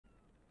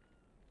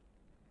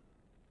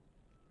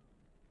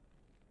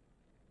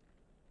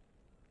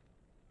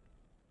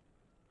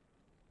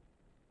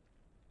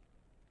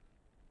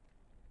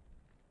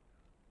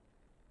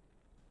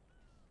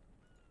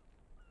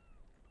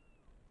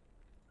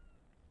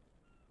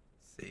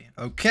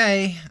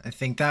Okay, I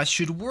think that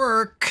should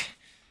work.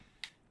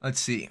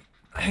 Let's see.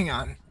 Hang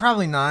on.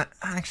 Probably not.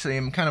 Actually,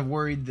 I'm kind of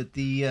worried that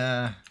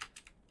the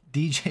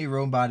DJ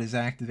robot is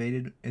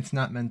activated. It's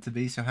not meant to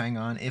be, so hang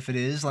on. If it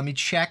is, let me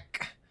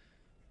check.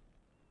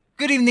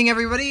 Good evening,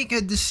 everybody.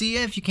 Good to see you.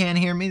 If you can't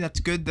hear me, that's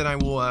good. Then I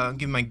will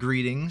give my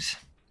greetings.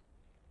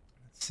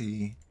 Let's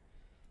see.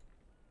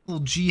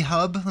 Little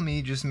G-Hub. Let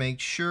me just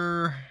make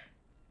sure.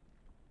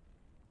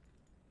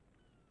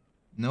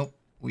 Nope.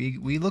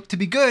 We look to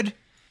be good.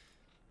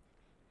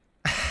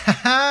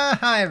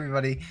 Hi,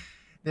 everybody.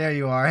 There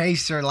you are. Hey,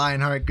 Sir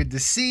Lionheart. Good to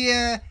see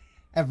you.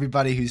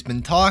 Everybody who's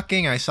been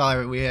talking. I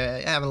saw we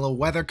having a little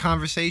weather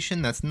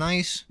conversation. That's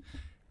nice.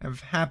 I'm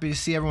happy to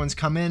see everyone's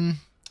come in.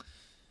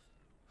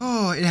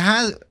 Oh, it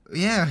has.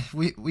 Yeah,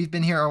 we've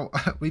been here.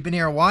 We've been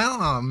here a while.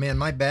 Oh man,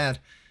 my bad.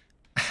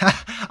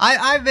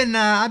 I've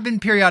been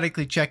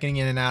periodically checking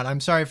in and out. I'm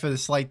sorry for the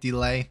slight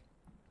delay.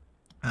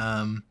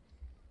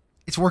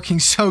 It's working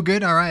so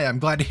good. All right, I'm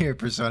glad to hear it,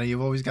 Persona.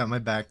 You've always got my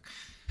back.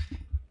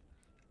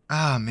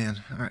 Ah,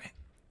 man. All right.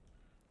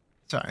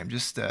 Sorry, I'm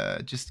just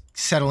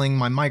settling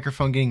my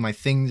microphone, getting my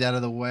things out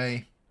of the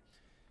way.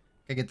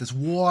 Gotta get this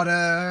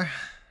water.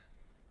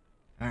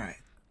 All right.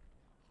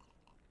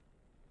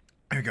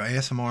 There we go.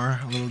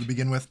 ASMR, a little to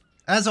begin with.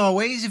 As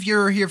always, if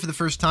you're here for the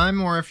first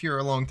time or if you're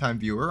a long-time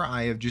viewer,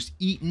 I have just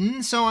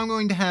eaten, so I'm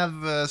going to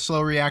have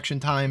slow reaction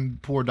time,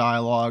 poor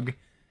dialogue,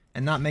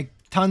 and not make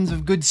tons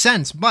of good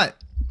sense, but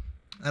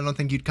I don't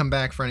think you'd come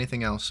back for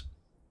anything else.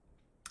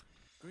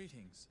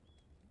 Greetings.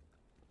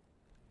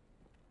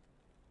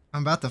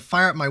 I'm about to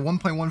fire up my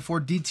 1.14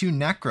 D2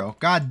 Necro.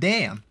 God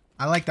damn.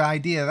 I like the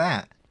idea of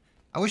that.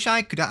 I wish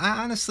I could.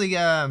 I honestly,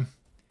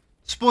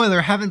 spoiler,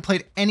 haven't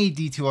played any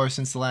D2R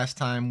since the last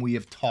time we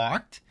have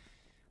talked.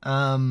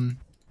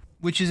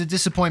 Which is a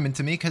disappointment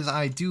to me because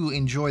I do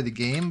enjoy the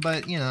game,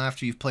 but, you know,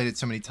 after you've played it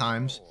so many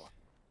times.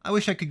 I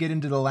wish I could get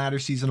into the latter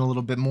season a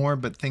little bit more,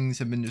 but things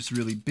have been just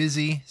really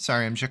busy.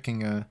 Sorry, I'm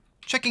checking a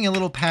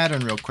little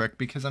pattern real quick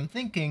because I'm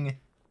thinking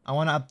I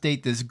want to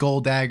update this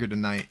gold dagger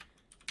tonight.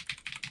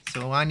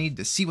 So I need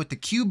to see what the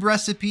cube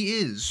recipe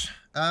is.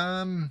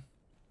 So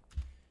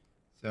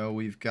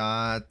we've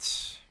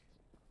got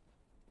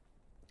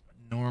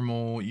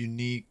normal,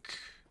 unique.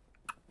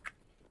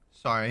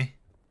 Sorry,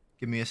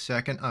 give me a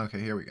second.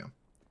 Okay, here we go.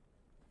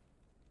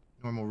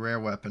 Normal, rare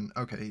weapon.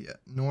 Okay, yeah.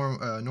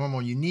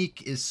 Normal,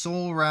 unique is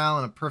soul ral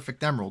and a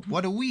perfect emerald.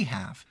 What do we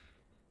have?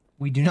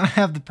 We do not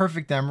have the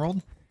perfect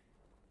emerald.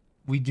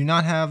 We do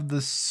not have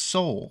the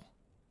soul.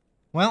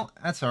 Well,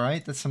 that's all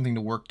right. That's something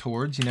to work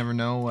towards. You never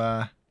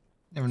know.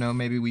 Never know.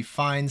 Maybe we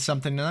find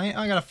something tonight.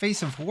 Oh, I got a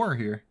face of horror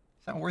here.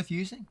 Is that worth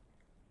using?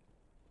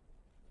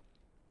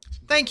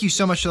 Thank you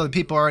so much to all the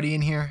people already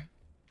in here.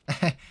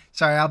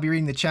 Sorry, I'll be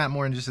reading the chat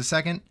more in just a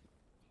second.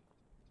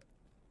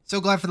 So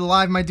glad for the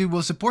live my dude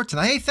will support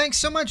tonight. Hey, thanks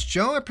so much,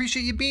 Joe. I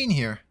appreciate you being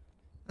here.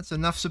 That's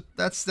enough.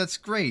 That's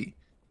great.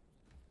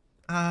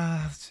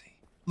 Let's see.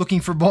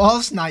 Looking for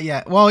balls? Not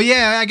yet. Well,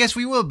 yeah, I guess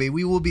we will be.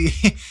 We will be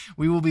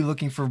we will be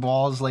looking for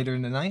balls later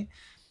in the night.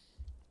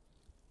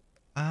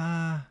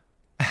 I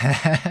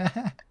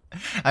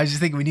was just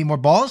thinking we need more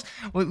balls.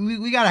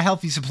 We got a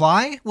healthy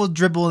supply. We'll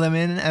dribble them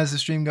in as the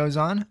stream goes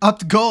on. Up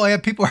the goal. Yeah,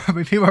 people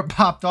are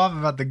popped off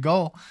about the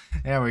goal.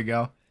 There we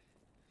go.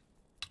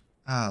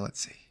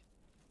 Let's see.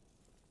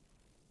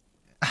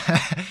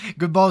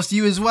 Good balls to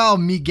you as well,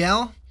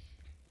 Miguel.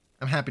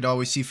 I'm happy to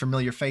always see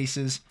familiar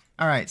faces.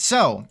 All right,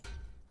 so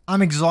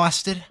I'm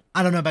exhausted.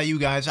 I don't know about you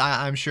guys.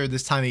 I'm sure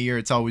this time of year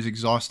it's always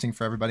exhausting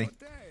for everybody.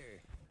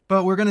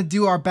 But we're gonna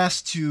do our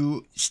best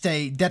to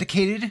stay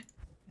dedicated,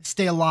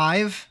 stay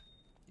alive.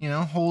 You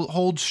know,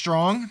 hold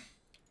strong,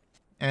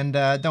 and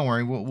don't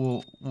worry,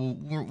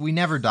 we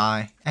never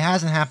die. It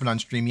hasn't happened on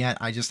stream yet.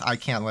 I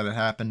can't let it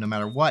happen, no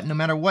matter what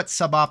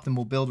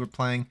suboptimal build we're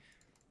playing.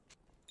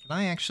 Can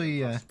I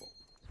actually?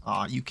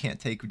 Aw, you can't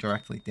take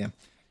directly. Damn.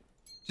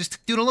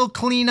 Just doing a little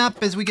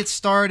cleanup as we get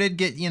started.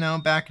 Get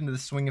back into the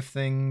swing of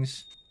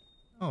things.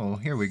 Oh,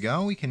 here we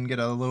go. We can get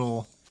a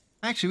little.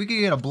 Actually, we could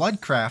get a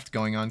blood craft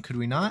going on. Could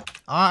we not?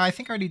 I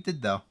think I already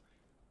did though.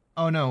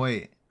 Oh no,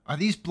 wait. Are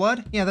these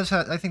blood? Yeah,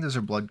 I think those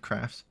are blood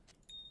crafts.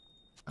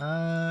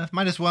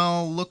 Might as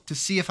well look to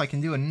see if I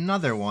can do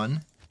another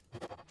one.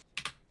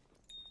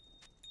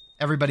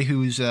 Everybody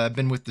who's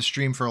been with the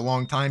stream for a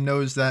long time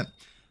knows that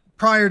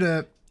prior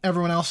to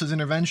everyone else's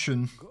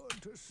intervention,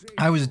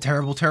 I was a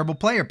terrible, terrible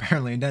player,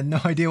 apparently, and had no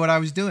idea what I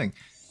was doing.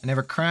 I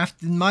never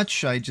crafted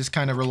much. I just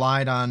kind of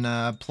relied on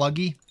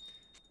Pluggy.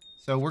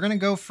 So we're gonna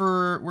go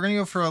for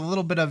a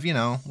little bit of,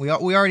 we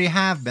already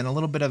have been a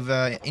little bit of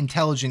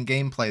intelligent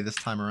gameplay this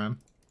time around.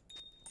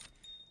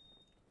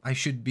 I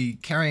should be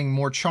carrying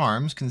more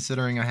charms,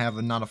 considering I have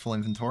not a full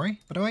inventory.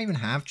 But do I even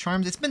have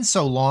charms? It's been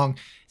so long.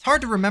 It's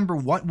hard to remember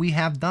what we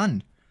have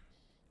done.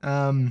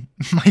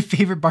 My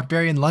favorite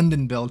Barbarian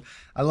London build.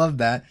 I love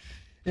that.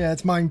 Yeah,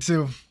 it's mine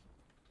too.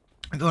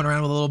 I'm going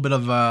around with a little bit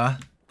of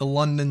the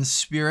London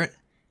spirit.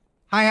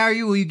 Hi, how are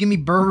you? Will you give me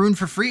Burroon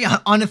for free?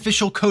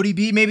 Unofficial Cody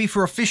B. Maybe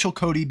for official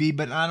Cody B,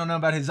 but I don't know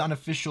about his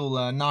unofficial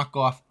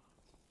knockoff.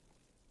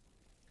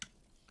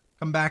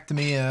 Come back to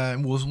me,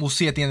 and we'll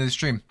see at the end of the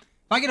stream.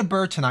 If I get a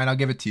bird tonight, I'll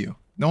give it to you.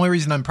 The only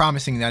reason I'm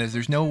promising that is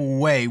there's no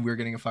way we're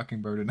getting a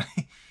fucking bird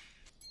tonight.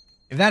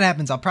 If that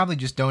happens, I'll probably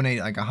just donate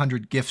like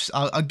 100 gifts.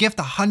 I'll gift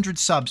 100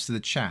 subs to the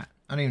chat.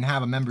 I don't even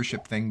have a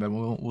membership thing, but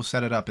we'll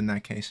set it up in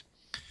that case.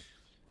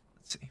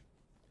 Let's see.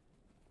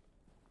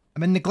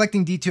 I've been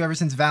neglecting D2 ever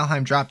since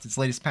Valheim dropped its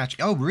latest patch.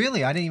 Oh,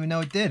 really? I didn't even know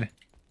it did.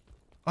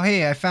 Oh,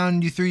 hey, I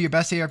found you through your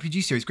best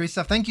ARPG series. Great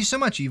stuff. Thank you so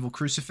much, Evil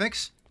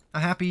Crucifix. I'm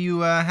happy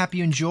you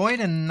enjoyed,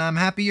 and I'm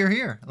happy you're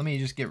here. Let me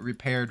just get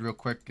repaired real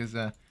quick, because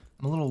I'm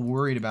a little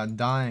worried about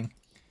dying.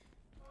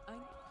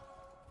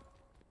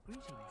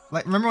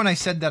 Like, remember when I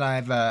said that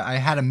I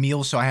had a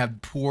meal, so I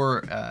have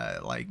poor,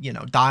 like, you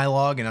know,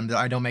 dialogue, and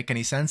I don't make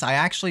any sense? I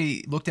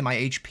actually looked at my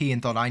HP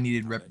and thought I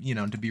needed,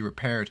 to be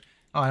repaired.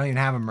 Oh, I don't even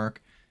have a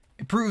merc.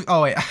 It proves.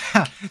 Oh wait,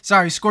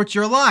 sorry, Scorch,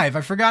 you're alive.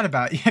 I forgot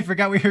about you. I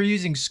forgot we were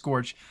using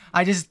Scorch.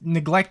 I just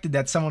neglected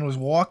that someone was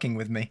walking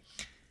with me.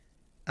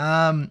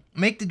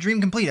 Make the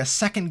dream complete. A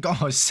second goal.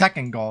 A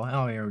second goal.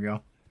 Oh, here we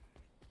go.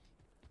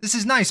 This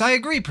is nice. I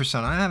agree,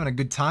 Persona. I'm having a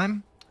good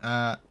time.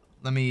 Let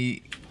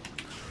me.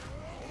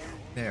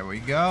 There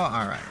we go.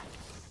 All right.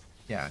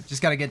 Yeah,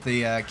 just gotta get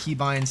the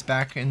keybinds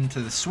back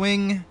into the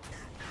swing.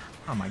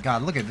 Oh my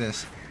God, look at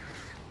this.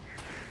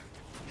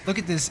 Look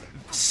at this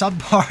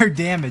subpar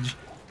damage.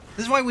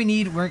 This is why we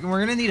need. We're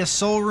gonna need a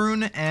soul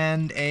rune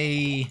and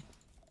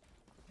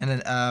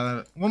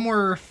one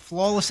more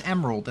flawless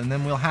emerald, and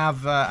then we'll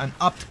have an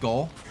upped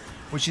goal,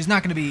 which is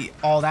not gonna be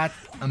all that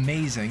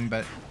amazing,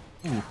 but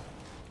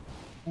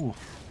ooh.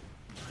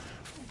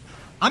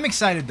 I'm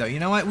excited though. You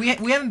know what? We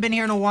haven't been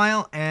here in a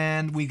while,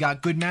 and we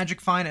got good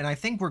magic find, and I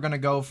think we're gonna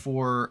go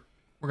for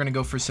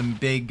some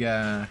big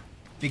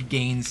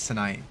gains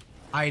tonight.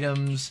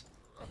 Items,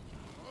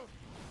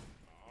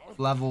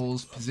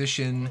 levels,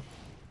 position.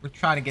 We're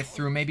trying to get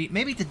through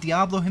maybe to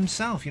Diablo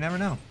himself. You never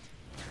know.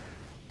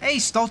 Hey,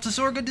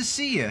 Stultosaur, good to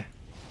see you.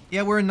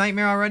 Yeah, we're in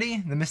Nightmare already.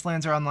 The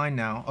Mistlands are online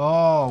now.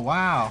 Oh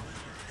wow.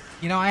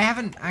 You know, I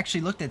haven't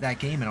actually looked at that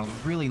game in a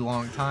really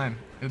long time.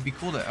 It would be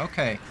cool to.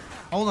 Okay,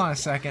 hold on a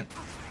second.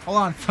 Hold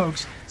on,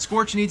 folks.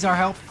 Scorch needs our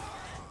help.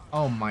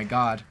 Oh my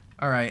God.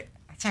 All right,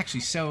 that's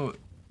actually so.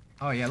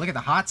 Oh yeah, look at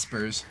the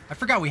Hotspurs. I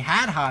forgot we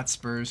had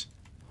Hotspurs.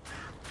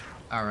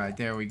 All right,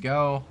 there we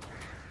go.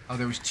 Oh,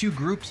 there was two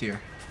groups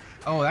here.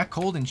 Oh, that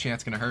cold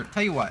enchant's gonna hurt.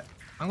 Tell you what,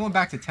 I'm going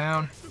back to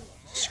town.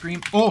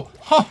 Scream. Oh,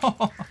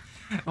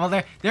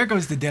 well, there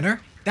goes the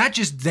dinner. That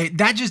just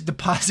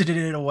deposited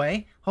it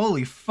away.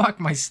 Holy fuck,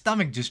 my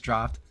stomach just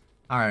dropped.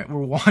 All right, we're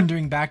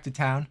wandering back to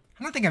town.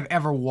 I don't think I've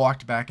ever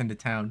walked back into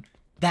town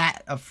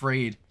that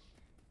afraid.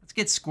 Let's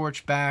get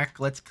Scorch back.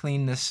 Let's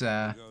clean this.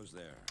 Let's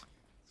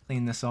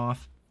clean this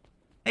off.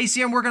 Hey,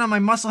 see, I'm working on my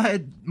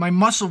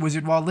muscle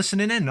wizard while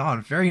listening in.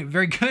 Oh, very,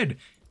 very good.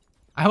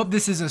 I hope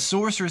this is a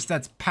sorceress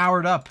that's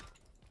powered up.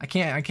 I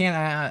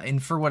can't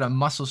infer what a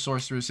muscle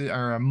sorceress is,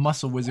 or a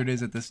muscle wizard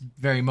is at this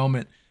very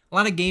moment. A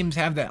lot of games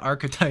have that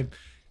archetype,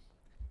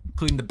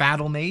 including the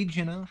battle mage,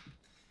 you know.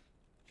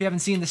 If you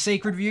haven't seen the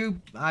Sacred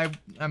View, I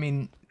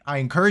mean, I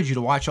encourage you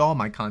to watch all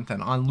my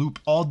content on loop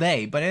all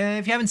day. But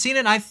if you haven't seen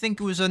it, I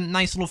think it was a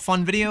nice little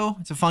fun video.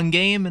 It's a fun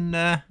game, and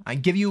I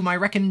give you my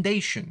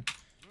recommendation.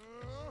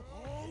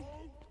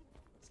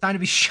 It's time to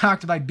be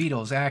shocked by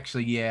beetles.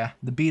 Actually, yeah,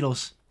 the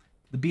beetles.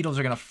 The beetles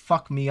are gonna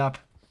fuck me up.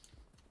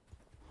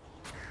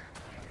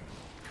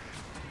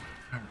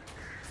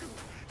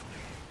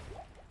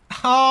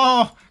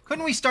 Oh,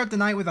 couldn't we start the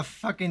night with a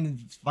fucking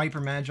Viper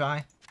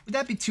Magi? Would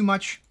that be too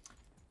much?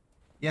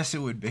 Yes, it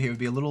would be. It would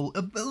be a little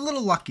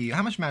lucky.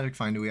 How much magic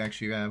find do we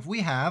actually have?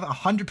 We have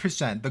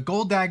 100%. The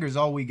gold dagger is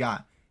all we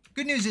got.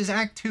 Good news is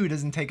Act 2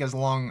 doesn't take as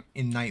long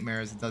in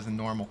Nightmare as it does in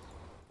normal.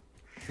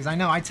 Because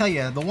I tell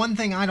you, the one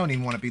thing I don't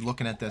even want to be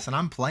looking at this, and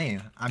I'm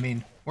playing. I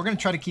mean, we're going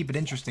to try to keep it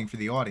interesting for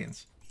the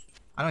audience.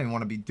 I don't even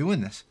want to be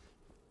doing this.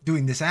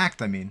 Doing this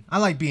act, I mean. I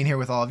like being here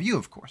with all of you,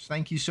 of course.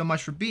 Thank you so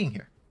much for being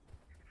here.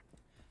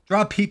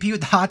 Draw a PP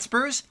with the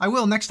Hotspurs? I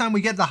will. Next time we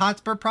get the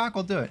Hotspur proc,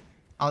 I'll do it.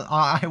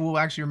 I will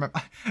actually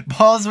remember.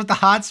 Balls with the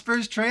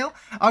Hotspurs trail?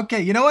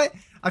 Okay, you know what?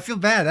 I feel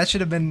bad. That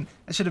should have been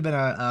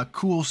a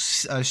cool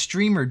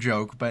streamer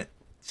joke, but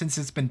since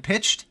it's been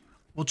pitched,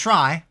 we'll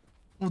try.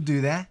 We'll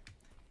do that.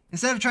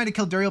 Instead of trying to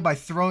kill Duriel by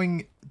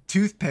throwing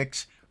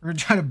toothpicks, we're going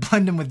to try to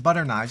blend him with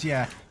butter knives.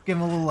 Yeah, give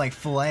him a little, like,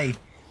 fillet.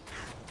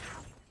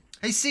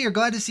 Hey, Seer,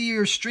 glad to see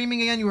you're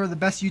streaming again. You are the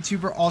best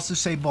YouTuber. Also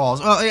say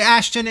balls. Oh,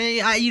 Ashton,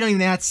 you don't even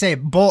have to say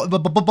it.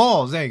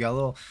 Balls. There you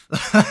go.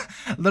 A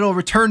little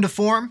return to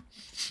form.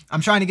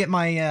 I'm trying to get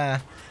my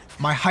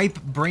my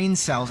hype brain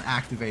cells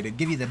activated.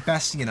 Give you the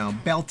best, you know,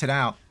 belt it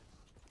out.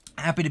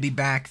 Happy to be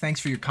back. Thanks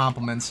for your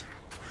compliments.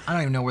 I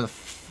don't even know where the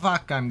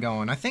fuck I'm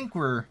going. I think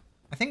we're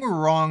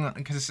wrong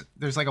because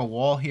there's like a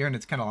wall here and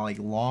it's kind of like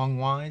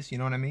long-wise. You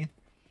know what I mean?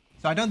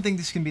 So I don't think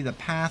this can be the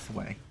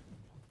pathway.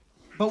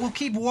 But we'll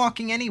keep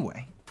walking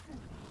anyway.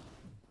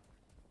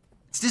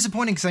 It's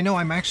disappointing because I know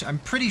I'm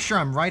pretty sure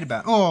I'm right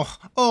about.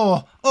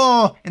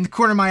 Oh! In the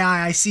corner of my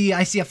eye, I see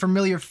a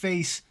familiar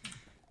face.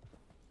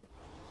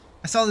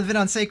 I saw the vid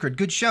on Sacred.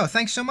 Good show.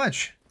 Thanks so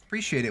much.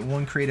 Appreciate it.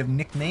 One creative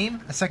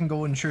nickname. A second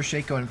gold ensure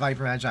Shaco and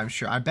Viper Magi, I'm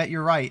sure. I bet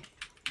you're right.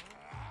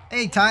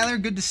 Hey, Tyler.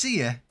 Good to see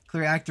you.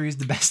 Clear Act 3 is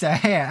the best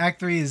act. Yeah, Act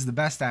 3 is the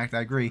best act.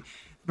 I agree.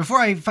 Before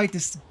I fight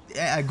this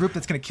group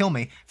that's going to kill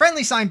me,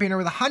 friendly sign painter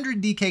with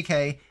 100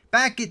 DKK.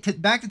 Back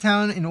to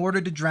town in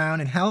order to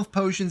drown in health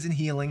potions and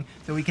healing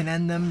so we can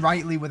end them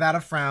rightly without a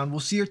frown.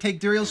 We'll see her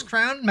take Duriel's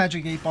crown.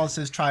 Magic 8 Ball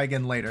says try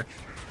again later.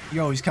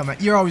 You always come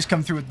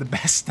through with the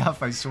best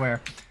stuff, I swear.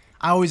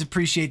 I always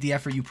appreciate the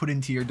effort you put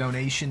into your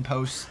donation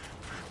posts.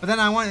 But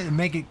then I wanted to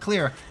make it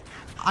clear.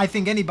 I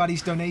think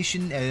anybody's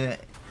donation,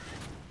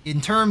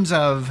 in terms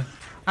of,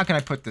 how can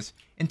I put this?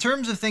 In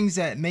terms of things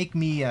that make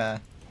me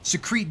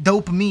secrete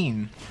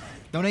dopamine,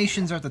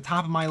 donations are at the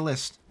top of my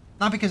list.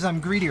 Not because I'm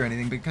greedy or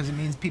anything, because it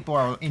means people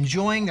are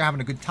enjoying, they're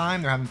having a good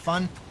time, they're having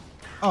fun.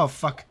 Oh,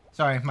 fuck.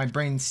 Sorry, my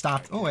brain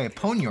stopped. Oh, wait, a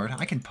poniard.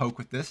 I can poke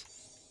with this.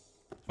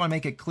 Just want to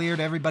make it clear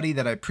to everybody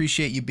that I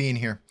appreciate you being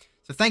here.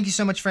 So thank you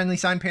so much, Friendly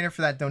Sign Painter,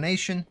 for that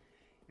donation.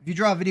 If you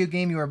draw a video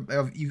game,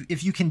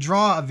 if you can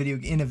draw a video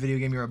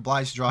game, you're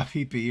obliged to draw a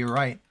PP. You're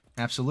right.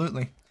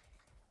 Absolutely.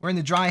 We're in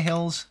the Dry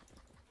Hills.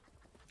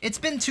 It's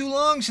been too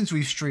long since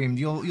we've streamed.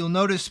 You'll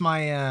notice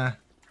my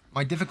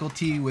my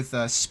difficulty with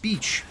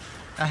speech.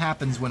 That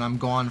happens when I'm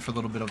gone for a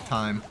little bit of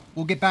time.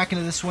 We'll get back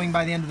into the swing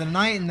by the end of the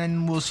night, and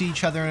then we'll see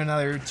each other in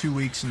another 2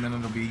 weeks, and then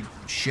it'll be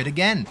shit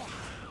again.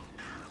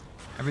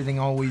 Everything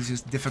always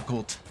is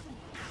difficult.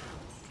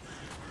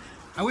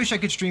 I wish I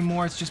could stream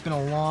more. It's just been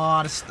a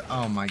lot of stuff.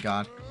 Oh my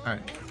god.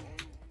 Alright.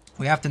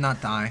 We have to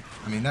not die.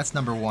 I mean, that's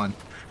number one.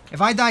 If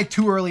I die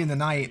too early in the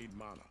night,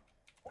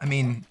 I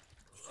mean,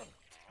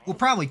 we'll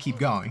probably keep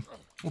going.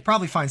 We'll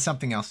probably find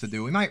something else to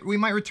do. We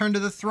might return to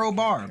the throw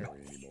barb.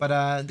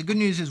 But the good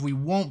news is we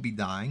won't be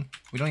dying.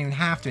 We don't even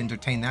have to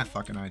entertain that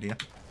fucking idea.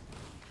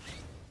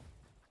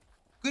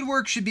 Good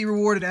work should be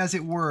rewarded, as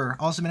it were.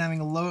 Also been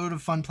having a load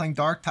of fun playing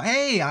Dark Tide.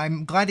 Hey,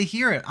 I'm glad to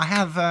hear it. I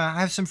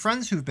have some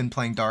friends who've been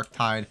playing Dark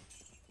Tide.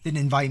 Didn't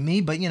invite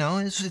me, but you know,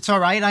 it's all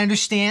right. I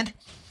understand.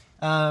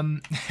 Now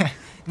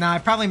I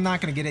probably am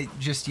not gonna get it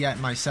just yet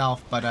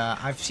myself, but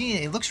I've seen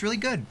it. It looks really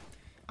good.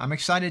 I'm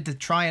excited to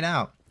try it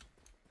out.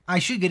 I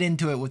should get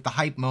into it with the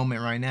hype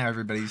moment right now.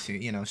 Everybody's,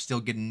 you know,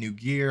 still getting new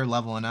gear,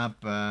 leveling up,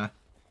 but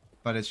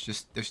it's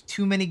just, there's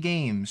too many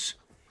games.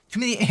 Too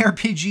many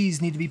RPGs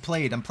need to be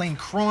played. I'm playing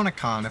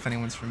Chronicon, if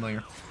anyone's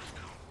familiar.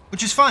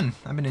 Which is fun.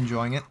 I've been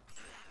enjoying it.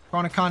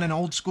 Chronicon and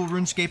old school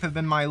RuneScape have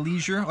been my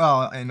leisure.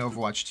 Well, and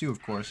Overwatch 2,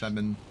 of course. I've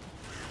been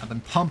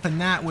pumping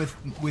that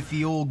with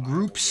the old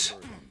groups.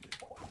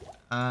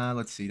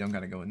 Let's see, don't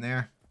gotta go in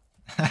there.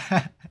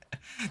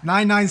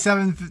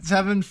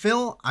 9977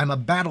 Phil, I'm a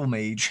battle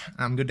mage.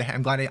 I'm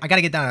glad I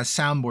gotta get down on a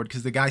soundboard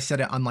because the guy said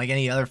it unlike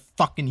any other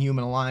fucking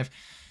human alive.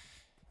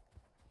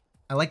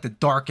 I like the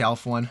dark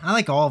elf one. I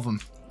like all of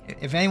them.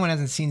 If anyone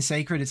hasn't seen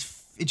Sacred,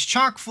 it's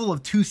chock full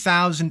of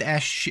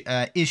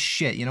 2000-ish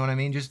shit, you know what I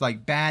mean? Just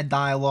like bad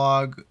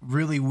dialogue,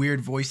 really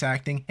weird voice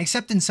acting.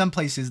 Except in some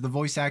places the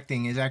voice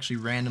acting is actually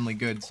randomly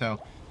good,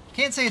 so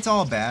can't say it's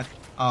all bad.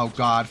 Oh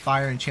god,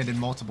 fire enchanted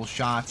multiple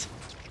shots.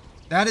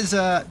 That is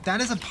a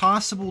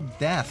possible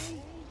death.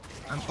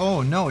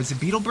 Oh no, is it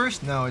Beetle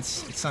Burst? No, it's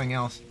something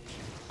else.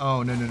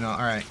 Oh no. All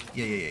right,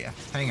 yeah.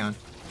 Hang on.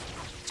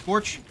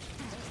 Scorch,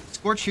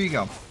 here you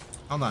go.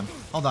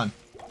 Hold on.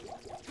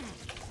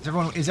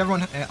 Is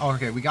everyone? Oh,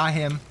 okay, we got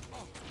him.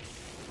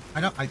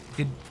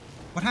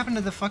 What happened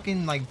to the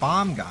fucking like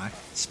bomb guy?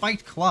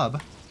 Spiked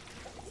club.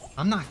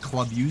 I'm not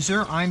club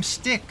user. I'm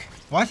stick.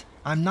 What?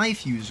 I'm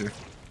knife user.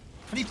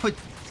 How do you put?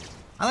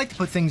 I like to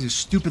put things as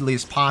stupidly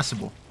as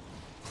possible.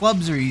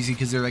 Clubs are easy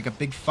because they're like a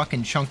big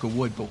fucking chunk of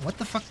wood, but what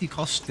the fuck do you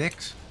call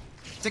sticks?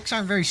 Sticks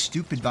aren't very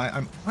stupid,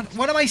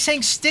 what am I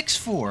saying sticks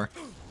for?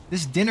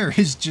 This dinner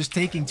is just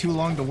taking too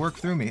long to work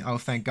through me. Oh,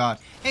 thank God.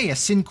 Hey, a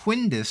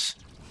Sinquindus.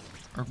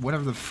 Or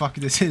whatever the fuck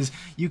this is.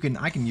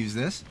 I can use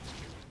this.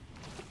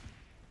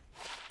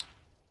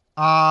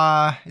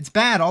 It's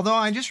bad, although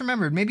I just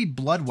remembered maybe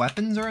blood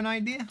weapons are an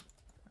idea?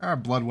 There are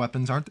blood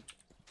weapons, aren't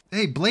they?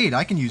 Hey, blade,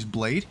 I can use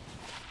blade.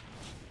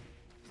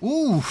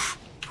 Ooh,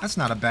 that's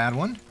not a bad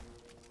one.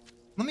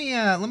 Let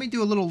me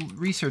do a little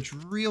research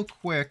real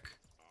quick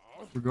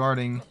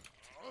regarding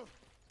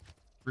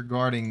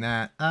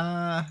that.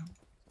 How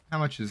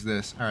much is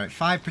this? All right,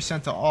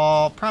 5% to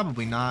all.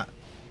 Probably not.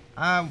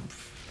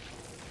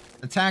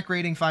 Attack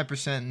rating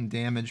 5% and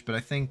damage, but I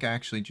think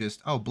actually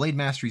just Blade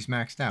Mastery's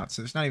maxed out,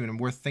 so it's not even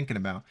worth thinking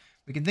about.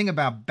 We can think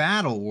about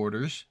battle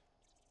orders,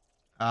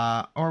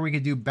 or we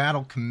could do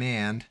battle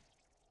command.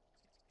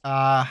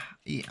 Yeah,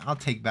 I'll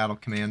take battle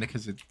command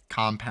because it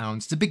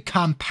compounds. It's a big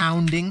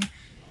compounding.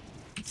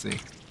 Let's see.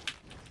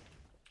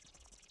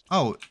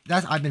 Oh,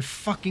 I've been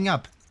fucking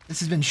up. This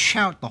has been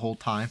shout the whole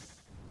time.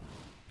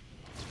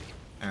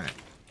 Alright.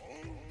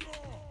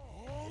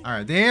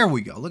 Alright, there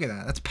we go. Look at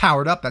that. That's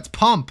powered up. That's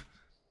pump.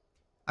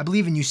 I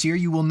believe in you, Seer.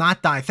 You will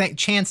not die.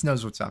 Chance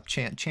knows what's up.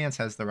 Chance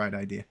has the right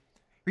idea.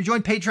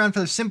 Rejoin Patreon for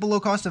the simple low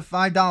cost of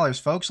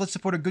 $5, folks. Let's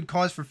support a good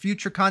cause for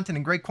future content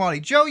and great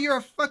quality. Joe, you're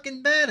a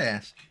fucking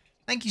badass.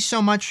 Thank you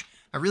so much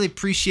I really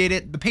appreciate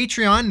it. The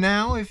Patreon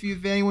now, if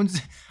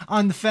anyone's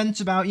on the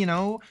fence about, you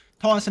know,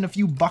 tossing a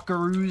few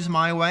buckaroos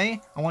my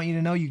way, I want you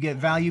to know you get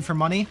value for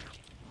money.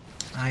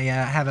 I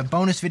have a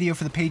bonus video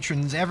for the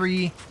patrons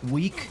every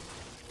week,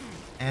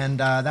 and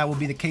that will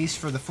be the case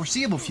for the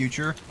foreseeable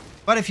future.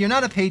 But if you're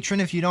not a patron,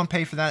 if you don't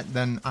pay for that,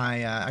 then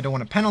I don't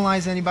want to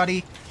penalize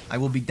anybody. I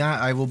will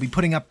be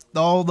putting up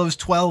all those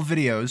 12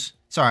 videos.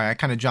 Sorry, I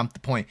kind of jumped the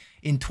point.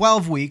 In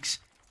 12 weeks,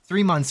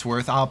 3 months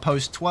worth, I'll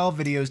post 12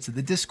 videos to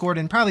the Discord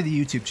and probably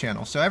the YouTube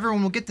channel. So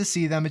everyone will get to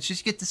see them. It's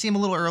just you get to see them a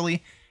little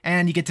early,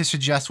 and you get to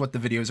suggest what the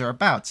videos are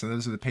about. So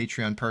those are the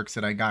Patreon perks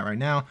that I got right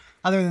now.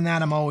 Other than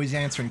that, I'm always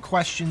answering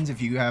questions if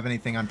you have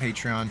anything on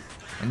Patreon.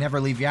 I never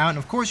leave you out. And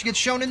of course, you get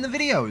shown in the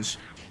videos,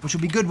 which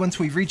will be good once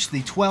we've reached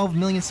the 12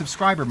 million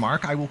subscriber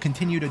mark. I will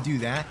continue to do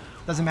that.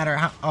 Doesn't matter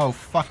how... Oh,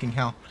 fucking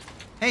hell.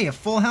 Hey, a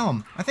full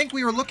helm. I think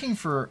we were looking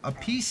for a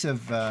piece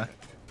of... Well,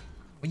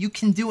 you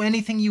can do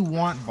anything you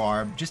want,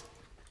 Barb. Just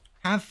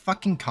have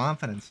fucking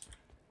confidence.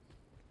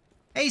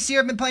 Hey,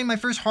 Sierra, I've been playing my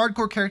first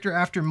hardcore character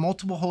after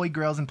multiple Holy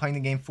Grails and playing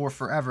the game for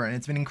forever, and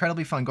it's been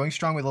incredibly fun. Going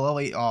strong with a level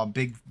 8... Oh,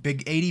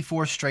 big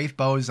 84 strafe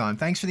bows on.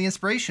 Thanks for the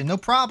inspiration. No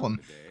problem.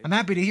 I'm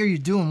happy to hear you're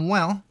doing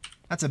well.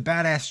 That's a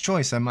badass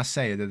choice, I must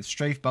say. The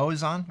strafe bow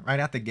is on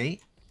right out the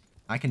gate.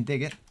 I can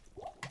dig it.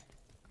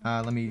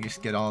 Let me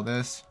just get all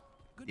this.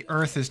 The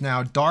earth is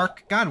now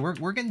dark. God,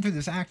 we're getting through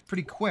this act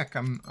pretty quick.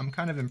 I'm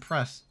kind of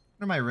impressed.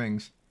 What are my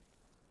rings?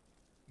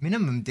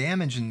 Minimum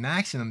damage and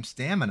maximum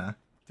stamina.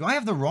 Do I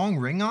have the wrong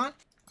ring on?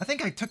 I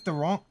think I took the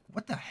wrong...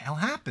 What the hell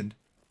happened?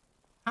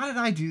 How did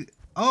I do...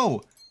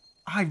 Oh,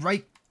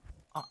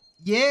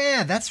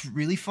 yeah, that's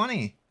really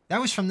funny.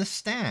 That was from the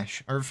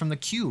stash, or from the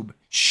cube.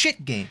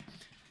 Shit game.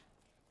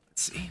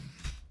 Let's see.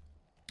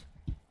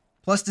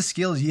 Plus the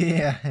skills,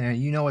 yeah,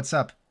 you know what's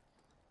up.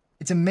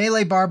 It's a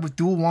melee barb with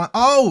dual wand.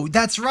 Oh,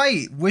 that's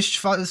right.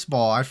 Wish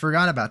fuzzball. I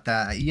forgot about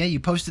that. Yeah, you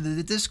posted it in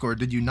the Discord,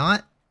 did you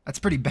not? That's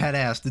pretty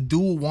badass. The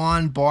dual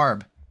wand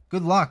barb.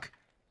 Good luck.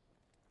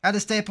 Had to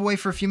stay up away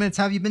for a few minutes.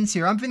 How have you been,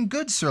 Sierra? I've been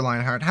good, Sir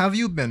Lionheart. How have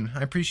you been?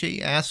 I appreciate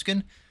you asking.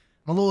 I'm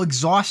a little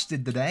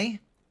exhausted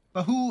today,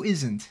 but who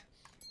isn't?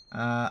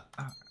 I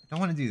don't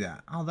want to do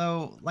that.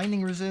 Although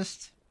lightning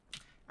resist,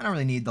 I don't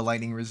really need the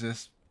lightning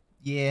resist.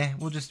 Yeah,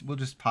 we'll just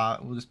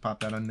pop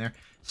that on there.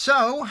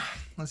 So,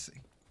 let's see.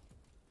 Here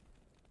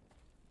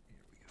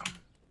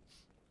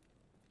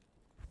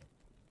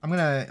we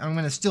go. I'm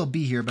gonna still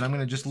be here, but I'm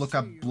gonna just look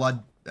up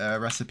blood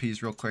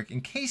recipes real quick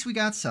in case we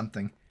got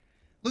something.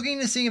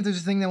 Looking to see if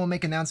there's a thing that will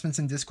make announcements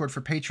in Discord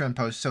for Patreon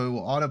posts, so it will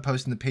auto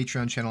post in the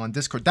Patreon channel on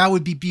Discord. That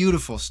would be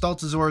beautiful.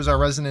 Staltazor is our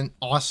resident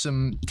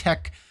awesome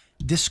tech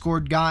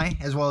Discord guy,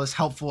 as well as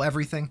helpful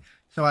everything.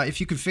 So if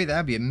you could fit that,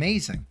 that'd be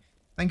amazing.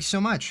 Thank you so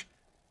much.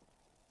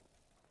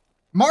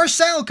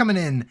 Marcel coming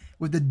in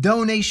with the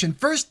donation.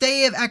 First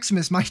day of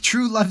Xmas, my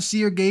true love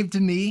seer gave to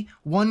me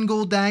 1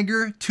 gold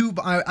dagger, 2.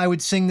 I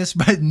would sing this,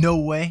 but no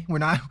way.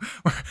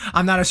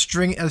 I'm not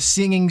a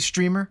singing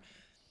streamer.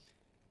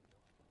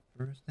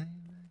 First day.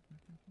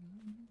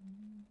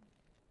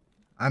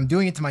 I'm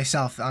doing it to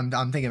myself. I'm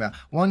thinking about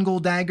 1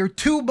 gold dagger,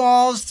 2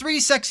 balls, 3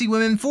 sexy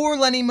women, 4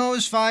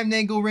 Lenimos, 5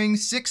 Nagel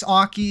rings, 6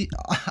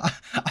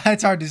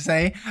 that's hard to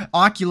say,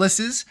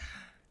 Oculuses,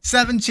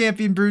 7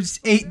 champion brutes,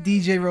 8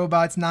 DJ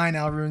robots, 9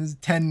 Alrunes,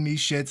 10 me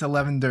shits,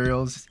 11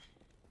 Duriels,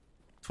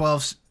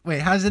 12... Wait,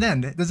 how does it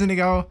end? Doesn't it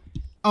go...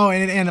 Oh,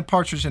 and a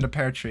partridge in a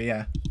pear tree,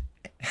 yeah.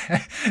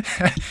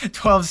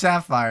 12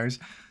 sapphires.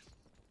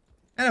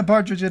 And a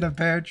partridge in a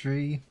pear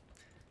tree.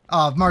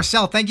 Oh,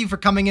 Marcel, thank you for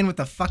coming in with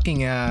the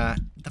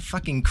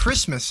fucking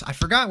Christmas. I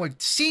forgot what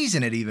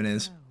season it even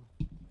is.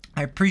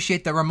 I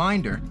appreciate the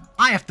reminder.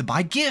 I have to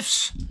buy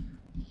gifts.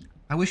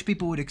 I wish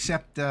people would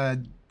accept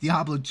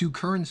Diablo 2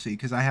 currency,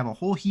 because I have a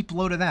whole heap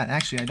load of that.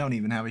 Actually, I don't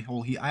even have a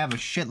whole heap. I have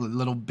a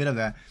little bit of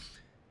that.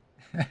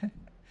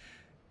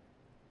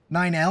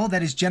 9L,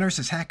 that is generous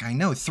as heck. I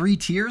know. 3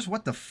 tiers?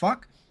 What the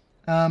fuck?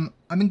 I'm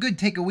in good.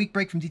 Take a week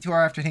break from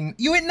D2R after hitting...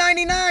 You hit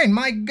 99!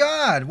 My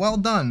god! Well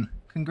done.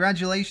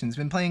 Congratulations.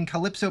 Been playing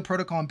Calypso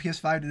Protocol on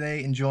PS5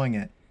 today, enjoying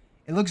it.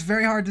 It looks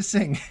very hard to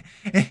sing.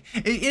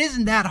 It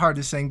isn't that hard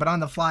to sing, but on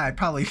the fly, I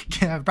probably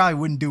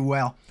wouldn't do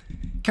well.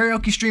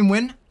 Karaoke stream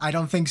win? I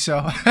don't think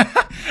so.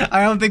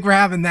 I don't think we're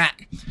having that.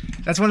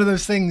 That's one of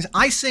those things.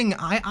 I sing,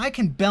 I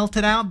can belt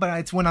it out, but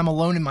it's when I'm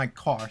alone in my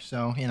car,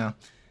 so, you know.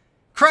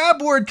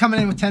 Crabward coming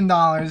in with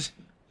 $10.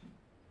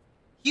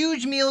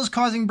 Huge meals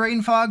causing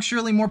brain fog.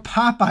 Surely more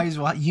Popeyes.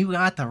 Well, you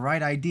got the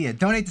right idea.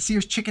 Donate to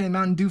Sears Chicken and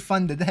Mountain Dew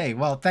Fund today.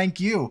 Well, thank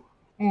you.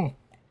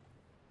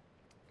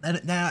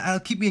 That'll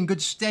keep me in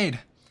good state.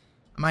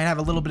 I might have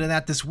a little bit of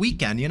that this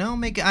weekend, you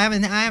know? I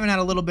haven't had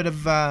a little bit of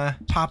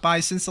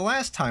Popeyes since the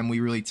last time we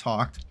really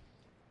talked.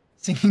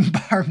 Singing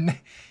Barb.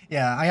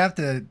 Yeah, I have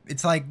to...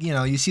 It's like, you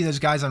know, you see those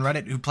guys on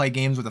Reddit who play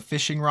games with a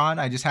fishing rod.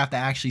 I just have to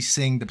actually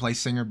sing to play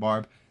Singer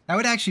Barb. That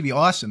would actually be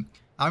awesome.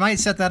 I might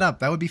set that up.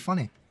 That would be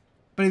funny.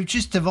 But it would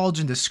just divulge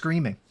into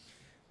screaming.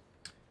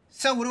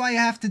 So what do I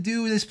have to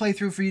do this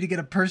playthrough for you to get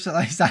a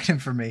personalized item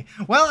for me?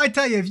 Well, I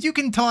tell you, if you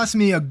can toss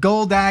me a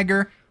gold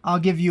dagger I'll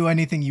give you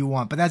anything you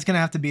want, but that's gonna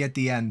have to be at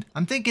the end.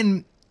 I'm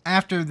thinking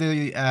after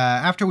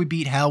we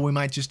beat hell, we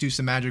might just do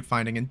some magic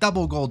finding and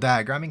double gold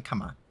dagger. I mean,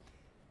 come on,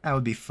 that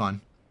would be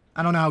fun.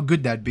 I don't know how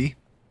good that'd be,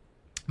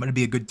 but it'd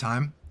be a good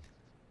time.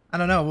 I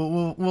don't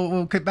know.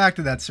 We'll get back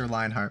to that, Sir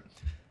Lionheart.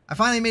 I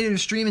finally made it to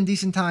stream in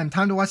decent time.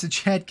 Time to watch the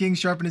Chad King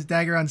sharpen his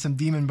dagger on some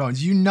demon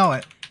bones. You know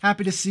it.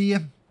 Happy to see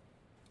you.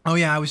 Oh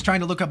yeah, I was trying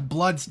to look up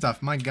blood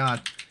stuff. My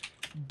God,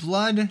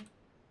 blood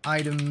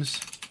items.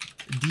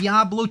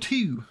 Diablo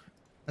 2.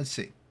 Let's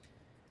see.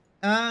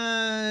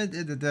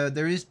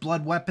 There is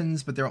blood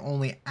weapons, but they're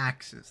only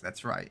axes.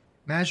 That's right.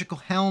 Magical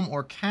helm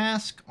or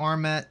casque.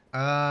 Armet.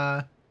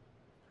 I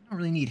don't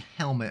really need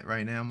helmet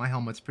right now. My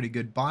helmet's pretty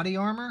good. Body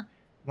armor.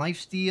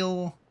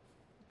 Lifesteal. What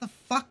the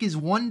fuck is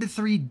 1 to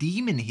 3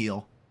 demon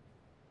heal?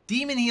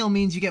 Demon heal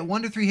means you get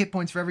 1 to 3 hit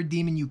points for every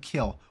demon you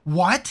kill.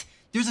 What?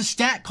 There's a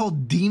stat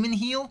called demon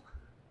heal?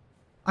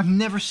 I've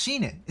never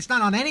seen it. It's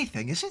not on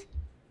anything, is it?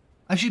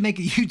 I should make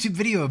a YouTube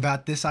video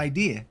about this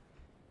idea.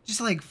 Just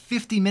like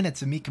 50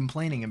 minutes of me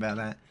complaining about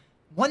that.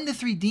 1 to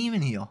 3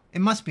 demon heal. It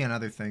must be on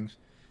other things.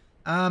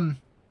 Oh,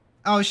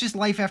 it's just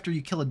life after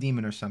you kill a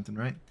demon or something,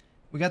 right?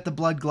 We got the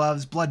blood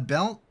gloves, blood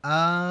belt.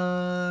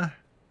 Huh.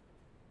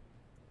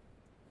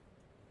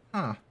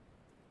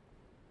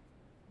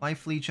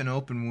 Life leech and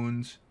open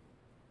wounds.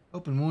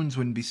 Open wounds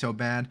wouldn't be so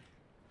bad.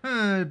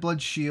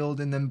 Blood shield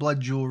and then blood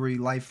jewelry,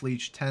 life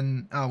leech,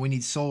 10. Oh, we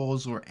need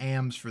souls or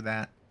AMs for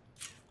that.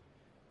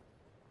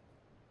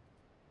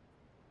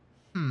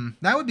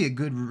 That would be a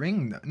good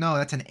ring, though. No,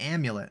 that's an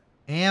amulet.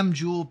 Am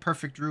Jewel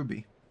Perfect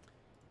Ruby.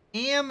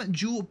 Am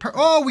Jewel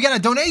Oh, we got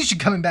a donation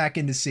coming back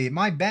in to see it.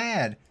 My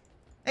bad.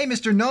 Hey,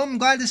 Mr. Gnome,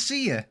 glad to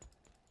see you.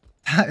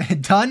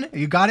 Done?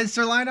 You got it,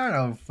 Sir Lionheart?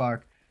 Oh,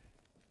 fuck.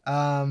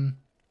 Why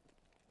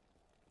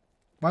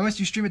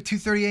must you stream at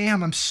 2:30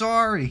 a.m.? I'm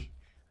sorry.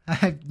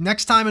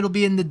 Next time it'll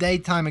be in the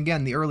daytime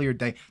again, the earlier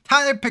day.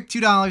 Tyler picked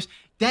 $2.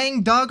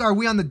 Dang, Doug, are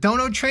we on the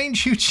dono train?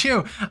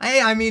 Choo-choo. Hey,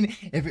 I mean,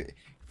 if it...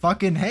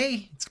 Fucking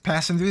hey, it's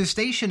passing through the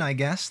station, I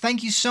guess.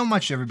 Thank you so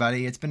much,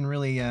 everybody. It's been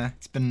really,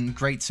 it's been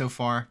great so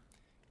far.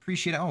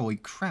 Appreciate it. Holy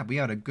crap, we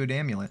got a good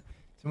amulet.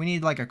 So we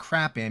need like a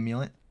crap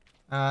amulet.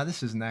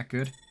 This isn't that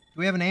good. Do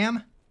we have an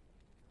am?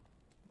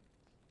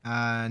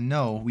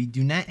 No, we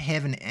do not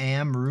have an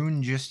am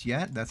rune just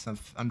yet. That's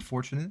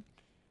unfortunate.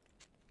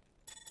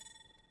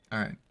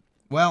 Alright.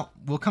 Well,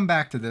 we'll come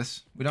back to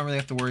this. We don't really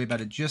have to worry about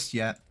it just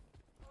yet.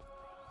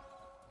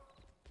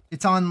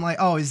 It's on like,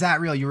 oh, is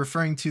that real? You're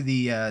referring to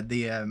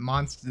the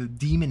monster, the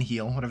demon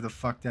heal, whatever the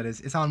fuck that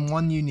is. It's on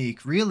 1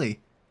 unique. Really?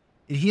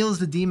 It heals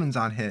the demons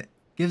on hit.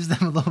 Gives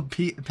them a little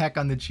peck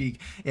on the cheek.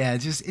 Yeah, it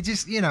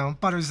just, you know,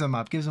 butters them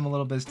up. Gives them a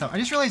little bit of stuff. I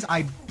just realized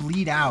I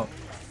bleed out.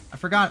 I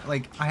forgot,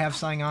 like, I have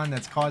something on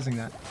that's causing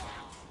that.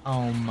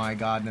 Oh my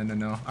God,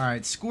 no. All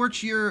right,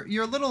 Scorch, you're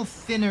a little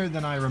thinner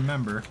than I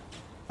remember.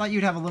 Thought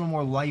you'd have a little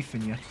more life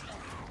in you.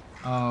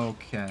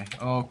 Okay,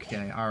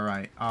 all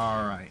right.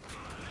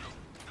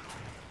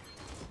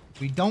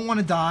 We don't want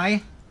to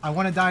die. I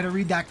want to die to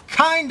read that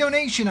kind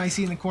donation I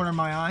see in the corner of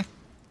my eye.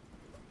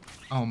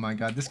 Oh my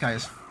God, this guy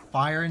is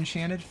fire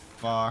enchanted.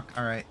 Fuck.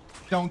 All right,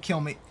 don't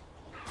kill me.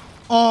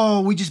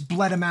 Oh, we just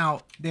bled him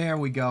out. There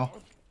we go.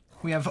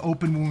 We have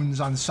open wounds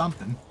on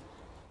something.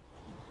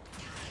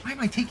 Why am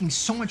I taking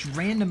so much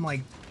random like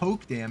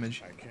poke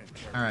damage?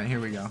 All right, here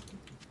we go.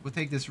 We'll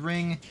take this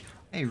ring.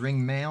 Hey,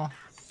 ring mail.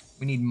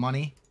 We need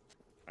money.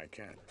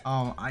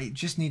 Oh, I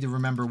just need to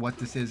remember what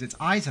this is. It's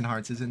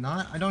Eisenhart's, is it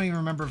not? I don't even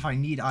remember if I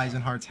need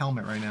Eisenhart's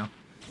helmet right now.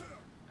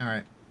 All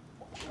right.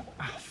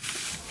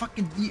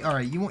 Fucking. All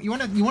right. You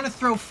want to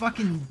throw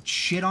fucking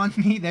shit on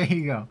me? There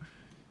you go.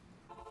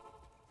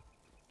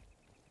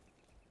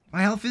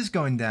 My health is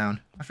going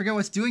down. I forget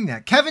what's doing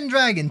that. Kevin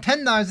Dragon,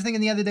 $10. I think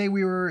the other day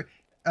we were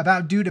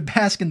about due to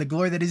bask in the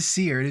glory that is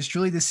seer. It is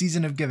truly the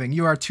season of giving.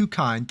 You are too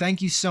kind.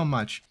 Thank you so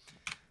much.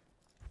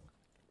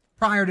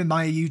 Prior to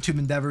my YouTube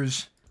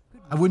endeavors,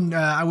 I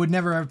would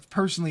never have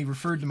personally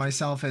referred to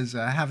myself as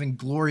having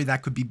glory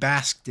that could be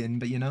basked in,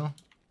 but you know,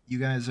 you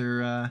guys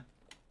are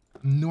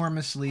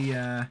enormously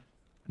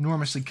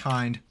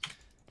kind.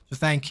 So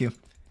thank you.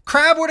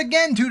 Crabwood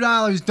again,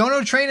 $2.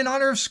 Dono train in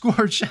honor of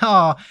Scorch.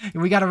 Oh,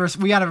 we gotta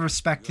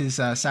respect his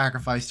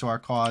sacrifice to our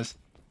cause.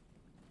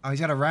 Oh, he's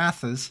got a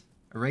Wrathas.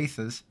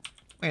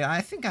 Wait,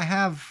 I think I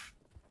have.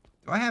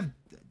 Do I have?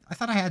 I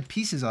thought I had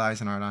pieces of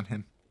Eisenhart on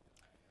him.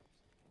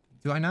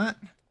 Do I not?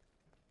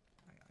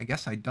 I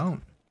guess I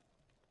don't.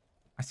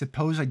 I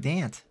suppose I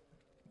daren't.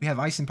 We have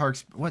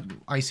Eisenhart's. What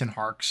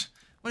Eisenhart's?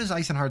 What does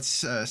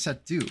Eisenhart's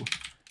set do?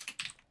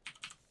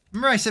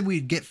 Remember I said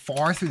we'd get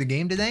far through the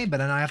game today, but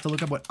then I have to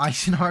look up what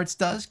Eisenhart's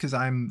does because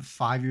I'm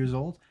 5 years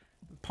old.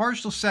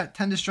 Partial set,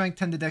 10 to strength,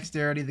 10 to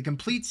dexterity. The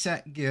complete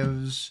set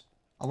gives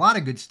a lot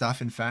of good stuff,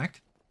 in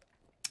fact.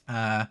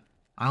 I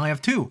only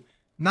have 2.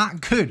 Not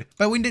good.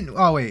 But we didn't...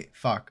 Oh, wait.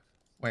 Fuck.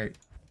 Wait.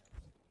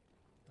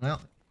 Well,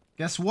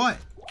 guess what?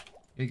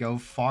 Here you go,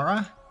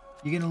 Farah.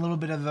 You get a little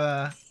bit of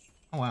a...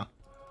 Oh, wow.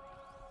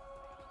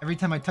 Every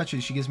time I touch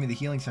it, she gives me the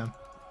healing sound.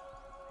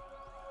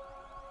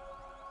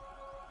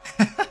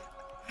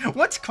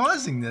 What's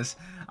causing this?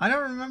 I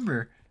don't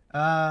remember.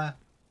 Is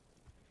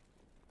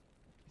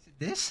it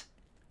this?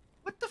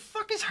 What the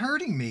fuck is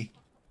hurting me?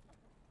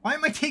 Why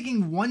am I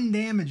taking 1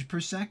 damage per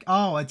sec?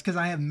 Oh, it's because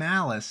I have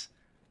malice.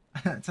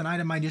 It's an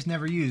item I just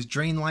never use.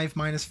 Drain life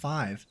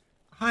 -5.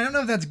 I don't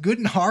know if that's good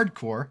in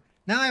hardcore.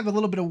 Now I have a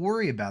little bit of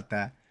worry about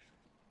that.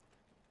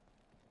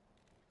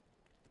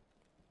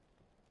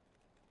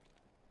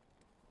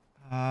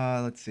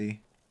 Let's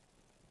see.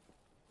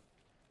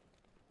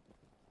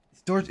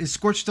 Is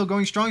Scorch still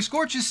going strong?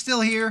 Scorch is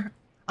still here.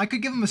 I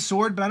could give him a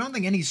sword, but I don't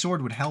think any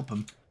sword would help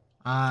him.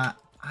 I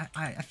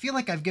feel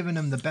like I've given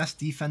him the best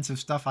defensive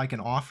stuff I can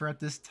offer at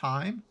this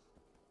time.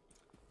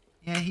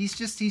 Yeah, he's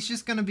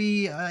just gonna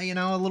be, you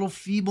know, a little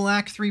feeble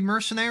Act 3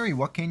 mercenary.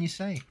 What can you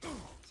say?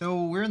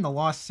 So we're in the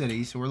Lost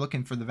City, so we're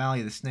looking for the Valley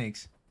of the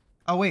Snakes.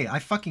 Oh wait, I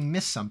fucking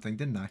missed something,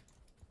 didn't I?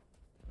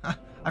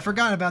 I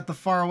forgot about the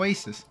Far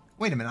Oasis.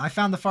 Wait a minute, I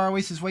found the Far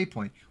Oasis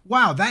waypoint.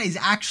 Wow, that is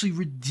actually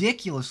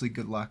ridiculously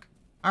good luck.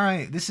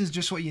 Alright, this is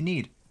just what you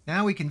need.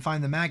 Now we can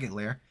find the maggot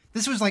lair.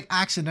 This was like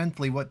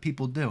accidentally what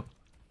people do.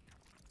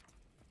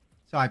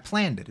 So I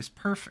planned it. It's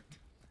perfect.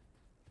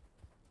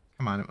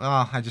 Come on.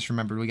 Oh, I just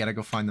remembered we gotta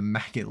go find the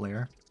maggot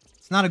lair.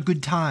 It's not a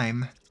good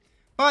time,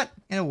 but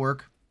it'll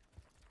work.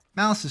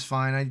 Malice is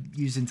fine. I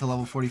used it until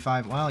level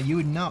 45. Well, you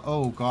would know.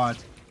 Oh, God.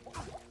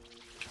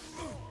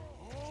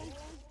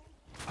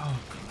 Oh,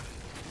 God.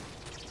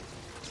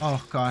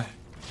 Oh, God.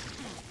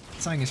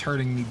 Something is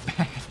hurting me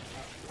bad.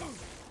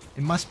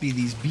 It must be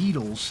these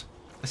beetles.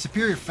 A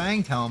superior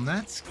fanged helm.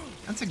 That's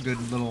a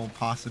good little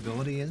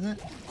possibility, isn't it?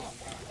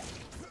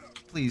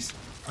 Please.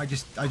 I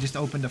just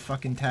opened a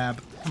fucking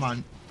tab. Come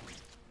on.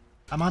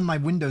 I'm on my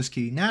Windows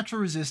key.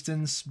 Natural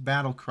resistance,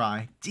 battle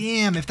cry.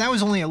 Damn, if that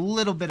was only a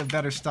little bit of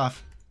better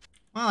stuff.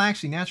 Well,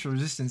 actually, natural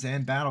resistance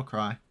and battle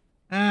cry.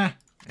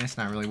 That's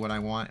not really what I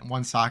want.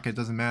 One socket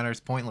doesn't matter. It's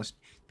pointless.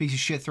 Piece of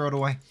shit, throw it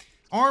away.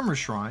 Armor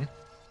shrine.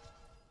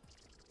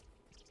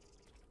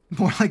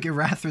 More like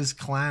Erathra's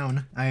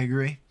clown. I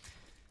agree.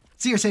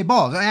 See or say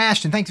balls.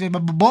 Ashton, thanks for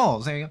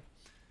balls. There you go.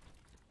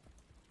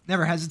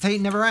 Never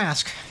hesitate, never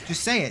ask.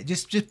 Just say it.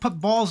 Just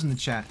put balls in the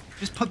chat.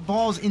 Just put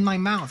balls in my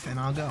mouth and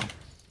I'll go.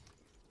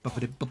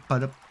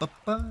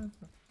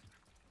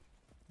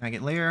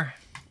 Maggot lair.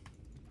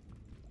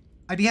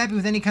 I'd be happy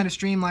with any kind of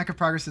stream. Lack of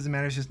progress doesn't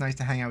matter. It's just nice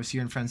to hang out with you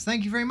and friends.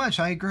 Thank you very much.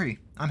 I agree.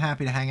 I'm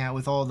happy to hang out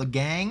with all the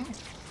gang.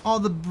 All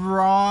the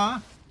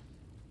bra.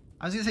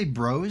 I was going to say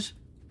bros.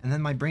 And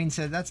then my brain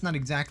said that's not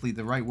exactly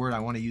the right word I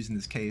want to use in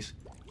this case.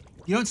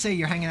 You don't say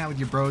you're hanging out with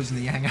your bros and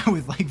then you hang out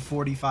with like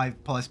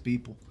 45 plus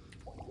people.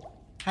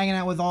 Hanging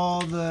out with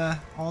all the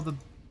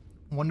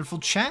wonderful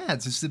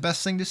chads. It's the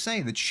best thing to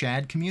say. The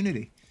chad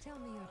community. Tell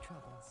me your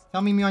troubles.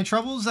 Tell me my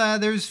troubles?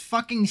 There's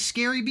fucking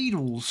scary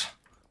beetles.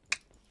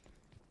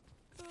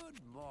 Good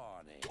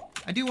morning.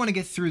 I do want to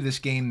get through this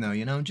game though,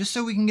 you know, just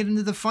so we can get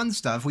into the fun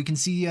stuff. We can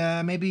see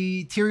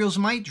maybe Tyrell's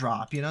might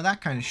drop, you know,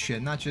 that kind of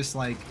shit. Not just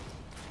like,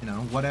 you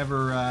know,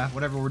 whatever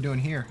we're doing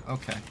here.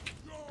 Okay.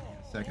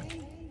 A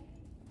second.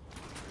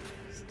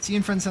 See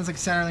and Friends sounds like a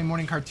Saturday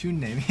morning cartoon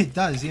name. It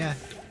does, yeah.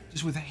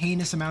 Just with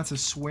heinous amounts of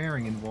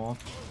swearing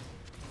involved.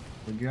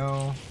 There we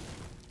go.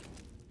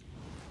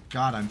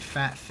 God, I'm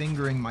fat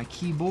fingering my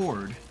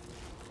keyboard.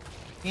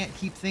 Can't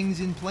keep things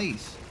in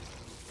place.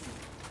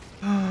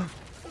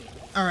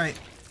 Alright.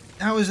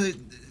 That was a...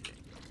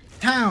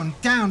 Town!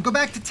 Down! Go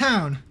back to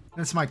town!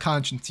 That's my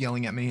conscience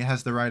yelling at me. It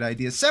has the right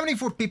idea.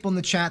 74 people in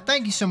the chat.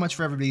 Thank you so much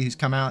for everybody who's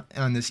come out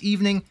on this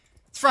evening.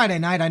 It's Friday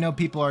night. I know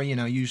people are, you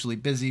know, usually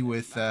busy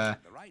with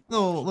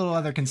little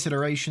other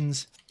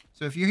considerations.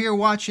 So if you're here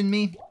watching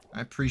me,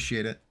 I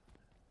appreciate it.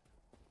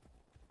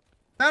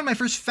 Found my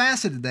first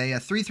facet today. A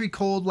 3-3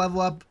 cold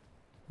level up.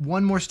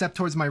 One more step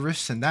towards my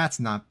wrists, and that's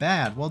not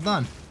bad. Well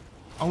done.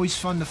 Always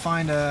fun to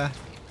find a...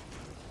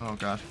 Oh,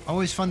 God.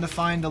 Always fun to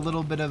find a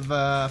little bit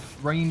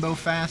of rainbow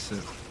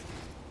facet.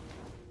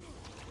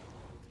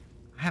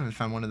 I haven't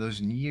found one of those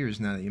in years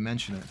now that you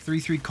mention it.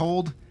 3-3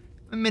 cold.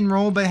 A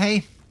min-roll, but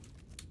hey.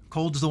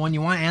 Cold's the one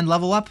you want, and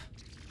level up.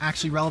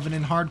 Actually relevant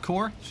in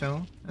hardcore,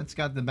 so that's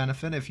got the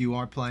benefit if you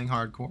are playing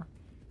hardcore.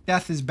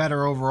 Death is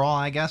better overall,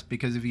 I guess,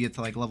 because if you get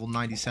to like level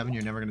 97,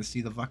 you're never going to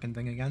see the fucking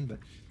thing again, but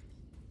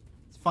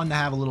it's fun to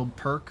have a little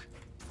perk.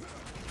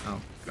 Oh,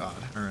 God.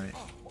 Alright.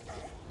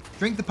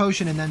 Drink the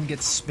potion and then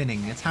get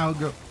spinning. It's how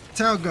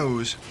it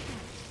goes.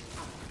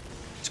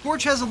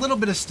 Scorch has a little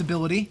bit of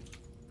stability.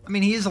 I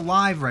mean, he is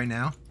alive right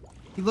now.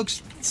 He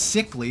looks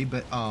sickly,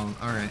 but... Oh,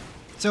 alright.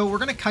 So we're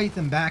going to kite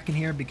them back in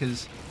here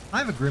because I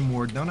have a Grim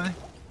Ward, don't I?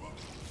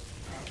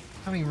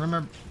 I mean,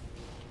 remember...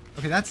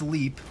 Okay, that's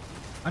Leap.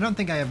 I don't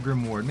think I have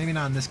Grim Ward. Maybe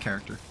not on this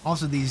character.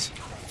 Also, these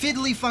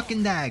fiddly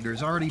fucking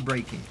daggers already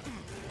breaking.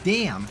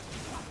 Damn.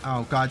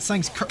 Oh, God.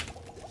 Something's...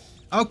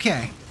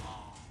 Okay.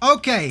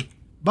 Okay.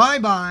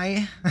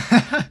 Bye-bye.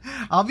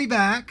 I'll be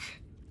back.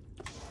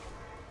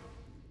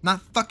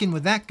 Not fucking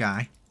with that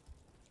guy.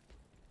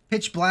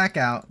 Pitch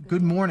blackout.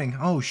 Good morning.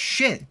 Oh,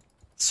 shit.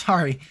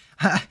 Sorry.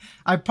 I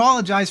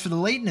apologize for the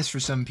lateness for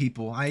some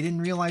people. I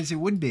didn't realize it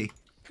would be.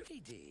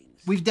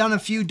 we've done a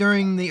few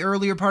during the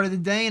earlier part of the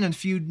day and a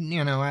few,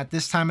 you know, at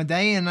this time of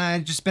day, and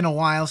it's just been a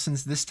while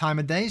since this time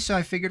of day, so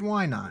I figured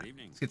why not?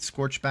 Let's get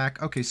Scorch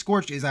back. Okay,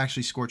 Scorch is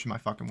actually scorching my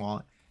fucking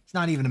wallet. It's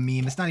not even a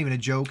meme. It's not even a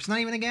joke. It's not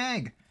even a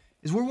gag.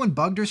 Is Whirlwind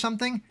bugged or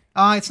something?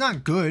 It's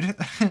not good.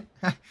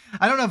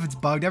 I don't know if it's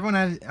bugged.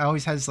 Everyone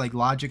always has like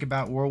logic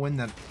about Whirlwind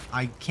that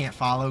I can't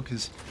follow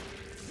because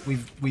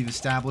we've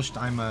established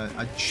I'm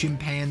a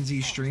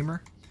chimpanzee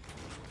streamer.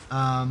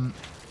 Ooh,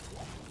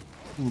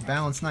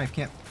 balanced knife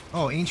can't.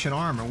 Oh, ancient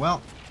armor.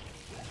 Well,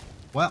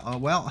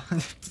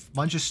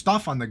 bunch of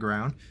stuff on the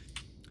ground.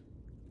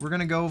 We're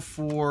gonna go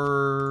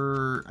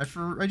for.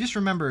 I just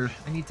remembered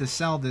I need to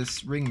sell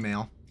this ring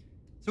mail.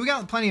 So we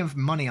got plenty of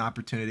money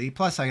opportunity.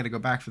 Plus, I got to go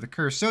back for the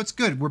curse. So it's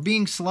good. We're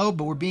being slow,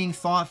 but we're being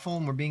thoughtful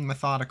and we're being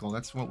methodical.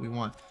 That's what we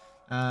want.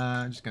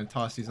 I'm just gonna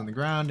toss these on the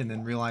ground and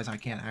then realize I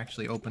can't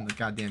actually open the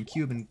goddamn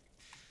cube and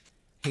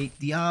hate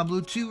Diablo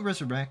 2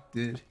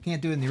 Resurrected.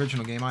 Can't do it in the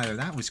original game either.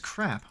 That was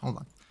crap. Hold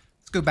on.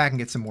 Let's go back and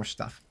get some more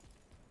stuff.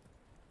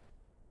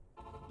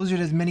 Blizzard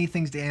has many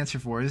things to answer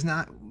for.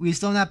 We've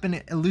still not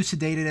been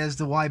elucidated as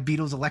to why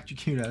beetles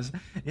electrocute us.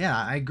 Yeah,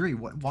 I agree.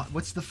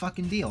 What's the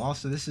fucking deal?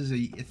 Also, this is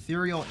a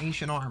ethereal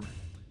ancient armor.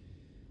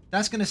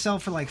 That's gonna sell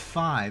for like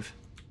 5.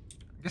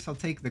 I guess I'll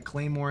take the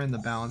claymore and the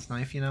balanced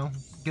knife, you know?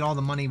 Get all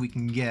the money we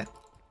can get.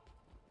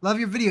 Love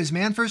your videos,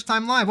 man. First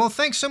time live. Well,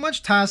 thanks so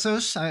much,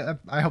 Tassos.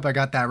 I hope I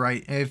got that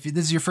right. If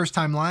this is your first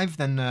time live,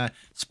 then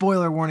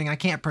spoiler warning, I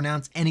can't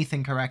pronounce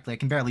anything correctly. I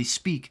can barely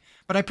speak.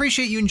 But I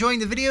appreciate you enjoying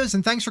the videos,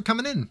 and thanks for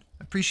coming in.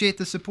 I appreciate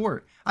the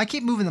support. I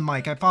keep moving the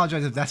mic. I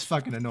apologize if that's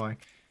fucking annoying.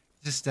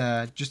 Just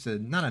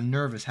not a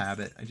nervous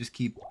habit. I just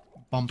keep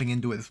bumping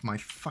into it with my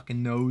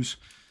fucking nose.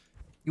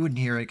 You wouldn't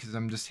hear it because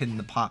I'm just hitting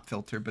the pop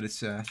filter, but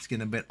it's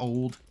getting a bit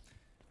old.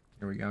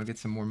 Here we go. Get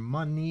some more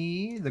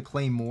money. The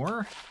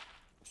claymore.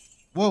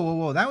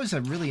 Whoa. That was a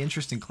really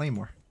interesting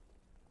claymore.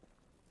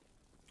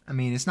 I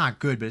mean, it's not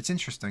good, but it's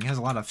interesting. It has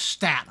a lot of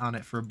stat on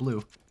it for a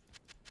blue.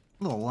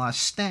 A little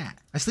stat.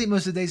 I sleep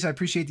most of the day, so I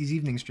appreciate these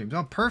evening streams.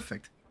 Oh,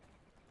 perfect.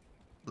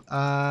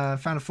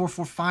 Found a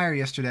 4/4 fire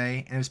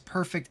yesterday, and it was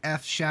perfect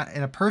F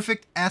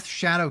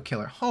shadow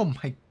killer. Oh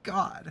my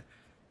god.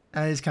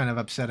 That is kind of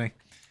upsetting.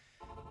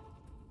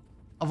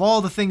 Of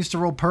all the things to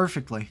roll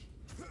perfectly.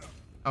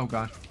 Oh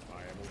god.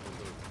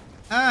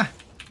 Ah!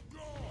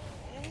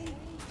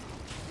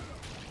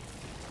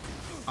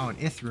 Oh, an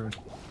Ith rune.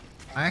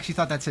 I actually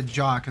thought that said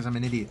jaw because I'm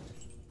an idiot.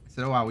 I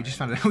said, oh wow, we just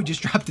found it. We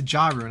just dropped the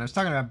jaw rune. I was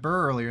talking about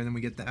Burr earlier, and then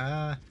we get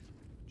the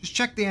just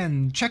check the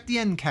end. Check the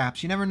end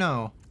caps. You never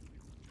know.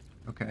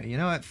 Okay, you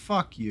know what?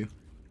 Fuck you.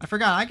 I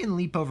forgot I can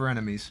leap over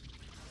enemies.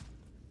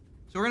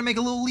 So we're gonna make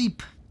a little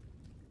leap.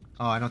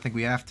 Oh, I don't think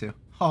we have to.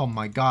 Oh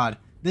my god.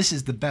 This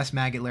is the best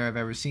maggot lair I've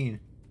ever seen.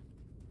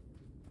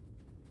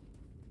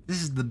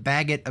 This is the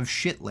bagot of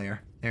shit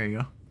lair. There you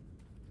go.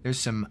 There's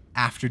some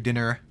after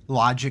dinner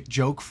logic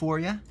joke for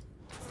you.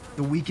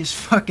 The weakest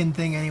fucking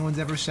thing anyone's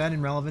ever said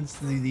in relevance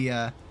to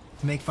to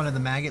make fun of the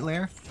maggot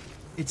lair.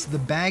 It's the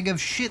bag of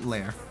shit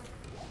lair.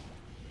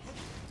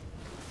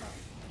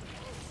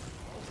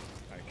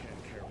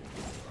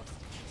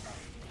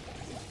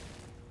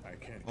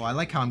 Oh, I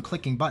like how I'm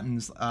clicking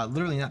buttons,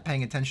 literally not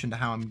paying attention to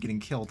how I'm getting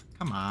killed.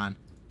 Come on.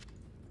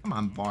 Come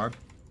on, Barb.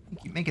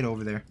 Make it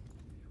over there.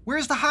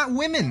 Where's the hot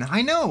women?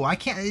 I know, I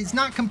can't, it's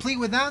not complete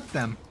without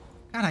them.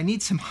 God, I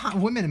need some hot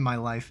women in my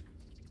life.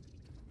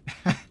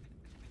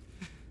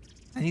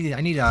 I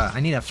need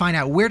to find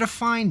out where to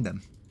find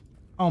them.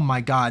 Oh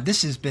my god,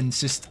 this has been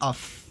just a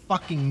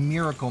fucking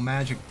miracle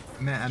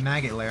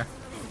maggot lair.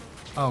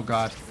 Oh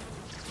god.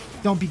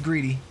 Don't be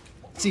greedy.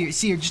 See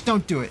her, just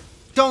don't do it.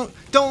 Don't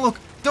look.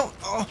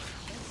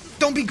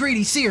 Don't be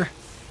greedy, Seer.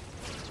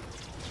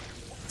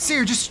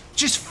 Seer,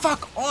 just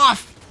fuck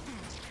off.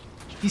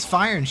 He's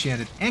fire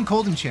enchanted and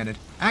cold enchanted.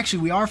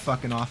 Actually, we are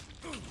fucking off.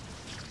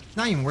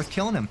 Not even worth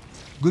killing him.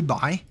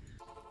 Goodbye.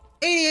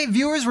 88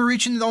 viewers. We're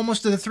reaching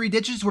almost to the 3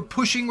 digits. We're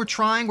pushing. We're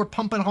trying. We're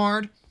pumping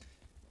hard.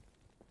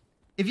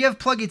 If you have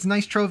Pluggy, it's a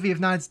nice trophy. If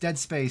not, it's dead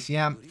space.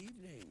 Yeah.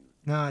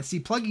 No, see,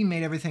 Pluggy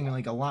made everything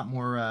like a lot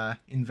more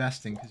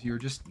investing because you're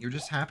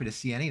just happy to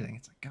see anything.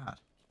 It's like God,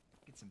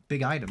 get some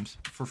big items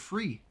for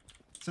free.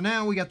 So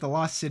now we got the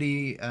Lost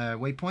City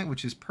waypoint,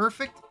 which is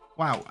perfect.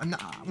 Wow,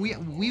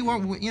 we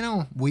weren't, you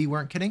know, we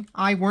weren't kidding.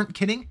 I weren't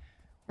kidding.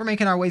 We're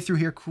making our way through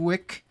here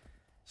quick.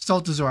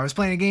 Stultazor, I was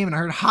playing a game and I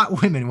heard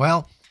hot women.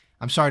 Well,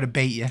 I'm sorry to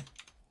bait you.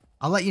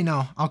 I'll let you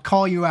know. I'll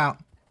call you out.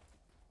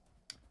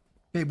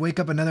 Babe, wake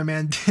up another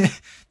man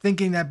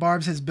thinking that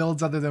Barb's has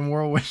builds other than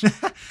Whirlwind.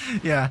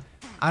 Yeah,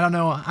 I don't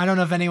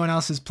know if anyone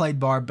else has played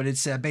Barb, but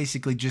it's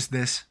basically just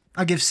this.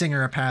 I'll give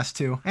Singer a pass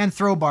too. And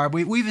Throw Barb.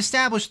 We've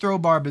established Throw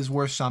Barb is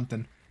worth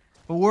something.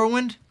 But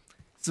Whirlwind,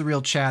 it's a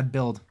real Chad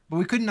build. But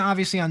we couldn't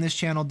obviously on this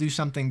channel do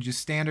something just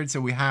standard, so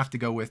we have to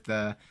go with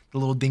the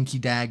little dinky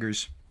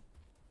daggers.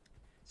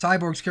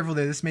 Cyborg's careful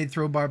there. This man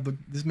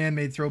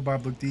made Throw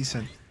Barb look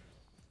decent.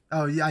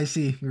 Oh yeah, I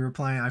see. You're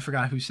replying. I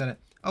forgot who said it.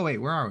 Oh wait,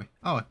 where are we?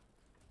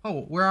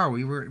 Oh, where are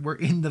we? We're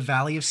in the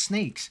Valley of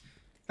Snakes.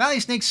 Valley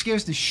of Snakes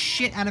scares the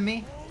shit out of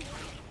me.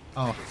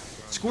 Oh,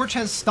 Scorch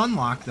has stun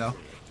lock, though.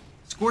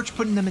 Scorch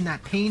putting them in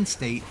that pain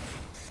state.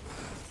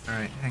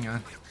 Alright, hang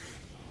on.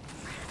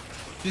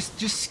 Just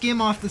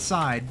skim off the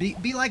side.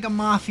 Be like a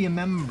mafia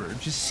member.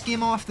 Just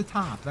skim off the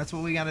top. That's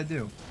what we gotta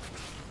do.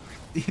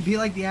 Be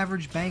like the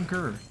average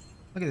banker.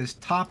 Look at this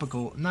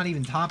topical, not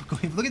even topical.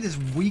 Look at this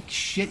weak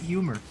shit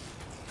humor.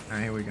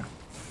 Alright, here we go.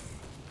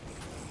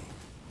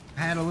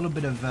 I had a little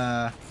bit of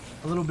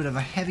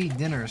a heavy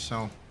dinner,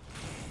 so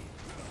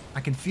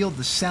I can feel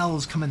the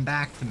cells coming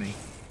back to me.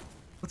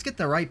 Let's get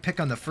the right pick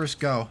on the first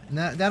go, and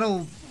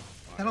that'll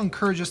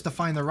encourage us to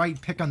find the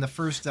right pick on the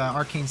first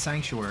Arcane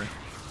Sanctuary.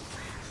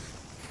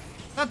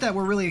 Not that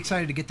we're really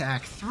excited to get to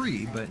Act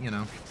 3, but you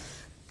know,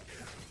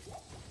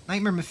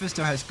 Nightmare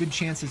Mephisto has good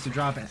chances to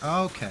drop it.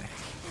 Okay,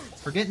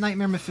 forget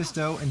Nightmare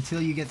Mephisto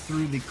until you get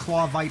through the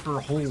Claw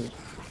Viper hole.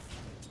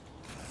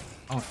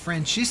 Oh,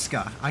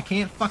 Francisca. I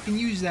can't fucking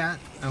use that.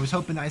 I was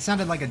hoping... I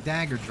sounded like a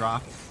dagger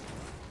drop.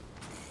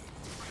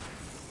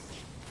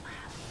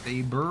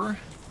 Saber.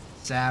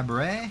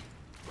 Sabre.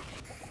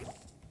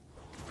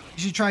 You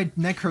should try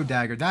Necro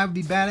Dagger. That would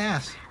be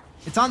badass.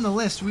 It's on the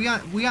list. We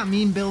got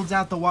meme builds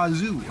out the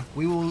wazoo.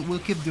 We'll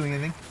keep doing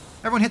anything.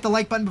 Everyone hit the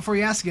like button before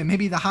you ask again.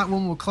 Maybe the hot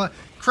one will...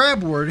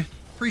 Crab Ward.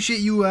 Appreciate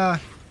you,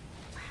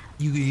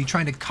 you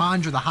trying to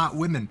conjure the hot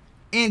women.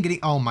 And getting...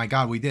 Oh my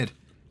god, we did.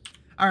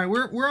 Alright,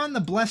 we're on the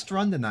blessed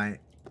run tonight.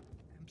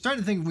 I'm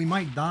starting to think we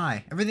might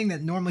die. Everything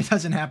that normally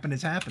doesn't happen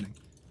is happening.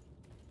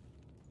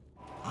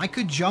 I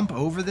could jump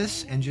over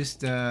this and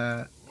just,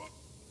 yeah,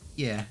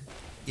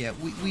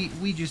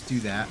 we just do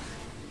that.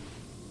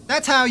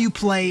 That's how you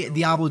play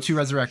Diablo 2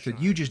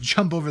 Resurrected. You just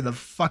jump over the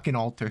fucking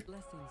altar.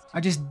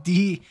 I just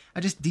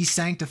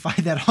desanctify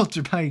that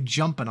altar by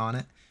jumping on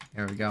it.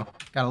 There we go.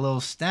 Got a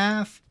little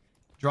staff.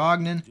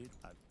 Drognin.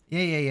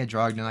 Yeah,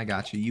 Drognin, I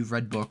got you. You've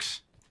read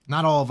books.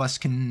 Not all of us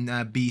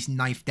can be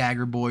knife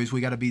dagger boys. We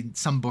gotta be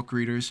some book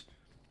readers.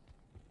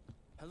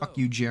 Hello. Fuck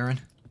you, Jaren.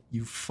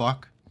 You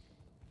fuck.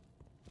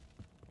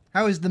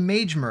 How is the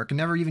Mage Merc? I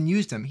never even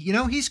used him. You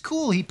know, he's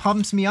cool. He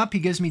pumps me up. He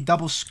gives me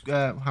double...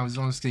 I was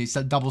almost going to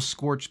say double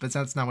Scorch, but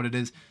that's not what it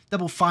is.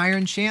 Double Fire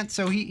Enchant,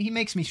 so he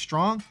makes me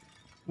strong.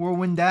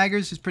 Whirlwind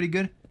Daggers is pretty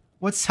good.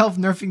 What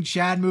self-nerfing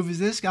Chad move is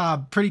this?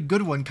 Pretty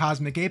good one,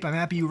 Cosmic Ape. I'm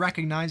happy you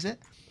recognize it.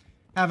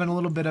 Having a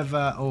little bit of...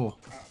 oh...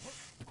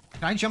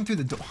 Can I jump through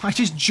the door? I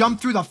just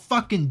jump through the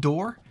fucking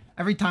door?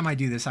 Every time I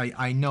do this,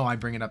 I know I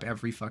bring it up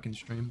every fucking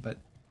stream, but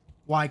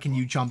why can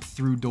you jump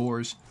through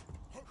doors?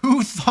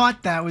 Who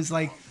thought that was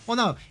like... Well,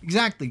 no,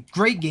 exactly.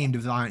 Great game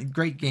design.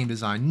 Great game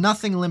design.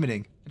 Nothing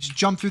limiting. I just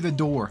jump through the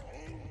door.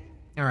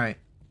 Alright.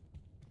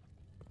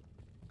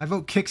 I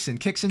vote Kixen.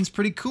 Kixen's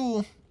pretty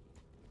cool.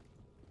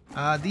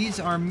 These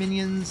are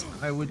minions.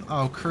 I would...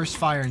 Oh, Curse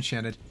Fire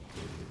Enchanted.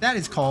 That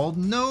is called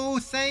No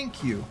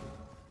Thank You.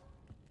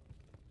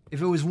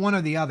 If it was one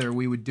or the other,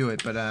 we would do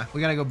it, but we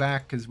gotta go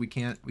back because we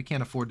can't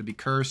afford to be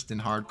cursed in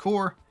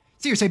hardcore.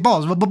 Seriously,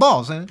 balls,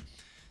 balls.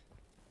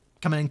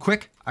 Coming in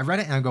quick. I read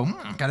it and I go,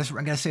 I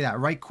gotta say that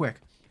right quick.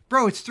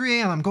 Bro, it's 3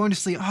 a.m. I'm going to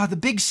sleep. Oh, the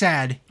big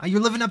sad. You're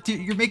living up to.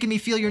 You're making me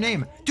feel your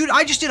name, dude.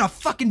 I just did a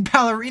fucking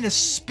ballerina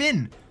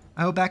spin.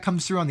 I hope that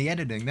comes through on the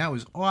editing. That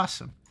was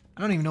awesome.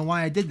 I don't even know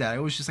why I did that. It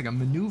was just like a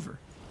maneuver.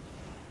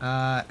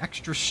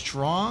 Extra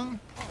strong.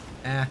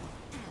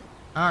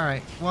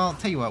 Alright, well, I'll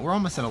tell you what, we're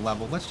almost at a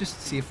level. Let's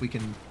just see if we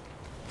can...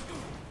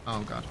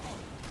 Oh, God.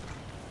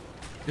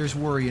 There's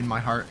worry in my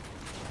heart.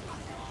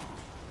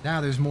 Now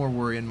there's more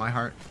worry in my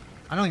heart.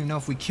 I don't even know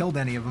if we killed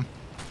any of them.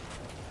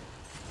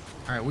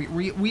 Alright,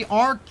 we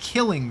are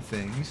killing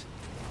things.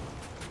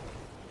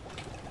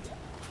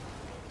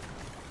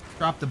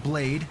 Drop the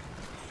blade.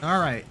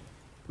 Alright.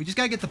 We just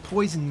gotta get the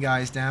poison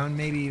guys down.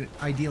 Maybe,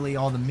 ideally,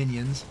 all the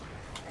minions.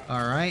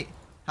 Alright.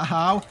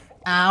 How?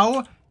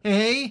 Ow!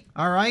 Hey!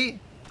 Alright.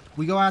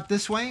 We go out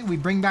this way. We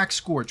bring back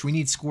Scorch. We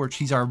need Scorch.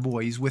 He's our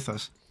boy. He's with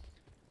us.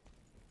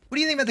 What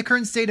do you think about the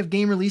current state of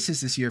game releases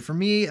this year? For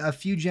me, a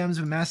few gems,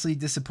 but massively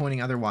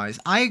disappointing otherwise.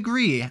 I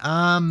agree.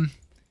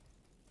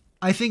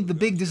 I think the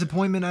big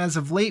disappointment as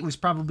of late was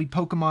probably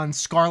Pokemon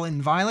Scarlet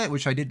and Violet,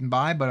 which I didn't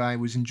buy, but I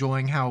was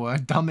enjoying how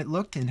dumb it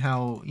looked and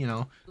how, you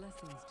know,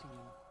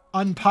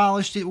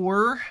 unpolished it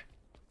were.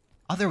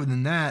 Other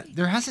than that,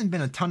 there hasn't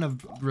been a ton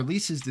of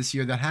releases this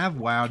year that have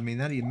wowed me,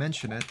 now that you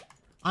mention it.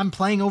 I'm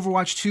playing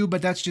Overwatch 2,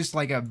 but that's just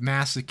like a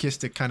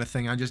masochistic kind of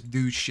thing. I just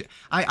do shit.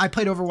 I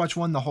played Overwatch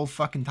 1 the whole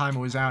fucking time it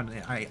was out,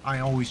 and I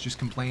always just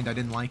complained I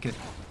didn't like it.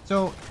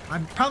 So,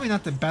 I'm probably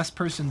not the best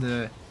person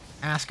to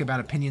ask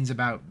about opinions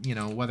about, you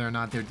know, whether or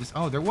not they're just...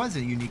 Oh, there was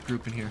a unique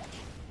group in here.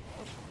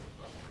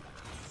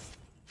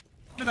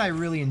 What did I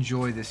really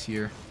enjoy this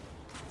year?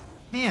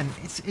 Man,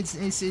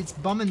 it's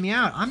bumming me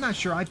out. I'm not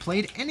sure I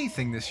played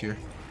anything this year.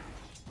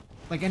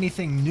 Like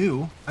anything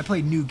new. I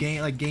played new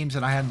games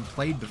that I hadn't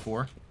played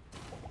before.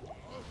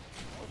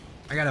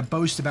 I gotta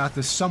boast about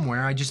this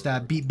somewhere. I just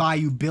beat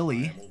Bayou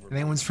Billy. If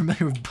anyone's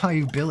familiar with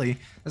Bayou Billy,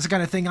 that's the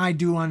kind of thing I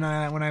do on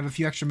when I have a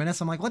few extra minutes.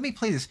 I'm like, let me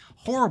play this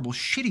horrible,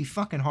 shitty,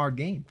 fucking hard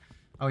game.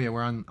 Oh yeah,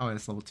 we're on. Oh,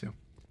 that's level 2. I'm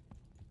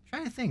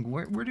trying to think,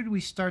 where did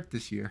we start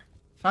this year?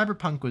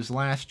 Cyberpunk was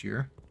last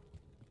year.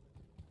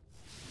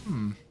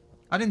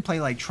 I didn't play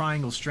like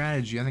Triangle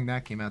Strategy. I think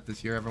that came out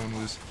this year.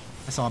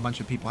 I saw a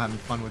bunch of people having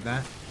fun with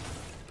that.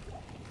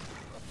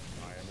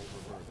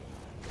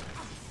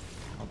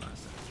 Hold on a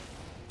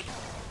second.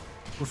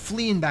 We're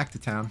fleeing back to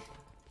town.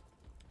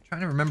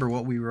 Trying to remember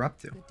what we were up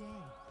to.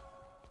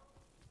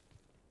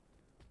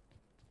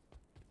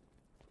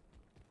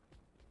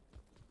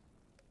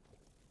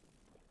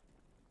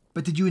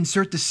 But did you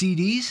insert the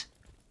CDs?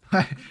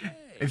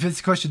 If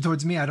it's a question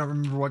towards me, I don't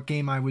remember what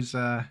game I was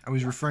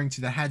referring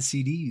to that had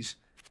CDs.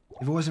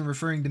 If it wasn't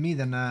referring to me,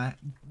 then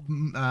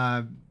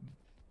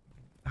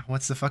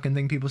what's the fucking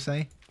thing people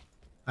say?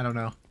 I don't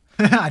know.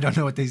 I don't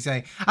know what they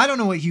say. I don't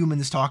know what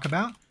humans talk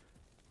about,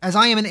 as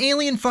I am an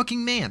alien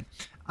fucking man.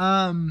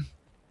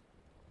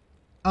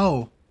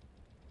 Oh.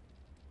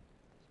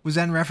 Was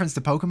that in reference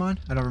to Pokemon?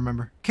 I don't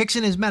remember. Kicks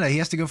in his meta. He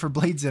has to go for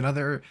blades and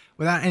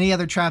without any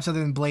other traps other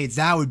than blades.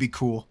 That would be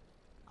cool.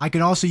 I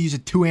can also use a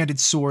two-handed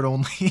sword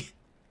only.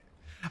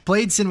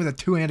 Blades in with a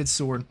two-handed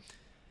sword.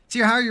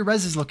 So how are your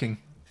reses looking?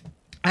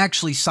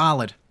 Actually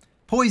solid.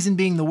 Poison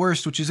being the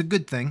worst, which is a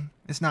good thing.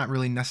 It's not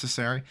really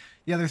necessary.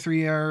 The other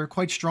three are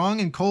quite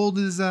strong, and cold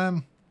is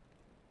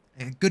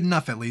good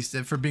enough at least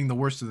for being the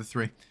worst of the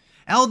three.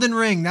 Elden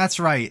Ring,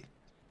 that's right.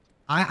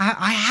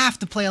 I have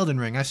to play Elden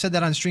Ring. I've said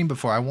that on stream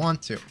before. I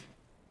want to.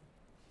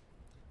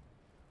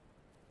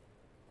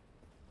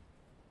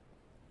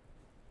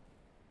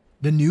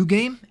 The new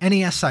game?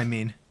 NES, I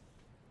mean.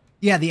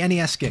 Yeah, the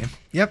NES game.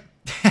 Yep.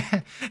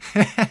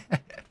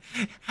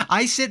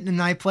 I sit and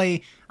I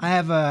play. I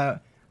have a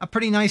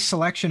pretty nice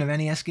selection of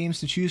NES games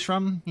to choose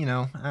from. You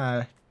know,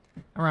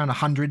 around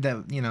 100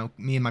 that, you know,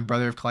 me and my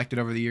brother have collected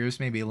over the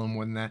years. Maybe a little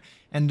more than that.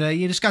 And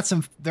you just got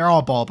some. They're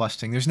all ball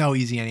busting. There's no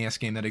easy NES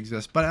game that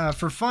exists. But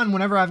for fun,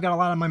 whenever I've got a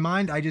lot on my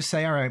mind, I just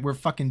say, all right, we're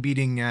fucking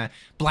beating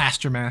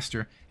Blaster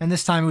Master. And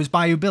this time it was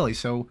Bayou Billy.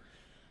 So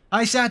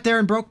I sat there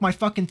and broke my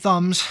fucking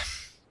thumbs.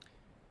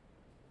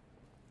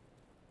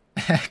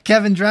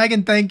 Kevin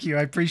Dragon, thank you.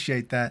 I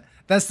appreciate that.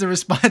 That's the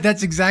response.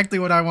 That's exactly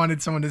what I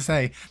wanted someone to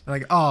say. They're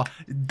like, oh,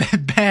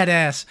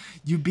 badass.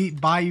 You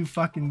beat Bayou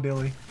fucking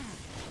Billy.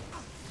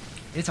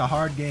 It's a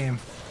hard game.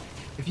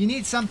 If you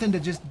need something to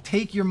just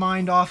take your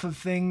mind off of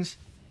things,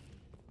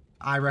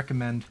 I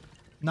recommend.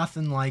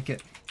 Nothing like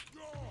it.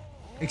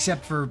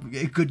 Except for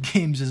good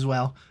games as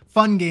well.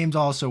 Fun games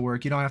also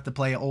work. You don't have to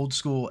play old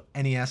school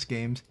NES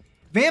games.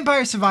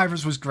 Vampire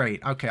Survivors was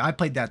great. Okay, I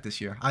played that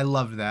this year. I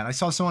loved that. I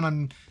saw someone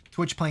on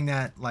Twitch playing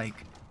that, like,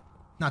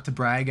 not to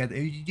brag,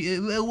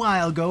 a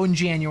while ago in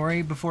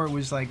January, before it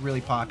was, like,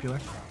 really popular.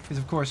 Because,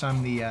 of course,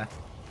 I'm the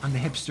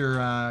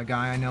hipster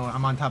guy. I know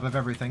I'm on top of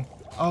everything.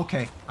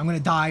 Okay, I'm gonna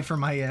die for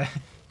my,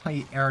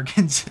 my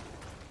arrogance.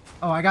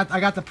 Oh, I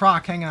got the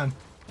proc, hang on.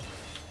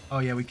 Oh,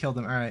 yeah, we killed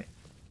him, alright.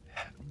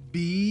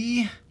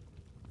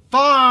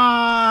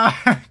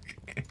 Fuck!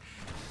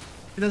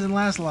 It doesn't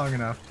last long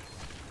enough.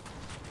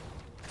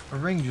 A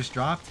ring just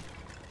dropped.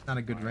 Not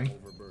a good ring.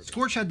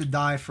 Scorch had to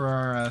die for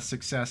our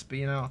success, but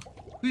you know,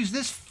 who's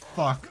this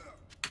fuck?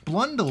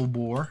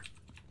 Blundellbore?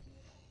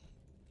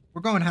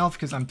 We're going health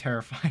because I'm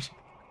terrified.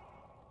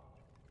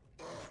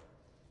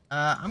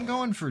 I'm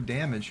going for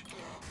damage.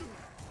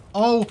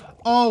 Oh,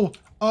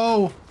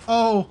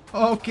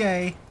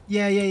 okay.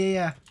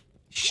 Yeah.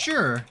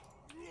 Sure.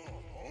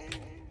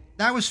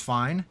 That was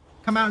fine.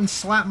 Come out and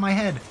slap my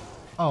head.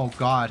 Oh,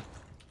 God.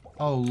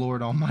 Oh,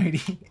 Lord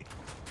almighty.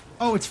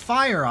 Oh, it's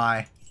Fire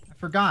Eye. I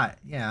forgot.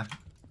 Yeah.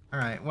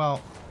 Alright,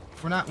 well,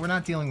 we're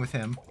not dealing with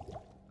him.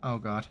 Oh,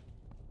 God.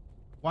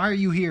 Why are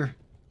you here?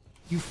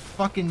 You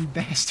fucking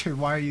bastard.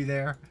 Why are you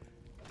there?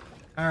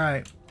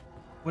 Alright.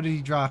 What did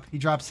he drop? He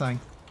dropped something.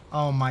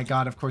 Oh, my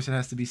God. Of course it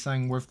has to be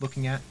something worth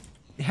looking at.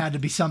 It had to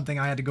be something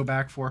I had to go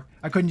back for.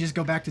 I couldn't just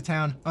go back to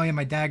town. Oh, yeah,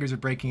 my daggers are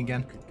breaking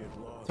again.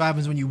 That's what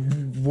happens when you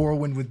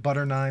whirlwind with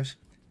butter knives.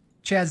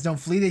 Chads don't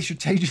flee, they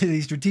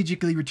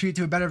strategically retreat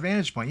to a better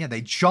vantage point. Yeah,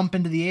 they jump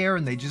into the air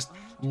and they just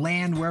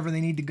land wherever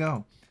they need to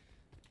go.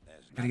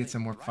 Gotta get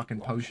some more fucking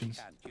potions.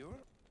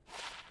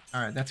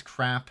 Alright, that's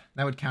crap.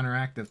 That would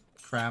counteract the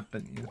crap,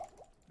 but you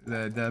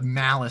know, the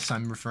malice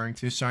I'm referring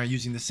to. Sorry,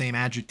 using the same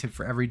adjective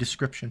for every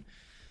description.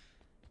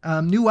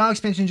 New WoW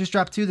expansion just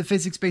dropped too. The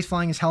physics-based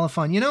flying is hella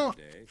fun. You know,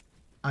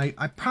 I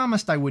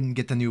promised I wouldn't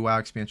get the new WoW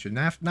expansion.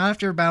 Not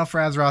after Battle for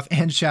Azeroth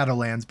and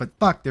Shadowlands, but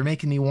fuck, they're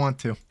making me want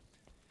to.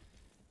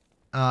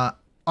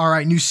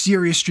 Alright, new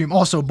serious stream.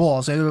 Also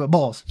balls.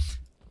 Balls.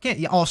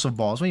 Yeah, also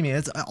balls. What do you mean?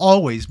 It's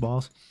always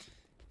balls.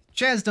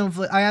 Chaz, don't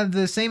flip. I have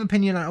the same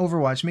opinion on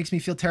Overwatch. Makes me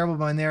feel terrible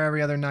going there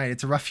every other night.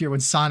 It's a rough year when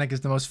Sonic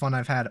is the most fun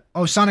I've had.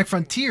 Oh, Sonic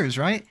Frontiers,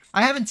 right?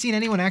 I haven't seen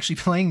anyone actually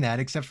playing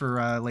that except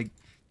for, like,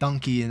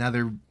 Donkey and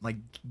other, like,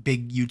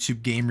 big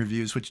YouTube game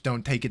reviews, which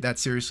don't take it that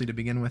seriously to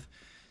begin with.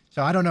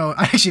 So, I don't know.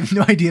 I actually have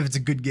no idea if it's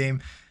a good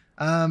game.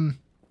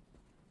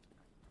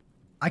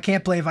 I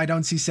can't play if I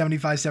don't see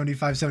 75,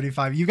 75,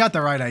 75. You got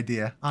the right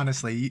idea,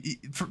 honestly.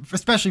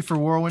 Especially for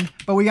Whirlwind.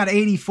 But we got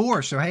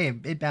 84, so hey,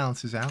 it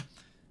balances out.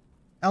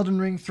 Elden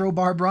Ring throw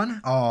barb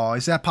run. Oh,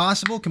 is that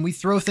possible? Can we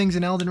throw things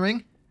in Elden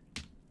Ring?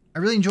 I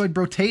really enjoyed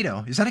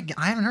Brotato. Is that a...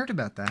 I haven't heard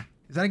about that.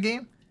 Is that a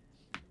game?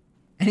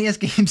 NES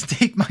games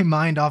take my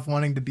mind off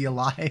wanting to be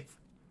alive.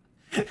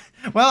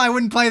 Well, I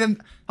wouldn't play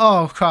them.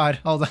 Oh, God.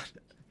 Hold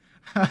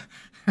on.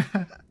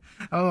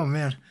 Oh,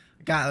 man.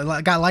 Got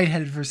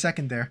lightheaded for a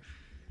second there.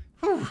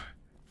 Whew.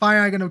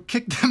 Fire, I'm gonna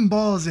kick them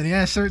balls in.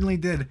 Yeah, I certainly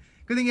did.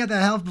 Good thing you had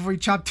that health before you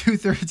chopped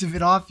 2/3 of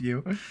it off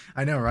you.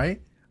 I know, right?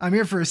 I'm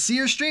here for a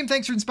Seer stream.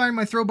 Thanks for inspiring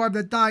my throw barb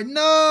that died.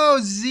 No,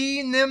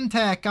 Z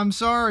Nimtech. I'm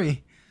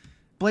sorry.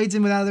 Blades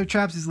in without other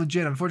traps is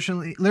legit.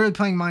 Unfortunately, literally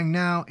playing mine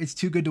now. It's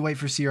too good to wait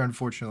for Seer,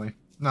 unfortunately.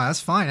 No, that's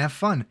fine. Have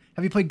fun.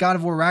 Have you played God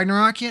of War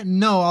Ragnarok yet?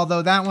 No,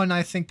 although that one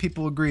I think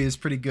people agree is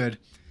pretty good.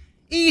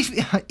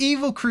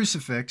 Evil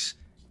Crucifix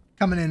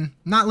coming in.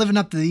 Not living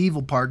up to the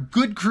evil part.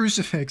 Good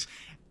Crucifix.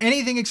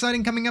 Anything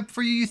exciting coming up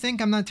for you, you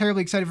think? I'm not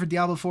terribly excited for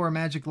Diablo 4 or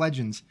Magic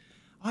Legends.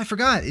 Oh, I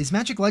forgot. Is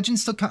Magic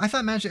Legends still I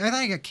thought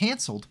it got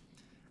canceled.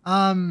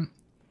 I'm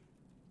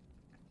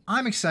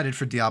excited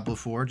for Diablo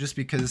 4 just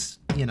because,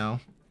 you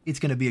know, it's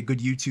going to be a good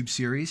YouTube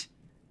series.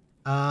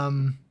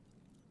 Let's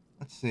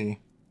see.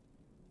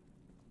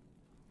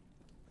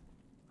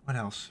 What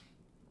else?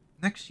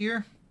 Next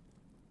year?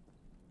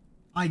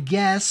 I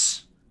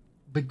guess,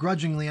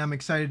 begrudgingly, I'm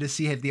excited to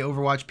see if the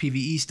Overwatch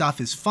PvE stuff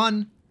is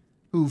fun.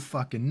 Who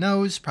fucking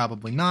knows?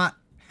 Probably not.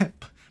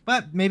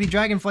 But maybe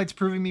Dragonflight's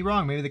proving me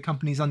wrong. Maybe the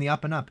company's on the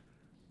up and up.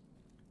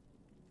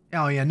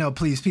 Oh yeah, no,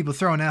 please, people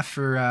throw an F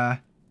for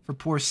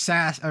poor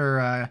Sass,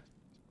 or,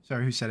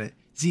 sorry, who said it?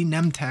 Z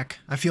Nemtech.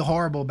 I feel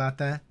horrible about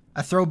that.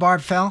 A throw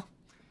barb fell?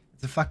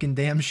 It's a fucking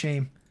damn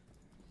shame.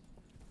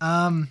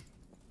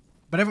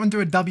 But everyone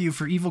threw a W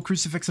for Evil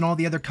Crucifix and all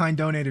the other kind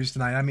donators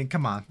tonight. I mean,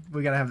 come on.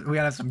 We gotta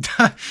have some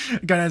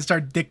gotta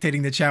start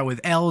dictating the chat with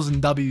L's and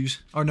W's.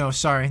 Or no,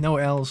 sorry, no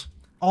L's.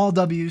 All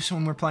W's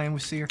when we're playing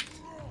with Seer.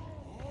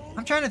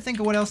 I'm trying to think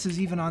of what else is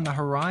even on the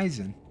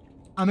horizon.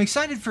 I'm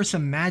excited for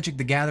some Magic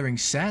the Gathering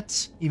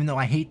sets, even though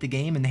I hate the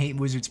game and hate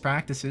Wizards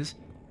practices.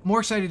 More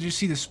excited to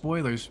see the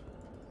spoilers.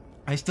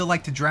 I still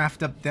like to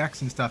draft up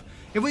decks and stuff.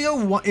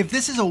 If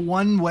this is a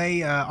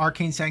one-way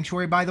Arcane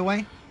Sanctuary, by the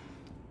way,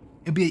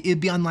 it'd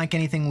be unlike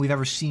anything we've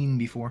ever seen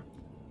before.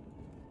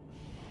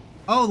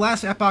 Oh,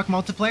 Last Epoch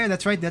multiplayer.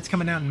 That's right. That's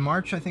coming out in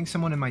March. I think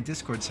someone in my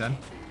Discord said.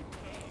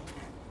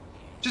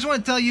 Just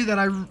want to tell you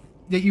that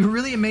you're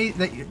really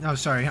amazing. Oh,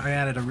 sorry, I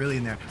added a really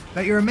in there.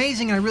 That you're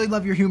amazing, and I really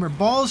love your humor.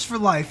 Balls for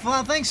life.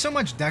 Well, thanks so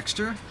much,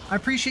 Dexter. I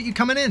appreciate you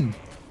coming in.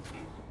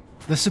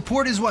 The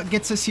support is what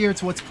gets us here.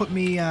 It's what's put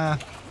me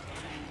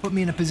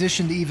in a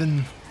position to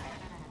even.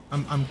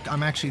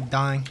 I'm actually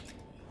dying.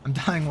 I'm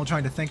dying while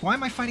trying to think. Why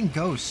am I fighting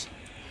ghosts?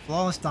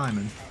 Flawless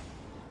Diamond.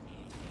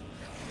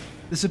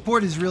 The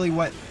support is really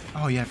what.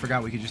 Oh yeah, I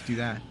forgot we could just do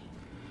that.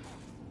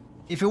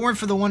 If it weren't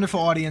for the wonderful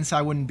audience,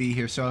 I wouldn't be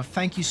here. So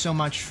thank you so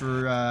much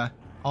for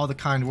all the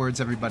kind words,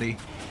 everybody.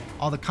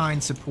 All the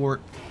kind support.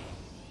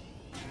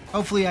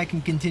 Hopefully I can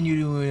continue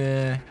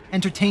to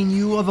entertain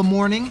you of a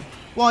morning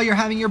while you're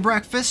having your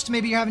breakfast.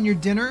 Maybe you're having your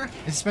dinner.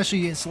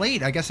 Especially it's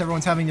late. I guess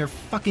everyone's having their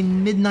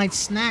fucking midnight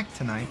snack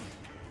tonight.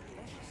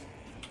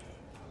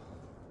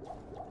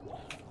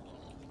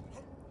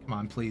 Come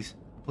on, please.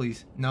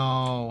 Please.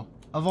 No.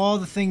 Of all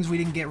the things we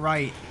didn't get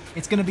right,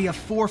 it's gonna be a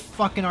 4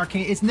 fucking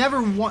arcane. It's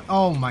never one.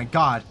 Oh my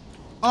god.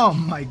 Oh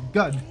my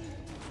god.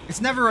 It's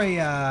never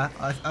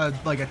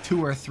like a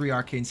 2 or a 3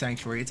 arcane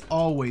sanctuary. It's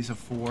always a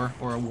 4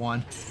 or a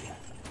 1.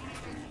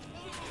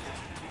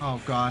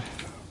 Oh god.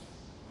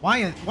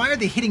 Why are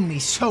they hitting me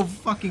so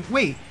fucking?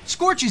 Wait,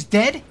 Scorch is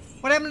dead?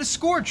 What happened to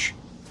Scorch?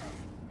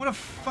 What a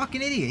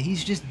fucking idiot.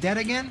 He's just dead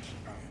again?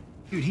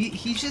 Dude,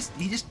 he just.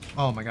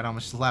 Oh my god, I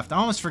almost left. I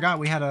almost forgot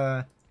we had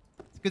a.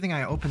 It's a good thing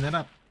I opened that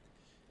up.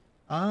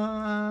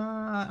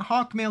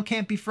 Hawkmail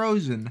can't be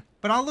frozen.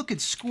 But I'll look at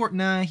Scorch.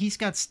 Nah, he's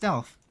got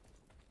stealth.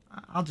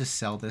 I'll just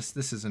sell this.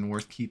 This isn't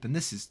worth keeping.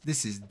 This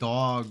is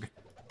dog.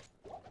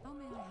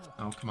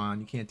 Oh, come on.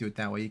 You can't do it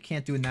that way. You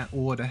can't do it in that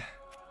order.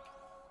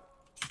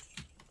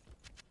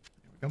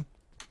 There we go.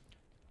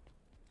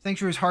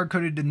 Sanctuary is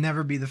hard-coded to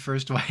never be the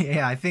first way.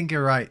 Yeah, I think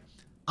you're right.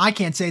 I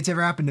can't say it's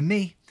ever happened to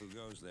me. Who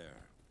goes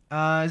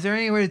there? Is there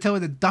any way to tell where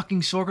the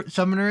ducking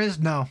summoner is?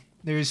 No.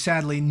 There is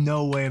sadly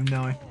no way of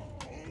knowing.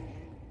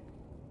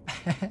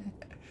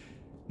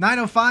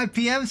 9:05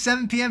 p.m.,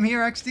 7 p.m.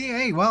 here, XD.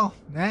 Hey, well,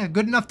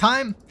 good enough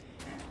time.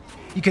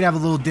 You could have a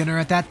little dinner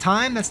at that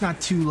time. That's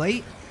not too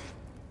late.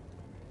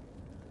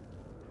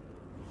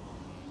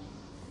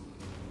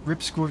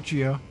 Rip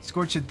Scorchio.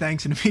 Scorch said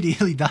thanks and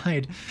immediately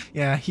died.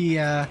 Yeah,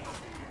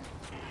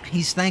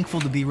 he's thankful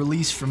to be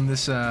released from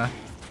this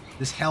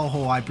this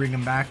hellhole I bring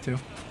him back to.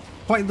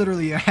 Quite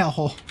literally a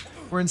hellhole.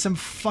 We're in some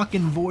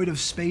fucking void of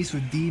space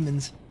with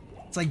demons.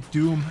 It's like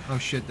Doom. Oh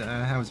shit,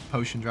 that was a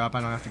potion drop.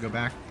 I don't have to go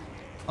back.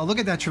 Oh, look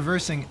at that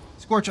traversing.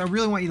 Scorch, I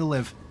really want you to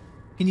live.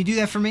 Can you do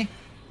that for me?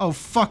 Oh,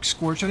 fuck,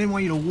 Scorch. I didn't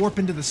want you to warp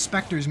into the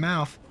Spectre's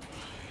mouth.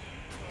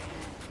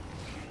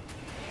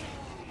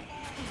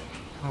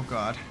 Oh,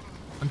 God.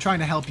 I'm trying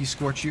to help you,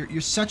 Scorch.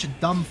 You're such a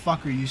dumb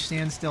fucker. You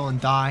stand still and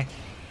die.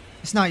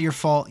 It's not your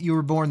fault. You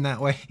were born that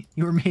way.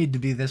 You were made to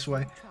be this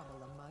way.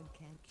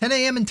 10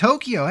 a.m. in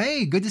Tokyo.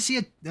 Hey, good to see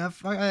it.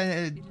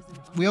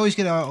 We always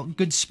get a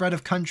good spread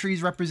of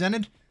countries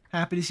represented.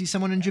 Happy to see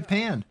someone in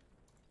Japan.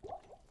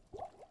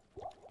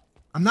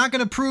 I'm not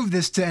going to prove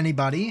this to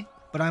anybody,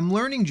 but I'm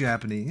learning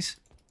Japanese.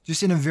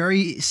 Just in a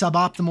very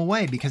suboptimal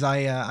way, because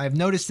I've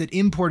noticed that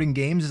importing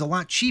games is a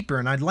lot cheaper,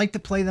 and I'd like to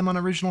play them on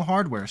original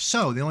hardware.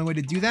 So, the only way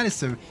to do that is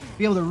to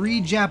be able to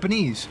read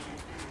Japanese.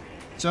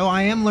 So,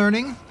 I am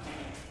learning.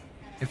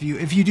 If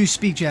you do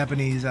speak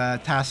Japanese,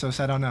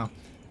 Tassos, I don't know.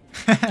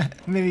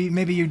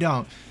 maybe you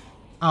don't.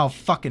 Oh,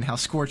 fucking hell,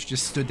 Scorch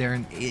just stood there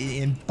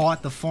and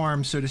bought the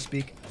farm, so to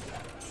speak.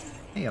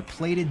 Hey, a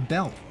plated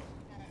belt.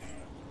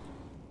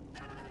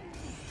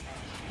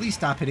 Please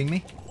stop hitting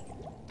me.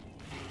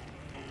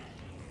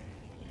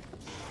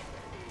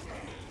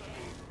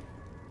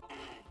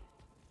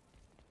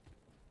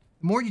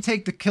 The more you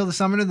take to kill the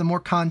summoner, the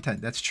more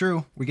content. That's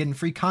true. We're getting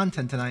free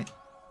content tonight.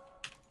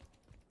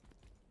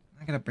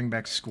 I gotta bring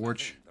back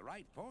Scorch.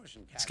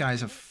 This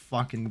guy's a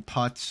fucking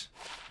putz.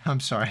 I'm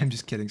sorry, I'm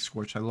just kidding,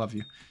 Scorch. I love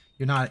you.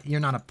 You're not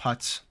a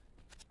putz.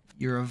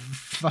 You're a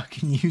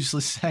fucking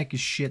useless sack of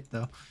shit,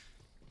 though.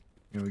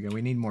 Here we go.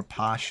 We need more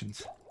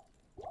potions.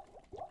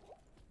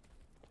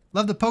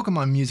 Love the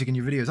Pokemon music in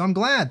your videos. I'm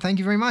glad. Thank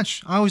you very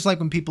much. I always like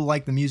when people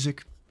like the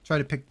music. Try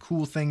to pick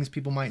cool things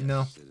people might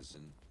know.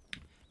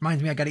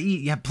 Reminds me I gotta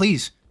eat. Yeah,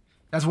 please.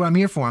 That's what I'm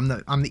here for. I'm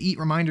the eat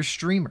reminder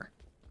streamer.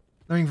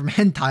 Learning from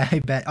hentai, I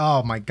bet.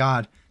 Oh my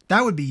god.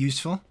 That would be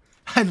useful.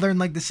 I'd learn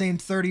like the same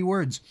 30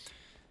 words.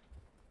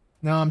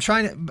 No, I'm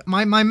trying to...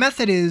 My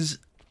method is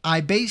I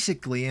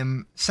basically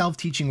am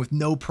self-teaching with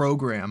no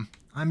program.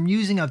 I'm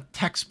using a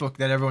textbook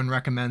that everyone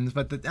recommends,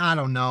 but I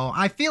don't know.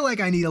 I feel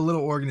like I need a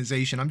little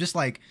organization. I'm just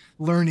like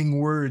learning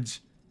words.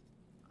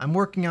 I'm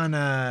working on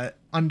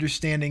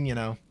understanding, you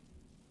know,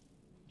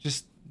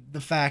 just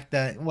the fact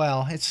that,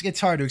 well, it's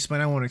hard to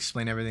explain. I won't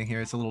explain everything here.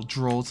 It's a little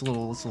droll. It's a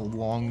little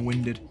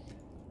long-winded.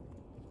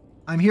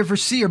 I'm here for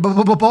Seer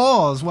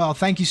balls. Well,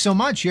 thank you so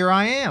much. Here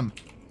I am.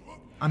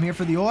 I'm here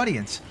for the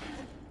audience.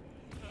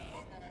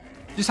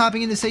 Just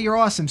hopping in to say you're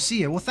awesome.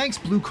 See ya. Well, thanks,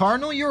 Blue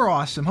Cardinal. You're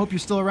awesome. Hope you're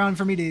still around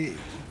for me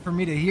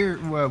to hear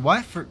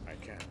what?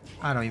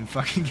 I don't even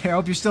fucking care. I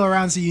hope you're still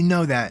around so you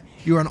know that.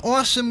 You're an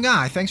awesome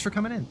guy. Thanks for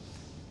coming in.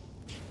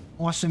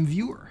 Awesome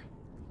viewer.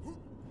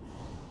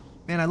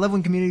 Man, I love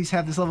when communities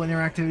have this level of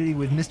interactivity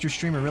with Mr.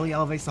 Streamer. It really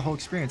elevates the whole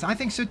experience. I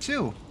think so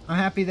too. I'm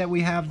happy that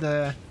we have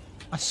a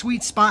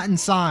sweet spot in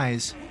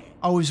size.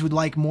 Always would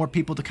like more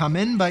people to come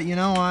in, but you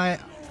know,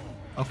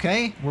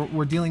 okay,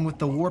 we're dealing with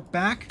the warp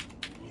back.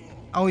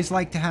 I always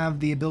like to have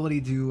the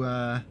ability to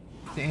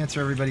answer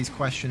everybody's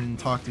question and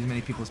talk to as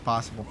many people as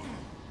possible.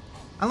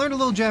 I learned a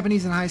little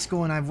Japanese in high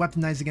school, and I've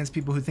weaponized against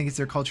people who think it's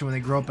their culture when they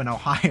grow up in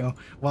Ohio.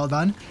 Well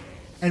done.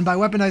 And by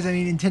weaponize, I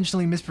mean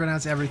intentionally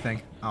mispronounce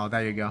everything. Oh,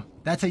 there you go.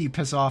 That's how you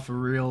piss off a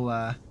real,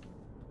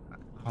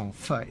 oh,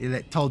 fuck.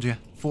 That told you.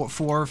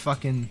 Four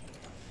fucking...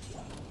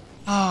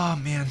 Oh,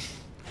 man.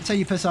 That's how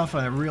you piss off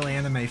a real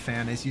anime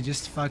fan, is you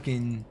just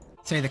fucking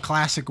say the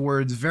classic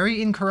words very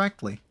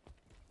incorrectly.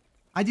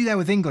 I do that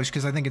with English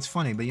because I think it's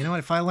funny, but you know what?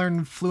 If I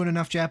learn fluent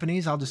enough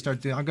Japanese, I'll just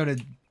start doing... I'll go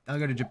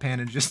to Japan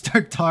and just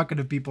start talking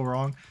to people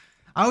wrong.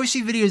 I always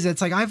see videos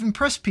that's like, I've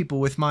impressed people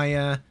with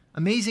my,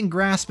 amazing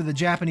grasp of the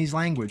Japanese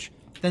language.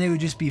 Then it would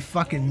just be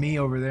fucking me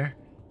over there.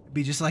 It'd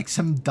be just like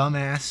some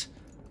dumbass.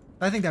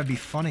 I think that'd be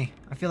funny.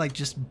 I feel like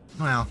just,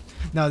 well,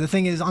 no, the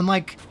thing is,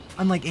 unlike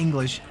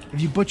English, if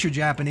you butcher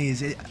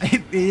Japanese, it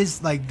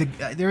is like,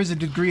 there is a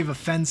degree of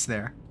offense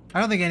there. I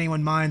don't think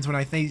anyone minds when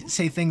I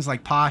say things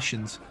like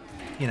potions,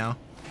 you know.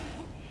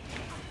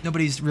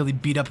 Nobody's really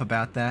beat up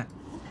about that.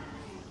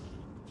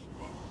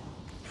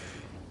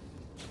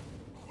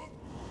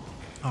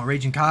 Oh,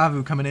 Raging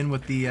Kavu coming in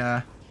with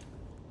the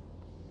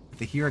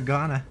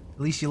hiragana.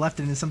 At least you left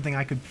it in something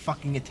I could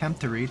fucking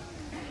attempt to read.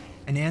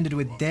 And ended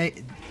with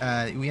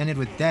we ended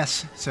with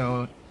des,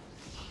 so...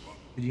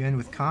 Did you end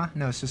with ka?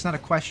 No, so it's not a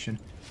question.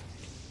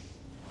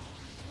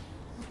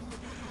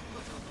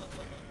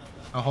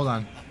 Oh, hold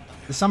on.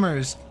 The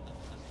summoners...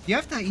 Do you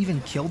have to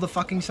even kill the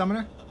fucking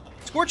summoner?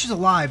 Scorch is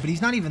alive, but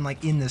he's not even,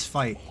 like, in this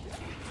fight.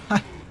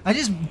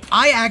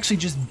 I actually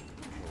just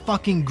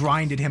fucking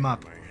grinded him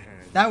up.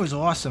 That was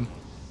awesome.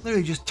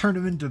 Literally just turned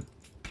him into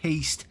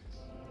paste.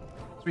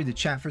 Let's read the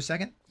chat for a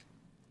second.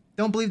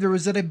 Don't believe the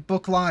Rosetta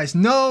book lies.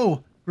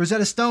 No!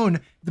 Rosetta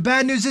Stone. The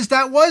bad news is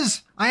that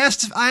was... I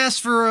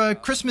asked for a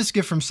Christmas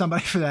gift from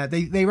somebody for that.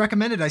 They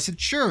recommended it. I said,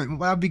 sure,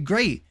 that would be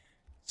great.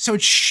 So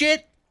it's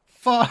shit?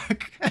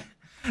 Fuck.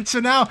 So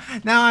now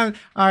I'm...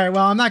 Alright,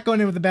 well, I'm not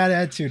going in with a bad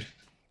attitude.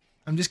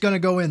 I'm just gonna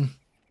go in.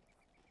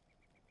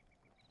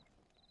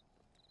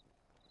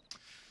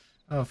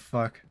 Oh,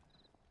 fuck.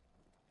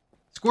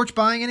 Scorch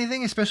buying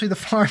anything? Especially the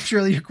farm.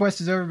 Surely your quest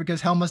is over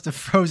because hell must have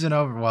frozen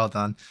over. Well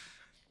done.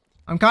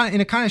 I'm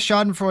in a kind of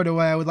schadenfreude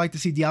way. I would like to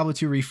see Diablo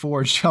 2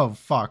 reforged. Oh,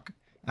 fuck.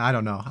 I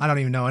don't know. I don't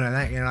even know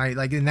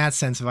in that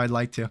sense if I'd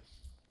like to.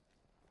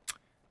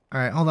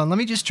 Alright, hold on. Let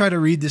me just try to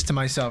read this to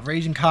myself.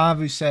 Raging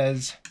Kavu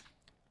says...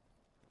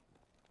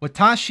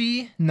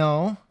 Watashi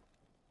no...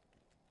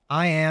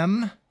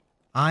 I'm...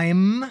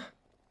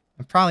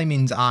 It probably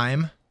means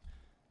I'm.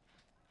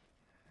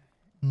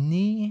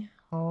 Nihon.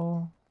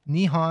 Oh,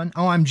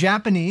 I'm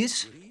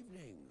Japanese.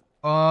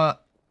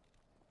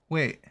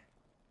 Wait.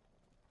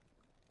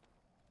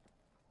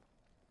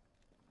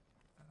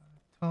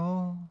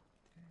 Oh.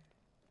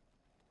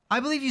 I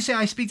believe you say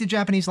I speak the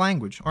Japanese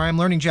language, or I'm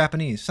learning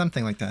Japanese,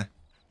 something like that.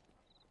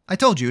 I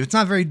told you, it's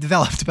not very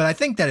developed, but I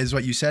think that is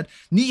what you said.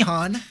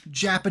 Nihon,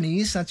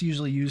 Japanese, that's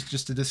usually used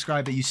just to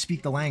describe that you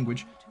speak the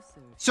language.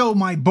 So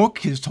my book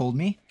has told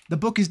me. The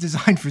book is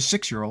designed for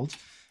 6-year-olds.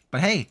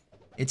 But hey,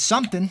 it's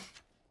something.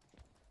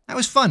 That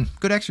was fun.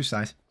 Good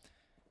exercise.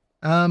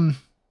 I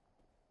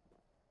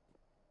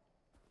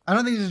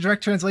don't think there's a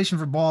direct translation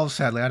for balls,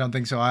 sadly. I don't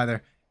think so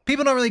either.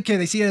 People don't really care.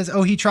 They see it as,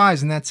 oh, he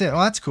tries, and that's it. Oh,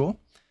 that's cool.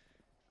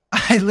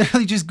 I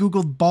literally just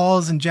Googled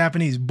balls in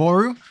Japanese.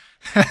 Boru?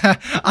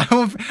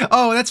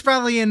 Oh, that's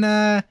probably in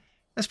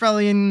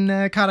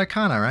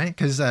katakana, right?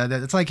 Because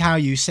that's like how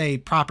you say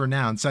proper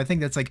nouns. So I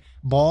think that's like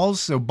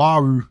balls, so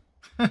baru.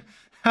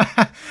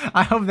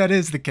 I hope that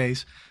is the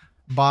case.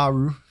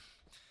 Baru.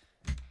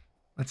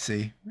 Let's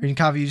see. Reading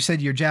copy, you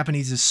said your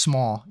Japanese is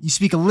small. You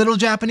speak a little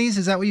Japanese?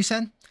 Is that what you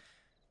said?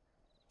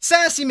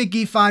 Sassy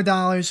McGee,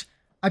 $5.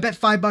 I bet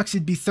 $5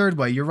 it'd be third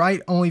way. You're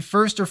right, only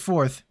first or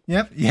fourth.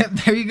 Yep,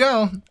 there you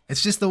go.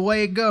 It's just the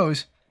way it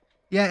goes.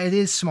 Yeah, it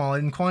is small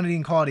in quantity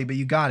and quality, but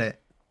you got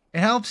it. It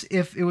helps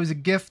if it was a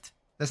gift.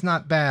 That's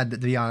not bad, to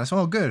be honest.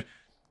 Oh, good.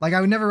 Like, I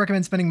would never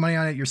recommend spending money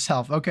on it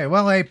yourself. Okay,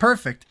 well, hey,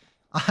 perfect.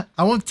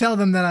 I won't tell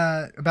them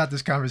that about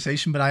this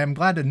conversation, but I am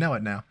glad to know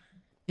it now.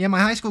 Yeah, my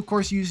high school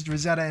course used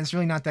Rosetta, and it's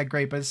really not that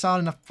great, but it's solid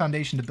enough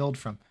foundation to build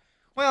from.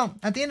 Well,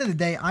 at the end of the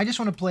day, I just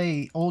want to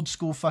play old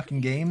school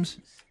fucking games,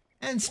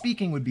 and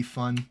speaking would be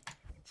fun.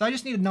 So I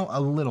just need to know a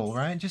little,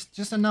 right?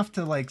 Just enough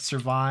to, like,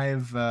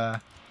 survive, well,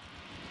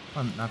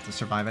 not to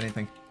survive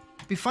anything.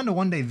 It'd be fun to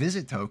one day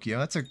visit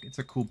Tokyo. It's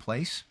a cool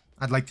place.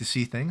 I'd like to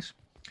see things.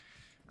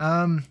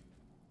 That's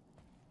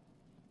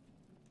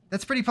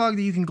pretty pog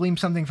that you can glean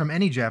something from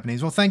any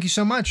Japanese. Well, thank you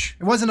so much.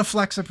 It wasn't a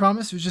flex, I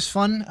promise. It was just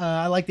fun.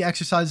 I like the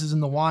exercises in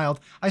the wild.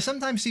 I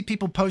sometimes see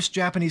people post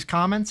Japanese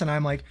comments, and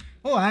I'm like,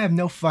 oh, I have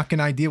no fucking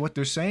idea what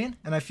they're saying,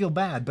 and I feel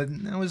bad. But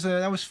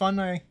that was fun.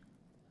 A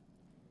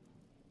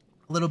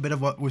little bit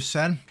of what was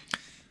said.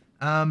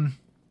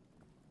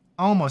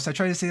 Almost. I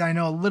tried to say that I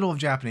know a little of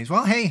Japanese.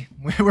 Well, hey,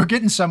 we're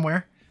getting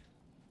somewhere.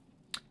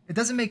 It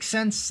doesn't make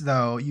sense,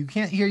 though. You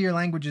can't hear your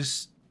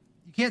languages.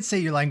 You can't say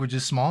your language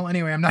is small.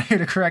 Anyway, I'm not here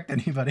to correct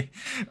anybody.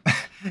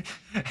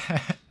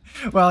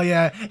 Well,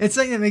 yeah, it's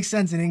something that makes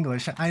sense in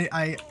English. How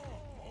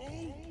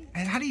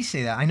do you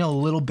say that? I know a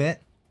little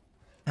bit.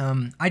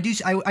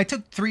 I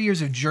took 3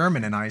 years of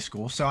German in high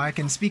school, so I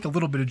can speak a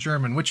little bit of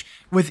German, which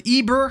with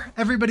Eber,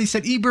 everybody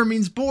said Eber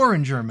means bore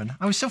in German.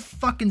 I was so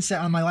fucking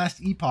sad on my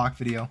last Epoch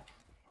video.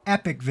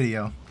 Epic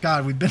video.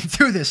 God, we've been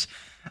through this.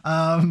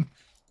 I'm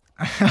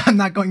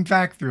not going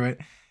back through it.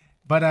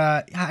 But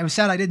I was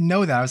sad I didn't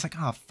know that. I was like,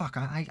 oh, fuck,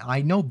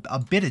 I know a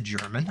bit of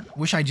German.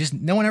 Wish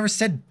no one ever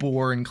said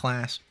bore in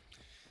class.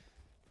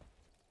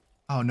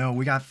 Oh, no,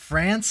 we got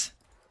France.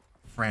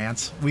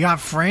 We got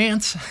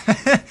France.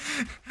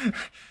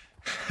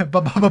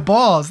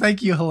 Balls.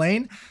 Thank you,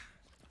 Helene.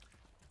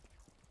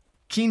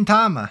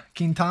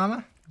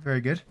 Kintama.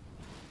 Very good.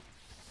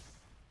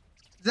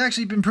 It's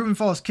actually been proven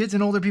false. Kids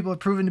and older people have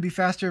proven to be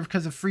faster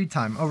because of free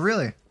time. Oh,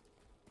 really?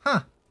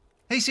 Huh.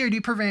 Hey, Siri, do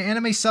you prefer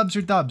anime subs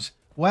or dubs?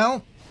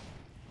 Well,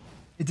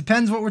 it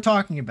depends what we're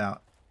talking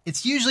about.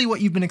 It's usually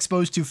what you've been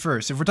exposed to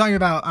first. If we're talking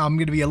about, I'm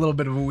going to be a little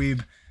bit of a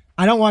weeb.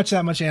 I don't watch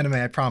that much anime,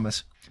 I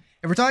promise.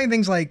 If we're talking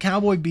things like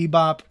Cowboy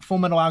Bebop, Full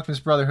Metal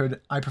Alchemist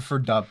Brotherhood, I prefer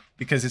dub.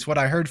 Because it's what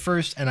I heard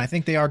first, and I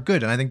think they are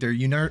good. And I think they're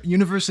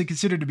universally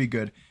considered to be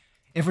good.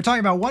 If we're talking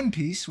about One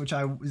Piece, which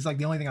is like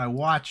the only thing I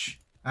watch,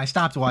 I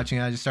stopped watching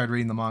it, I just started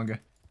reading the manga.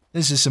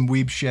 This is some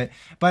weeb shit,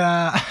 but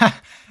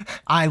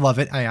I love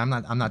it. I'm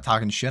not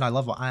talking shit. I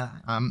love.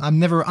 I'm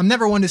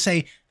never one to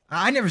say.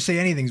 I never say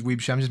anything's weeb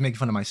shit. I'm just making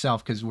fun of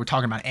myself because we're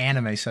talking about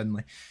anime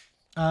suddenly.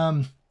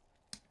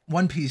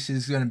 One Piece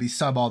is gonna be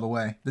sub all the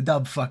way. The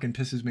dub fucking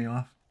pisses me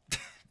off.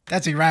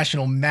 That's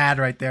irrational mad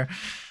right there.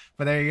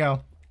 But there you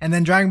go. And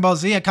then Dragon Ball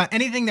Z.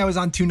 Anything that was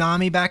on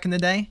Toonami back in the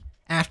day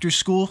after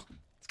school,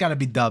 it's got to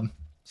be dub.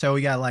 So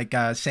we got like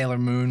Sailor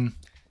Moon,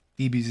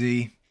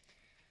 DBZ.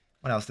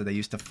 What else did they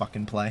used to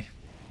fucking play?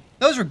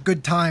 Those were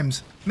good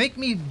times. Make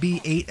me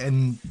be 8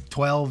 and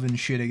 12 and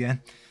shit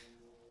again.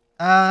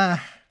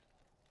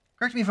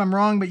 Correct me if I'm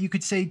wrong, but you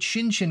could say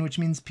Chin-Chin, which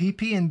means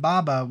pee-pee, and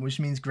Baba, which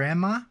means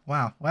grandma.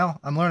 Wow.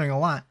 Well, I'm learning a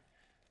lot.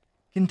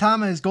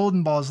 Kintama is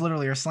golden balls,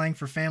 literally, or slang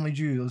for family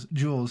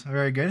jewels.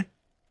 Very good.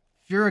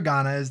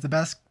 Furigana is the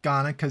best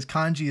Gana, because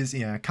kanji is,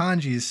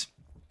 kanji is...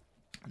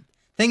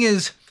 Thing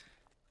is...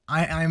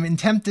 I'm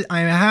tempted.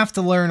 I have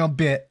to learn a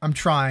bit. I'm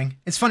trying.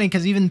 It's funny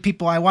because even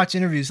people I watch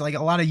interviews, like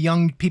a lot of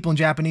young people in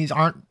Japanese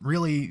aren't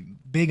really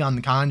big on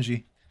the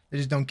kanji. They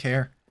just don't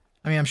care.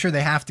 I mean, I'm sure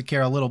they have to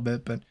care a little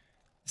bit, but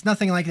it's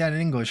nothing like that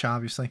in English,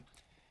 obviously.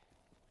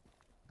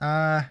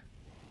 Oh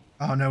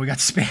no, we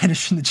got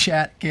Spanish in the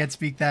chat. Can't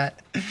speak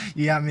that.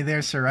 You got me there,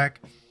 Sirek.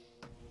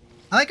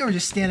 I like how we're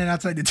just standing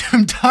outside the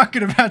tomb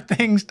talking about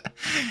things.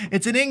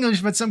 It's in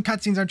English, but some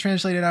cutscenes aren't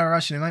translated out of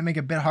Russian. It might make it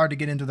a bit hard to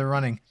get into the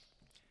running.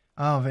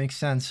 Oh, makes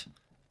sense.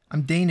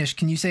 I'm Danish.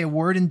 Can you say a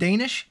word in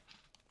Danish?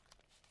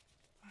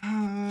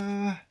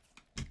 I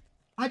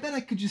bet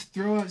I could just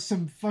throw out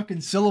some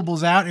fucking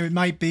syllables out. It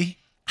might be.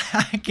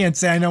 I can't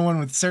say I know one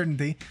with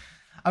certainty.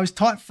 I was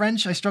taught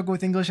French. I struggle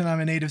with English, and I'm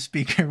a native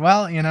speaker.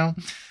 Well, you know,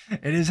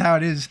 it is how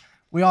it is.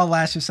 We all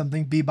laughed at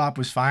something. Bebop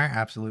was fire.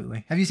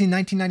 Absolutely. Have you seen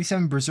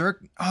 1997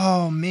 Berserk?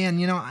 Oh, man.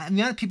 You know, the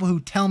amount of people who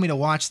tell me to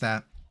watch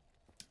that.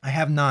 I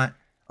have not.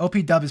 OP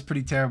dub is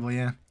pretty terrible,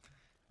 yeah.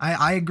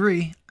 I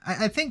agree.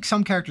 I think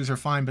some characters are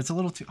fine, but it's a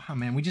little too... Oh,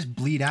 man, we just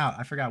bleed out.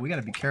 I forgot. We got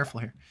to be careful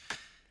here.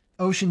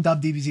 Ocean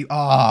dub DBZ.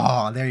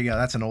 Oh, there you go.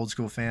 That's an old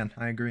school fan.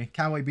 I agree.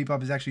 Cowboy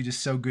Bebop is actually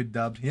just so good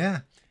dubbed. Yeah.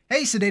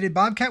 Hey, Sedated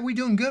Bobcat. We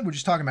doing good. We're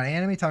just talking about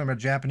anime, talking about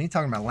Japanese,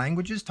 talking about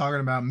languages, talking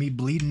about me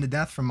bleeding to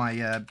death from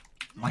my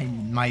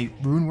my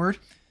rune word.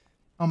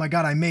 Oh my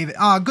god, I made it.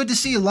 Ah, good to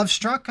see you, Love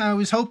Struck. I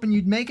was hoping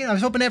you'd make it. I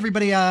was hoping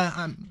everybody,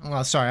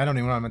 well, sorry, I don't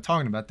even know what I'm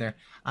talking about there.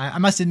 I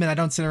must admit, I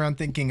don't sit around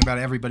thinking about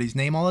everybody's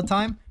name all the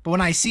time. But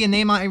when I see a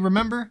name I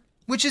remember,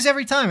 which is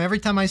every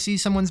time I see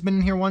someone's been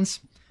in here once,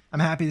 I'm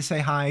happy to say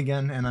hi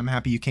again, and I'm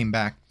happy you came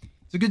back.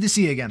 So good to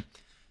see you again.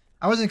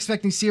 I wasn't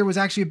expecting Seer was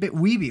actually a bit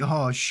weeby.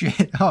 Oh,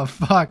 shit. Oh,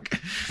 fuck.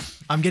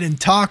 I'm getting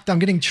talked. I'm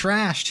getting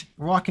trashed.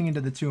 We're walking into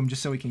the tomb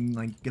just so we can,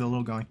 like, get a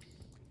little going.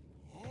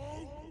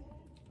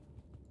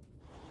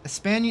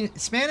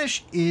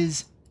 Spanish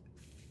is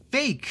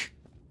fake.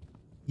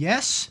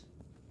 Yes?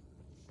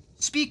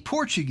 Speak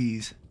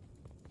Portuguese.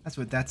 That's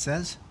what that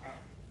says.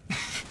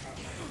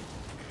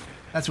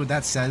 That's what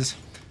that says.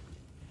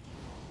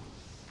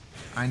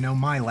 I know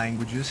my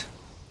languages.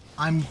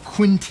 I'm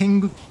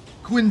quintinlingual.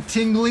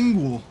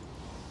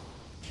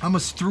 I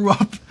almost threw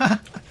up. I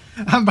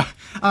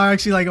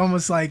actually like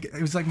almost like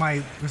it was like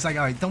all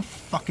right, don't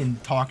fucking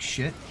talk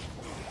shit.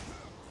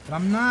 But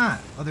I'm not.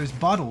 Oh, there's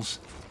Buttles.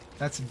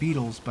 That's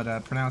Beatles,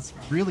 but pronounced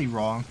really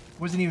wrong.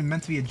 Wasn't even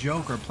meant to be a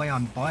joke or a play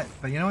on butt.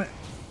 But you know what?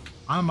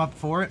 I'm up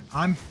for it.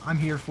 I'm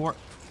here for it.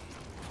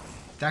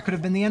 That could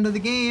have been the end of the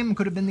game.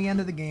 Could have been the end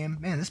of the game.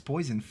 Man, this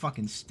poison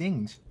fucking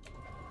stings.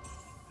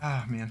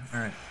 Ah, man. All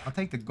right, I'll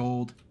take the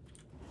gold.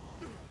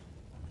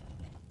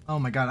 Oh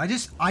my god, I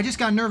just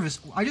got nervous.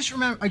 I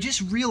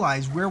just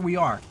realized where we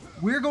are.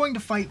 We're going to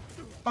fight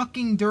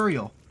fucking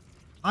Duriel.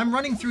 I'm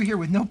running through here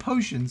with no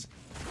potions.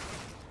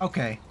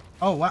 Okay.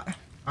 Oh, what?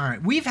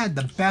 Alright, we've had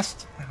the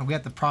best... We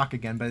got the proc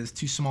again, but it's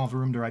too small of a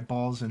room to write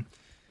balls in.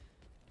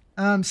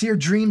 Seer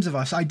dreams of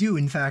us. I do,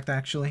 in fact,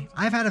 actually.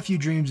 I've had a few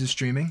dreams of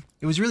streaming.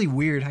 It was really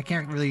weird. I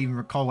can't really even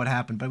recall what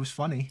happened, but it was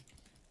funny.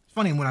 It's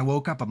funny, when I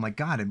woke up, I'm like,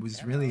 God, it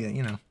was really,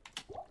 you know...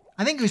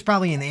 I think it was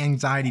probably an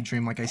anxiety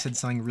dream, like I said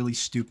something really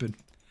stupid.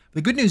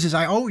 The good news is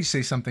I always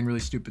say something really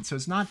stupid, so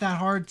it's not that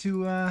hard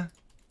to, not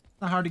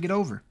hard to get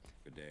over.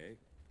 Good day.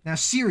 Now,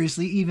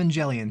 seriously,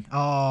 Evangelion.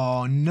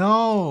 Oh,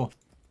 no.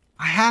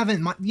 I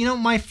haven't. You know,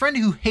 my friend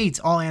who hates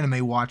all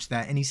anime watched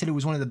that, and he said it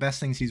was one of the best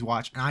things he's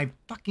watched. And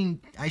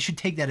I should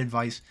take that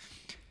advice.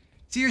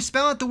 So you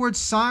spell out the word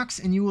socks,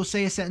 and you will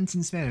say a sentence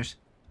in Spanish.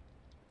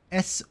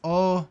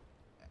 S-O...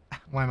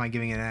 Why am I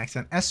giving it an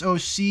accent?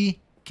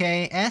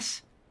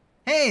 S-O-C-K-S?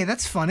 Hey,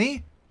 that's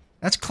funny.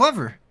 That's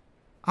clever.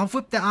 I'll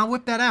whip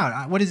that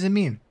out. What does it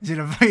mean? Is it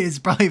it's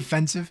probably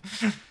offensive.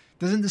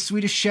 Doesn't the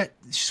Swedish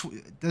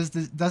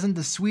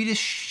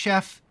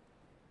chef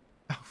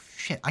Oh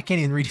shit, I can't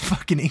even read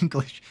fucking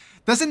English.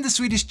 Doesn't the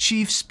Swedish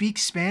chief speak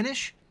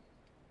Spanish?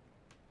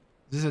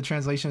 Is this a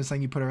translation of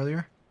something you put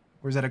earlier?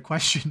 Or is that a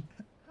question?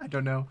 I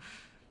don't know.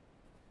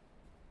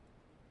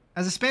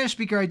 As a Spanish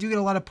speaker, I do get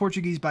a lot of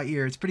Portuguese by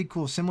ear. It's pretty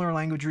cool. Similar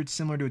language roots,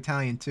 similar to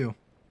Italian too.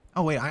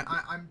 Oh wait,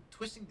 I'm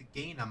twisting the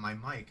gain on my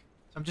mic.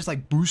 So I'm just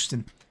like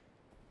boosting.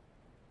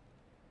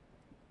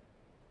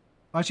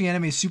 Watching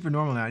anime is super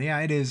normal now. Yeah,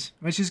 it is.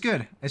 Which is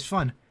good. It's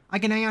fun. I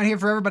can hang out here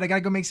forever, but I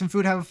gotta go make some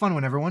food, have a fun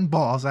one, everyone.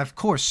 Balls. Of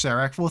course,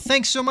 Sarek. Well,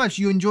 thanks so much.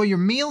 You enjoy your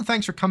meal.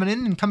 Thanks for coming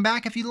in, and come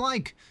back if you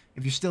like.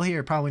 If you're still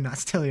here. Probably not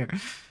still here.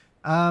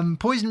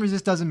 Poison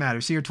resist doesn't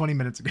matter. See her 20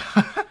 minutes ago.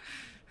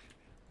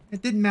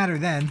 It didn't matter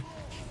then.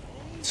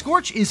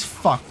 Scorch is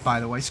fucked, by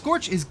the way.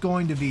 Scorch is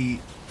going to be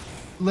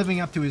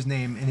living up to his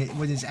name, and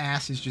when his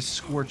ass is just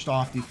scorched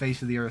off the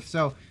face of the earth.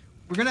 So,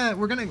 we're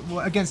gonna well,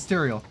 against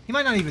Duriel. He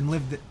might not even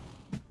live the...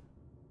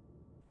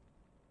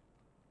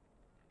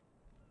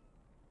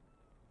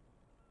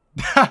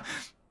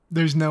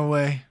 There's no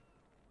way.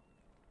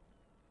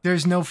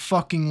 There's no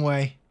fucking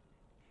way.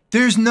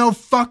 There's no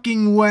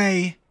fucking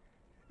way.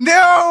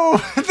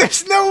 No!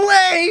 There's no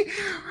way!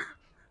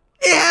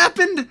 It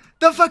happened!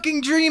 The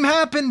fucking dream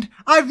happened!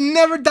 I've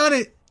never done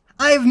it!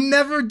 I've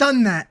never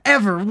done that,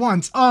 ever,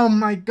 once. Oh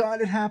my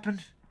god, it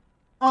happened.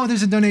 Oh,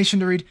 there's a donation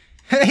to read.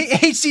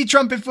 HC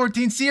Trumpet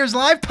 14, Sears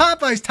Live,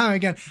 Popeyes time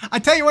again. I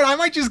tell you what, I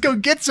might just go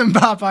get some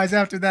Popeyes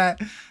after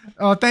that.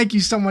 Oh, thank you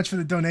so much for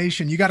the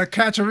donation. You gotta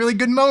catch a really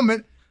good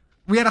moment.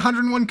 We had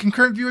 101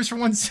 concurrent viewers for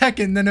 1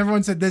 second, then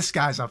everyone said, this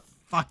guy's a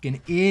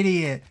fucking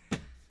idiot.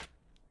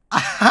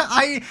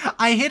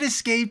 I hit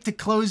escape to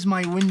close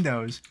my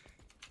windows.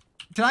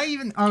 Did I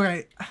even...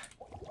 Alright.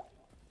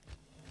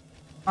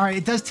 Alright,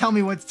 it does tell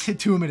me what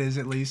tomb it is,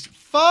 at least.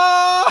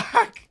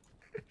 Fuck!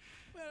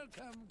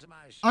 Welcome to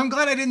my I'm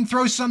glad I didn't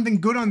throw something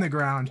good on the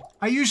ground.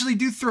 I usually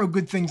do throw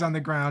good things on the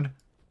ground.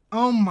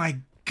 Oh my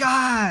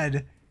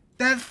god.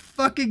 That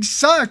fucking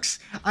sucks.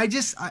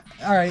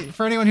 Alright,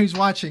 for anyone who's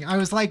watching, I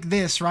was like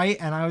this, right?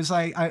 And I was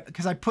like,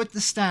 because I put the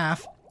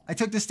staff, I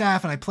took the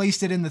staff and I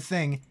placed it in the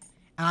thing.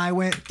 And I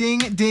went ding,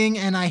 ding,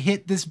 and I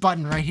hit this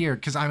button right here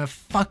because I'm a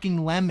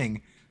fucking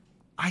lemming.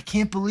 I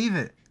can't believe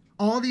it.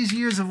 All these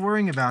years of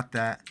worrying about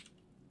that.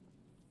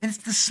 And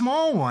it's the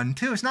small one,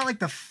 too. It's not like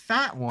the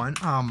fat one.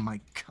 Oh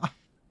my god.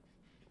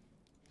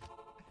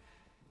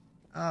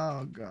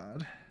 Oh,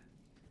 God.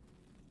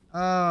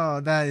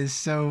 Oh, that is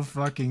so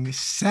fucking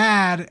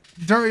sad.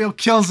 Duriel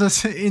kills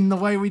us in the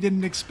way we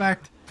didn't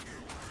expect.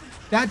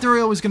 That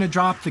Duriel was going to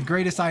drop the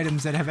greatest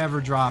items that have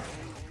ever dropped.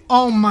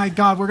 Oh my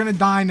god, we're going to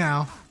die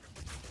now.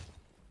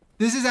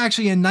 This is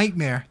actually a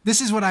nightmare. This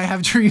is what I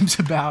have dreams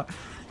about.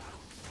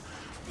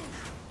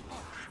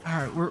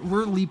 Alright,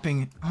 we're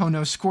leaping. Oh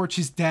no, Scorch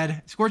is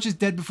dead. Scorch is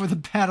dead before the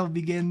battle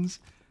begins.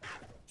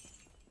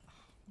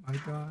 Oh my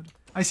god.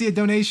 I see a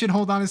donation.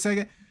 Hold on a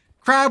second.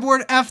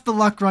 Crabward F the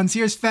luck runs.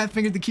 Here's Fat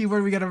Fingered the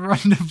keyword. We gotta run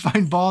to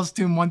find Ball's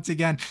Tomb once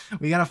again.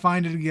 We gotta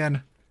find it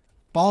again.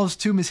 Ball's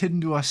Tomb is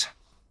hidden to us.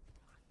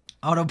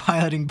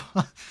 Autopiloting.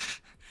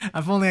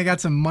 If only I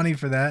got some money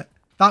for that.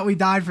 Thought we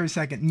died for a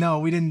second. No,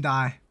 we didn't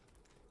die.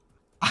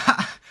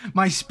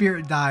 My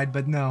spirit died,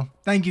 but no.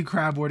 Thank you,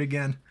 Crabward,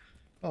 again.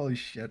 Holy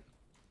shit.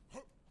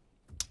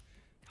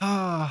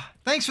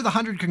 Thanks for the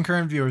 100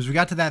 concurrent viewers. We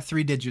got to that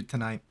 3-digit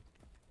tonight.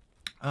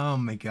 Oh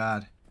my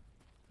god.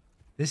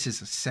 This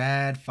is a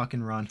sad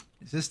fucking run.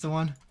 Is this the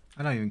one?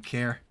 I don't even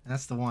care.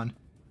 That's the one.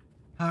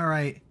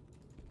 Alright.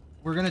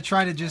 We're gonna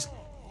try to just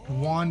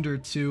wander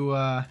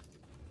to,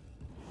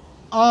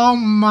 Oh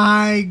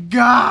my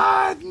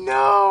god!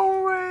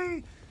 No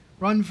way!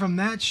 Run from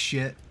that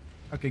shit.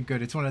 Okay,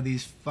 good. It's one of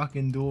these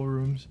fucking duel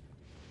rooms.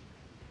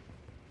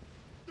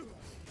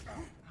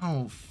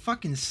 Oh,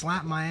 fucking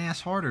slap my ass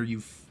harder,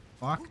 you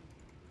fuck.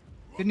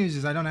 Good news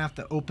is I don't have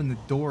to open the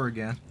door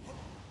again.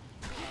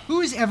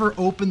 Who has ever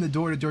opened the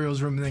door to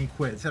Duriel's room and then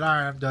quit? Said,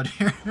 alright, I'm done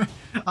here.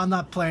 I'm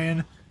not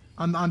playing.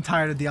 I'm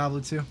tired of Diablo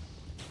 2.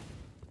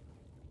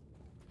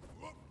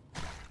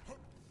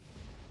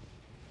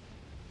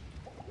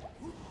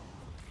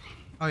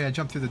 Oh yeah,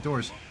 jump through the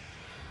doors.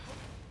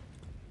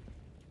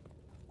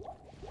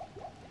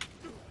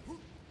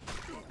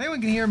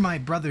 Anyone can hear my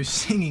brother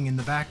singing in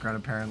the background,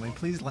 apparently.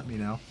 Please let me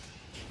know.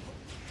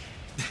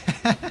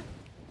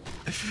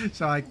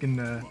 so I can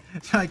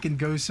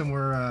go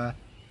somewhere. I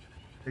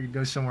can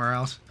go somewhere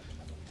else.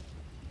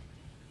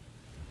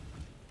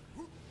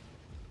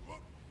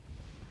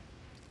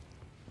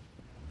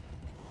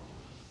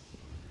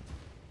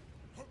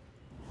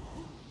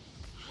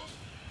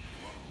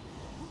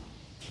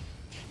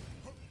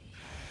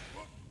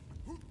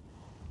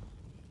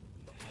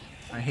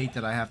 I hate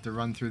that I have to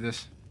run through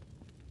this.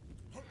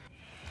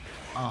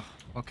 Oh,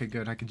 okay,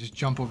 good. I can just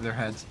jump over their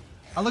heads.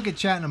 I'll look at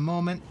chat in a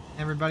moment.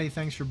 Everybody,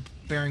 thanks for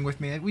bearing with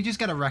me. We just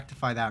gotta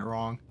rectify that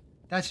wrong.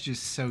 That's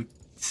just so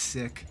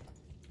sick.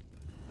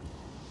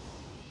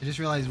 I just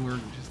realized we're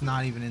just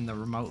not even in the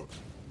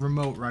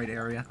remote right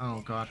area.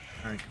 Oh god.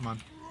 Alright, come on.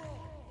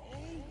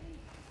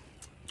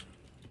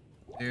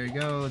 There you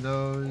go,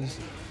 those.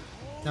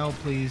 No,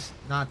 please.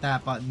 Not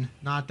that button.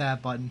 Not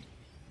that button.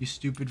 You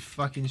stupid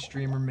fucking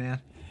streamer, man.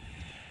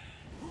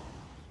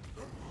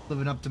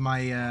 Living up to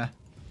my,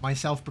 my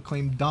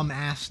self-proclaimed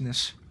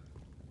dumb-assness.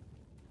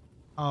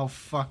 Oh,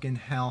 fucking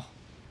hell.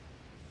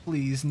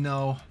 Please,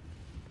 no.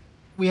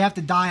 We have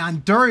to die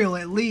on Duriel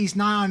at least,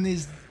 not on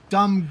these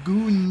dumb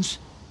goons.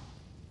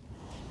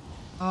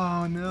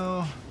 Oh,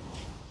 no.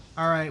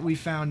 Alright, we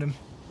found him.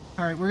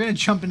 Alright, we're gonna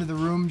jump into the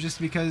room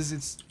just because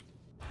it's...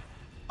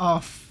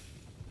 Oh,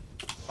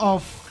 oh,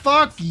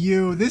 fuck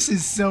you. This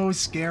is so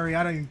scary.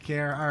 I don't even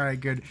care. Alright,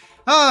 good.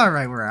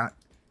 Alright, we're out.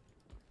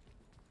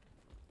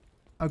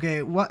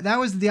 Okay, what? That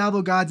was the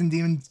Diablo gods and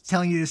demons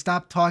telling you to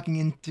stop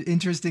talking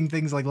interesting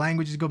things like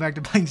languages, go back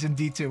to playing some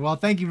D2. Well,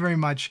 thank you very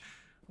much.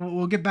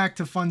 We'll get back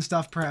to fun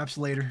stuff perhaps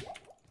later.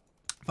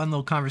 Fun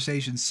little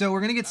conversations. So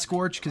we're going to get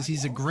Scorch because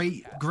he's a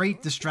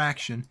great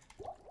distraction.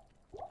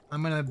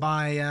 I'm going to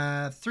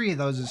buy 3 of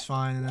those is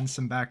fine and then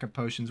some backup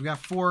potions. We got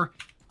 4.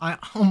 I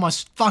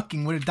almost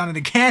fucking would have done it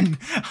again.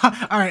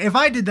 Alright, if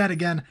I did that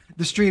again,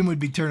 the stream would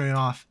be turning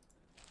off.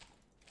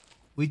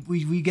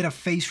 We get a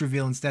face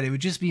reveal instead. It would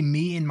just be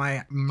me in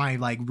my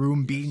like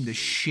room beating the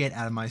shit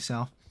out of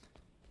myself.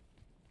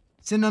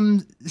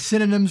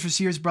 Synonyms for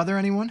Seer's brother,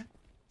 anyone?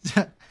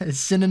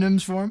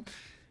 Synonyms for him?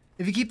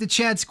 If you keep the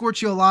Chad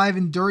Scorch you alive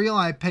in Duriel,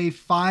 I pay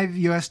 $5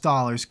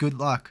 US. Good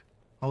luck.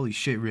 Holy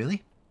shit,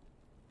 really?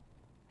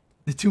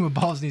 The Tomb of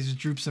Balls needs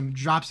to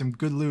drop some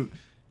good loot.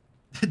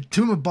 The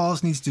Tomb of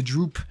Balls needs to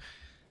droop.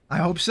 I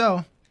hope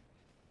so.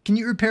 Can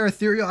you repair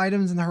ethereal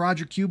items in the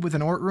Haradra Cube with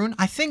an Ort rune?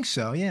 I think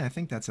so. Yeah, I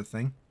think that's a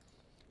thing.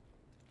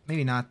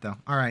 Maybe not, though.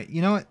 Alright,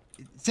 you know what?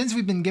 Since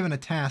we've been given a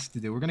task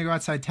to do, we're going to go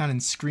outside town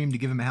and scream to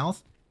give him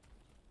health.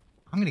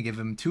 I'm going to give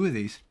him 2 of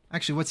these.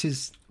 Actually, what's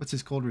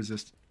his cold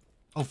resist?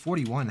 Oh,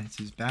 41. It's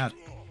his bad.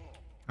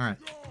 Alright.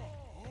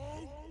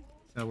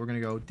 So we're gonna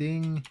go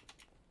ding.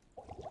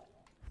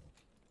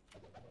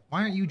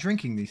 Why aren't you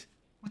drinking these?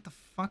 What the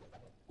fuck?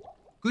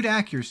 Good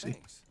accuracy.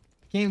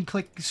 Can't even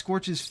click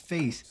Scorch's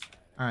face.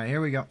 Alright,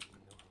 here we go.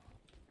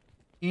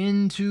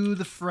 Into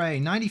the fray.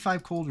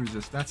 95 cold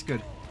resist. That's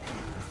good.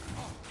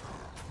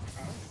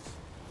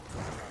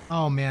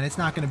 Oh man, it's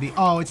not gonna be.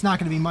 Oh, it's not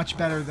gonna be much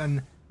better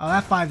than. Oh,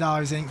 that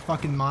 $5 ain't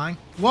fucking mine.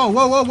 Whoa,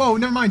 whoa, whoa, whoa!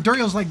 Never mind.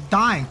 Duriel's like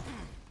dying.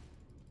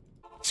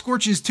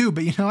 Scorches too,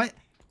 but you know what?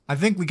 I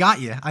think we got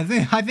you. I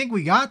think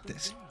we got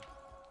this.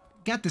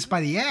 Got this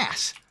by the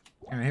ass.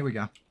 All right, here we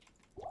go.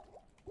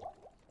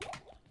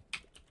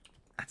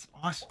 That's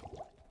awesome.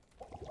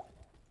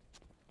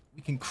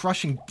 We can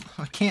crushing.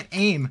 I can't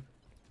aim.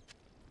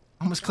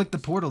 Almost clicked the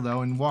portal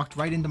though and walked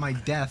right into my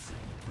death.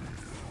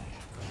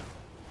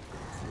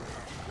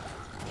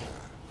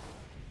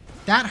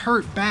 That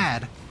hurt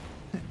bad.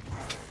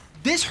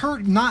 This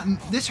hurt not.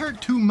 This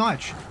hurt too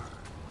much.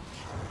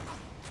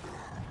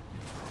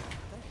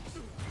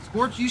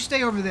 Scorch, you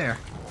stay over there.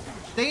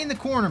 Stay in the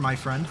corner, my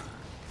friend.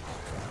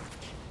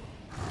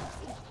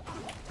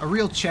 A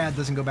real Chad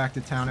doesn't go back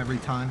to town every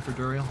time for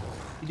Duriel.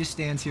 He just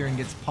stands here and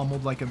gets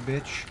pummeled like a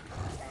bitch.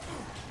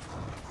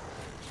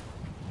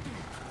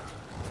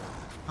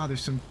 Oh,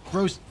 there's some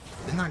gross...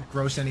 Not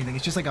gross anything.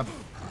 It's just like a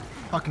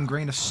fucking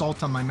grain of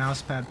salt on my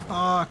mouse pad.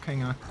 Fuck,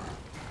 hang on.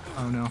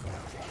 Oh, no.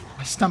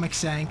 My stomach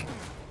sank.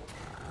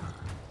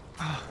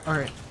 Oh,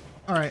 alright.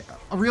 Alright.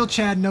 A real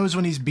Chad knows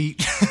when he's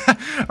beat.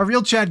 A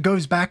real Chad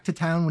goes back to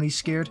town when he's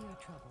scared.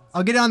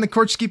 I'll get on the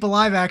Corch Keep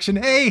Alive action.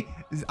 Hey!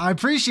 I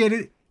appreciate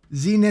it.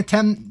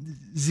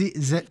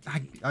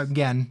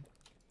 Again.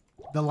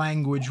 The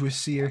language was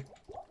seer.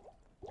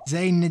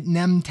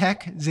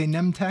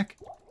 Nemtek.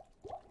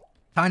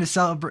 Time to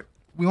celebrate.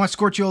 We want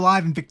Scorchio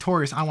alive and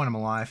victorious. I want him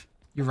alive.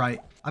 You're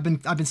right. I've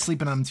been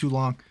sleeping on him too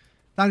long.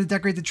 Time to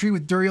decorate the tree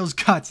with Duriel's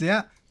guts,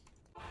 yeah?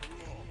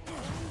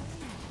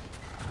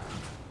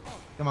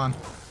 Come on.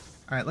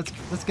 Alright,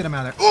 let's get him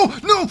out of there. Oh,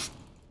 no!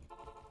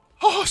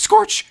 Oh,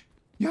 Scorch!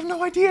 You have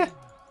no idea.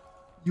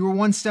 You were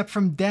one step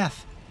from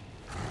death.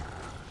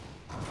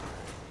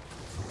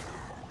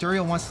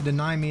 Duriel wants to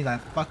deny me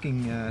that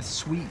fucking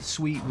sweet,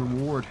 sweet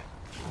reward.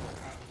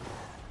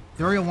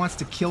 Duriel wants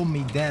to kill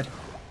me dead.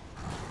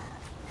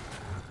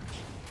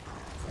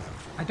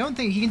 I don't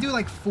think he can do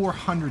like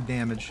 400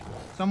 damage.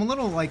 So I'm a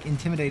little like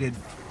intimidated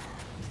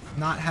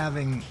not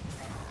having...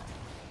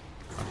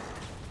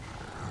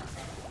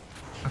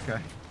 Okay.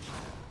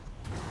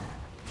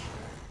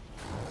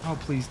 Oh,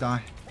 please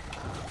die.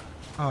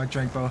 Oh, I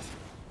drank both.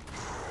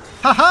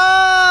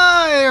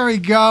 Haha! There we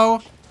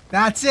go.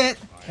 That's it.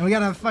 And we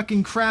got a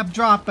fucking crab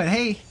drop, but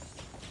hey.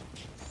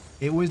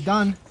 It was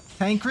done.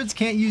 Tankreds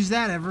can't use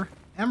that ever.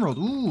 Emerald.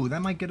 Ooh,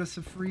 that might get us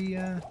a free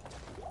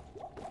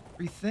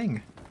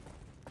thing.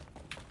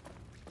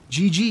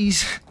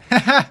 GG's.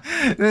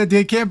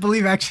 I can't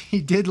believe actually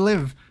he did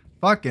live.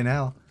 Fucking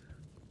hell.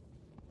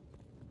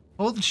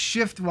 Hold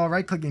shift while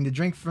right clicking to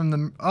drink from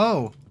the...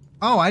 Oh.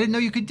 Oh, I didn't know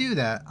you could do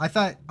that. I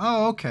thought...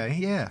 Oh, okay.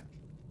 Yeah.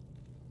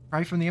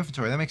 Right from the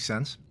inventory. That makes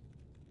sense.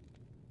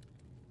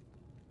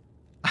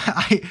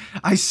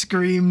 I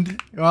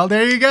screamed. Well,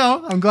 there you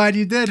go. I'm glad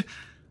you did.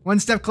 One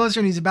step closer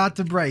and he's about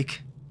to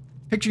break.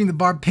 Picturing the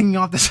barb pinging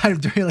off the side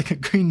of Duriel like a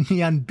green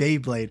neon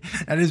Beyblade.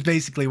 That is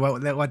basically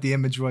what the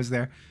image was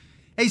there.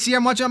 Hey, see,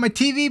 I'm watching on my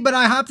TV, but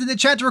I hopped in the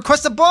chat to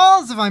request the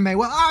balls, if I may.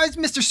 Well, it's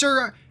Mr.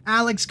 Sir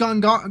Alex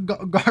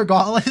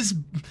Gargalis.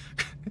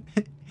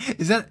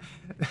 Is that...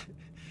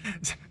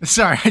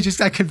 Sorry, I just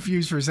got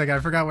confused for a second. I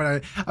forgot what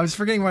I was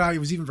forgetting what I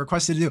was even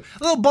requested to do.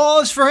 A little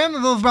balls for him, a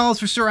little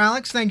balls for Sir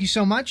Alex. Thank you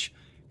so much.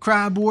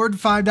 Crab Ward,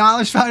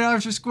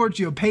 $5 for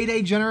Scorchio.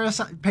 Payday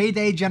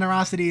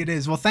generosity it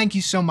is. Well, thank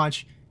you so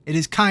much. It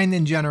is kind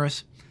and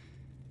generous.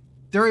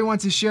 Dury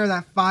wants to share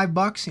that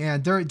 $5. Yeah,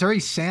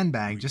 Dury's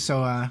sandbag, just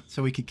so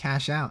we could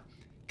cash out.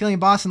 Killing a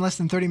boss in less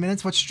than 30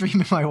 minutes. What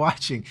stream am I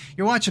watching?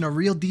 You're watching a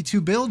real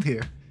D2 build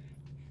here.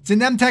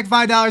 Nemtek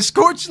 $5.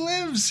 Scorch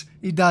lives.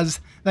 He does.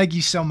 Thank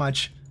you so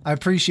much. I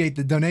appreciate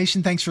the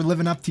donation. Thanks for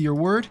living up to your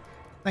word.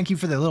 Thank you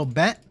for the little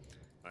bet.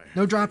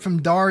 No drop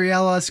from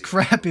Dariella's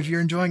crap if you're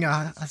enjoying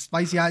a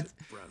spicy hot...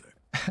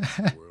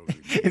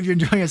 If you're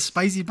enjoying a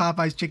spicy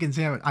Popeye's chicken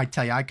sandwich. I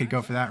tell you, I could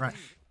go for that, right?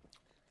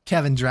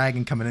 Kevin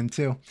Dragon coming in,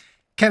 too.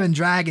 Kevin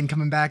Dragon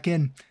coming back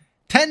in.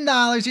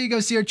 $10. Here you go,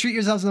 Seer. Treat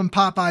yourselves to some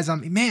Popeyes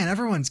on me. Man,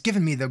 everyone's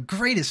giving me the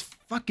greatest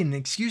fucking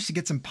excuse to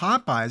get some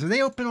Popeyes. Are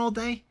they open all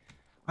day?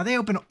 Are they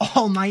open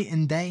all night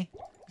and day?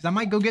 Because I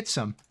might go get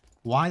some.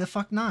 Why the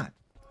fuck not?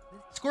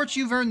 Scorch,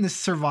 you've earned this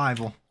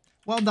survival.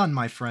 Well done,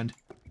 my friend.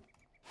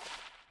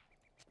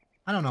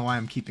 I don't know why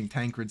I'm keeping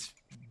Tancred's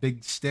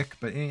big stick,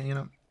 but, you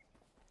know,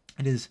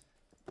 it is.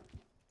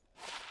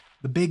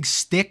 The big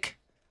stick.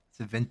 It's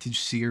a vintage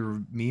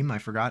Seer meme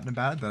I've forgotten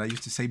about, that I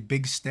used to say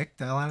big stick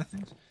to a lot of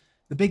things.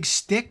 The big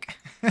stick.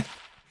 Hey,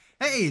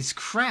 it's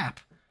crap.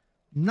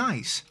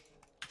 Nice.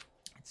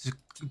 It's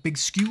a big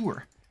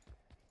skewer.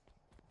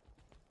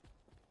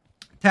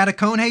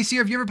 Tadacone, hey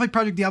Seer, have you ever played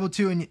Project Diablo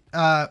 2? And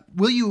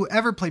will you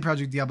ever play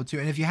Project Diablo 2?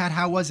 And if you had,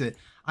 how was it?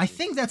 I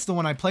think that's the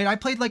one I played. I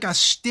played like a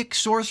stick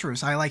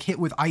sorceress. I like hit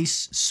with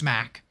ice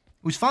smack.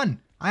 It was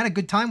fun. I had a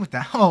good time with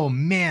that. Oh,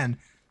 man.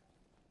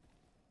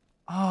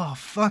 Oh,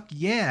 fuck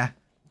yeah.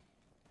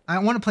 I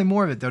want to play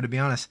more of it, though, to be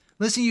honest.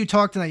 Listening to you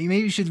talk tonight,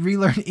 maybe you should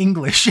relearn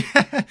English.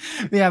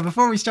 Yeah,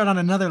 before we start on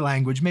another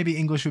language, maybe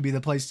English would be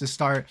the place to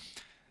start.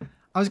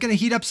 I was going to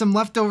heat up some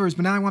leftovers,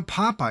 but now I want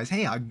Popeyes.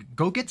 Hey,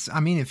 go get some. I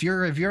mean, if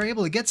you're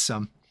able to get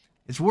some,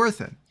 it's worth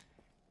it.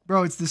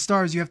 Bro, it's the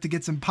stars. You have to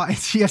get some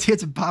pies. You have to get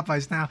some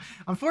Popeyes now.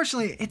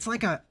 Unfortunately, it's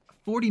like a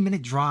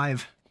 40-minute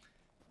drive,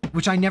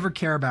 which I never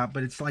care about,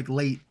 but it's like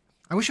late.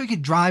 I wish I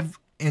could drive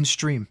and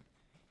stream.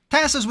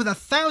 Tassa's with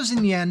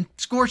 1,000 yen.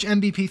 Scorch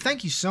MVP.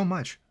 Thank you so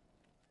much.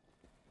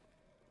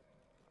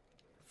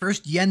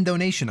 First yen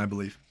donation, I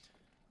believe.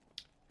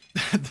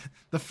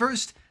 the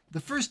first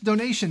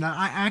donation,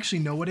 I actually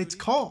know what it's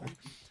called.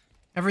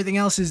 Everything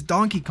else is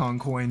Donkey Kong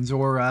coins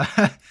or,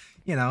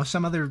 you know,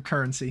 some other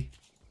currency.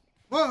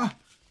 Whoa!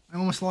 I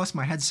almost lost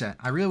my headset.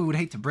 I really would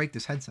hate to break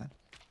this headset.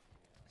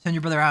 Send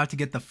your brother out to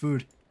get the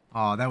food.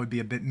 Oh, that would be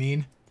a bit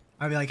mean.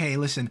 I'd be like, hey,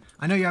 listen,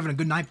 I know you're having a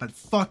good night, but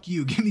fuck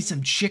you. Give me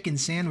some chicken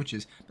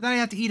sandwiches. But then I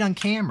have to eat on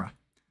camera.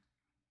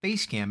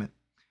 Face cam it.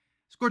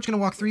 Scorch gonna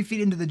walk 3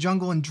 feet into the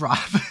jungle and drop.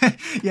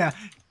 Yeah.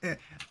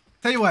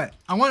 Tell you what,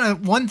 I want a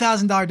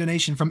 $1,000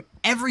 donation from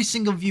every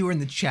single viewer in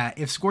the chat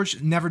if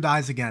Scorch never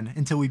dies again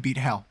until we beat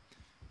hell.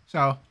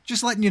 So,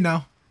 just letting you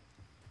know.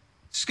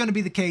 It's gonna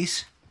be the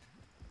case.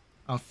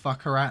 Oh,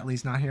 fuck,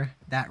 Haratley's not here.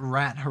 That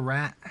rat,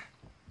 Harat.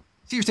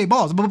 See, you say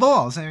balls.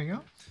 Balls. There you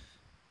go.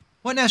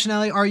 What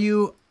nationality are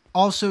you?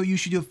 Also, you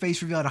should do a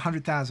face reveal at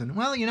 100,000.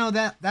 Well, you know,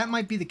 that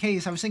might be the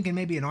case. I was thinking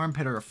maybe an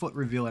armpit or a foot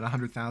reveal at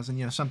 100,000.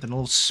 You know, something a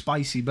little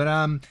spicy.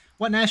 But,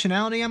 what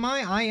nationality am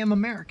I? I am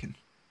American.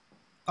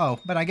 Oh,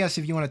 but I guess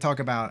if you want to talk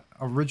about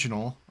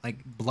original,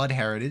 like blood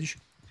heritage,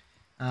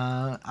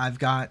 I've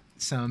got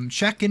some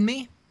Czech in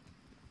me.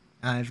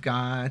 I've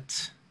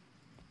got...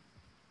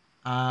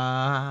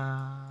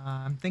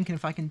 I'm thinking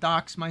if I can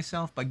dox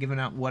myself by giving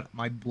out what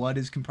my blood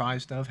is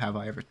comprised of. Have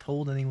I ever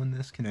told anyone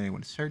this? Can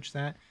anyone search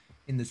that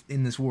in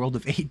this world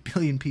of 8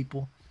 billion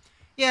people?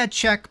 Yeah,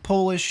 Czech,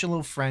 Polish, a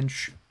little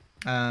French,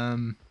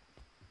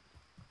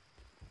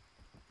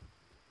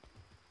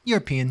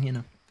 European, you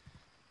know.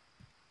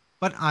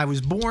 But I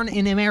was born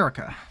in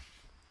America.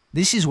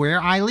 This is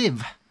where I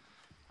live.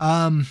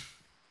 Is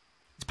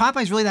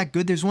Popeyes really that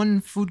good? There's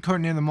one food court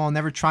near the mall.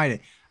 Never tried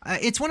it.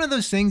 It's one of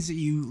those things that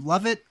you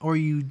love it or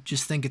you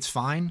just think it's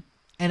fine.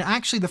 And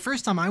actually, the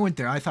first time I went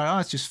there, I thought, oh,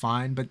 it's just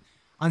fine. But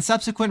on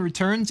subsequent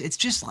returns, it's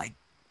just like,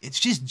 it's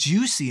just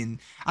juicy. And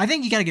I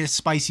think you got to get a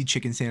spicy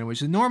chicken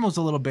sandwich. The normal's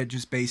a little bit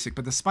just basic,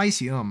 but the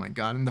spicy, oh my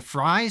God. And the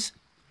fries,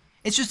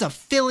 it's just a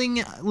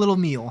filling little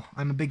meal.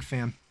 I'm a big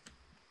fan.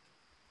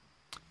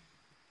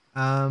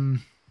 I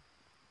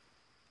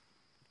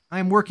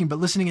am working, but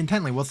listening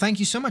intently. Well, thank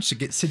you so much to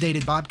get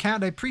sedated,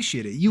 Bobcat. I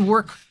appreciate it. You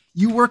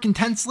work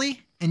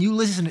intensely. And you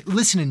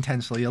listen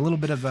intensely. A little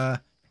bit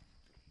of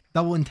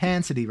double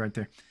intensity right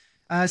there.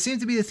 Seems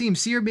to be the theme.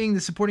 Seer being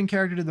the supporting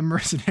character to the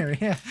mercenary.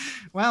 Yeah.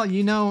 Well,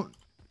 you know,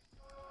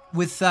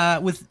 with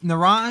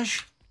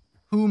Niraj,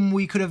 whom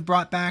we could have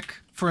brought back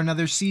for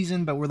another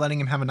season, but we're letting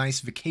him have a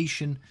nice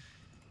vacation.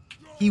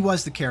 He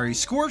was the carry.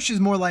 Scorch is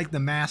more like the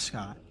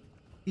mascot.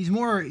 He's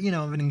more, you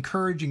know, of an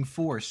encouraging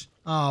force.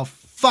 Oh,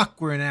 fuck,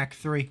 we're in Act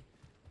 3.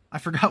 I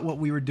forgot what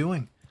we were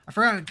doing. I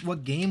forgot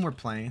what game we're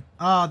playing.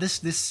 Oh,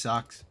 this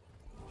sucks.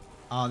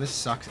 Oh, this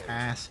sucks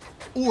ass.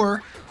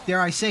 Or,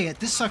 dare I say it,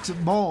 this sucks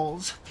at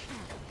balls.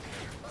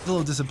 It's a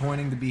little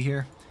disappointing to be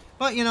here.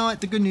 But you know what?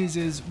 The good news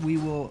is we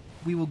will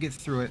get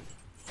through it.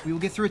 We will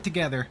get through it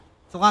together.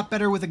 It's a lot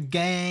better with a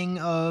gang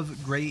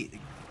of great...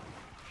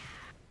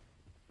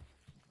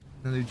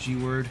 Another G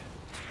word.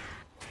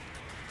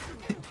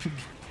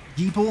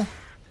 Geeple?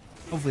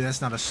 Hopefully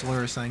that's not a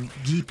slur or something.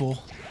 Geeple.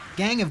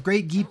 Gang of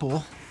great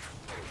Geeple.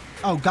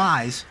 Oh,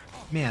 guys.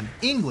 Man,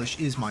 English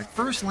is my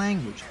first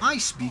language. I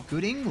speak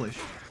good English.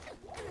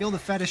 Kill the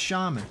fetish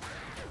shaman.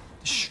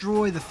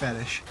 Destroy the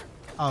fetish.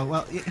 Oh,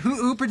 well,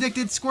 who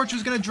predicted Scorch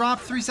was going to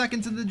drop 3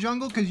 seconds in the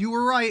jungle? Because you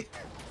were right.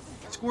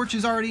 Scorch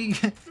is already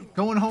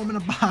going home in a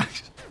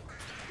box.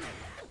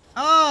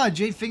 Ah,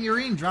 Jade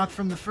Figurine dropped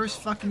from the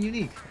first fucking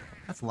unique.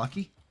 That's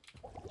lucky.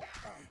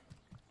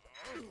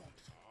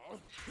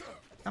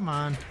 Come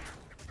on.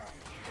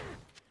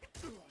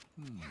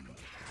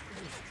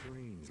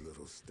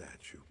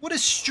 What a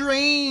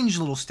strange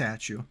little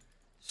statue.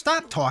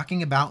 Stop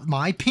talking about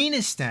my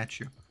penis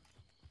statue.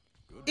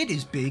 It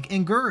is big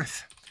in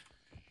girth.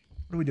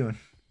 What are we doing?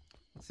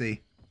 Let's see.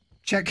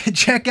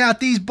 Check out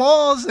these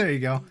balls. There you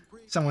go.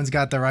 Someone's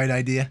got the right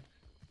idea.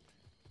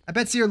 I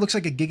bet Seer looks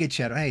like a Giga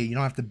Chat. Hey, you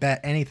don't have to bet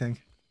anything.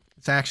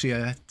 It's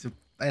actually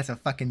that's a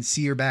fucking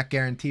Seer back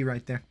guarantee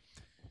right there.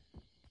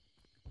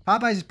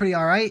 Popeyes is pretty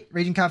alright.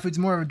 Raging Cow Food's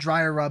more of a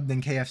drier rub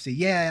than KFC.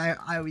 Yeah,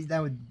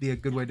 that would be a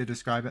good way to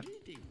describe it.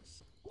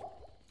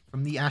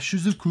 From the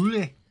ashes of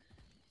Kule.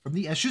 From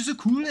the ashes of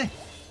Kule.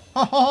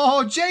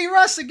 Oh, J.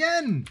 Russ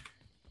again!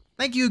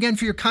 Thank you again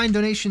for your kind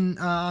donation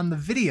on the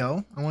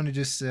video. I want to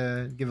just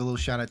give a little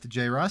shout out to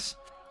J. Russ.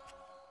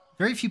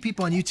 Very few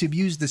people on YouTube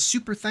use the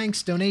super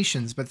thanks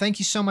donations, but thank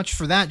you so much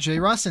for that, J.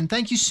 Russ, and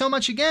thank you so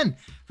much again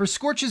for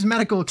Scorch's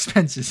medical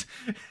expenses.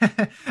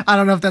 I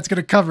don't know if that's going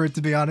to cover it,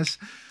 to be honest.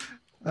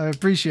 I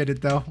appreciate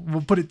it, though.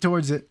 We'll put it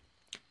towards it.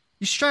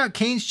 You should try out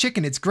Kane's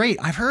Chicken. It's great.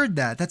 I've heard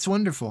that. That's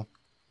wonderful.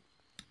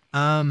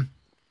 Wait,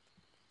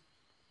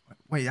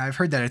 I've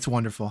heard that it's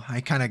wonderful.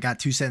 I kind of got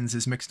two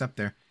sentences mixed up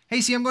there. Hey,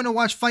 see, I'm going to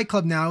watch Fight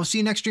Club now. I'll see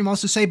you next stream.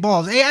 Also say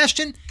balls. Hey,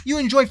 Ashton, you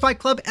enjoy Fight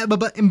Club,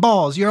 but in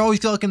balls. You're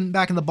always looking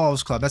back in the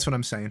balls club. That's what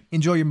I'm saying.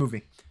 Enjoy your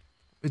movie.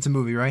 It's a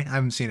movie, right? I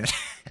haven't seen it.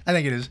 I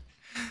think it is.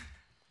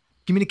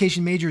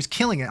 Communication major is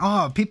killing it.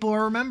 Oh, people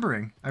are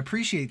remembering. I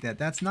appreciate that.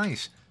 That's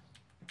nice.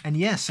 And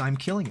yes, I'm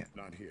killing it.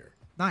 Not here.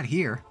 Not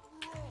here.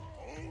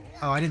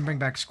 Oh, I didn't bring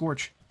back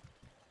Scorch.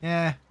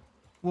 Yeah,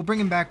 we'll bring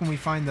him back when we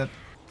find the...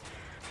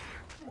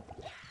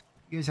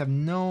 You guys have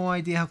no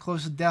idea how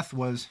close the death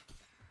was.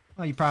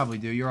 Well, you probably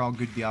do. You're all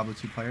good Diablo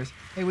 2 players.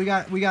 Hey, we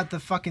got the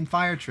fucking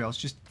fire trails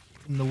just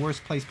in the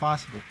worst place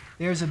possible.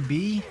 There's a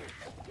bee.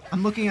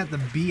 I'm looking at the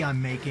bee I'm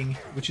making,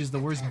 which is the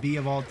worst bee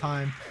of all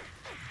time.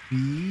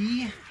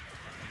 B.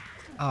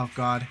 Oh,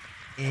 God.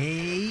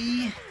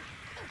 A.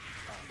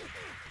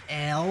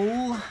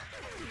 L.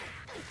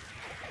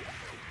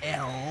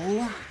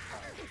 L.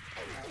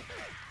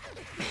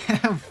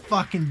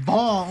 Fucking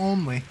ball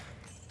only.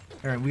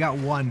 Alright, we got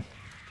one.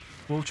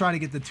 We'll try to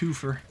get the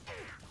twofer.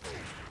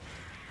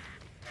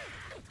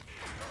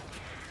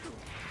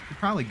 We'll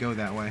probably go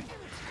that way.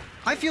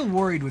 I feel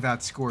worried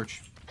without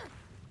Scorch.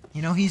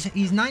 You know, he's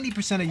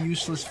 90% a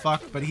useless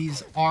fuck, but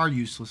he's our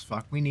useless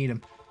fuck. We need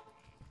him.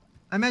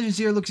 I imagine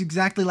Zero looks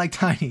exactly like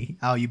Tiny.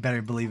 Oh, you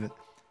better believe it.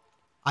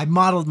 I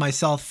modeled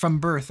myself from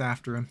birth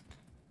after him.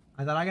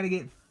 I thought I gotta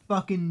get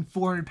fucking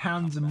 400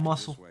 pounds of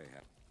muscle.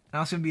 And I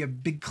was gonna be a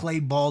big clay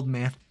bald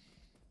man.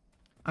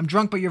 I'm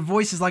drunk, but your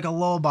voice is like a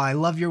lullaby.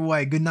 Love your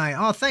way. Good night.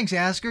 Oh, thanks,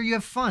 Asker. You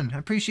have fun. I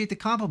appreciate the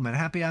compliment.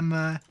 Happy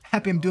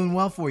I'm doing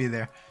well for you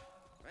there.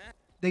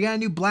 They got a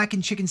new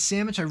blackened chicken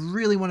sandwich. I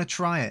really want to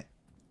try it.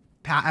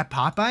 At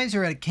Popeyes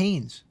or at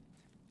Cane's?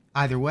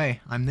 Either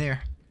way, I'm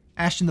there.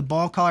 Ashton the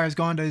ball collar has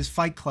gone to his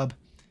fight club.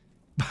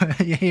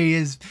 Yeah, he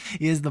is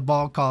the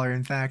ball collar,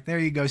 in fact. There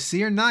you go. See,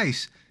 you're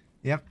nice.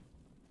 Yep.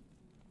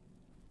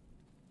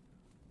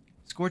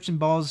 Scorching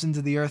balls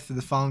into the earth for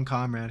the fallen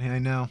comrade. Hey, I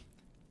know.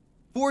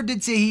 Ford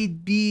did say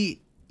he'd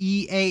be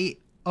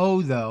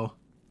EAO, though.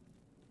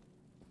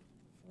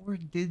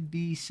 Ford did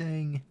be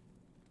saying...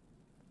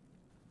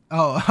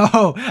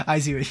 Oh, I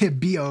see what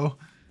B-O.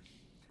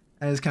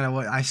 That is kind of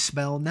what I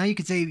spelled. Now you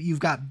could say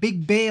you've got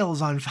big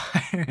bales on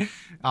fire.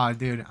 Oh,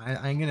 dude,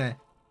 I'm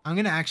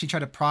gonna actually try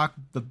to proc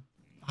the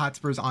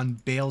Hotspurs on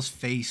Bale's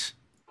face.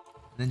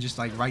 And then just,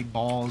 like, write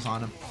balls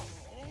on him.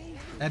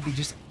 That'd be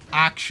just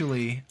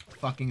actually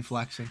fucking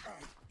flexing.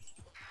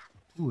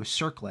 Ooh, a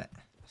circlet.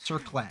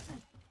 Circlet.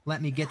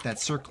 Let me get that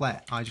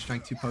circlet. Oh, I just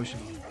drank 2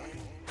 potions.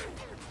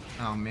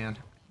 Oh, man.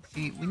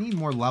 See, we need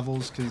more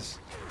levels, because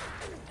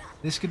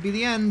this could be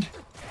the end.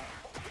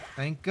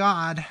 Thank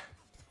God.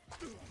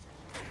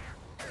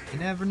 You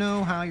never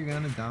know how you're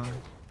gonna die.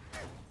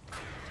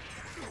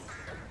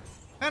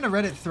 I found a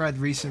Reddit thread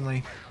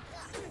recently.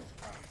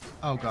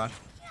 Oh, God.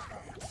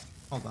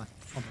 Hold on.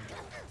 Hold on.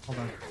 Hold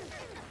on.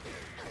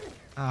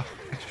 Oh,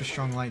 extra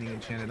strong lightning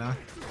enchanted, huh?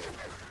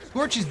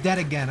 Scorch is dead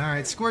again.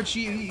 Alright, Scorch,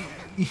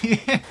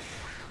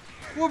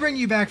 we'll bring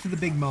you back for the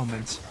big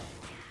moments.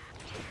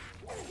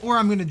 Or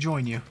I'm gonna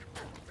join you.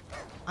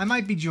 I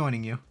might be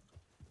joining you.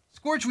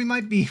 Scorch, we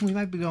might be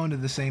going to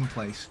the same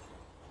place.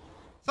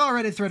 Saw a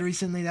Reddit thread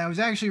recently that was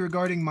actually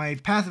regarding my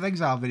Path of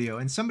Exile video,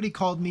 and somebody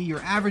called me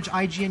your average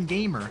IGN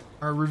gamer,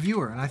 or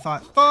reviewer, and I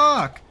thought,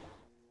 fuck!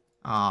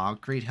 Aw,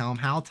 Great Helm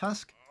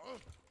Haltusk.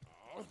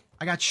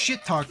 I got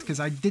shit-talked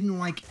because I didn't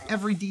like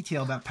every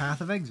detail about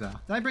Path of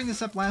Exile. Did I bring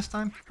this up last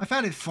time? I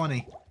found it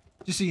funny.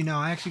 Just so you know,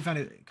 I actually found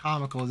it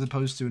comical as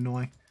opposed to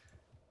annoying.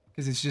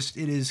 Because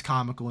it is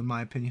comical in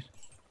my opinion.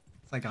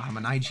 It's like I'm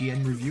an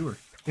IGN reviewer.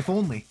 If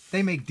only.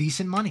 They make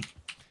decent money.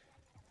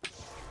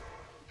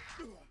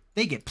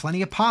 They get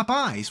plenty of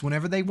Popeyes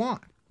whenever they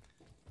want.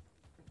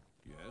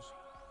 Yes.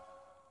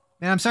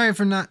 Man, I'm sorry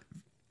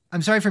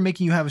for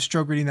making you have a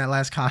stroke reading that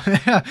last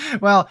comment.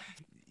 Well,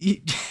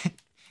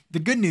 the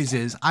good news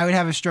is I would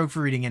have a stroke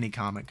for reading any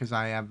comic because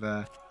I have,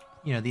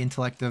 you know, the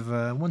intellect of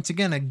once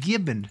again a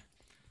gibbon.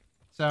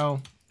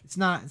 So it's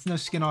no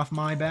skin off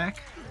my back.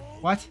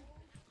 What?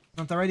 It's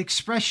not the right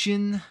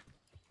expression.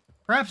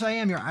 Perhaps I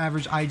am your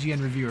average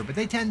IGN reviewer, but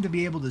they tend to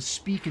be able to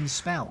speak and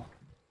spell.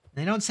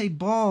 They don't say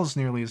balls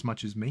nearly as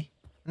much as me.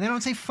 And they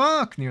don't say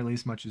fuck nearly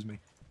as much as me.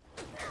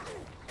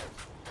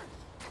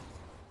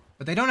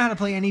 But they don't know how to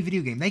play any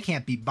video game. They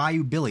can't beat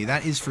Bayou Billy,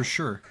 that is for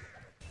sure.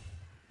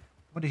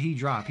 What did he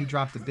drop? He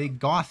dropped a big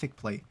Gothic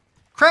plate.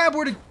 Crab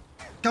word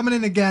coming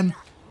in again.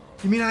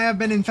 You mean I have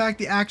been, in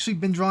fact, actually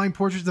been drawing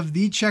portraits of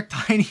the Czech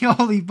Tiny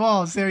Holy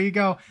Balls. There you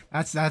go.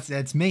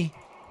 That's me.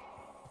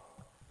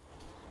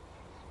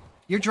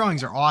 Your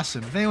drawings are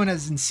awesome. If anyone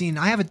hasn't seen,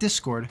 I have a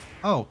Discord.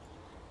 Oh,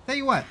 tell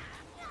you what.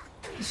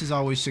 This is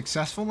always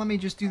successful. Let me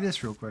just do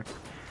this real quick.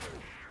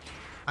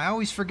 I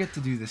always forget to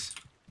do this.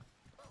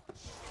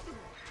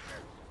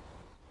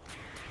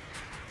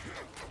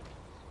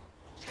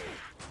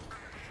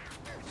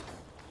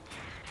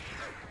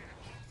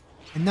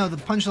 And no, the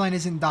punchline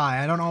isn't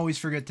die. I don't always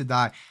forget to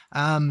die.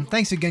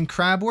 Thanks again,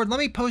 Crabward. Let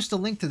me post a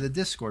link to the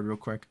Discord real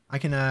quick. I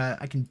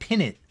can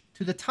pin it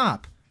to the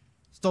top.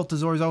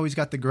 Stultazor's always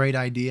got the great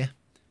idea.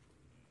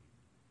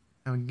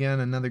 And again,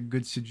 another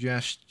good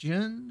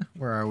suggestion.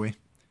 Where are we?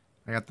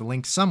 I got the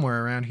link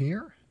somewhere around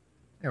here.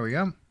 There we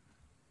go.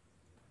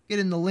 Get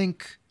in the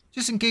link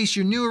just in case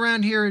you're new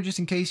around here, just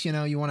in case, you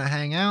know, you want to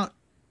hang out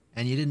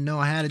and you didn't know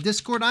I had a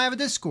Discord. I have a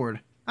Discord.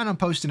 I don't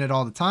post in it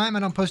all the time. I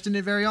don't post in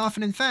it very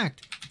often, in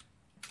fact.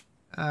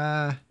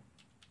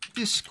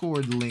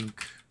 Discord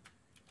link.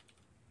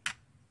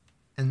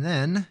 And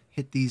then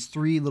hit these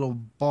 3 little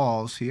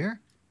balls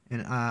here.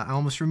 And I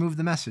almost removed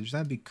the message.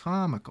 That'd be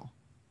comical.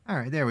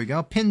 Alright, there we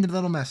go. Pinned the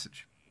little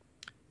message.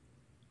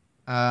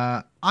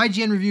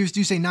 IGN reviews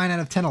do say 9 out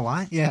of 10 a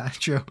lot. Yeah,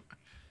 true.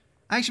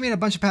 I actually made a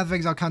bunch of Path of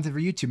Exile content for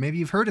YouTube. Maybe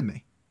you've heard of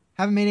me.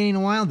 Haven't made any in a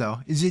while, though.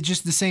 Is it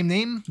just the same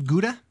name?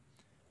 Gouda?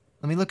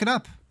 Let me look it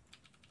up.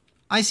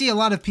 I see a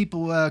lot of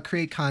people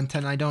create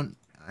content. I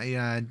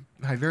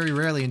very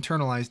rarely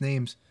internalize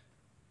names.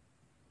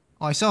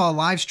 Oh, I saw a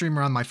live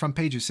streamer on my front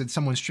page who said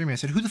someone's streaming. I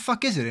said, who the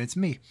fuck is it? And it's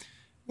me.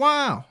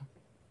 Wow.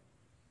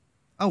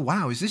 Oh,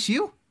 wow. Is this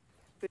you?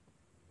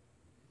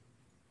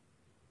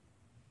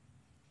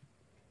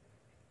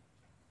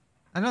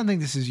 I don't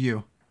think this is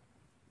you.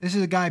 This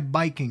is a guy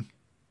biking.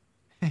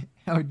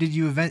 Or did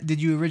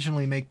you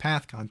originally make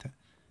Path content?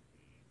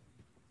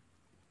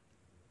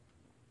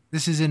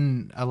 This is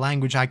in a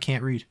language I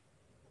can't read.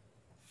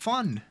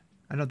 Fun.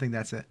 I don't think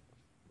that's it.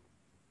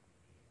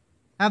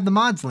 Have the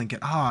mods link it.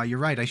 Ah, you're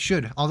right, I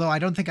should. Although I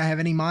don't think I have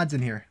any mods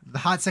in here. The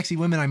hot sexy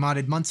women I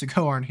modded months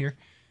ago aren't here.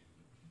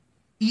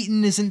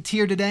 Eaton isn't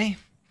here today.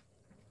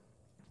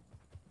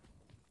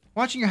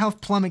 Watching your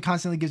health plummet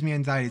constantly gives me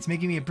anxiety. It's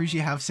making me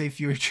appreciate how safe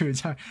fewer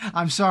druids are.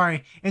 I'm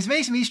sorry. It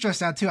makes me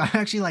stressed out too. I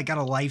actually like got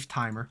a life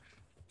timer.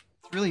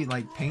 It's really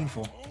like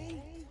painful.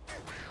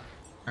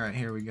 Alright,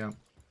 here we go.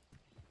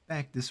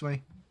 Back this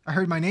way. I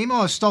heard my name.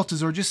 Oh,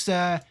 Stultazor.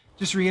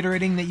 Just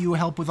reiterating that you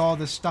help with all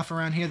the stuff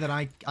around here that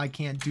I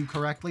can't do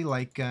correctly.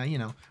 Like, you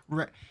know,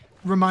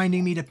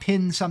 reminding me to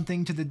pin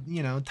something to the,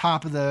 you know,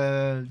 top of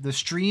the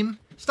stream.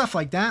 Stuff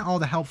like that. All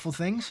the helpful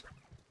things.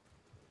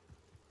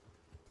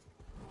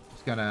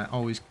 Just gotta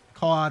always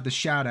call out the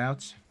shout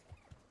outs.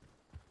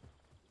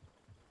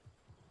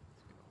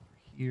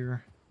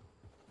 Here.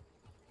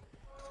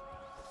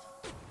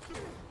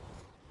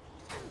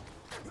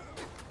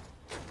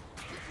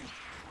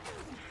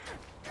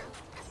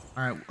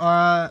 Alright,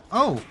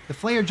 oh, the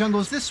Flayer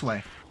jungle's this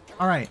way.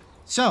 Alright,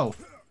 so,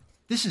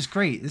 this is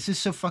great. This is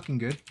so fucking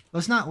good.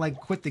 Let's not, like,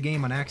 quit the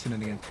game on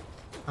accident again.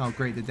 Oh,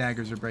 great, the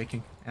daggers are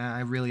breaking.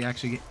 I really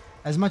actually get...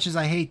 As much as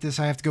I hate this,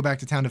 I have to go back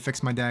to town to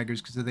fix my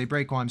daggers, because if they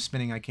break while I'm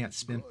spinning, I can't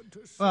spin.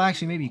 Well,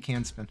 actually, maybe you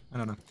can spin. I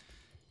don't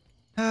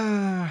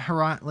know.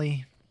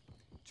 Hurriedly.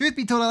 Truth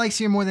be told, I like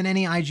Seer more than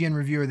any IGN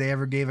reviewer they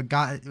ever gave a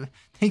God...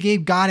 They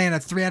gave Godhand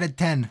a 3 out of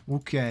 10.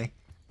 Okay.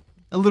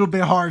 A little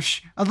bit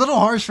harsh. A little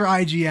harsh for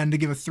IGN to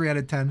give a 3 out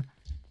of 10.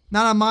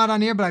 Not a mod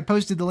on here, but I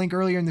posted the link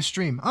earlier in the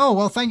stream. Oh,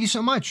 well, thank you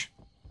so much.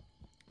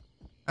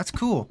 That's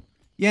cool.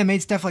 Yeah,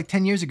 made stuff like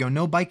 10 years ago.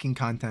 No biking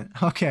content.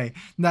 Okay.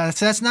 No,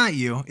 that's not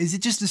you. Is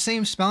it just the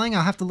same spelling?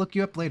 I'll have to look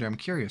you up later. I'm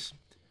curious.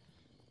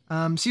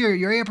 Seer,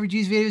 your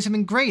ARPG's videos have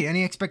been great.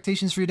 Any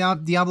expectations for your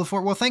Diablo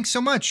 4? Well, thanks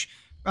so much.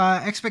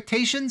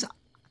 Expectations?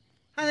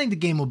 I think the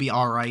game will be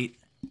alright.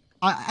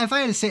 If I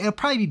had to say, it'll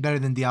probably be better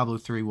than Diablo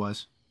 3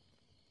 was.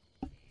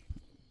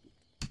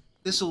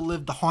 This will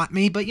live to haunt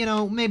me, but, you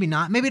know, maybe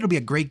not. Maybe it'll be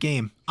a great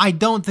game. I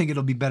don't think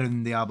it'll be better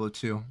than Diablo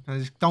 2. I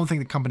just don't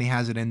think the company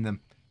has it in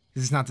them.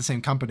 It's not the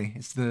same company.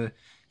 It's the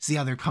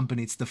other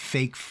company. It's the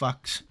fake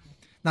fucks.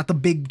 Not the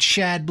big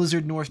Shad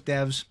Blizzard North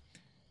devs.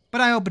 But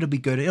I hope it'll be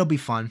good. It'll be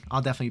fun.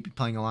 I'll definitely be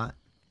playing a lot.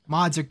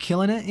 Mods are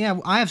killing it. Yeah,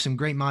 I have some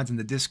great mods in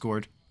the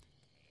Discord.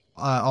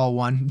 All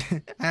one.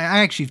 I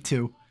actually have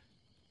 2.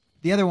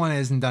 The other one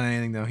hasn't done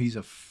anything, though. He's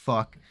a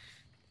fuck.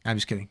 I'm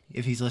just kidding.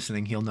 If he's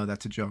listening, he'll know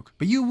that's a joke.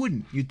 But you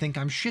wouldn't. You'd think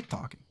I'm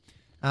shit-talking.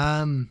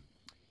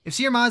 If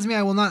Seer mods me,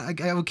 I will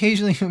not... I will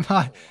occasionally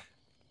mod...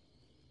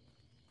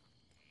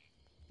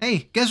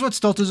 Hey, guess what,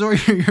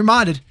 Stultazor? You're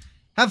modded.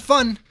 Have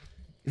fun.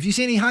 If you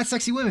see any hot,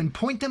 sexy women,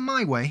 point them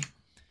my way.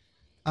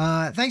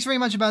 Thanks very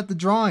much about the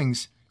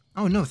drawings.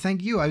 Oh, no,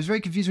 thank you. I was very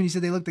confused when you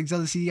said they looked like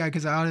Zelda CDI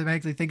because I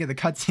automatically think of the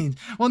cutscenes.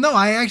 Well, no,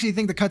 I actually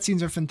think the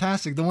cutscenes are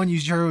fantastic. The one you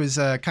showed is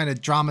kind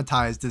of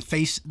dramatized.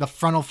 The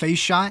frontal face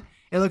shot.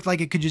 It looked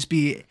like it could just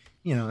be,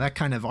 you know, that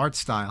kind of art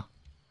style.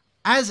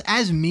 As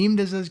memed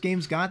as those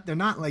games got, they're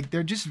not like,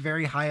 they're just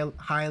very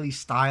highly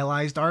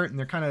stylized art, and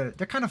they're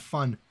kind of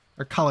fun.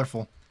 They're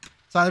colorful.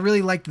 So I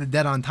really liked the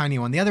Dead on Tiny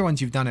one. The other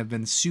ones you've done have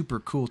been super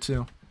cool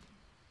too.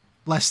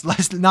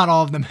 Not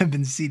all of them have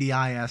been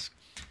CDI-esque.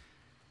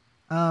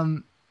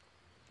 Zelda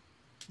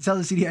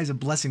CDI is a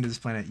blessing to this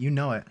planet. You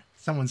know it.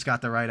 Someone's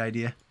got the right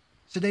idea.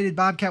 Sedated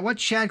Bobcat, what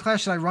Shad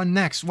class should I run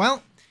next?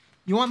 Well,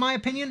 you want my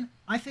opinion?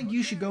 I think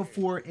you should go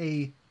for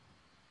a,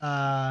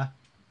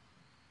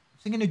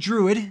 thinking a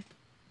druid,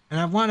 and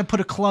I want to put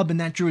a club in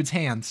that druid's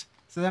hands.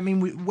 So that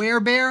means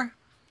werebear,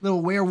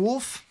 little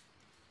werewolf,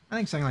 I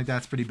think something like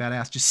that's pretty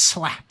badass. Just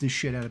slap the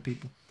shit out of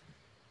people.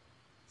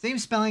 Same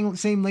spelling,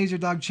 same laser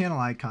dog channel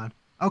icon.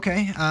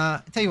 Okay,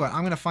 tell you what,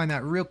 I'm gonna find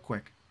that real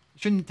quick.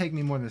 It shouldn't take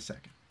me more than a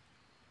second.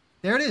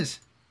 There it is.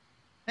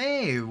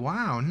 Hey,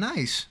 wow,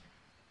 nice.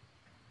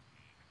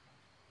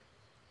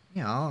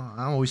 Yeah,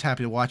 I'm always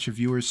happy to watch your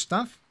viewers'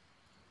 stuff.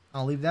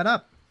 I'll leave that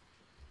up.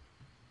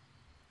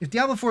 If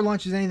Diablo 4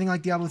 launches anything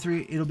like Diablo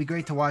 3, it'll be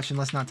great to watch, and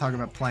let's not talk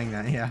about playing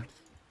that. Yeah.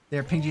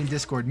 There, Pingy in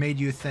Discord made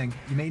you a thing.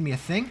 You made me a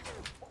thing?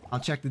 I'll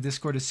check the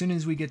Discord as soon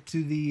as we get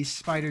to the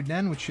spider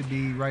den, which should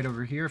be right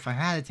over here if I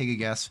had to take a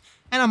guess.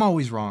 And I'm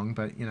always wrong,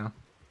 but, you know.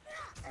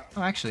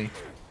 Oh, actually,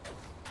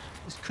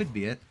 this could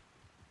be it.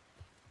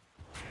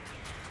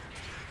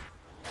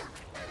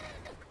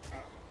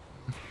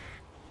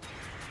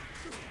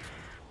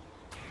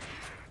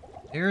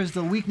 There's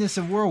the weakness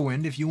of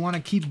Whirlwind. If you want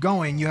to keep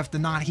going, you have to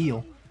not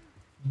heal.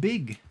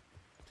 Big.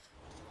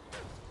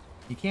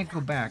 You can't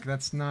go back.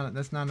 That's not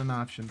an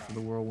option for the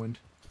Whirlwind.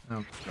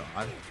 Oh,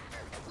 God.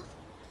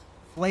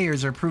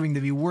 Flayers are proving to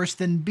be worse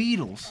than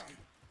beetles.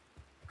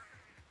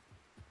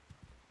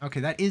 Okay,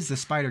 that is the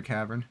spider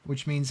cavern,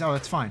 which means... Oh,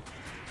 that's fine.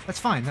 That's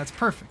fine. That's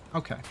perfect.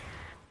 Okay.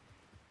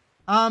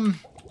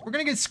 We're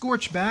gonna get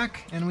Scorch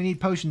back, and we need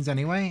potions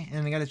anyway,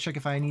 and I gotta check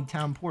if I need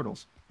town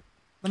portals.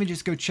 Let me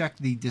just go check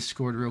the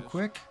Discord real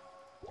quick.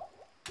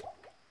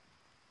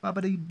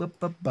 Let's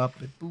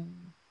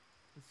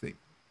see.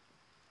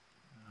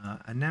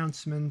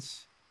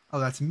 Announcements. Oh,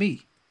 that's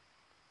me.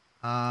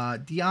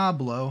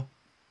 Diablo.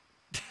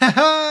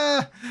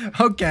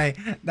 Okay,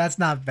 that's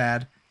not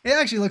bad. It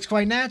actually looks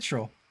quite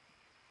natural.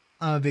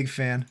 I'm a big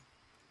fan.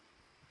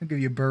 I'll give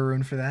you a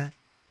burroon for that.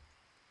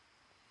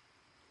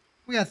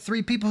 We got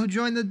 3 people who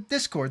joined the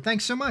Discord.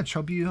 Thanks so much.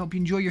 Hope you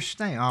enjoy your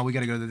stay. Oh, we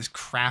gotta go to this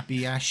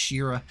crappy ass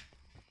Shira.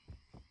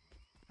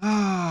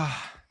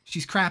 Ah,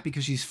 she's crappy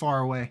because she's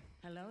far away.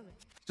 Hello there.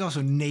 She's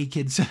also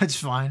naked, so that's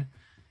fine.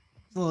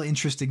 It's a little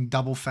interesting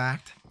double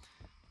fact.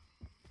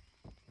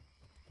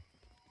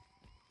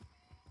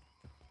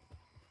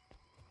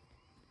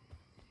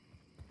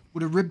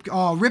 Would a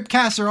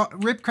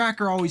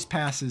ribcracker always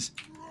passes.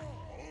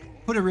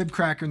 Put a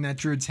ribcracker in that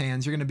druid's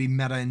hands. You're gonna be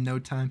meta in no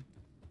time.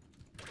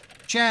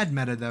 Chad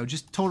meta though,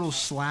 just total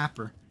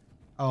slapper.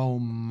 Oh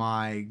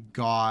my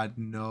god,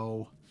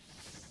 no.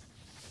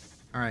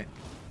 Alright.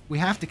 We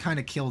have to kind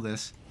of kill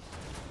this.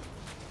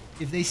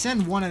 If they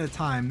send one at a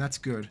time, that's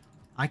good.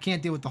 I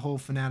can't deal with the whole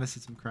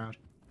fanaticism crowd.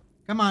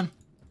 Come on.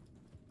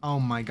 Oh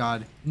my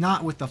god.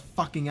 Not with the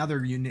fucking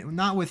other unit.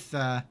 Not with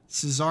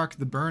Cesark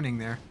the Burning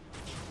there.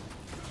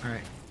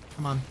 Alright.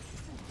 Come on.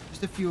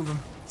 Just a few of them.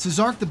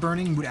 Cesark the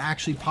Burning would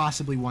actually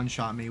possibly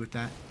one-shot me with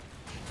that.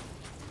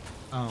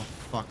 Oh,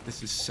 fuck.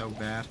 This is so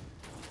bad.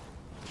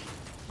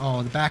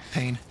 Oh, the back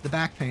pain. The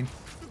back pain.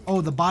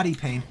 Oh, the body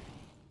pain.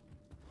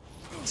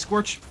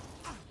 Scorch.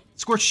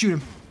 Scorch, shoot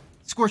him.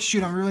 Scorch, shoot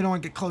him. I really don't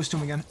want to get close to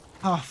him again.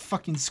 Oh,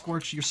 fucking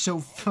Scorch. You're so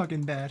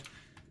fucking bad.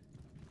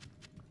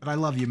 But I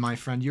love you, my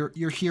friend.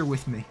 You're here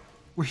with me.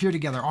 We're here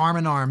together, arm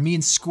in arm. Me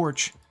and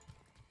Scorch.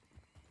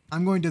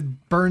 I'm going to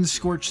burn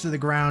Scorch to the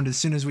ground as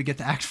soon as we get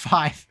to Act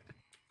 5.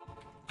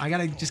 I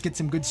gotta just get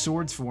some good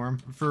swords for him,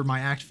 for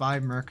my Act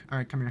 5 merc.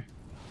 Alright, come here.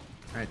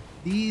 Alright,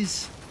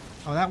 these...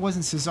 Oh, that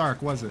wasn't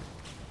Cesark, was it?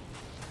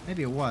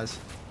 Maybe it was.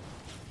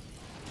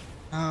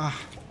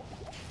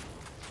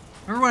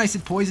 Remember when I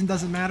said poison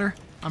doesn't matter?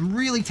 I'm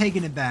really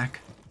taking it back.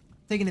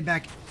 Taking it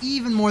back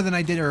even more than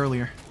I did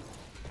earlier.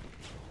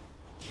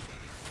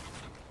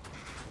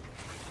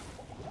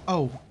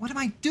 Oh, what am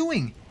I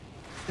doing?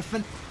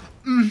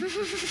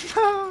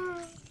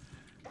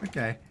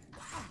 Okay.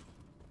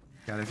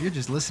 God, if you're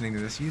just listening to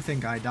this, you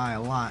think I die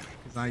a lot.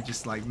 Because I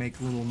just, like, make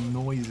little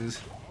noises.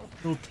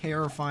 Little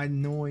terrified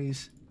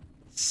noise.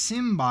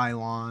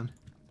 Symbilon.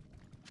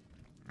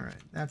 Alright,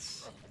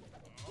 that's...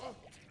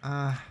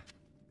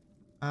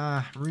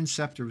 Rune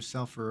Scepter would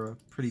sell for a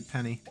pretty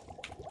penny.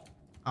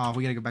 Oh,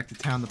 we gotta go back to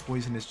town. The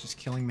poison is just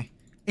killing me.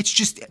 It's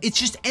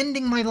just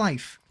ending my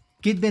life.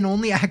 Gidbin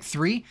only Act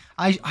 3?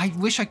 I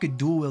wish I could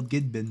dual wield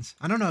Gidbins.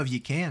 I don't know if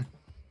you can.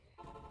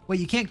 Wait,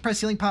 you can't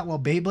press healing pot while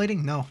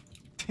Beyblading? No.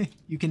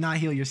 You cannot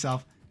heal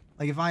yourself.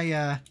 Like if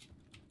I,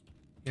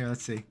 here,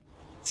 let's see.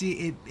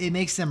 See, it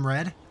makes them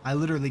red. I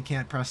literally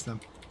can't press them.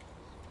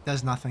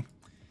 Does nothing.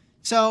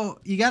 So,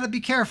 you gotta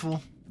be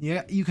careful.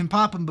 Yeah, you can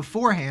pop them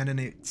beforehand and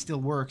it still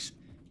works.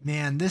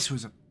 Man, this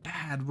was a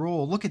bad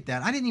roll. Look at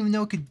that. I didn't even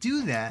know it could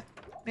do that.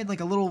 Made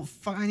like a little,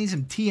 I need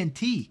some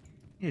TNT.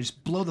 You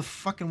just blow the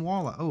fucking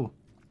wall up. Oh,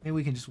 maybe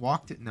we can just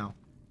walk it? No.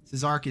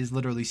 Cesark is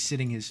literally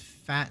sitting his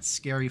fat,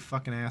 scary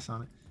fucking ass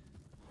on it.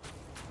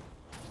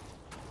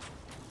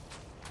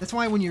 That's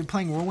why when you're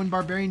playing Whirlwind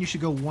Barbarian, you should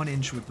go 1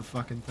 inch with the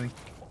fucking thing.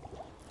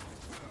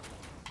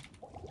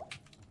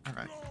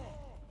 Alright.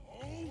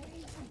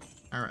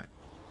 Alright.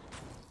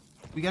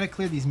 We gotta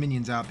clear these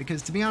minions out,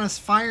 because to be honest,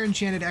 Fire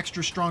Enchanted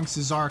Extra Strong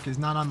Cesark is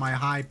not on my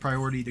high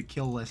priority to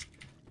kill list.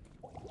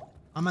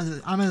 I'm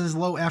on his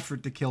low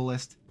effort to kill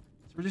list. So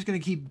we're just gonna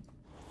keep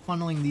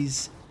funneling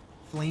these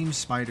flame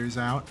spiders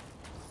out.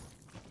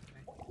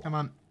 Okay, come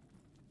on.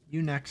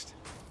 You next.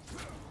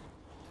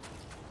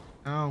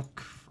 Oh,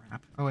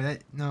 crap. Oh,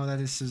 no, that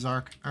is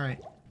Cesark. Alright.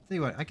 Tell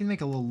you what, I can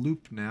make a little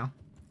loop now.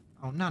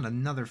 Oh, not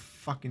another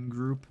fucking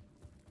group.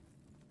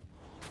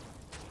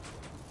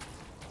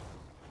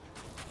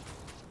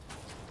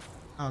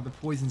 Oh, the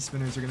poison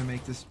spinners are gonna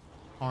make this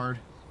hard.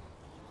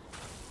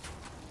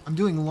 I'm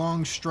doing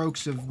long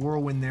strokes of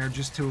whirlwind there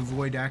just to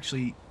avoid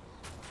actually...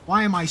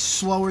 Why am I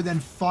slower than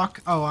fuck?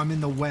 Oh, I'm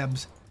in the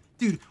webs.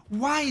 Dude,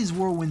 why is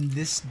whirlwind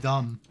this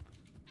dumb?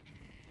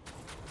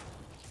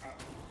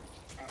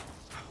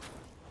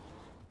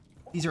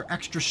 These are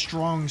extra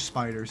strong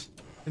spiders.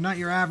 They're not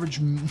your average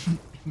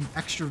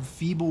extra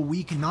feeble,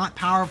 weak, not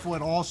powerful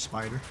at all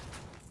spider.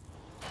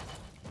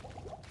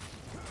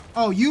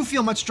 Oh, you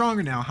feel much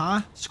stronger now,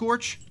 huh,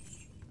 Scorch?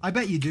 I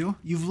bet you do.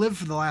 You've lived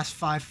for the last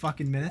 5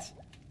 fucking minutes.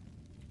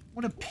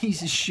 What a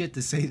piece of shit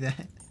to say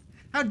that.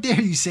 How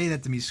dare you say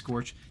that to me,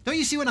 Scorch? Don't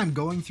you see what I'm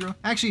going through?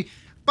 Actually,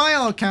 by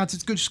all accounts,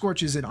 it's good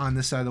Scorch isn't on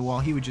this side of the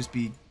wall. He would just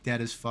be dead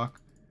as fuck.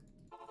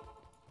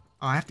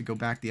 Oh, I have to go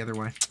back the other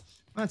way.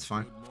 That's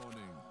fine.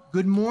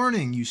 Good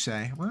morning, you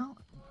say. Well,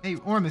 hey,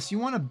 Ormus, you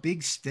want a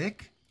big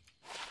stick?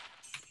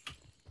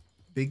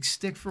 Big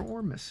stick for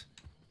Ormus.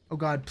 Oh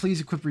god, please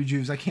equip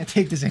rejuves. I can't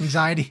take this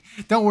anxiety.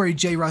 Don't worry,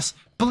 J. Russ.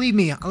 Believe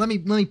me, let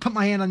me put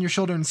my hand on your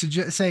shoulder and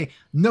say,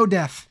 no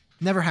death.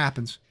 Never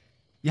happens.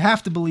 You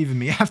have to believe in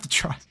me. You have to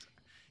trust.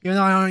 Even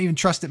though I don't even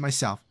trust it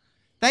myself.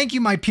 Thank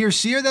you, my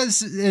Pierceer. That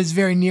is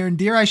very near and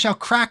dear. I shall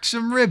crack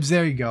some ribs.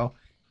 There you go.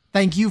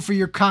 Thank you for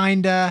your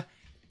kind,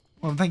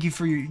 well, thank you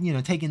for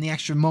your, taking the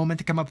extra moment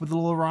to come up with a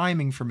little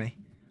rhyming for me.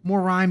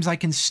 More rhymes I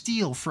can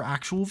steal for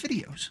actual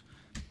videos.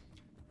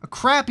 A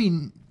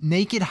crappy,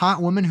 naked,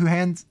 hot woman who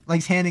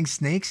likes handling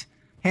snakes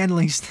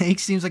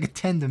seems like a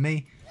 10 to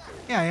me.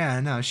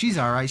 Yeah, no, she's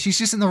alright. She's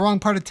just in the wrong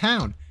part of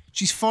town.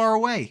 She's far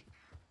away.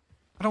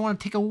 I don't want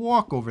to take a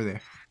walk over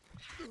there.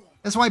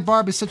 That's why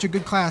Barb is such a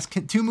good class.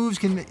 Two moves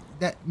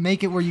that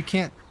make it where you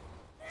can't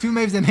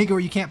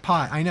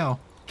pot. I know.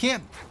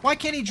 Why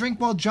can't he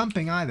drink while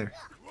jumping either?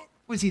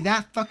 Was he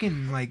that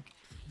fucking, like,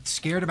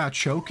 scared about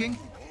choking?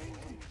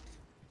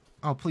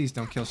 Oh, please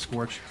don't kill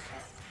Scorch.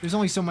 There's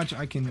only so much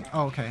I can...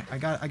 Oh, okay. I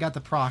got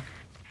the proc.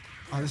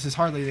 Oh, this is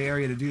hardly the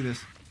area to do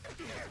this.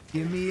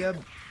 Give me a...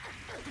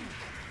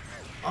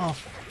 Oh,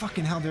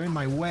 fucking hell, they're in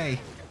my way.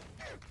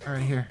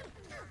 Alright, here.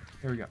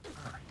 Here we go.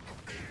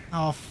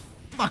 Oh,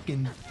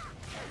 fucking...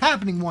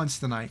 Happening once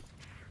tonight.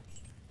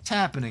 It's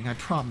happening, I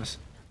promise.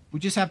 We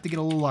just have to get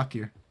a little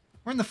luckier.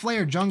 We're in the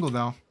Flayer jungle,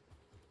 though.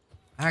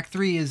 Act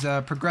 3 is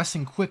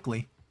progressing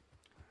quickly.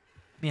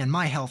 Man,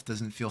 my health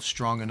doesn't feel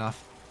strong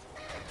enough.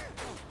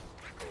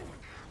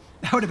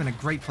 That would have been a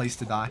great place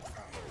to die.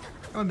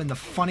 That would have been the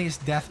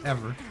funniest death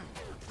ever.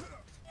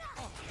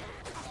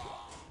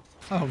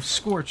 Oh,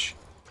 Scorch.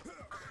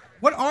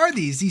 What are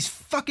these? These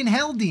fucking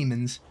hell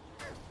demons.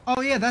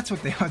 Oh yeah, that's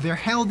what they are. They're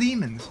hell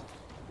demons.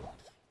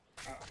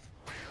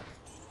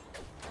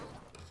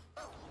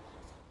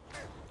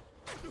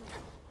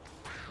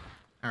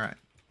 Alright.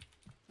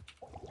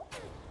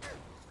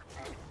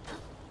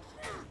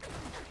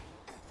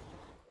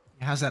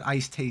 How's that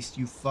ice taste,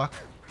 you fuck?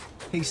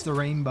 Taste the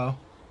rainbow.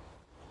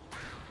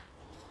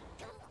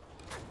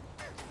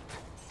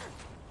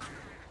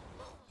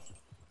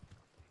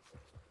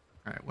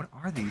 Alright, what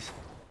are these?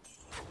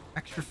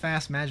 Extra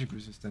fast magic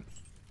resistant.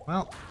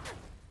 Well,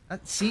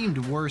 that seemed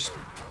worse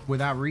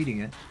without reading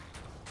it.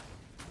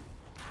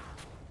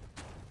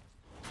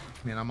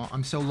 Man,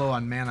 I'm so low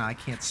on mana I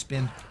can't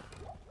spin.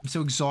 I'm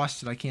so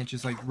exhausted I can't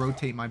just like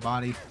rotate my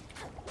body.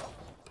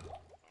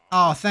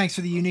 Oh, thanks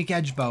for the unique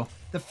edge bow.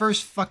 The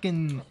first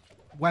fucking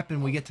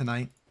weapon we get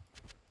tonight.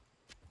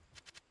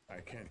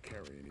 I can't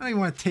carry any. I don't even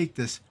want to take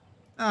this.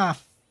 Ah,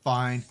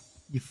 fine.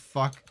 You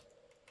fuck.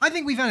 I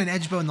think we found an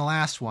edge bow in the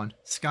last one.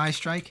 Sky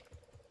Strike.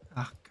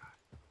 Oh,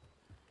 God.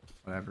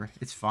 Whatever.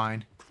 It's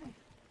fine.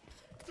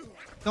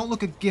 Don't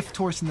look a gift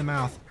horse in the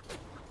mouth.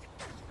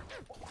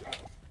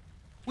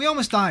 We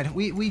almost died.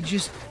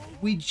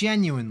 We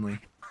genuinely.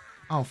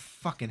 Oh,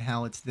 fucking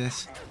hell, it's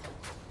this.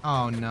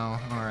 Oh, no.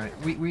 Alright.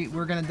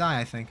 We're gonna die,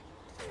 I think.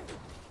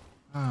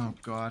 Oh,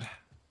 God.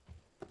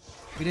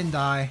 We didn't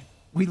die.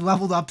 We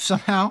leveled up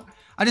somehow.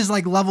 I just,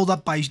 like, leveled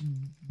up by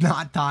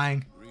not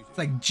dying. It's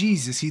like,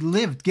 Jesus, he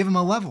lived. Give him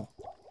a level.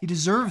 He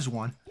deserves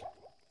one.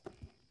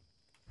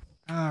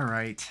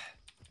 Alright.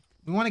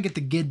 We want to get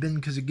the Gidbin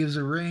because it gives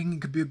a ring.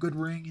 It could be a good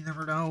ring. You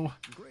never know.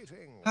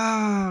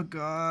 Oh,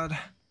 God.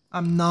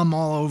 I'm numb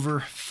all over.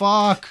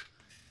 Fuck.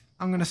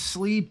 I'm gonna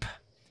sleep.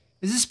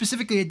 Is this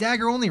specifically a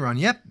dagger-only run?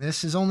 Yep,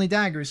 this is only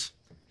daggers.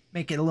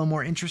 Make it a little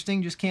more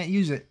interesting, just can't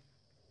use it.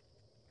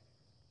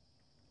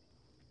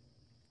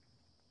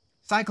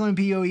 Cyclone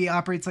PoE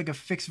operates like a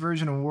fixed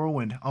version of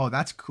Whirlwind. Oh,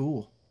 that's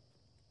cool.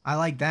 I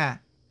like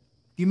that.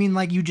 Do you mean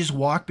like you just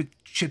walk but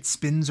shit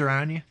spins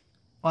around you?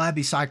 Well, that'd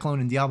be Cyclone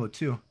in Diablo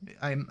too.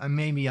 I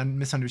may be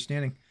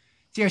misunderstanding.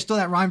 See, I stole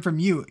that rhyme from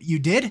you. You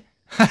did?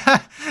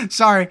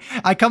 Sorry,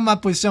 I come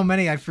up with so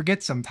many I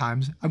forget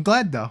sometimes. I'm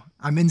glad though.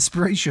 I'm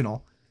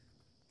inspirational.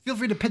 Feel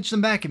free to pitch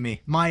them back at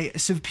me. My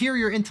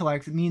superior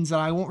intellect means that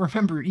I won't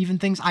remember even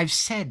things I've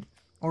said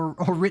or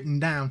written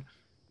down.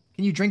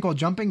 Can you drink while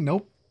jumping?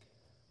 Nope.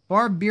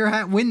 Barb, beer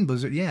hat, wind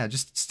blizzard. Yeah,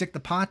 just stick the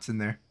pots in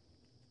there.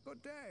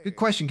 Good day. Good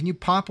question. Can you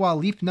pop while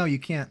leap? No, you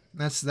can't.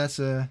 That's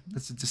a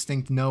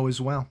distinct no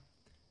as well.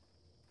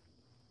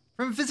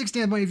 From a physics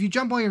standpoint, if you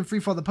jump while you're in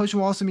free fall, the potion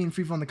will also mean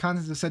free fall, and the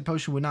contents of said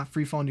potion would not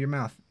free fall into your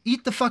mouth.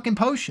 Eat the fucking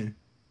potion.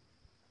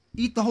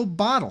 Eat the whole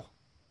bottle.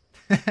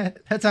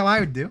 That's how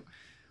I would do.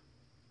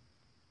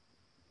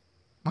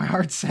 My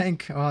heart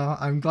sank. Well,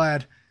 I'm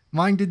glad.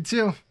 Mine did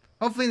too.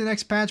 Hopefully in the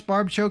next patch,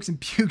 Barb chokes and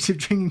pukes at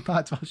drinking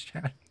pots while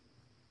shouting.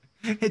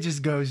 It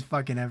just goes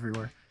fucking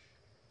everywhere.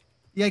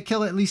 Yeah,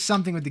 kill at least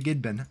something with the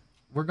Gidbin.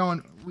 We're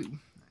going...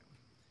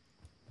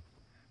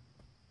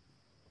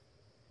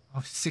 Oh,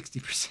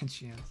 60%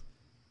 chance.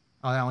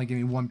 Oh, that only gave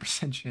me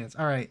 1% chance.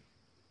 Alright.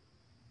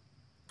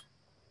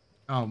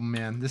 Oh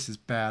man, this is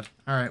bad.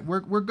 Alright,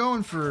 we're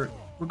going for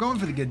the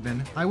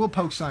Gidbin. I will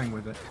poke sign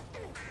with it.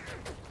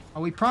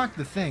 Oh, we procced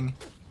the thing.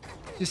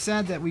 It's just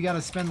sad that we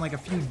gotta spend like a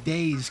few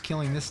days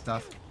killing this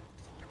stuff.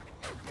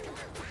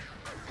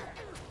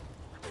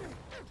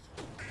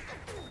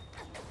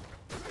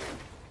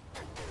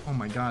 Oh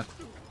my god.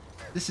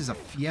 This is a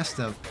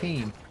fiesta of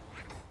pain.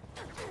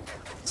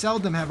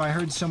 Seldom have I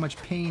heard so much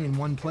pain in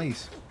one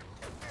place.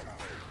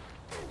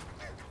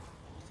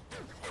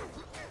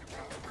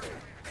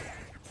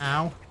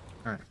 Ow.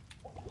 Alright.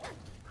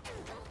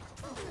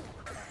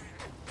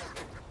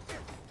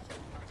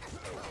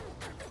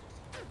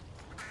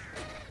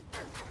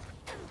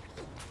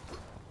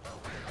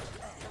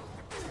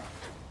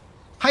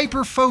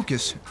 Hyper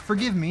focus.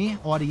 Forgive me,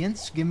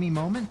 audience. Give me a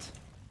moment.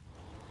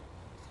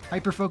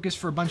 Hyper focus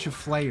for a bunch of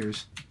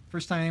flayers.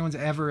 First time anyone's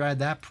ever had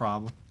that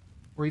problem.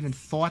 Or even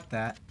thought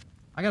that.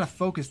 I gotta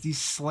focus. These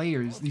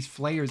slayers, these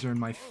flayers are in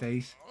my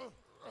face.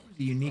 There's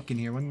a unique in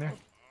here, wasn't there?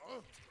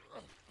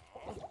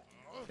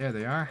 There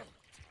they are.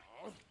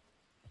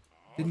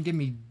 Didn't give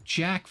me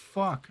jack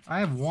fuck. I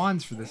have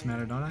wands for this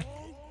matter, don't I?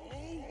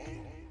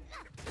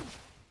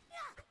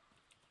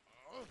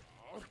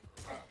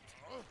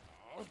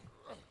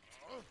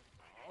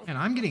 And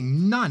I'm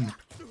getting none.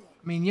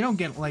 I mean, you don't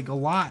get like a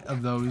lot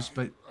of those,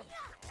 but...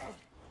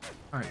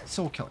 Alright,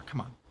 soul killer, come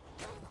on.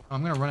 Oh,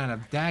 I'm gonna run out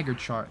of dagger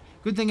chart.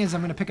 Good thing is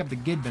I'm gonna pick up the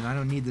Gidbin. I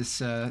don't need this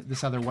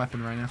this other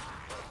weapon right now.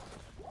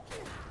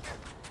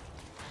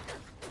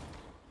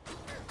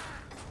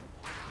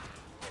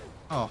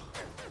 Oh.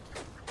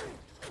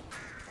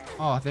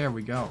 Oh, there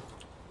we go.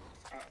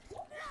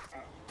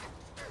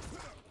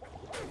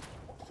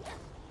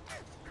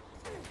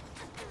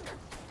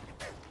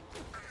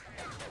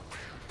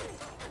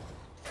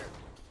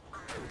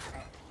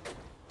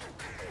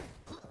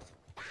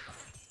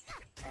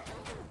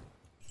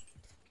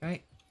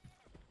 Okay.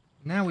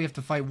 Now we have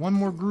to fight one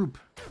more group.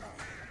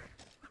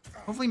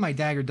 Hopefully my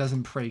dagger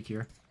doesn't break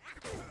here.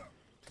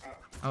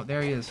 Oh,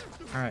 there he is.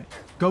 Alright.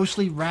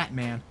 Ghostly Rat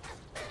Man.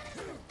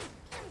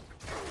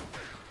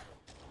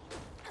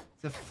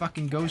 The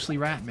fucking ghostly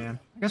rat man.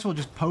 I guess we'll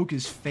just poke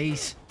his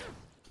face.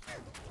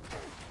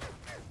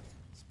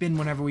 Spin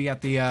whenever we got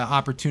the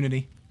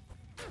opportunity.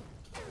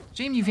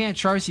 Shame you can't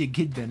charge the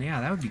Gidbin. Yeah,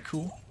 that would be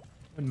cool.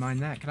 Wouldn't mind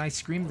that. Can I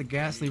scream the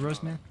ghastly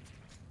roast man?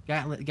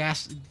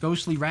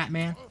 Ghostly rat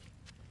man?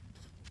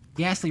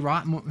 Ghastly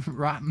rot.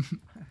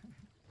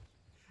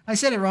 I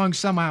said it wrong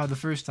somehow the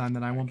first time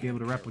that I won't be able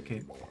to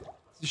replicate.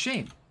 It's a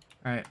shame.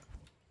 Alright.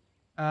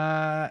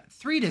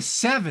 3 to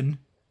 7?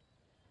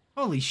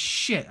 Holy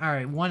shit.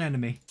 Alright, one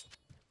enemy.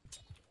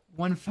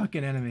 One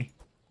fucking enemy.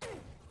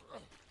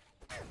 Oh,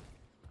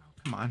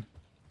 come on.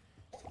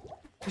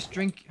 Just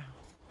drink.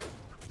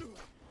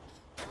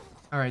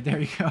 Alright, there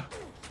you go.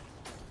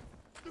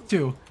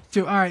 Two.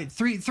 Alright,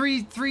 three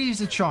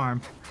is a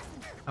charm.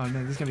 Oh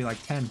no, there's gonna be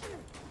like 10.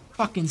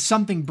 Fucking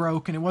something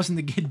broke and it wasn't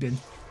the Gidbin.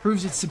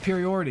 Proves its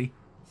superiority.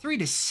 3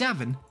 to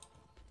 7?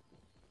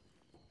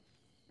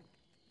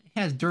 It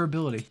has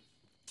durability.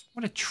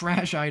 What a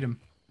trash item.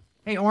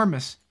 Hey,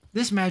 Ormus.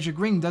 This magic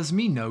ring does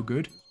me no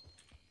good.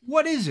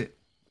 What is it?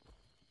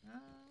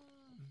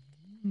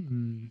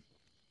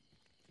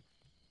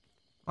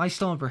 I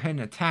stolen for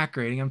hidden attack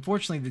rating.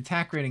 Unfortunately, the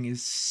attack rating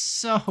is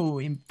so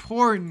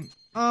important.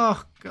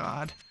 Oh,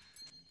 God.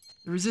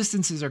 The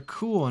resistances are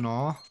cool and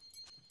all.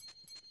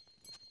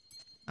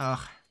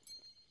 Ugh.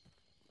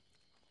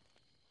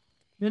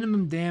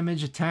 Minimum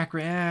damage, attack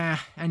rate.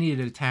 I needed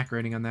an attack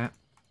rating on that.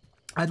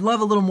 I'd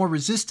love a little more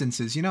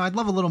resistances. You know, I'd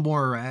love a little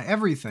more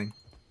everything.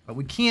 But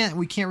we can't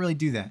really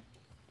do that.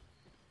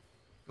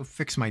 Go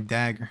fix my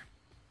dagger.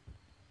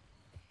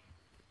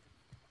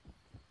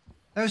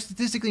 That was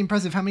statistically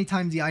impressive how many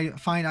times the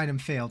find item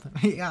failed.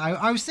 Yeah,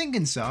 I was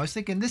thinking so. I was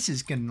thinking this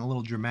is getting a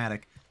little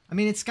dramatic. I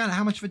mean, it's got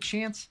how much of a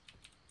chance?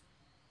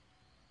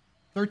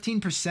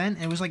 13%,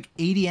 and it was like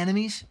 80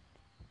 enemies.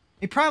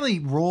 It probably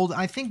rolled,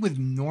 I think with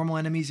normal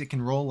enemies it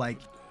can roll like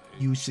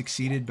you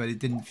succeeded, but it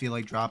didn't feel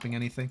like dropping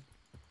anything.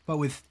 But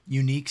with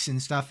uniques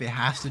and stuff, it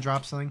has to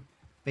drop something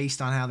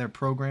based on how they're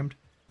programmed.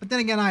 But then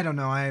again, I don't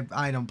know.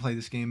 I don't play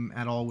this game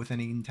at all with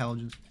any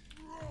intelligence.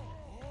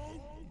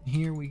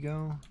 Here we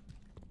go.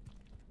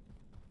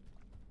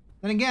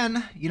 Then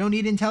again, you don't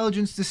need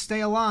intelligence to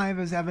stay alive,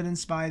 as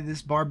evidenced by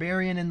this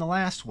barbarian in the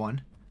last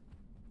one.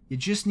 You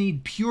just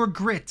need pure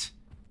grit.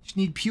 You just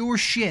need pure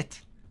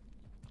shit.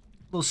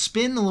 A little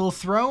spin, a little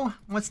throw.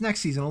 What's next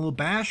season? A little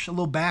bash? A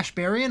little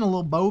bashbarian? A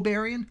little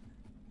bowbarian?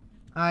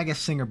 I guess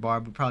Singer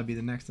Barb would probably be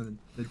the next on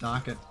the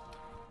docket.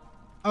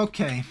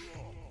 Okay.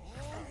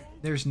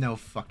 There's no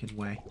fucking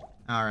way.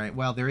 Alright,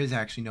 well, there is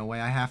actually no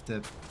way. I have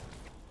to...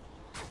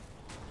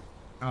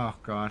 Oh,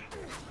 God.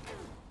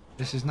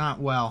 This is not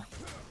well.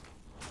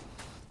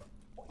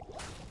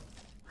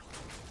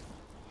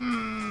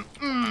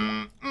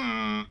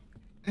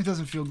 It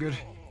doesn't feel good.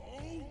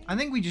 I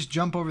think we just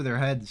jump over their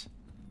heads.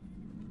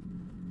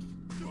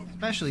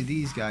 Especially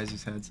these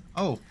guys' heads.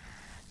 Oh,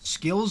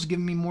 skills give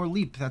me more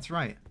leap. That's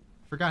right.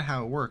 Forgot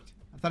how it worked.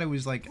 I thought it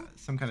was like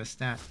some kind of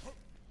stat.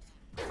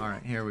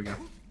 Alright, here we go.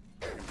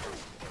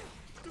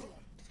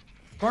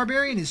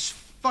 Barbarian is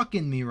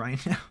fucking me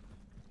right now.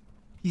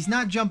 He's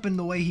not jumping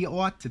the way he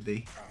ought to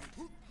be.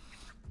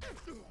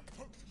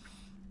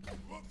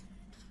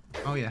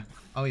 Oh yeah.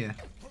 Oh yeah.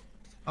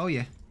 Oh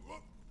yeah.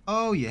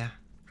 Oh yeah.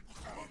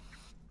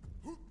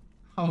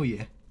 Oh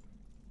yeah.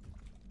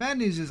 Bad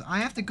news is I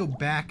have to go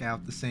back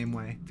out the same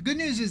way. The good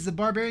news is the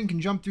barbarian can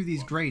jump through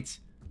these grates,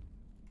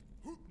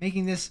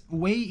 making this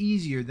way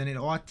easier than it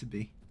ought to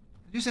be.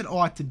 I just said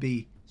ought to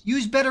be.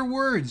 Use better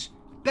words.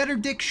 Better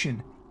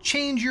diction.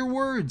 Change your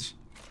words.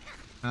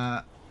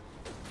 I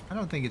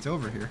don't think it's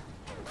over here.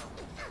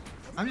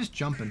 I'm just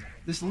jumping.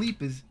 This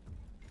leap is...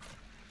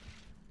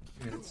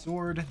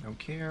 Sword, don't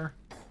care.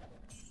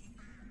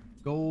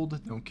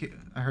 Gold, don't care.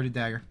 I heard a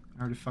dagger.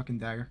 I heard a fucking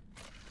dagger.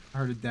 I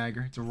heard a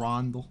dagger. It's a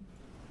rondel.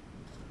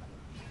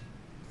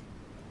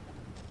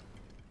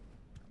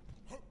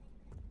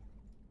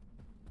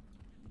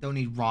 Don't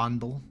need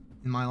rondel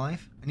in my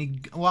life. I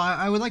need... Well,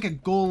 I would like a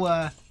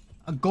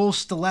gold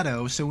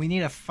stiletto, so we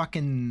need a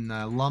fucking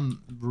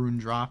lum rune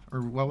drop.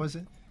 Or what was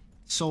it?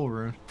 Soul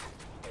rune.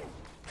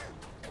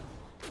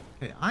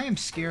 Okay, I am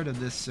scared of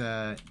this,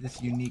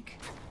 this unique...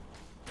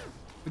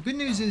 The good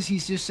news is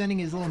he's just sending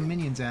his little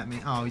minions at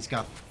me. Oh, he's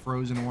got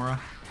frozen aura.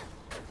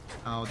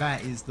 Oh,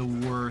 that is the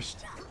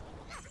worst.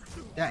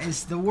 That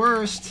is the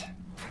worst.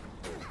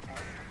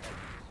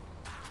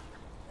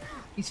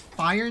 He's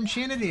fire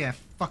enchanted? Yeah,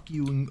 fuck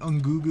you,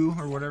 Ungugu,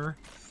 or whatever.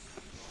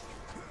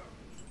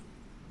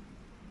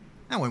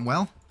 That went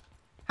well.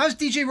 How's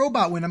DJ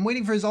Robot win? I'm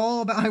waiting for his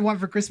All About I Want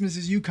for Christmas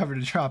Is You cover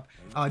to drop.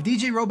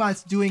 DJ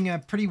Robot's doing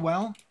pretty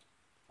well.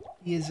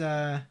 He is,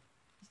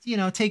 you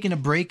know, taking a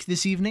break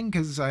this evening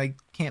because I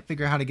can't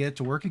figure out how to get it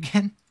to work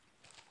again.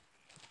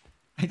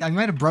 I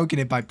might have broken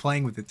it by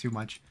playing with it too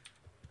much.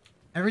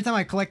 Every time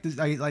I click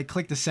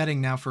the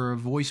setting now for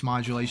voice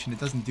modulation, it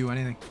doesn't do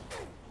anything.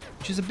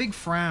 Which is a big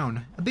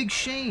frown. A big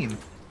shame.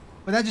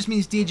 But that just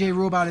means DJ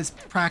Robot is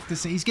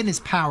practicing. He's getting his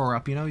power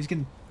up, you know? He's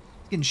getting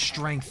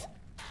strength.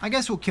 I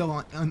guess we'll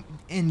kill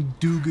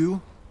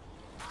Ndugu.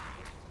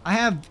 I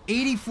have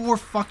 84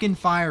 fucking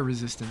fire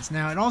resistance.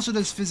 Now, it also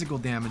does physical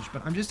damage,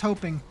 but I'm just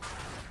hoping...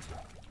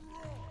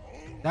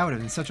 That would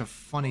have been such a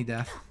funny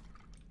death.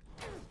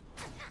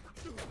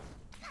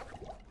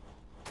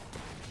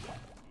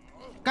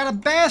 Got a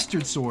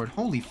bastard sword.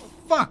 Holy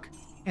fuck.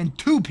 And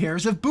 2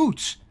 pairs of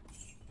boots.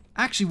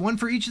 Actually, 1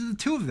 for each of the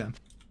 2 of them.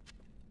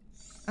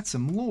 That's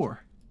some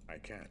lore. I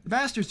can't. The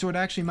bastard sword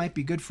actually might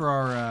be good for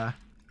our,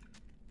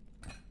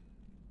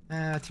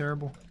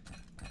 terrible.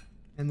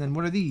 And then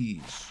what are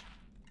these?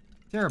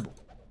 Terrible.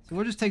 So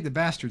we'll just take the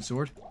bastard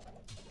sword.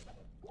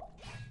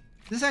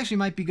 This actually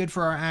might be good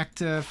for our Act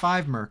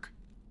 5 merc.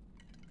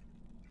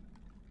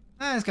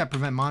 It's got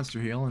prevent monster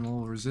heal and a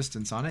little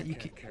resistance on it.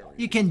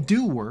 You can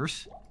do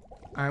worse.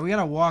 Alright, we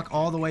gotta walk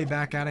all the way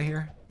back out of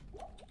here.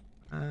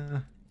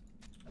 I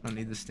don't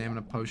need the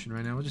stamina potion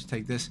right now. We'll just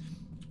take this.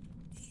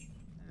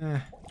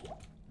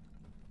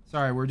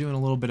 Sorry, we're doing a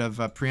little bit of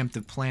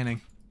preemptive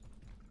planning.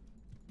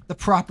 The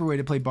proper way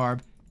to play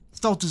Barb.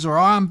 Stultazor,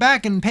 oh, I'm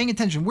back and paying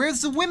attention.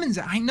 Where's the women's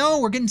at? I know,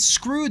 we're getting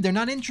screwed. They're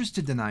not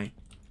interested tonight.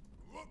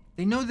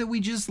 They know that we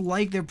just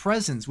like their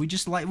presence. We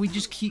just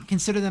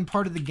consider them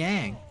part of the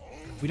gang.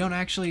 We don't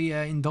actually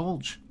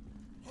indulge.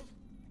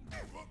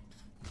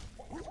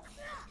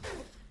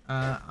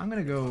 I'm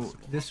gonna go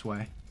this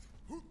way.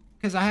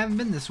 Because I haven't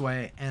been this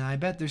way, and I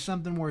bet there's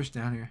something worse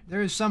down here.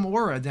 There is some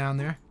aura down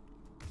there.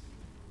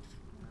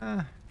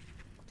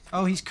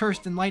 Oh, he's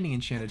cursed and lightning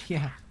enchanted.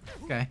 Yeah,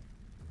 okay.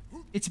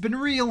 It's been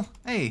real.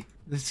 Hey,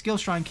 the skill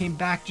shrine came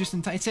back just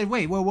in time. It said,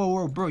 wait,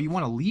 whoa, bro, you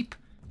want to leap?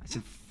 I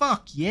said,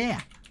 fuck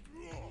yeah.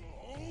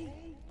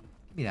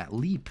 Give me that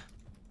leap.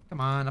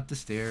 Come on, up the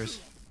stairs.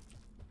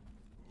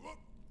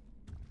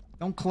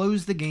 Don't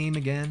close the game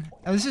again.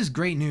 Oh, this is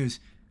great news.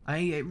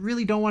 I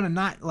really don't want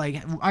to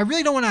I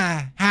really don't want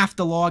to have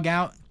to log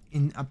out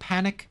in a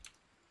panic.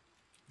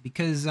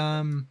 Because,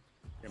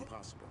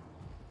 Impossible.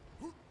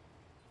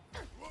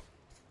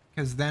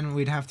 Because then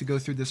we'd have to go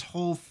through this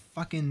whole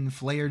fucking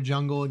flare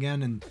jungle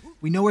again, and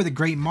we know where the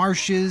Great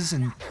Marsh is,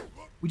 and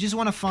we just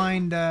want to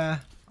find, oh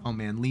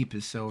man, leap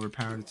is so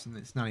overpowered,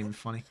 it's not even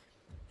funny.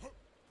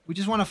 We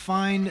just want to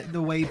find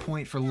the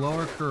waypoint for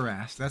Lower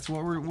Kurast. That's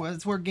what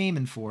we're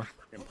gaming for.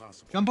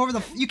 Impossible. Jump over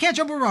the... You can't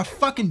jump over a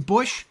fucking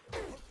bush.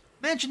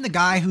 Imagine the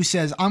guy who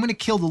says, I'm gonna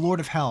kill the Lord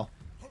of Hell,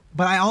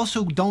 but I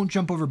also don't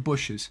jump over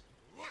bushes.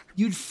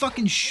 You'd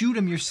fucking shoot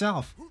him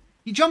yourself.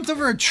 He jumped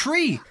over a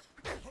tree.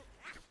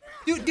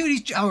 Dude,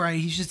 he's... Alright,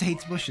 he just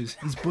hates bushes.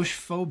 He's bush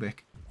phobic.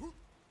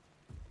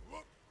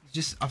 He's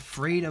just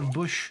afraid of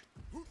bush.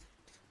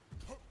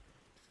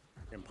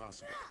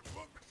 Impossible.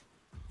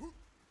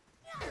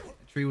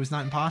 The tree was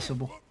not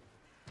impossible.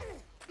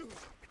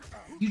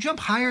 You jump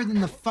higher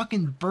than the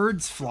fucking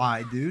birds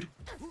fly, dude.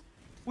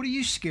 What are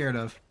you scared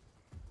of?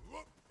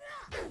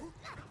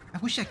 I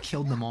wish I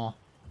killed them all.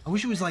 I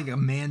wish it was like a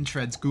Man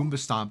Treads Goomba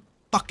Stomp.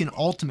 Fucking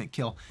ultimate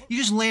kill. You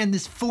just land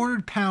this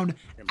 400-pound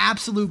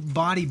absolute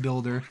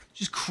bodybuilder.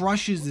 Just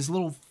crushes this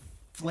little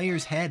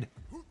flayer's head.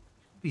 It'd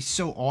be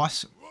so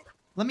awesome.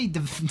 Let me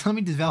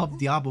develop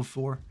Diablo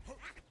 4.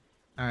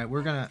 Alright,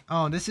 we're gonna...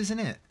 Oh, this isn't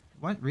it.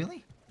 What?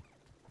 Really?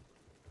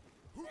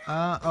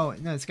 Oh,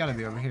 no, it's gotta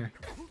be over here.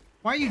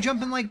 Why are you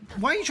jumping like...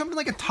 Why are you jumping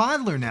like a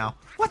toddler now?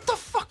 What the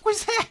fuck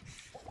was that?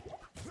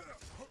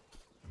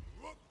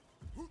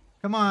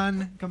 Come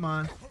on, come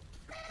on.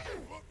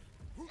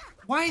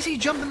 Why is he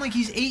jumping like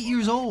he's 8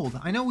 years old?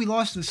 I know we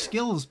lost the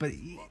skills, but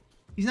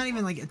he's not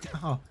even like...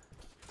 Oh.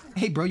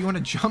 Hey, bro, you want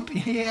to jump?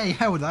 Yeah,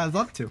 I'd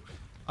love to.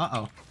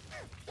 Uh-oh.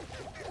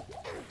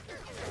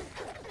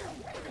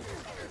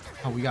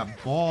 Oh, we got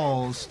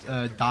balls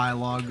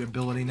dialogue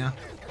ability now.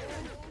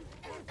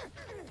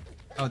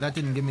 Oh, that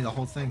didn't give me the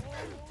whole thing.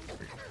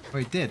 Oh,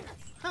 it did.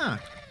 Huh.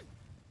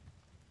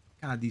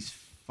 God, these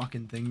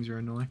fucking things are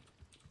annoying.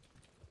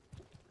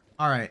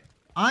 Alright.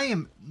 I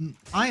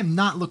am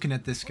not looking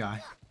at this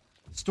guy.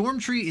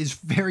 Stormtree is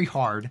very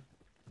hard.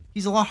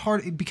 He's a lot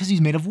harder because he's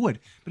made of wood,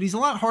 but he's a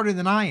lot harder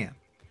than I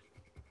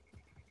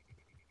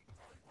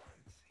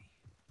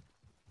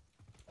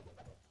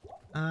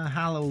am.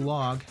 Hollow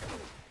log.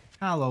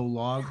 Hollow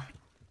log.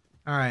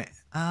 Alright,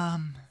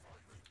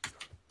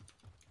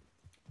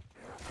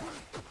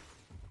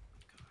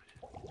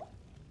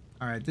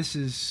 Alright, this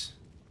is...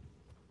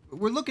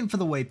 We're looking for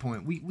the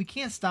waypoint. We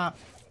can't stop.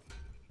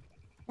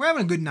 We're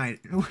having a good night.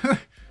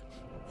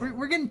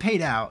 We're getting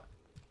paid out.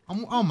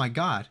 Oh my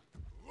god.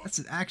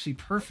 That's actually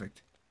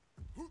perfect.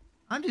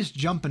 I'm just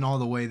jumping all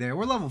the way there.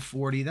 We're level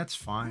 40. That's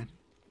fine.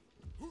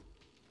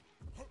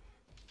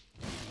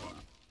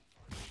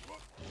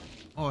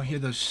 Oh, I hear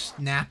those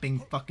snapping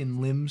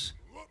fucking limbs.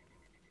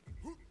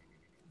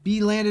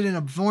 Bee landed in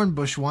a thorn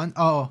bush one.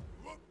 Oh.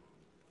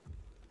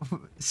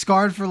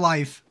 Scarred for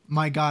life.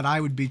 My god,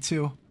 I would be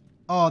too.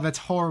 Oh, that's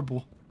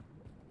horrible.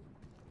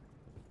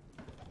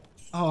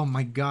 Oh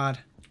my god.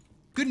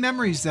 Good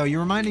memories, though. You're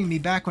reminding me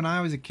back when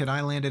I was a kid,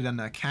 I landed on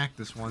a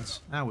cactus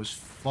once. That was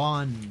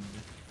fun.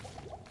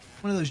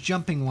 One of those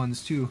jumping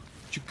ones, too.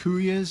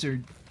 Chikuyas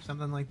or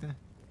something like that.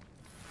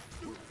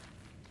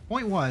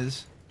 Point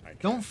was,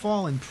 don't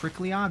fall in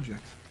prickly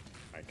objects.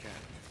 I can't.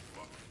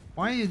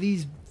 Why are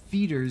these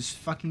feeders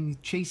fucking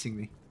chasing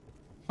me?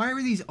 Why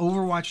are these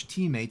Overwatch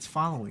teammates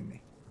following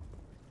me?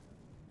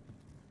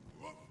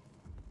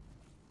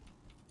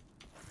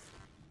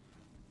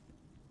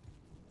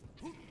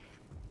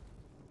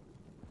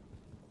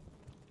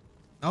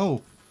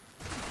 Oh.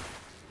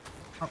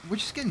 We're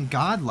just getting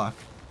god luck.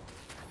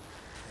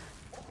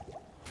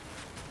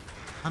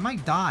 I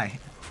might die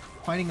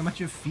fighting a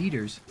bunch of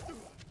feeders.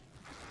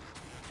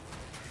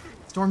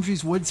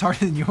 Stormtree's wood's harder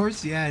than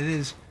yours? Yeah, it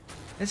is.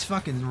 It's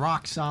fucking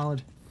rock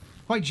solid.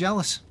 Quite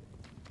jealous.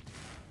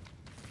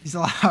 He's a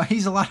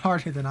lot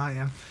harder than I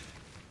am.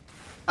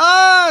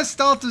 Ah,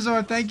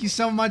 Staltazar, thank you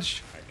so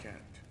much. I can't.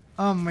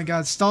 Oh my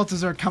god,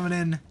 Staltazar coming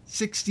in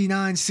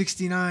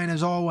 69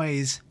 as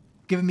always.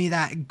 Giving me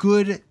that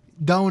good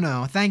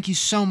dono. Thank you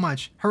so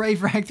much. Hooray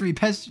for Act 3.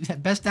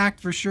 Best act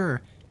for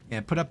sure.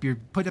 Yeah, put up your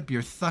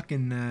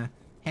fucking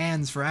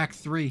hands for Act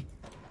 3.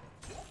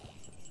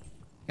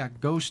 Got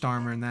Ghost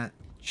Armor in that.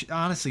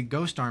 Honestly,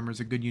 Ghost Armor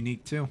is a good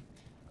unique too.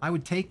 I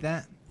would take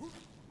that.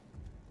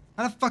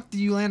 How the fuck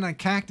did you land on a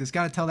cactus?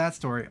 Gotta tell that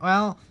story.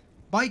 Well,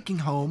 biking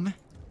home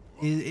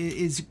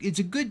it's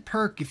a good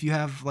perk if you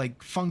have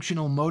like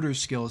functional motor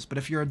skills, but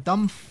if you're a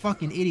dumb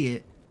fucking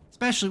idiot,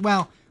 especially,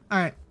 well,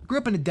 alright, grew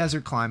up in a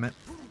desert climate,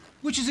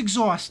 which is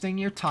exhausting.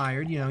 You're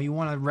tired, you know, you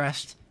want to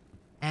rest,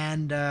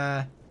 and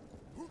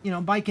you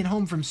know, biking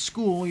home from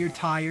school, you're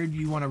tired,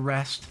 you want to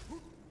rest.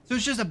 So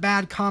it's just a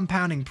bad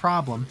compounding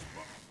problem,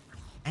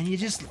 and you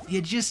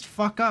just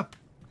fuck up.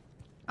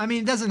 I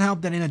mean, it doesn't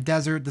help that in a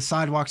desert, the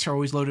sidewalks are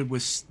always loaded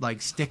with,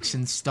 like, sticks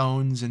and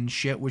stones and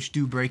shit, which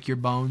do break your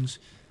bones.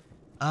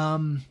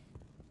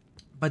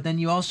 But then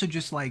you also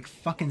just, like,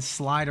 fucking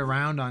slide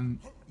around on...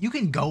 You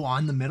can go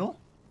on the middle?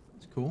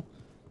 That's cool.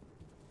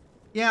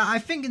 Yeah, I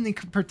think in the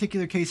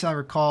particular case I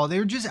recall, they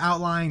were just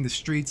outlining the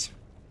streets.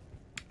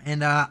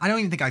 And, I don't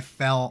even think I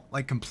fell,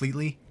 like,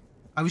 completely.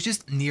 I was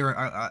just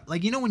near,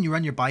 like, you know when you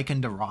run your bike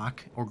into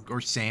rock or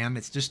sand,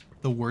 it's just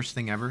the worst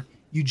thing ever?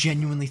 You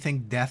genuinely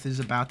think death is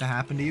about to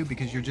happen to you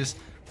because you're just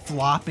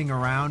flopping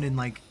around in,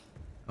 like,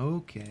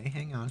 okay,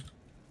 hang on.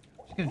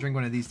 Just gonna drink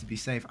one of these to be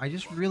safe. I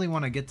just really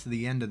want to get to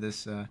the end of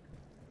this.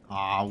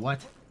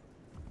 What?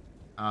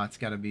 It's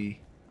gotta be.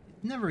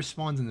 It never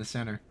spawns in the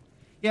center.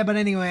 Yeah, but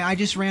anyway, I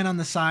just ran on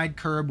the side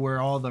curb where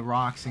all the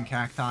rocks and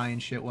cacti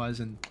and shit was,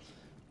 and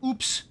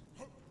oops.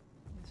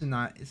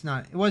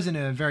 It wasn't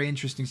a very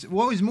interesting.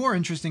 What was more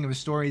interesting of a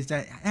story is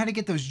that how to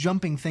get those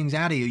jumping things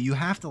out of you. You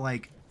have to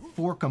like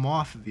fork them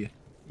off of you.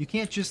 You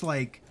can't just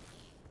like.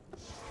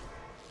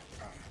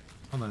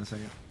 Hold on a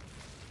second.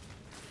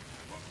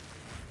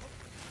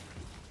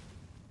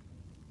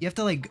 You have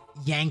to like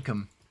yank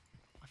them.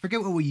 I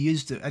forget what we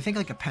used I think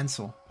like a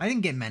pencil. I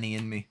didn't get many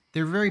in me.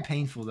 They're very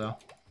painful though.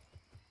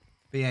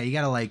 But yeah, you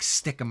gotta like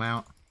stick them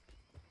out.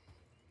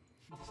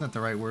 That's not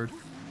the right word.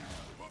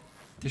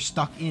 They're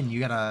stuck in. You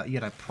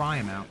gotta pry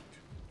them out.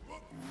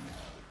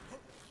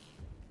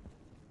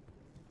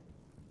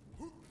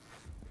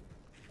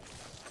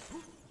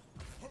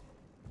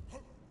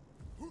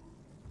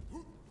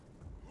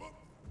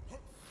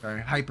 Sorry,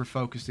 hyper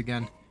focused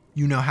again.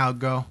 You know how it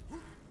go.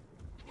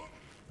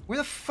 Where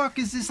the fuck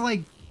is this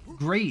like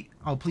grate?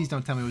 Oh, please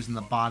don't tell me it was in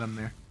the bottom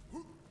there.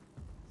 So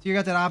you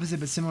got that opposite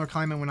but similar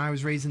climate when I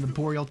was raised in the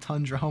boreal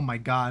tundra. Oh my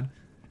god.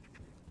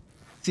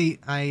 See,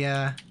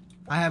 I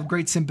have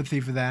great sympathy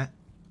for that.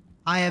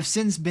 I have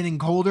since been in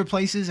colder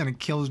places and it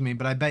kills me,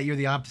 but I bet you're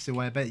the opposite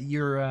way. I bet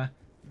you're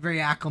very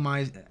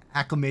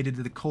acclimated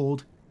to the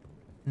cold,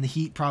 and the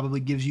heat probably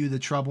gives you the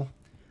trouble.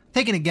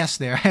 Taking a guess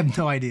there, I have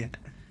no idea.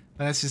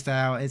 But that's just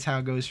how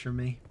it goes for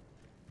me.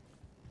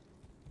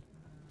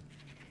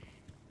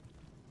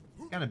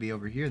 Gotta be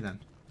over here then.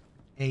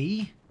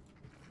 A?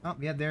 Oh,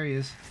 yeah, there he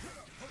is.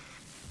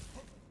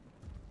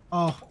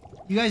 Oh,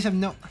 you guys have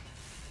no...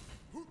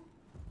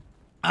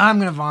 I'm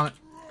gonna vomit.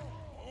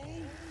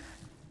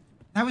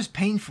 That was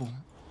painful.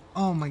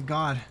 Oh my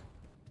god.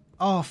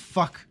 Oh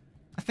fuck.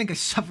 I think I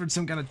suffered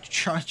some kind of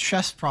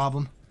chest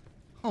problem.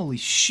 Holy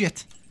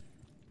shit.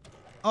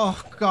 Oh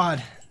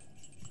god.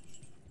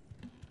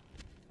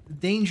 The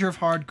danger of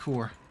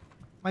hardcore.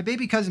 My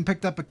baby cousin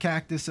picked up a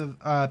cactus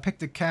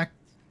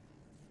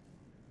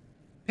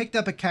picked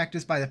up a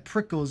cactus by the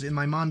prickles in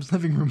my mom's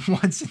living room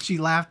once, and she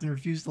laughed and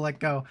refused to let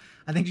go.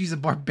 I think she's a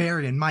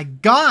barbarian. My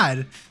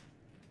god.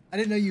 I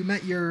didn't know you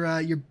meant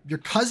your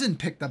cousin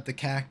picked up the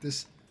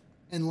cactus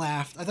and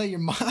laughed. I thought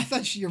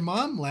your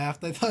mom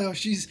laughed. I thought, oh,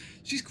 she's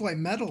quite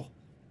metal.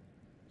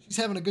 She's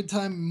having a good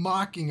time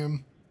mocking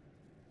him.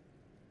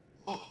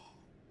 Oh.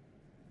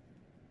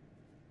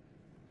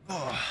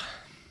 Oh.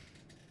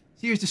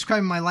 So he was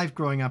describing my life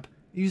growing up.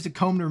 I used a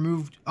comb to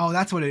remove. Oh,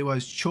 that's what it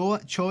was.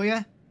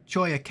 Choya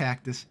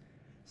cactus.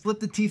 Slip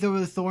the teeth over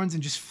the thorns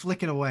and just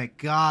flick it away.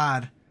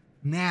 God,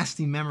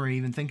 nasty memory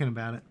even thinking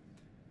about it.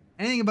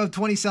 Anything above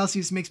 20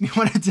 Celsius makes me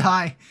want to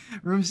die.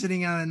 Room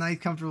sitting on a nice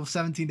comfortable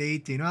 17 to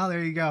 18. Well,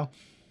 there you go.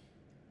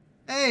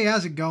 Hey,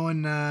 how's it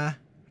going?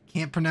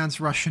 Can't pronounce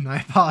Russian.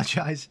 I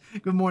apologize.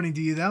 Good morning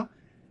to you, though.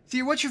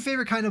 See, what's your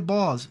favorite kind of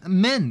balls?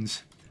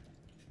 Men's.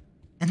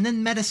 And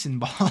then medicine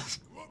balls.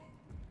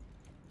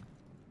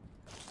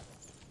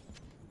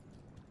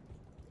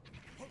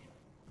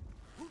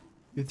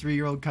 Your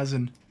 3-year-old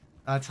cousin.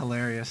 That's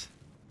hilarious.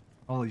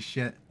 Holy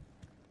shit.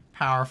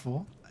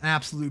 Powerful. An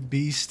absolute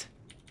beast.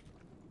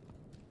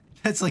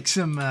 That's like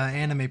some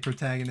anime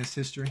protagonist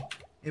history.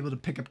 Able to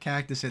pick up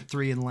cactus at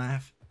 3 and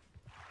laugh.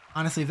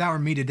 Honestly, if that were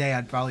me today,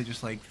 I'd probably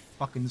just like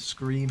fucking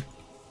scream.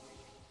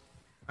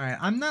 Alright,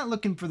 I'm not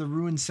looking for the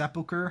ruined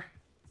sepulcher.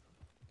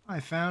 I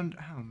found...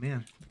 Oh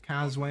man, the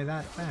cow's way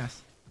that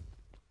fast.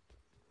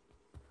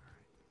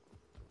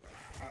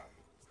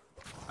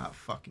 Oh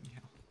fucking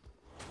hell.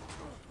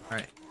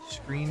 Alright,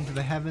 scream to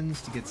the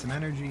heavens to get some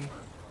energy.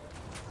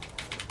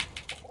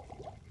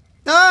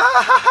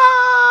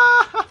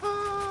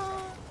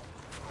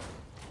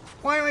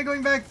 Why am I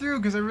going back through?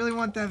 Because I really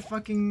want that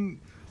fucking...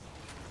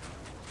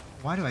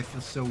 Why do I feel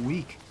so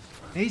weak?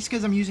 Maybe it's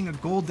because I'm using a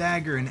gold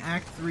dagger in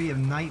Act 3 of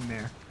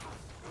Nightmare.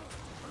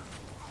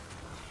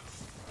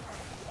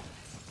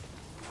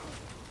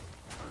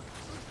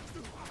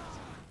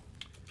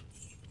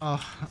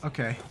 Oh,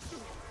 okay.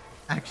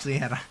 Actually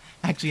had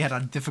a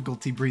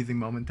difficulty breathing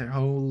moment there.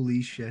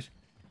 Holy shit.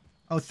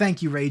 Oh,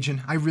 thank you,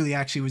 Ragin. I really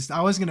actually was... I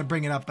was going to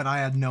bring it up, but I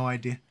had no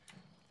idea.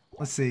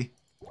 Let's see.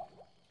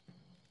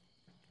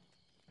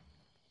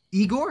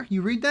 Igor?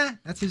 You read that?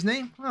 That's his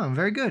name? Oh,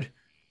 very good.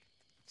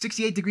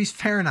 68 degrees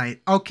Fahrenheit.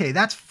 Okay,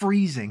 that's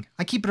freezing.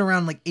 I keep it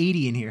around like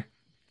 80 in here.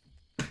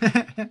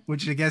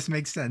 Which I guess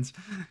makes sense.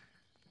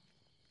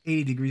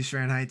 80 degrees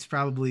Fahrenheit's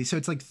probably... So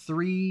it's like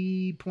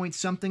 3 point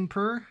something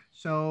per.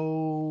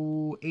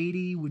 So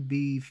 80 would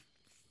be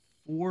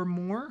 4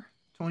 more.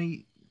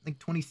 20, like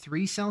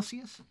 23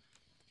 Celsius.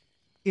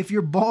 If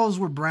your balls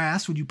were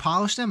brass, would you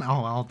polish them?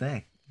 Oh, all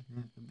day.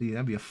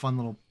 That'd be a fun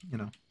little, you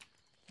know,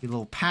 be a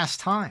little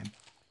pastime.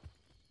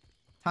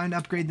 Time to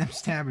upgrade them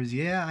stabbers.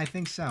 Yeah, I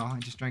think so. I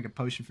just drank a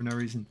potion for no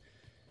reason.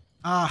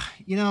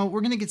 You know, we're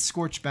going to get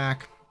Scorched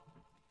back.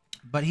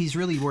 But he's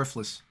really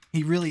worthless.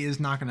 He really is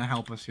not going to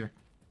help us here.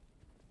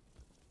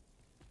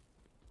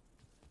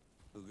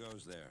 Who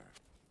goes there?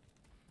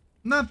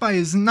 Not by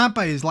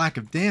his lack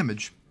of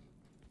damage.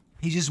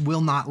 He just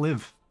will not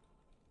live.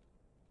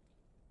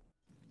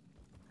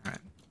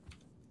 Alright.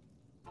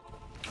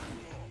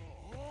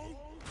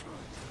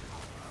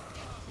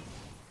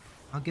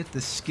 I'll get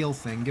this skill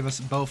thing. Give us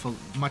both a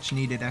much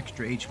needed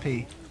extra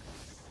HP.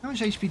 How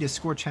much HP does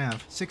Scorch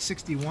have?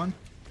 661?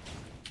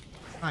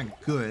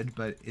 Not good,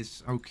 but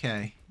it's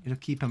okay. It'll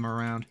keep him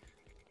around.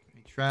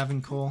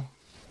 Travancore.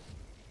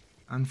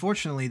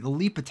 Unfortunately, the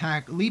leap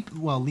attack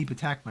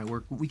might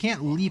work. We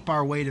can't leap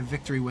our way to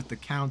victory with the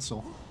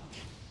council.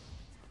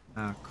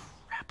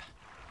 Crap.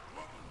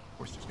 Of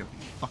course, there's gotta be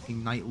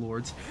fucking Night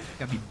Lords. There's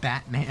gotta be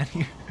Batman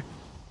here.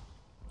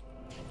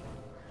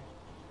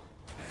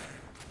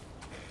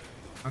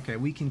 Okay,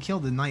 we can kill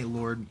the Night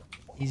Lord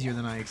easier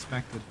than I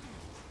expected.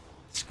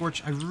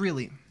 Scorch,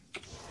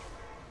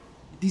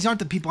 these aren't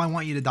the people I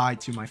want you to die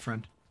to, my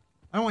friend.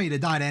 I don't want you to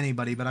die to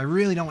anybody, but I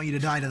really don't want you to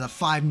die to the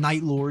 5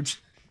 Night Lords.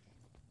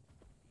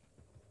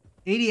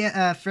 80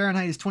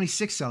 Fahrenheit is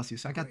 26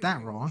 Celsius. I got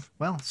that wrong.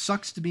 Well,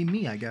 sucks to be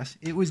me, I guess.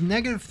 It was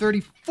negative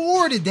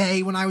 34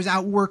 today when I was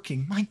out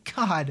working. My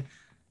God.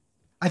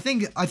 I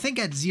think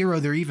at 0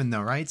 they're even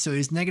though, right? So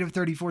it's negative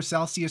 34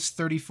 Celsius,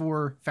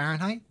 34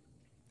 Fahrenheit.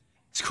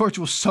 Scorch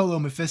will solo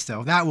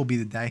Mephisto. That will be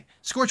the day.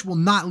 Scorch will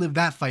not live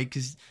that fight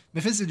because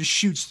Mephisto just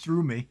shoots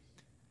through me.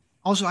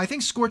 Also, I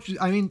think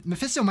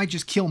Mephisto might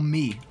just kill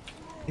me.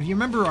 If you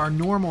remember our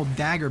normal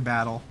dagger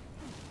battle,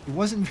 it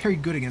wasn't very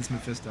good against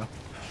Mephisto.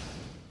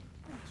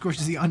 Scorch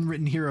is the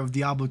unwritten hero of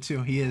Diablo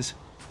 2. He is.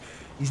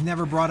 He's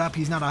never brought up.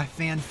 He's not a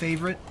fan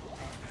favorite.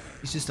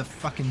 He's just a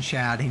fucking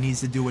Chad. He needs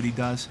to do what he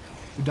does.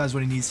 Who does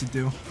what he needs to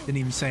do. Didn't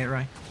even say it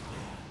right.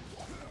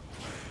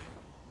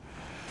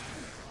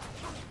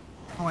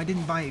 Oh, I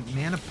didn't buy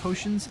mana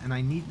potions, and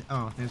I need...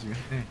 Oh, there's your...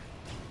 Hey.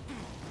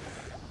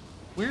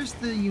 Where's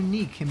the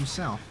unique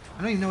himself?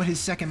 I don't even know what his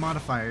second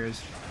modifier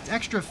is. It's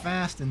extra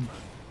fast and...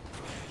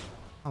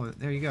 Oh,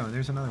 there you go.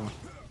 There's another one.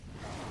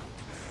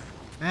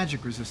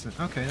 Magic resistant.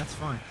 Okay, that's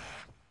fine.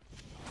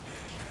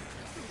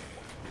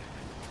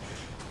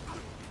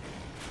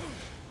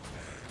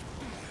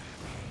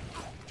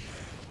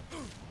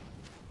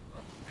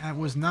 That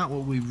was not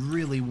what we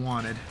really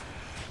wanted.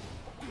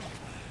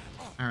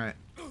 Alright.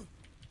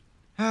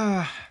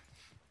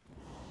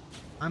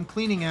 I'm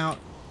cleaning out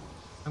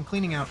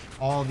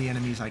all the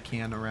enemies I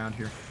can around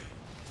here.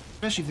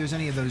 Especially if there's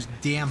any of those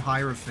damn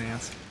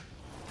Hierophants.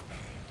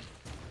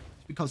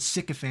 It's be called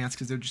sycophants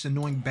because they're just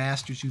annoying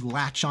bastards who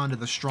latch onto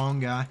the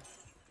strong guy.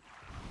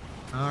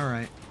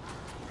 Alright.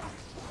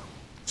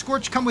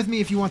 Scorch, come with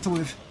me if you want to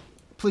live.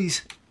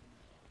 Please.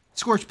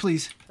 Scorch,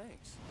 please.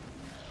 Thanks.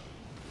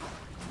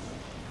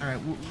 Alright,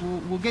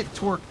 we'll get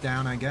Torque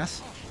down, I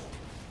guess.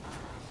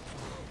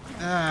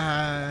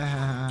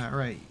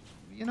 Right.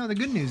 You know, the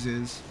good news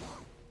is,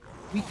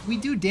 we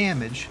do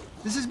damage.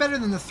 This is better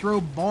than the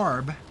throw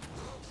barb.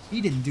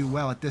 He didn't do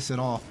well at this at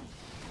all.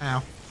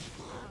 Ow.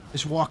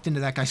 Just walked into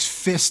that guy's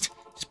fist.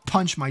 Just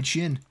punched my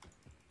chin.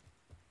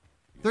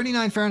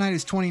 39 Fahrenheit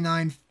is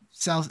 29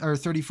 or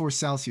 34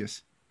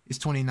 Celsius is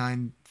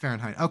 29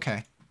 Fahrenheit.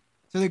 Okay.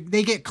 So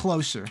they get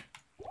closer.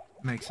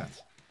 Makes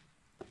sense.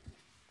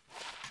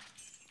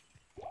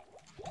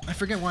 I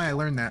forget why I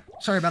learned that.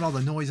 Sorry about all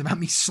the noise about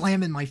me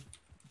slamming my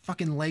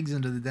fucking legs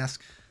into the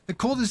desk. The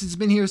coldest it's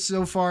been here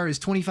so far is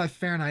 25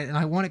 Fahrenheit, and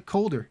I want it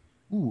colder.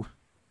 Ooh,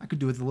 I could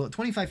do with a little...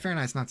 25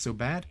 Fahrenheit's not so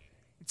bad.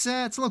 It's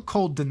a little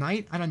cold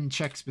tonight. I didn't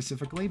check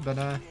specifically,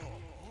 but,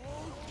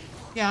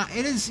 yeah,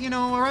 it is, you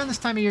know, around this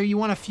time of year, you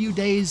want a few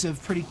days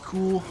of pretty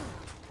cool.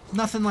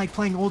 Nothing like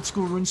playing old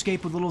school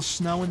RuneScape with a little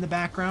snow in the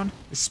background,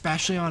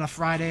 especially on a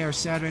Friday or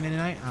Saturday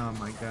night. Oh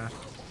my god.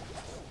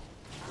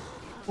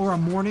 Or a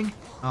morning.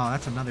 Oh,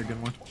 that's another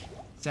good one.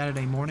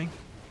 Saturday morning.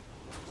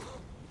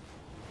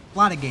 A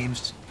lot of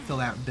games fill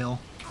that bill,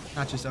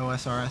 not just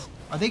OSRS.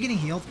 Are they getting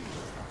healed?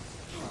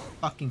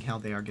 Fucking hell,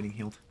 they are getting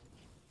healed.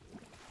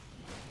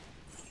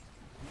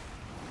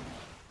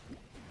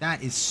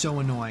 That is so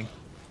annoying.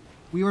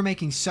 We were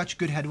making such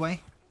good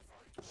headway.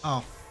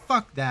 Oh,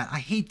 fuck that. I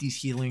hate these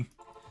healing.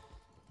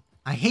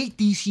 I hate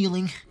these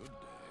healing.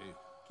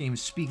 Can't even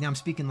speak. Now I'm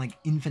speaking like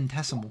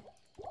infinitesimal.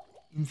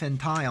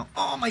 Infantile.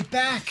 Oh, my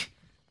back!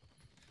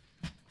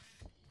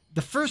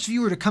 The first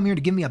viewer to come here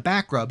to give me a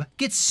back rub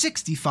gets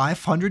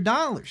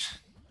 $6,500.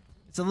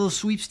 It's a little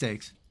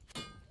sweepstakes.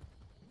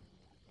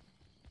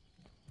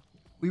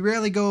 We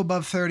rarely go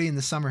above 30 in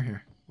the summer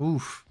here.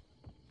 Oof.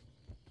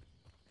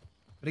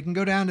 But it can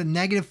go down to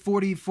negative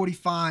 40,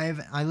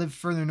 45. I live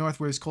further north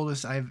where it's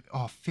coldest. I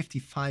have,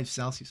 55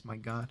 Celsius. My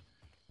God.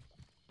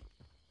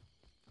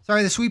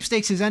 Sorry, the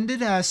sweepstakes has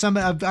ended. A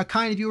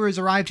kind viewer has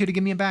arrived here to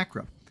give me a back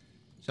rub.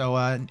 So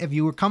if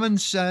you were coming,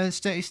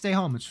 stay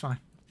home. It's fine.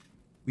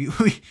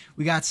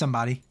 We got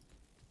somebody.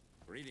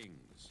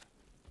 Greetings.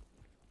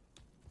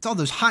 It's all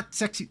those hot,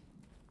 sexy...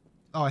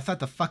 Oh, I thought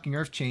the fucking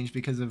earth changed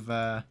because of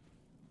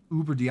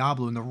Uber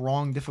Diablo in the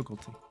wrong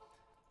difficulty.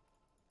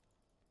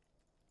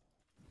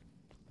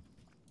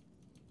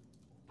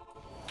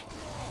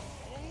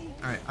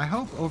 Alright, I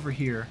hope over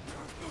here...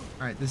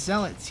 Alright, the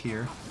Zealot's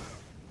here.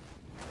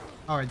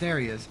 Alright, there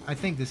he is. I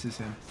think this is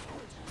him.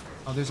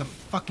 Oh, there's a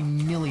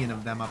fucking million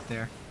of them up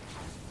there.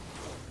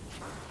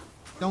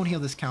 Don't heal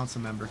this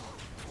council member.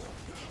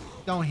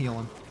 Don't heal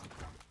him.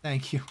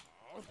 Thank you.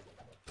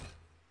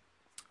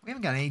 We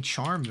haven't got any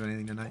charms or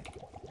anything tonight.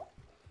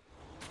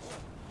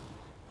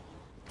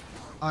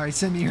 Alright,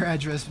 send me your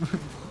address.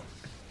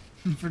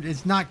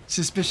 It's not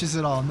suspicious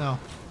at all, no.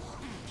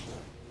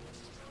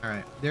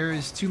 Alright, there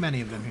is too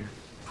many of them here.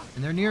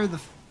 And they're near the...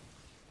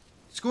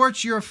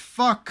 Scorch, you're a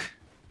fuck!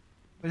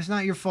 But it's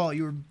not your fault,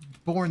 you were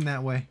born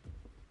that way.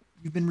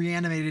 You've been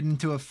reanimated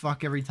into a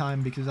fuck every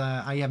time because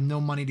I have no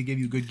money to give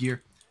you good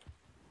gear.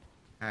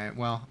 Alright,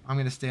 well, I'm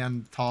gonna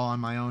stand tall on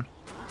my own.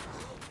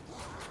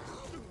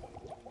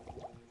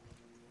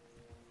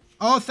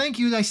 Oh, thank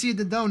you, I see it,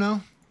 the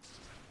dono.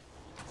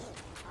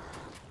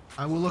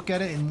 I will look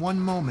at it in one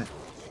moment.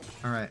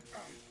 Alright.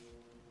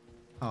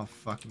 Oh,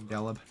 fucking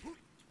Gelb.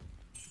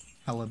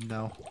 Gelb,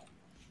 no.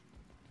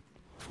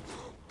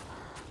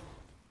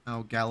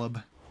 Oh,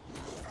 Gelb.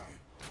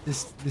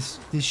 This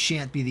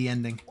shan't be the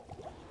ending.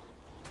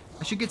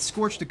 I should get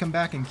Scorch to come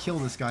back and kill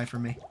this guy for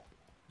me.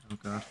 Oh,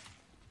 God.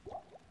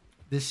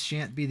 This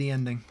shan't be the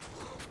ending.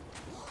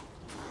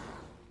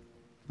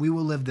 We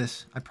will live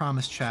this. I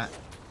promise, chat.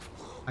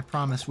 I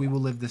promise we will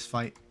live this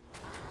fight.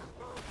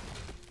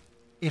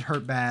 It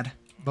hurt bad,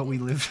 but we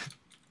live.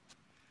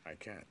 I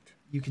can't.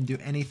 You can do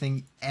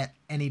anything at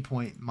any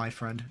point, my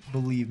friend.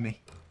 Believe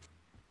me.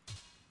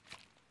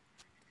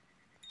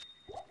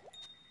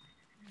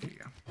 There you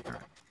go. All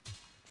right.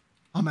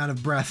 I'm out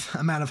of breath.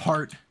 I'm out of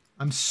heart.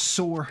 I'm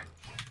sore.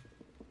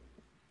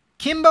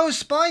 Kimbo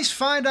Spice,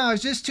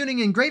 $5. Just tuning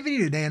in. Great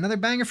video today. Another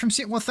banger from...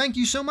 Well, thank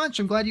you so much.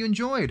 I'm glad you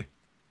enjoyed.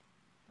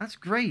 That's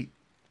great.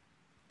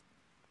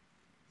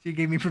 She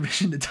gave me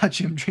permission to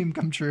touch him. Dream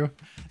come true.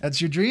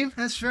 That's your dream?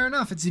 That's fair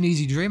enough. It's an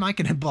easy dream. I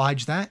can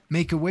oblige that.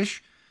 Make a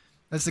wish.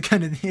 That's the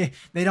kind of...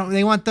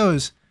 They want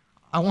those.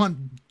 I want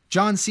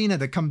John Cena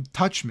to come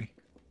touch me.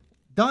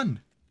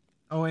 Done.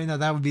 Oh, wait, no,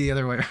 that would be the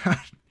other way around.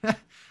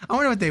 I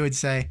wonder what they would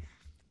say.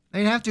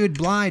 They'd have to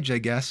oblige, I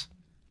guess.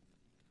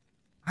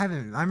 I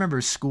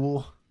remember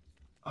school.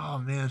 Oh,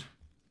 man.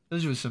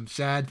 Those were some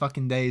sad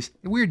fucking days.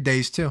 Weird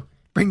days, too.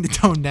 Bring the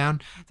tone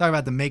down. Talk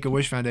about the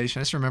Make-A-Wish Foundation.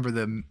 I just remember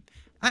the...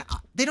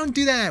 they don't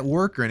do that at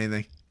work or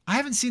anything. I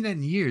haven't seen that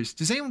in years.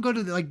 Does anyone go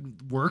to like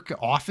work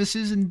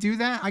offices and do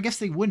that? I guess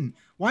they wouldn't.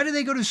 Why do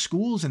they go to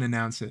schools and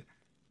announce it?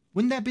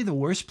 Wouldn't that be the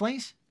worst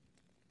place?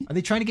 Are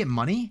they trying to get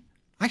money?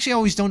 Actually, I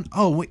always don't...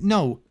 Oh, wait,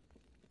 no.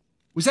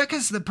 Was that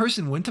because the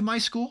person went to my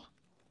school?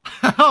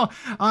 Oh,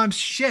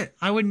 shit.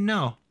 I wouldn't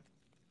know.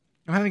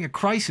 I'm having a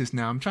crisis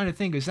now. I'm trying to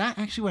think. Is that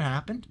actually what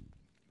happened?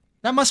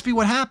 That must be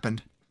what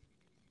happened.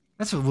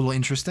 That's a little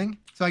interesting.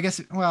 So I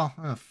guess... Well,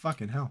 oh,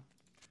 fucking hell.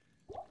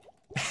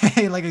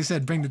 Hey, like I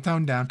said, bring the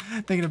tone down.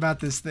 Thinking about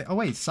this thing. Oh,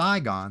 wait.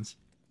 Saigons.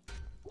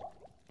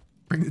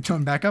 Bring the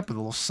tone back up with a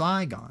little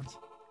Saigons.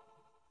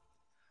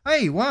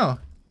 Hey, wow.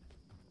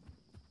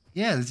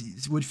 Yeah,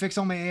 this would fix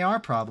all my AR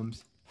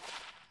problems.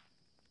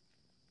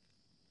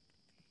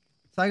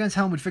 Saigon's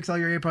helm would fix all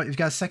your AR problems. You've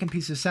got a second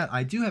piece of set.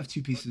 I do have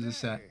 2 pieces of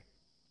set.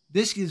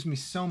 This gives me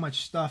so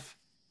much stuff.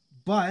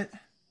 But...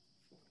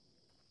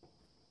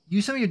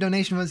 use some of your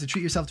donation funds to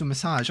treat yourself to a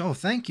massage. Oh,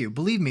 thank you.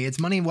 Believe me, it's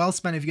money well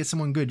spent if you get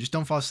someone good. Just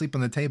don't fall asleep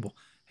on the table.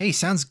 Hey,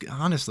 sounds...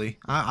 Honestly,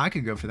 I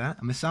could go for that.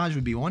 A massage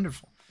would be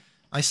wonderful.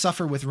 I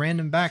suffer with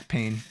random back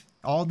pain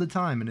all the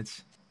time, and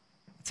it's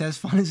as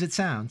fun as it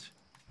sounds.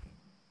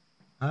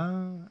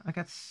 I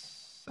got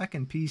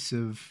second piece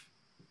of...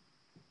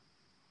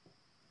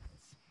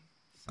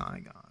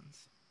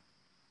 Saigons.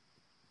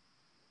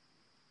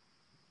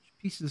 Which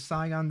pieces of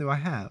Saigon do I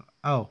have?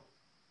 Oh,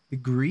 the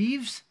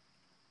Greaves?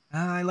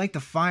 I like the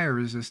fire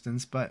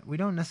resistance, but we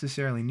don't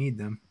necessarily need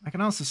them. I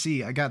can also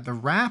see I got the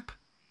wrap,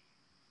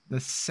 the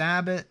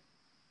sabot,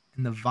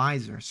 and the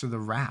visor. So the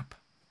wrap.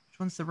 Which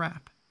one's the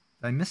wrap?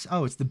 Did I miss?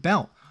 Oh, it's the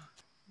belt.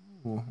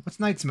 Ooh, what's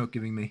Night Smoke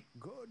giving me?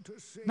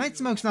 Night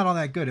Smoke's not all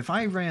that good. If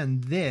I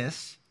ran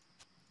this.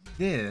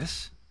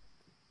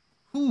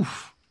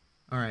 Oof.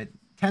 Alright.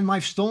 10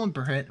 life stolen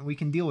per hit. We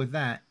can deal with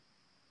that.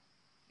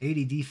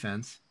 80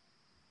 defense.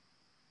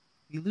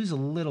 We lose a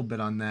little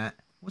bit on that.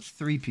 What's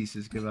 3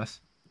 pieces give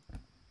us?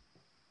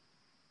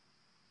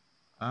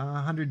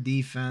 100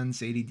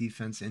 defense, 80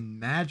 defense, and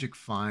magic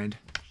find.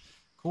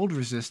 Cold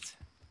resist.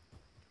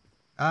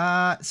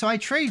 So I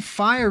trade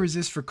fire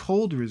resist for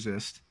cold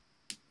resist.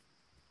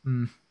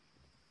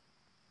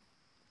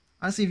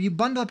 Honestly, if you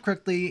bundle up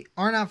correctly,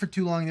 aren't out for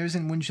too long, there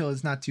isn't wind chill,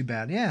 it's not too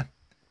bad. Yeah.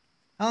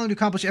 How long to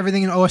accomplish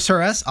everything in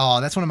OSRS? Oh,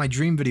 that's one of my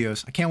dream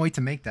videos. I can't wait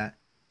to make that.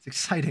 It's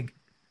exciting.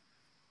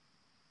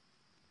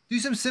 Do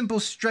some simple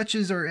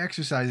stretches or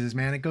exercises,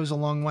 man. It goes a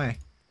long way.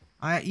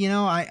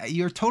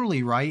 You're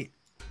totally right.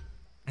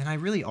 And I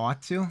really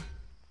ought to.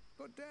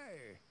 Good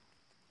day.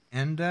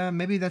 And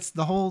maybe that's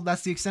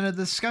the extent of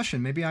the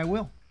discussion. Maybe I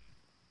will.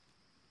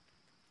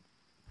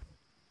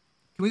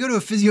 Can we go to a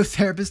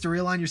physiotherapist to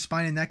realign your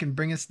spine and neck and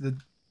bring us the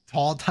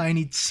tall,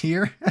 tiny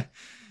seer?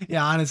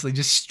 Yeah, honestly,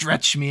 just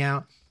stretch me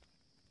out.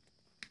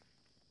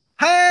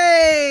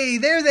 Hey,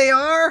 there they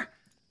are.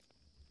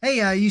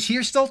 Hey, you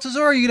here,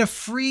 Stoltazor? You get a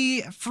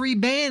free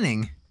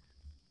banning.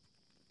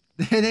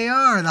 There they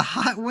are. The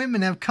hot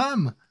women have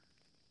come.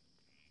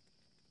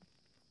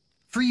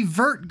 Free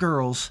vert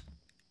girls.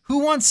 Who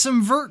wants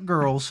some vert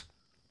girls?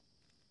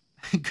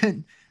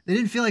 They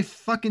didn't feel like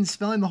fucking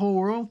spelling the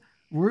whole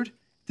word.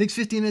 Takes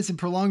 15 minutes and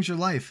prolongs your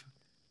life.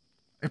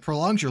 It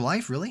prolongs your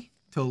life, really?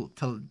 To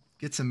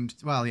get some,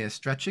 well, yeah,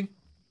 stretching.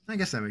 I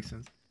guess that makes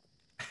sense.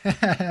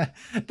 The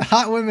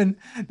hot women,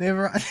 they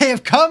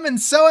have come, and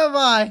so have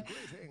I.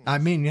 I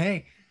mean,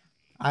 hey,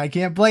 I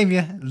can't blame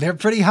you. They're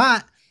pretty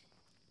hot.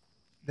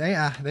 They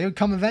would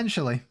come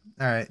eventually.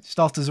 All right,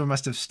 Stoltazor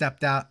must have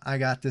stepped out. I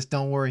got this.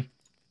 Don't worry.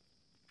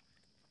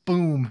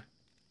 Boom.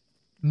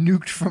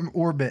 Nuked from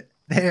orbit.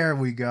 There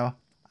we go.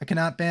 I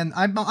cannot ban.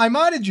 I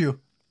modded you.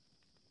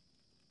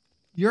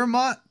 You're a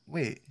mod.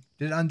 Wait,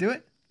 did it undo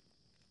it?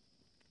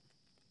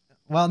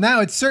 Well, now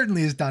it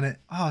certainly has done it.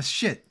 Oh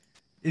shit.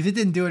 If it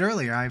didn't do it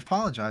earlier, I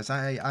apologize.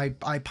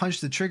 I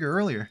punched the trigger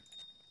earlier.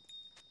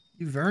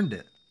 You've earned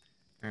it.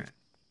 All right.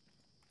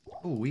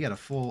 Oh, we got a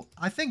full.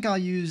 I think I'll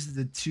use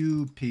the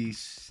 2-piece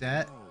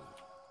set.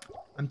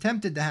 I'm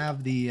tempted to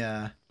have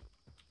the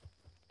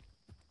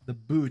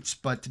boots,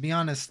 but to be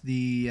honest,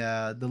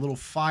 the little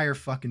fire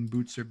fucking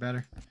boots are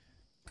better.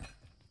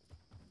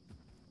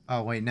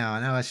 Oh wait, no,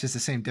 it's just the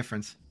same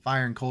difference.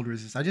 Fire and cold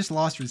resist. I just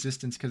lost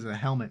resistance because of the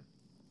helmet,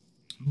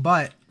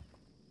 but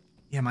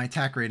yeah, my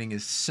attack rating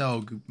is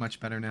so much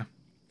better now.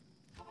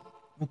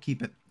 We'll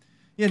keep it.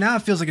 Yeah, now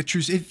it feels like a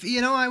true. If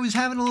you know, I was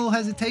having a little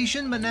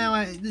hesitation, but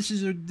now this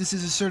is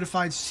a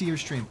certified seer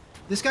stream.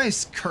 This guy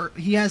is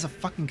he has a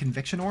fucking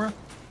conviction aura,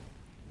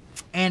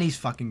 and he's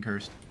fucking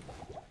cursed.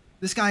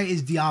 This guy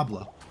is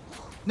Diablo.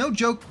 No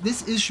joke.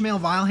 This Ishmael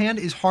Vilehand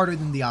is harder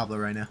than Diablo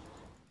right now.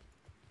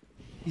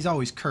 He's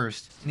always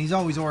cursed, and he's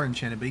always aura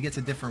enchanted, but he gets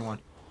a different one.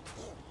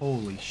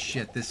 Holy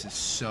shit! This is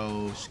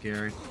so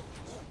scary.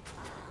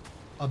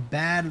 A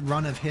bad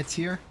run of hits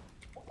here.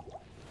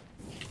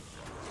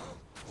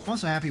 I'm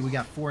also happy we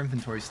got 4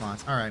 inventory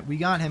slots. Alright, we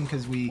got him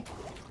because we...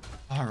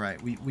 Alright,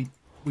 we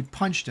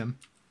punched him.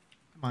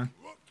 Come on.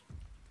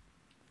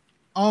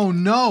 Oh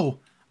no!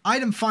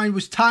 Item find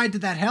was tied to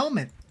that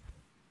helmet.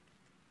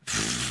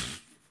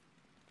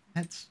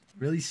 That's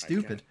really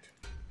stupid.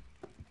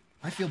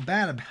 I feel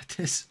bad about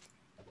this.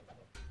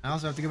 I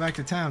also have to go back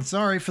to town.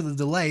 Sorry for the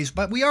delays,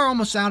 but we are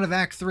almost out of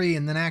Act 3,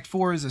 and then Act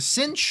 4 is a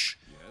cinch.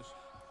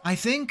 I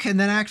think, and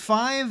then Act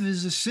 5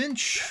 is a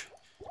cinch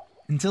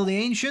until the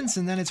Ancients,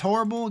 and then it's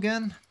horrible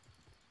again.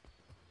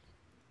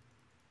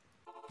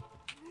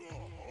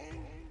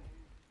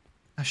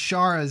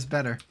 Ashara is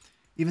better,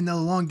 even though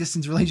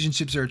long-distance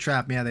relationships are a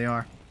trap. Yeah, they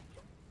are.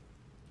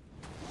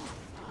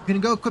 I'm gonna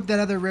go equip that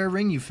other rare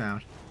ring you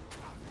found.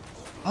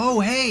 Oh,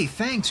 hey,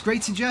 thanks.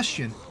 Great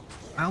suggestion.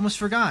 I almost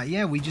forgot.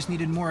 Yeah, we just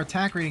needed more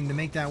attack rating to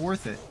make that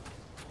worth it.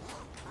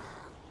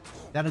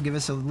 That'll give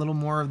us a little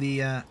more of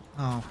the,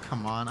 oh,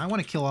 come on. I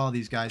want to kill all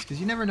these guys, because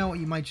you never know what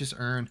you might just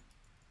earn.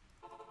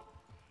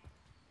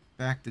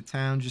 Back to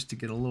town just to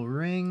get a little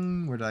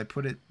ring. Where did I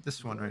put it?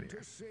 This one right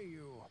here.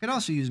 I could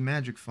also use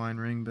Magic Find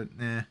Ring, but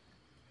nah.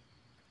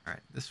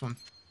 Alright, this one.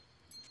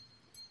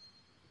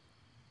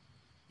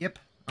 Yep.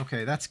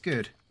 Okay, that's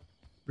good.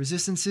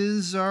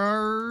 Resistances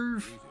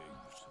are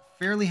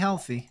fairly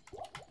healthy.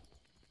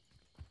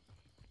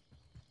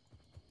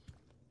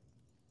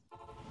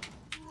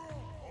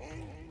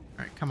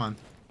 Alright, come on.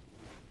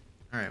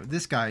 Alright,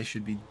 this guy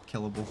should be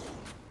killable.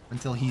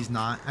 Until he's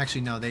not.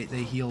 Actually, no, they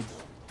healed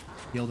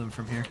him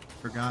from here.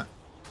 Forgot.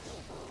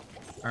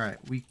 Alright,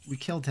 we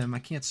killed him. I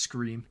can't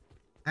scream.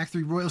 Act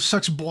 3 Royal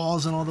sucks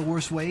balls in all the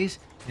worst ways.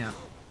 Yeah.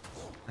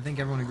 I think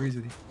everyone agrees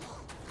with you.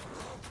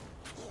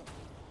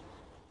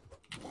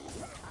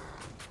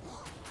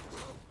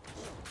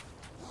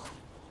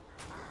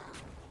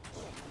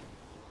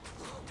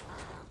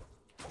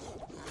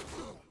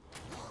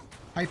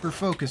 Hyper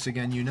focus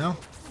again, you know?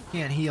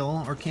 Can't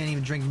heal or can't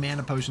even drink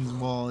mana potions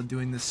while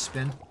doing this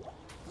spin.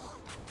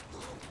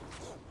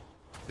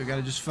 So I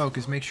gotta just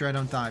focus, make sure I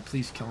don't die.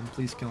 Please kill him,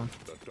 please kill him.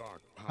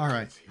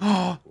 Alright.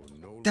 Oh,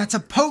 that's a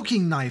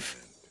poking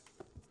knife.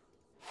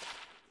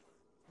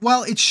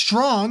 Well, it's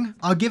strong.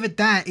 I'll give it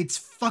that. It's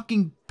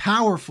fucking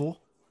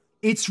powerful.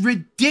 It's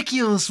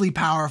ridiculously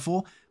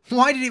powerful.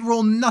 Why did it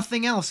roll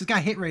nothing else? It's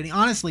got hit rating.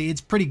 Honestly,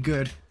 it's pretty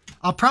good.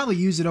 I'll probably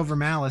use it over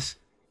Malice.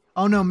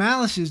 Oh no,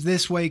 Malice is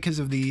this way because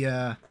of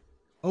the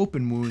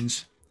open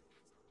wounds.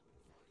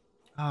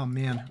 Oh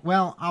man.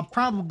 Well, I'll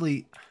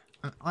probably...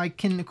 I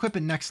can equip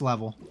it next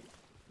level.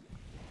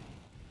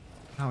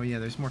 Oh yeah,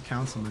 there's more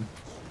councilmen.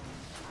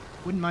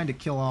 Wouldn't mind to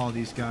kill all of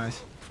these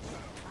guys.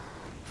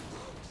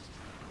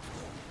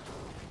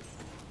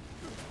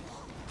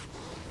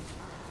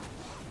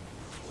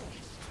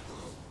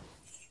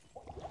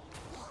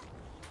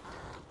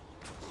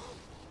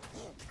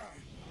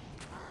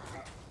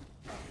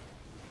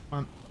 Come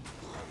on.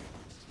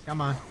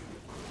 Come on.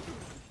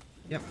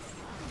 Yep.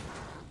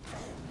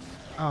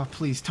 Oh,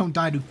 please, don't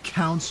die to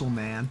Council,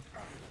 man.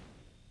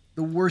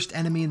 The worst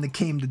enemy in the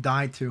game to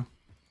die to.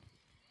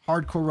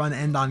 Hardcore run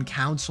end on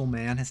Council,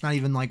 man. It's not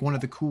even like one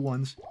of the cool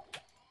ones.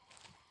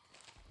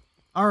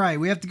 Alright,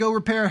 we have to go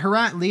repair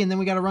Heratli, and then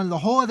we gotta run to the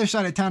whole other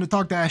side of town to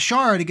talk to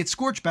Ashara to get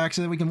Scorch back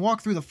so that we can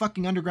walk through the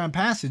fucking underground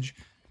passage.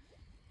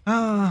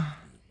 There's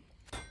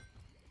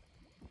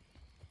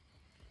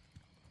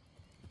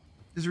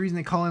a reason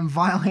they call him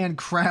Vilehand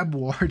Crab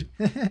Ward.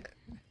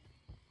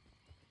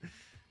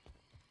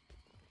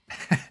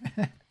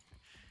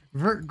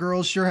 Vert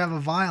girls sure have a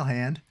vile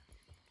hand.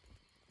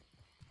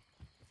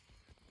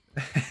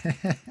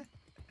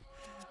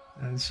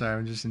 I'm sorry,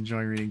 I'm just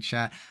enjoying reading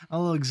chat. I'm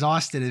a little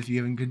exhausted if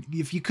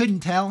you couldn't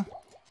tell.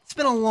 It's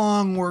been a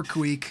long work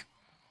week.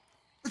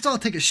 Let's all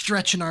take a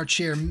stretch in our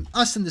chair.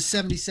 Us and the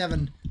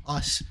 77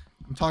 us.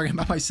 I'm talking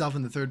about myself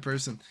in the third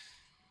person.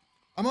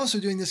 I'm also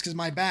doing this because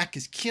my back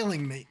is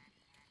killing me.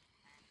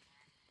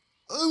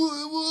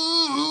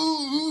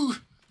 Oh.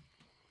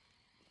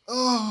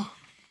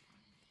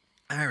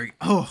 There we go.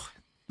 Oh.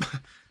 I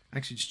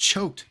actually just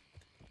choked.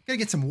 Gotta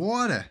get some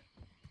water.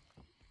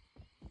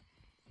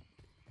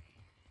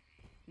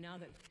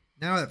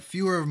 Now that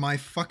fewer of my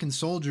fucking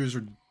soldiers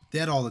are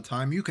dead all the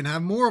time, you can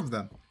have more of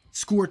them.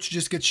 Scorch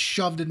just gets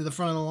shoved into the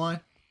front of the line.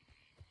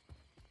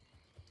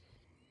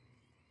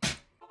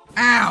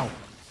 Ow!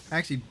 I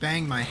actually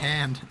banged my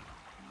hand.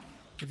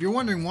 If you're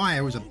wondering why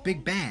it was a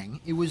big bang,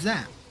 it was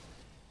that.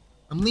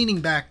 I'm leaning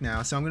back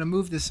now, so I'm gonna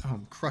move this. Oh,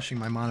 I'm crushing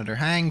my monitor.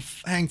 Hang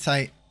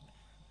tight.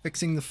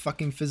 Fixing the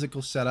fucking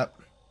physical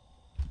setup.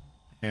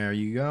 There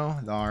you go.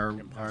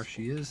 There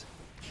she is.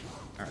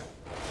 Alright.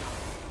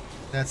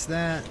 That's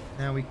that.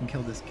 Now we can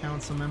kill this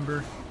council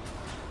member.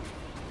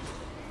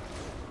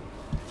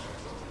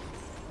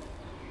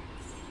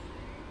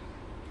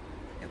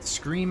 And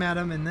scream at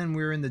him, and then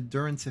we're in the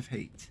Durance of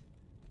Hate.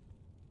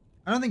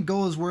 I don't think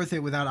gold is worth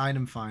it without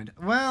item find.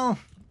 Well,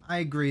 I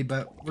agree,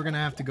 but we're gonna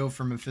have to go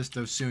for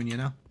Mephisto soon, you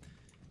know?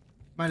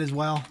 Might as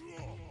well.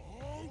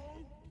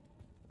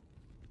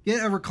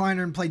 Get a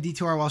recliner and play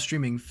D2R while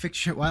streaming.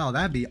 Fix your... Wow,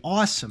 that'd be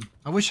awesome.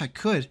 I wish I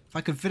could. If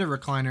I could fit a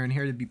recliner in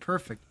here, it'd be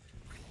perfect.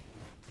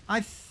 I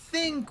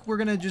think we're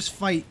gonna just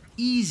fight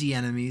easy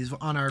enemies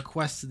on our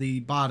quest to the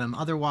bottom.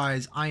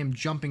 Otherwise, I am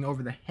jumping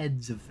over the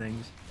heads of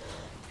things.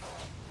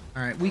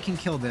 Alright, we can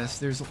kill this.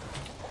 There's...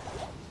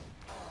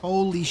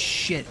 Holy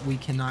shit, we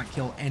cannot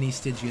kill any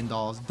Stygian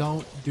dolls.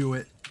 Don't do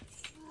it.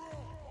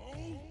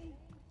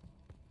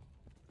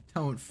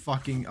 Don't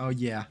fucking... Oh,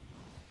 yeah.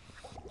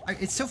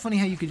 It's so funny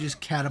how you could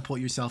just catapult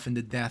yourself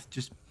into death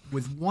just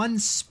with one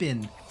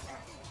spin.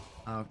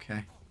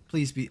 Okay.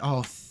 Please be...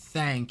 Oh,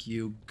 thank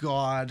you,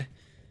 God.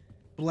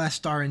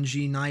 Blessed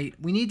RNG Knight.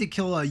 We need to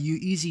kill a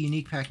easy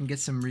unique pack and get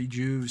some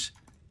rejuves.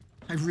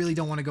 I really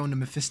don't want to go into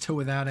Mephisto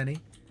without any.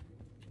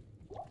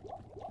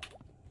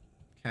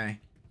 Okay.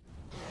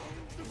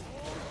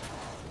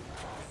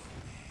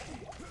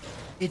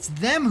 It's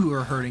them who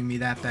are hurting me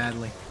that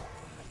badly.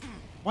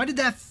 Why did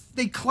that...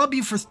 They club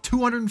you for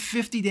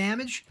 250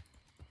 damage?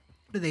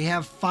 Do they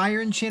have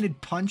fire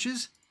enchanted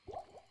punches?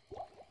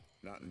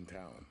 Not in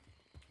town.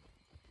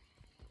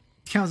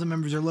 Council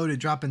members are loaded,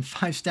 dropping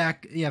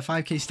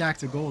 5k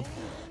stacks of gold.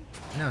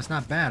 No, it's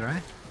not bad,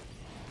 right?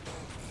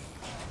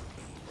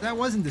 That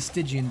wasn't the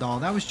Stygian doll.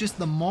 That was just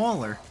the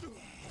mauler.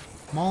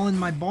 Mauling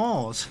my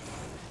balls.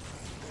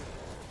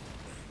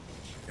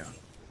 Yeah.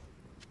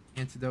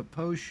 Antidote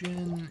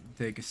potion.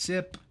 Take a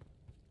sip.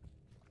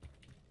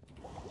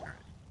 Alright.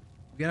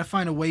 We gotta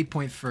find a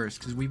waypoint first,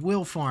 because we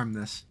will farm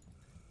this.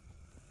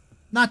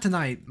 Not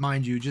tonight,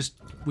 mind you, just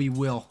we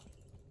will.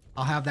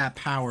 I'll have that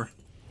power.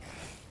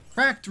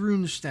 Cracked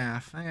rune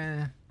staff.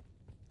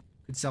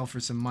 Could sell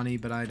for some money,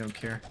 but I don't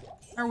care.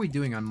 How are we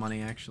doing on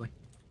money, actually?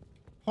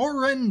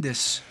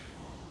 Horrendous.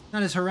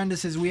 Not as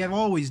horrendous as we have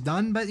always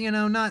done, but, you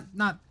know,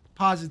 not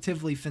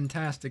positively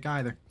fantastic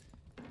either.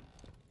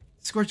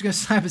 Scorch gonna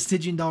slap a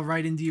Stygian doll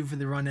right into you for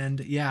the run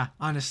end. Yeah,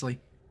 honestly.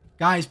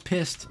 Guy's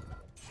pissed.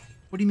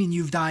 What do you mean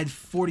you've died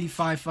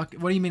 45 What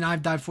do you mean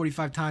I've died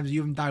 45 times and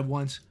you haven't died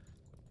once?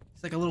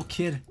 It's like a little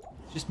kid.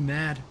 Just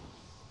mad.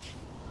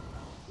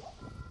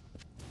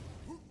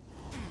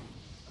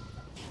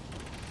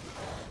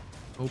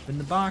 Open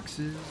the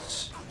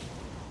boxes.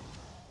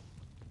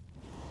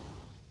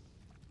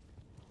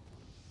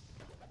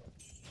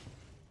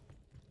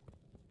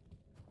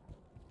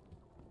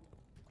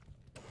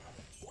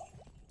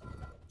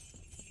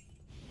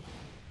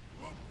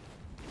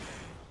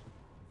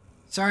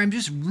 Sorry, I'm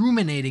just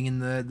ruminating in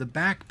the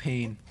back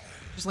pain.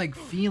 Just like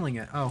feeling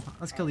it. Oh,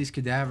 let's kill these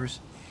cadavers.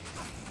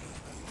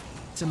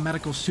 Some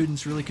medical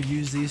students really could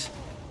use these.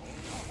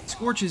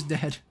 Scorch is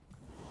dead.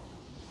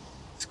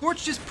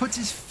 Scorch just puts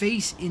his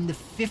face into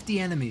 50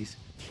 enemies.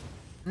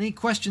 And he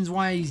questions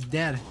why he's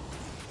dead.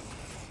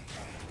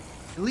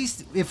 At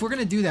least, if we're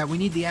gonna do that, we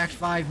need the Act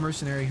 5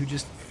 mercenary who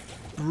just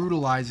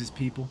brutalizes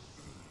people.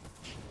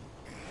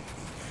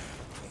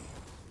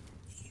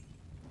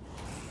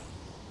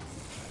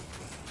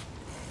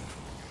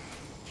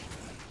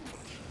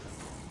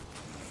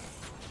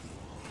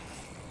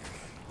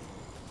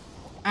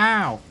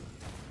 Ow!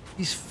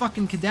 These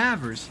fucking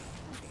cadavers.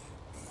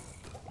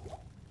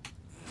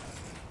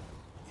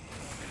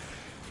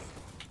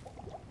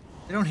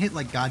 They don't hit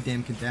like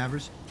goddamn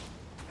cadavers.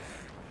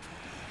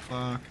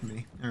 Fuck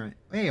me. Alright.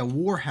 Hey, a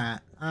war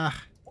hat.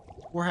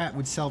 War hat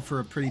would sell for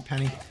a pretty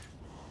penny.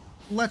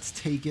 Let's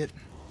take it.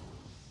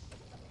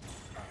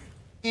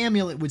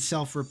 Amulet would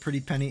sell for a pretty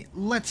penny.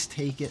 Let's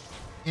take it.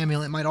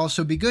 Amulet might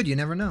also be good. You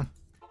never know.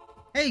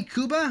 Hey,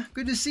 Kuba.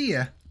 Good to see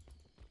you.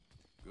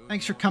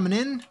 Thanks for coming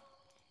in.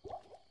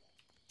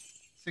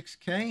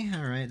 6K.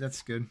 Alright,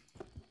 that's good.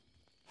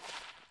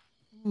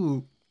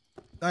 Ooh.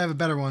 I have a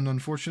better one,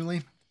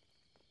 unfortunately.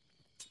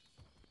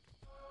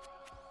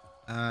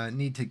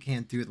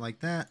 Can't do it like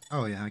that.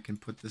 Oh yeah, I can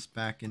put this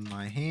back in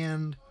my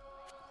hand.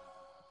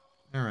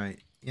 Alright.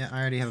 Yeah, I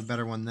already have a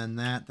better one than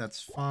that.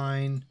 That's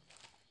fine.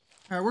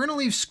 Alright, we're gonna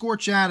leave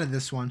Scorch out of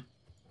this one.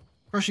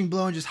 Crushing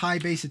Blow and just high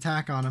base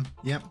attack on him.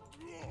 Yep.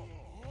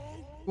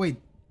 Wait,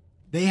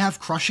 they have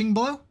Crushing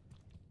Blow?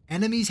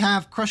 Enemies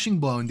have Crushing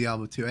Blow in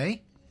Diablo 2, eh?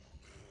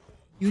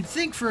 You'd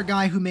think for a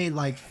guy who made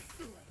like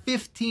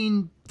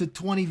 15 to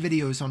 20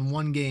 videos on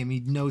one game,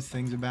 he'd know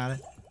things about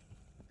it.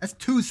 That's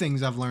 2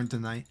 things I've learned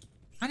tonight.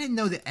 I didn't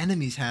know the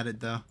enemies had it,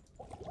 though.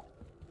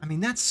 I mean,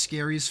 that's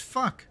scary as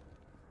fuck.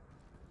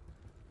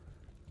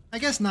 I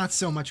guess not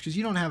so much, because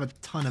you don't have a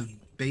ton of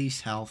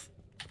base health.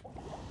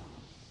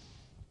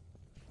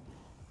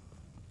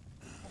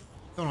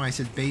 Don't know why I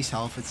said base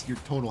health, it's your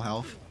total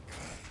health.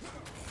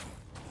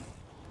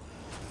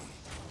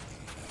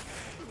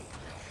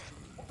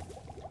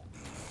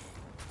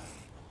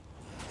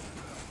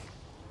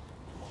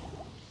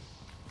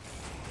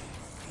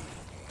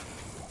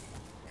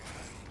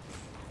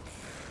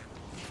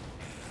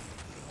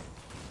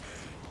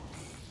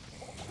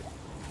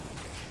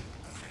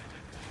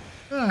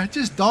 It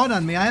just dawned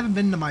on me, I haven't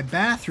been to my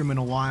bathroom in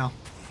a while.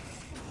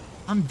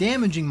 I'm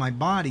damaging my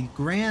body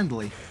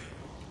grandly.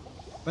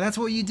 But that's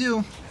what you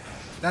do.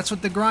 That's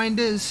what the grind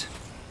is.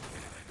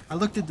 I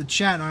looked at the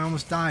chat and I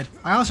almost died.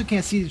 I also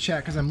can't see the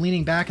chat because I'm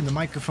leaning back and the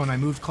microphone I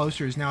moved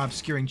closer is now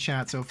obscuring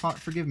chat, so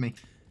forgive me.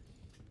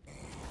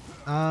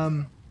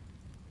 Mahler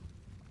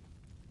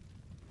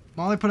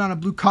put on a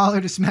blue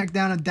collar to smack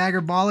down a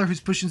Dagger Baller who's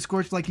pushing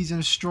Scorch like he's in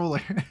a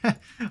stroller.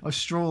 A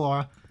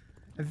stroller.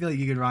 I feel like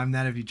you could rhyme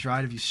that if you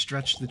tried, if you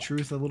stretched the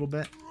truth a little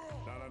bit.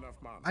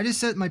 I just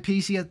set my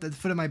PC at the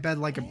foot of my bed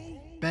like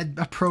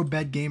a pro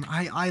bed gamer.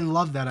 I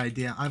love that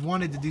idea. I've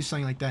wanted to do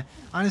something like that.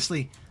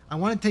 Honestly, I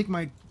want to take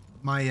my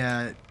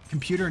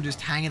computer and just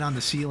hang it on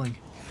the ceiling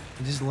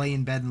and just lay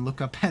in bed and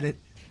look up at it.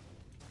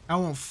 I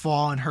won't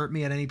fall and hurt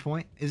me at any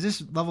point. Is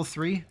this level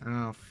 3?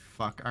 Oh,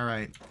 fuck.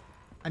 Alright.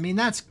 I mean,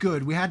 that's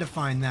good. We had to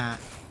find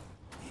that.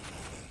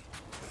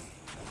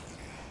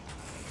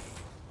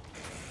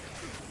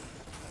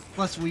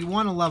 Plus, we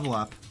want to level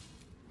up.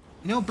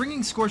 You know,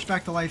 bringing Scorch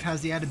back to life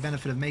has the added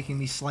benefit of making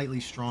me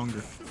slightly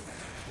stronger.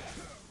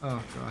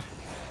 Oh, God.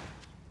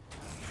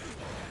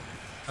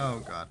 Oh,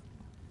 God.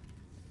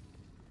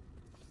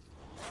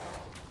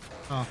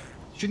 Oh,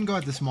 shouldn't go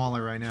at the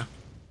smaller right now.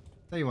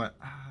 Tell you what.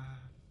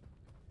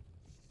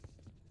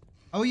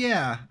 Oh,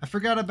 yeah. I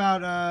forgot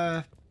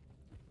about,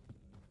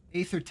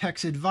 Aether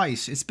Tech's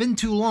advice. It's been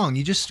too long.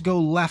 You just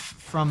go left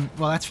from...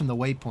 Well, that's from the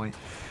waypoint.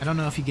 I don't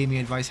know if he gave me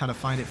advice how to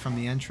find it from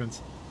the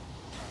entrance.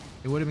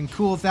 It would have been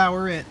cool if that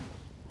were it.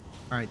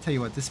 Alright, tell you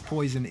what. This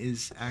poison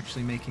is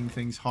actually making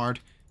things hard.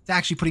 It's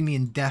actually putting me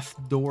in death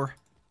door.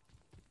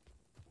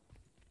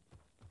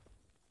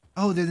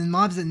 Oh, they're the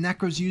mobs that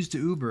Necros use to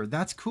Uber.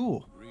 That's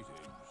cool.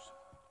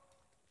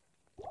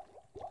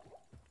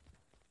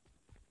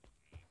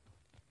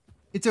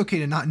 It's okay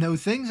to not know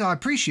things. I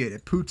appreciate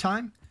it. Poo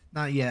time?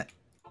 Not yet.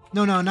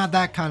 No, not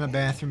that kind of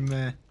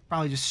bathroom.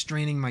 Probably just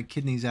straining my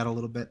kidneys out a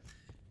little bit.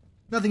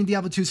 Nothing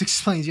Diablo 2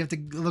 explains. You have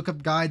to look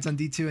up guides on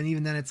D2, and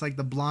even then it's like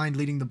the blind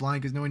leading the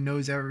blind because no one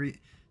knows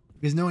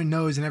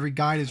and every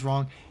guide is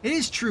wrong. It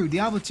is true.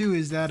 Diablo 2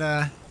 is that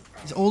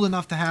is old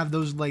enough to have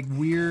those like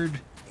weird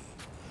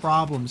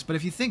problems. But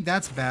if you think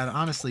that's bad,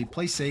 honestly,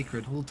 play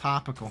Sacred. A little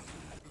topical.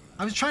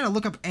 I was trying to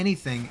look up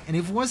anything, and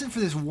if it wasn't for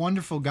this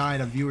wonderful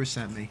guide a viewer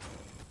sent me,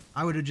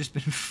 I would have just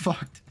been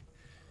fucked.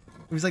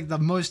 It was like the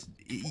most...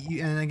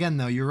 And again,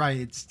 though, you're right.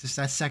 It's just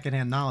that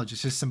secondhand knowledge.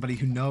 It's just somebody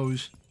who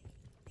knows.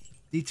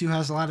 D2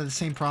 has a lot of the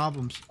same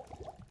problems.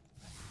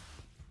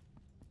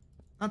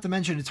 Not to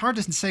mention, it's hard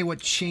to say what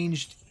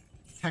changed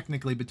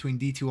technically between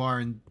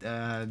D2R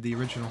and the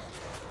original.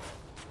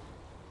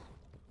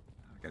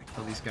 I gotta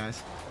kill these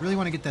guys. I really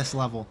want to get this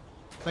level.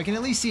 So I can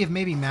at least see if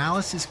maybe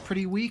Malice is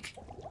pretty weak.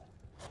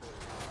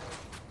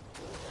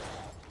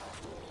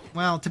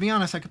 Well, to be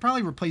honest, I could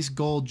probably replace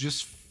gold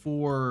just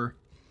for...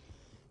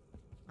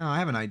 Oh, I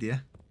have an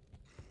idea.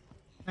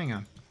 Hang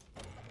on.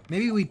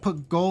 Maybe we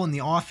put gold in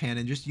the offhand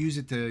and just use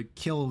it to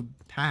kill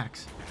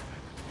attacks.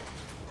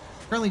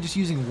 Currently just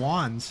using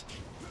wands.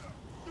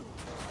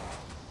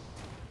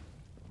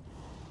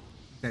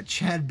 That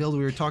Chad build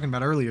we were talking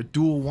about earlier.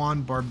 Dual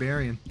wand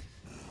barbarian.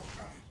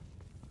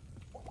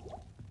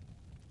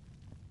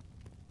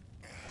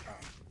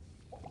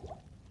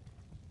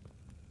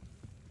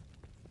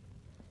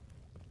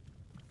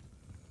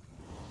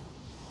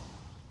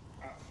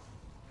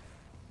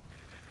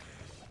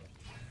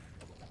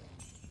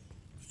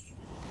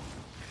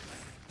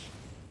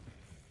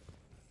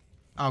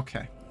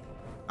 Okay.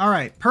 All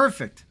right,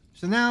 perfect.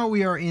 So now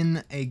we are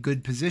in a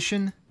good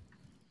position.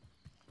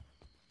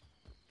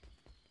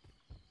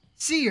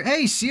 Seer,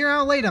 hey Seer,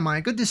 how late am I?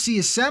 Good to see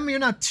you, Sem. You're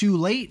not too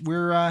late.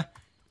 We're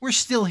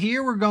still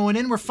here. We're going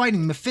in. We're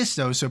fighting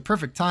Mephisto, so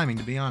perfect timing,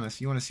 to be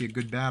honest. You want to see a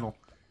good battle.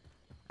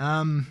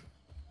 Dude,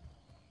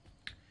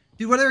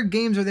 what other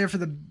games are there for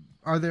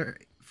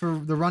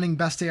the running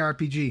best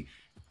ARPG?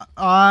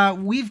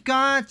 We've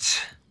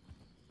got,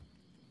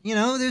 you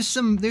know, there's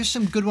some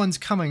good ones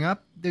coming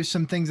up. There's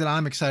some things that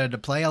I'm excited to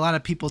play. A lot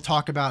of people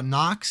talk about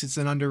Nox. It's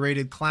an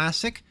underrated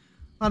classic.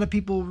 A lot of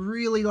people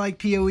really like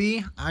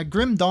PoE.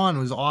 Grim Dawn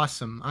was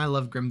awesome. I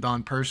love Grim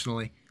Dawn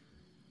personally.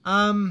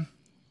 It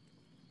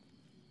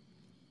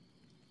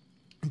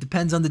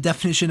depends on the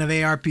definition of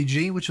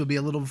ARPG, which will be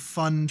a little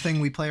fun thing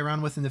we play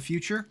around with in the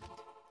future.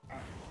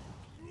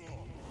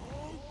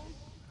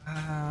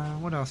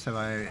 What else have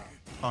I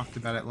talked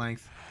about at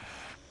length?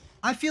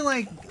 I feel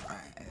like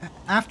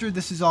after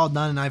this is all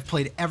done and I've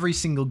played every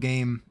single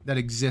game that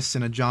exists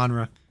in a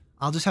genre,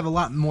 I'll just have a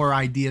lot more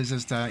ideas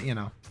as to, you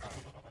know,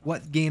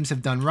 what games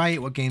have done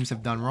right, what games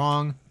have done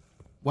wrong,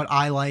 what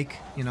I like.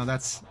 You know,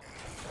 that's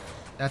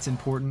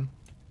important.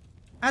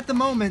 At the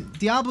moment,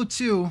 Diablo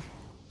 2,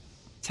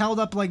 it's held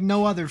up like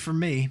no other for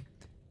me,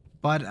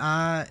 but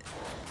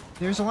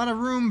there's a lot of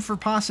room for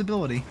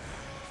possibility.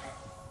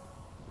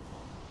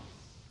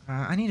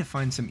 I need to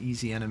find some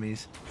easy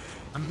enemies.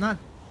 I'm not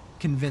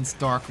convinced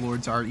Dark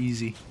Lords are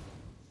easy.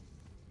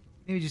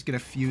 Maybe just get a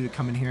few to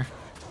come in here.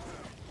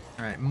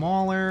 Alright,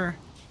 Mauler.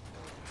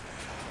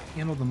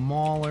 Handle the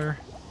Mauler.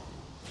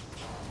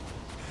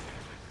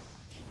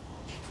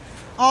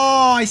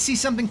 Oh, I see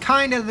something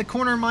kind out of the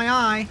corner of my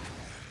eye.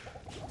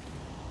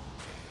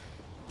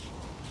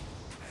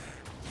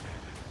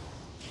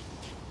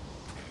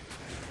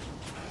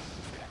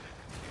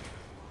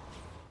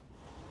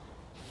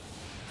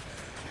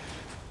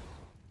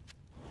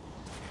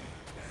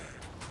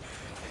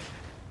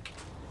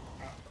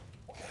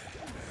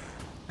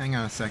 Hang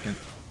on a second.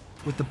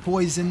 With the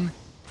poison,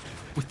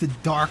 with the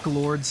Dark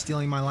Lord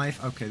stealing my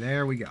life. Okay,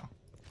 there we go.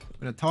 I'm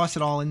going to toss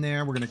it all in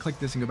there. We're going to click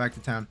this and go back to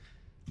town.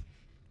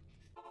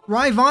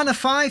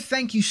 Ryvanify,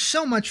 thank you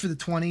so much for the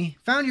 20.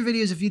 Found your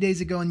videos a few days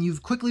ago and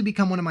you've quickly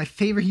become one of my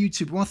favorite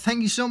YouTubers. Well,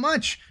 thank you so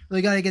much.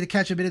 Really got to get to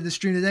catch a bit of the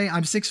stream today.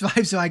 I'm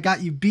 6'5", so I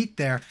got you beat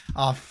there.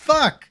 Oh,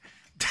 fuck.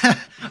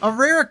 A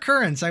rare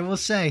occurrence, I will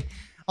say.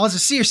 Also,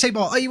 Seer, say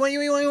ball. Oh, you want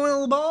one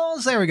of the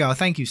balls? There we go.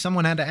 Thank you.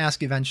 Someone had to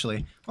ask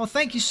eventually. Well,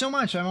 thank you so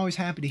much. I'm always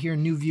happy to hear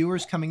new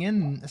viewers coming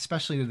in,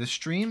 especially to the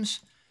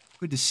streams.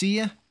 Good to see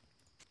you.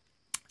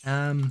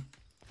 And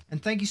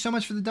thank you so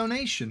much for the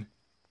donation.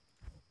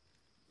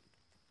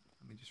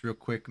 Let me just real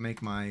quick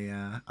make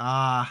my...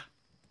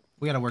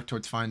 we got to work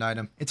towards find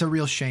item. It's a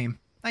real shame.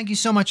 Thank you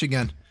so much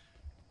again.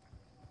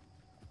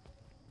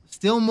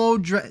 Still no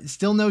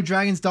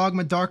Dragon's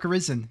Dogma Dark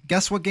Arisen.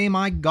 Guess what game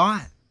I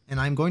got and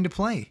I'm going to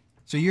play.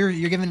 So you're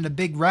giving it a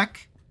big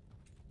rec,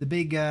 the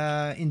big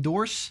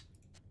endorse.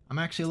 I'm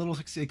actually a little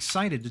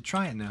excited to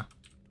try it now.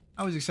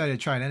 I was excited to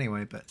try it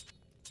anyway, but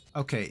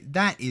okay,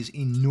 that is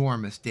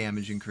enormous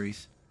damage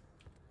increase.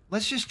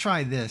 Let's just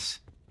try this.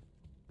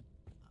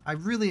 I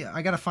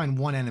gotta find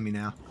one enemy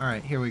now. All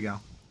right, here we go.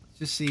 Let's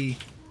just see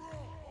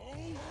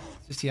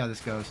how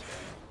this goes.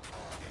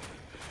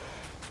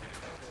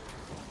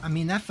 I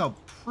mean, that felt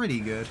pretty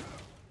good.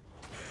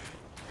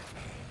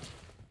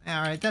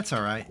 All right, that's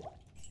all right.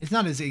 It's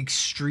not as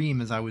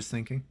extreme as I was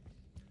thinking.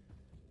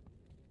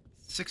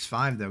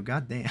 6'5" though,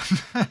 goddamn.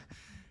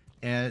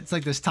 Yeah, it's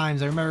like those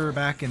times I remember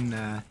back in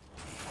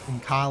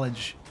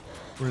college,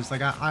 where it's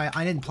like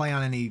I didn't play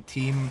on any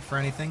team for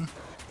anything,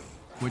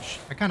 which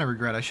I kind of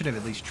regret. I should have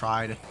at least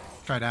tried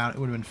out. It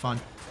would have been fun.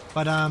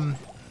 But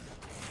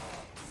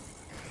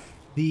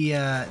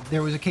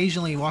there was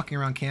occasionally walking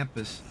around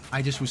campus,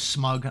 I just was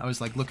smug. I was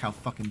like, look how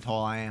fucking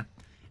tall I am.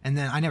 And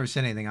then I never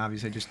said anything,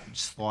 obviously. I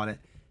just thought it.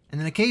 And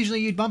then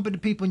occasionally you'd bump into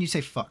people and you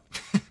say, fuck.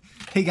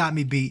 They got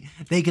me beat.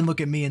 They can look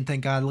at me and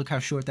think, God, look how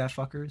short that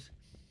fucker is.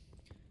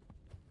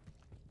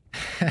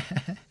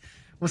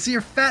 We'll see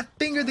your fat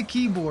finger the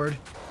keyboard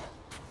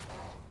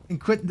and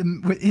quit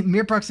in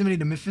mere proximity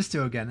to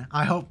Mephisto again.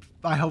 I hope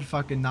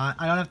fucking not.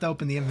 I don't have to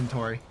open the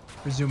inventory,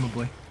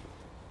 presumably.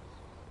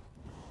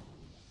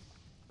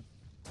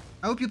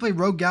 I hope you play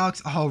Rogue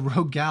Galaxy. Oh,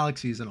 Rogue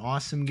Galaxy is an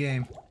awesome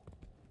game.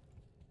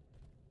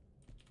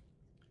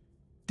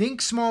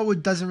 Dink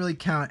Smallwood doesn't really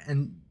count,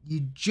 and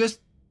you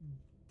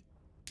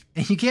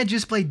can't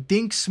just play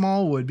Dink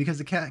Smallwood because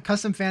the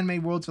custom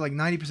fan-made worlds are like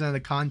 90% of the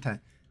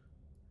content.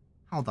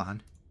 Hold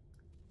on.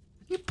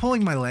 Are you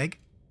pulling my leg?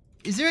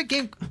 Is there a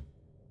game...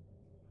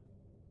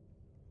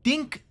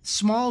 Dink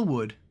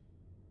Smallwood.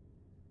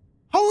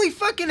 Holy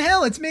fucking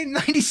hell, it's made in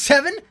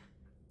 97?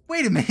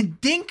 Wait a minute,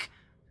 Dink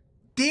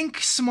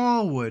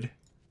Smallwood.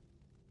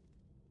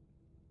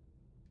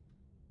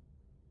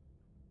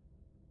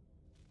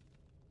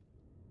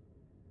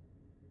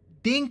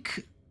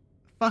 Dink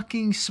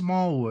fucking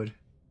Smallwood.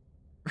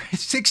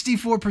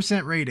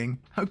 64% rating.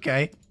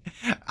 Okay.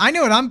 I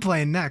know what I'm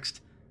playing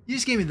next. You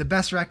just gave me the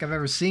best rec I've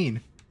ever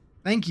seen.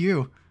 Thank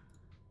you.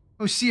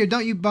 Oh, Seer,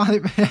 don't you bother.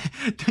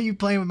 Don't you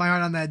play with my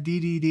heart on that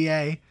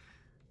DDDA.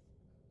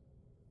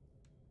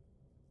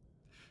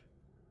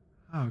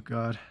 Oh,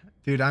 God.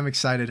 Dude, I'm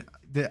excited.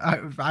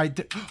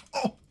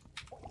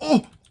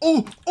 Oh!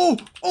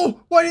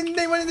 Why didn't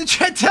anyone in the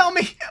chat tell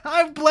me?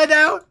 I bled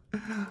out.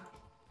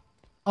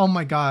 Oh,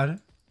 my God.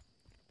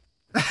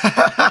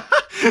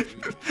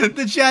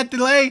 The chat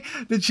delay.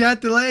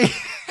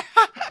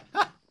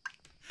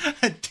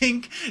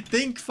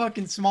 Think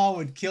fucking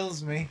Smallwood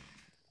kills me.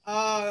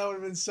 Oh, that would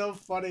have been so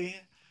funny.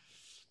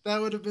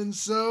 That would have been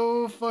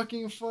so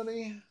fucking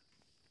funny.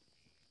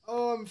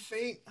 Oh, I'm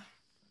faint.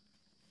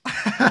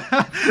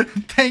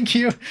 Thank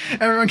you.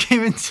 Everyone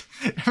came in.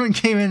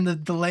 The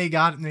delay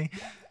got me.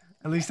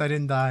 At least I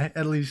didn't die.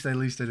 At least I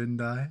didn't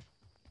die.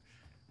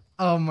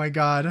 Oh my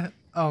god.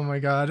 All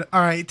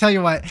right, tell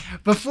you what.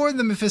 Before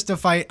the Mephisto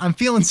fight, I'm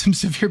feeling some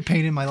severe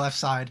pain in my left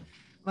side.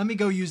 Let me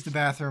go use the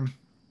bathroom.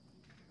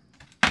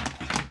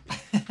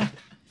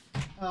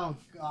 Oh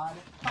god.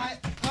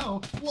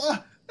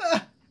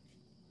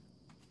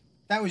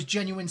 That was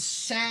genuine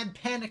sad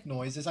panic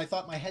noise as I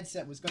thought my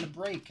headset was going to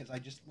break as I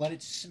just let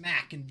it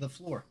smack into the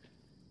floor.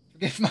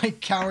 Forgive my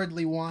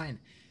cowardly whine.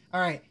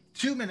 Alright,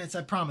 2 minutes,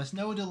 I promise.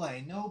 No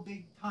delay. No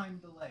big time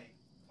delay.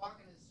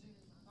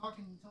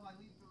 Talking until I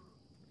leave the room.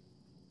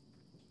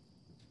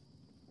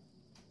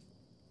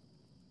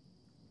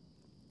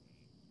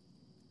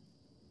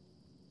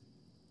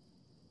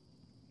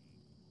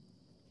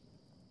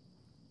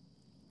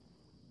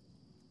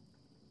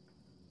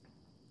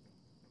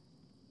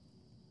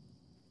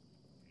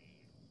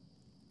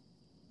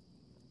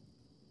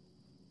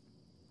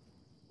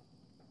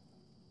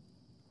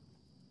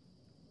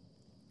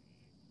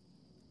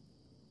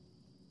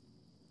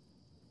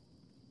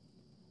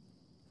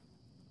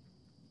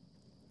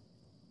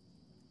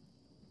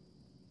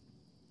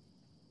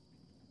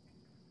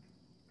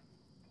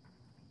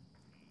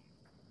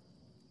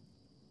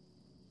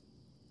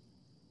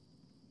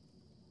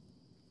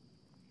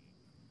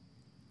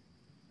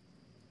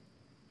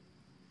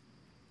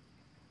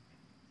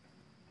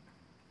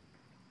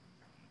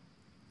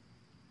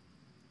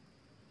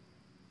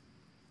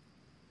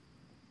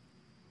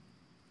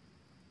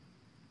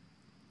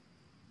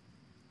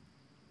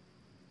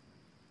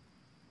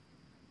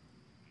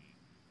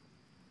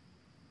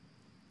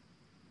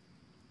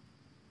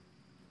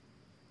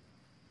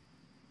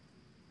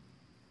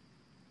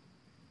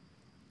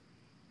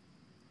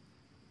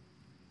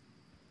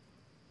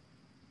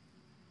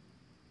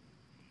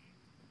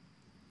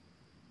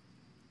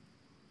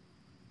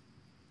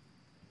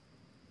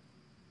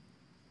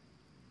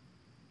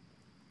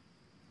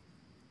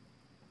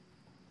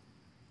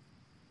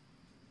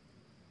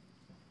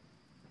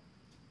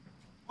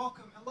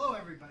 Welcome, hello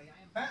everybody,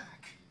 I am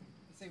back.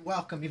 I say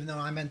welcome even though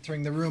I'm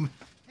entering the room.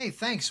 Hey,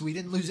 thanks, we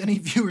didn't lose any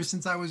viewers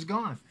since I was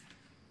gone.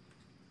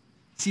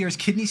 Seer's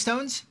kidney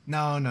stones?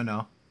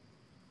 No.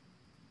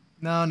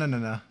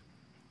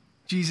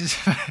 Jesus,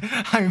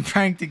 I'm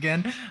pranked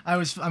again.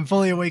 I'm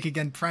fully awake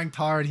again, pranked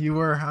hard, you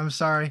were, I'm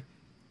sorry.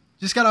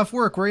 Just got off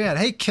work, where you at?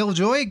 Hey,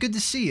 Killjoy, good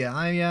to see you.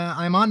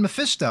 I'm on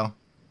Mephisto,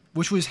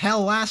 which was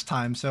hell last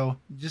time, so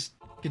just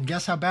can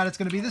guess how bad it's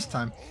gonna be this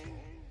time.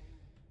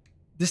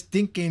 This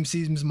Dink game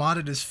seems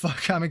modded as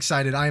fuck. I'm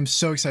excited. I am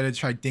so excited to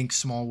try Dink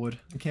Smallwood.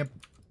 I can't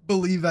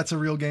believe that's a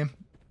real game.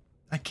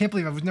 I can't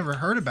believe I've never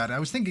heard about it. I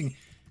was thinking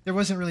there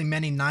wasn't really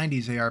many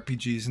 90s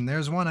ARPGs, and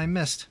there's one I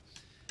missed.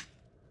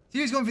 So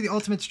he's going for the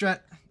ultimate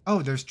strat.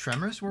 Oh, there's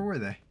Tremors? Where were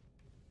they?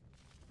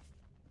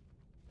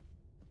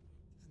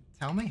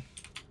 Tell me.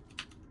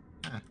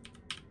 Huh.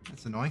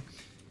 That's annoying.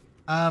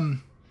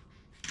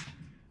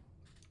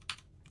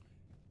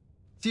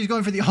 So he's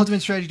going for the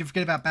ultimate strategy to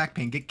forget about back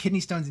pain. Get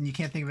kidney stones and you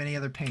can't think of any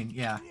other pain.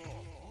 Yeah.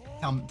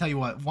 Tell you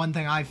what, one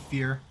thing I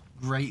fear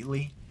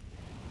greatly.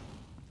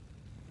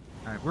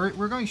 Alright,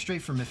 we're going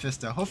straight for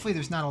Mephisto. Hopefully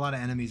there's not a lot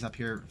of enemies up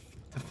here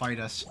to fight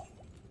us.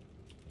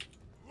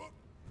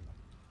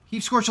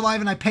 Keep Scorch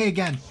alive and I pay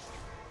again.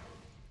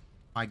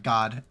 My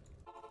god.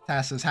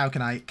 Tass says, how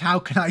can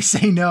I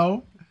say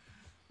no?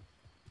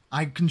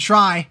 I can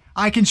try.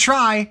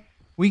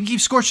 We can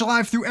keep Scorch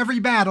alive through every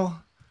battle.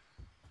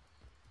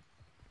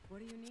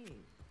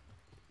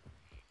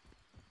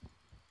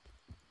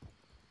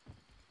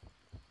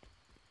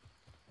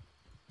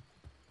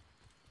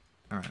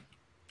 Alright.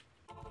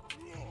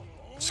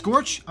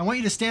 Scorch, I want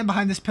you to stand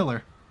behind this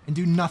pillar and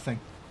do nothing.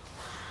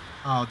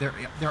 Oh,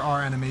 there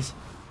are enemies.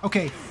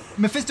 Okay,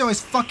 Mephisto is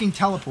fucking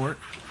teleport.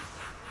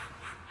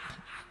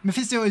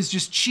 Mephisto is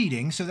just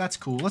cheating, so that's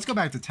cool. Let's go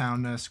back to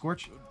town,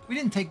 Scorch. We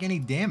didn't take any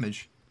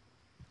damage.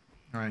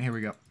 Alright, here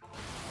we go.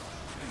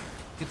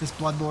 Get this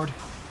Bloodlord.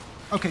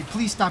 Okay,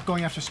 please stop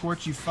going after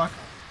Scorch, you fuck.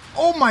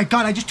 Oh my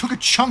god, I just took a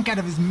chunk out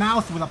of his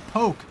mouth with a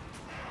poke.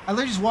 I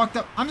literally just walked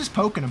up. I'm just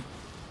poking him.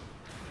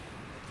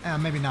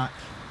 Maybe not.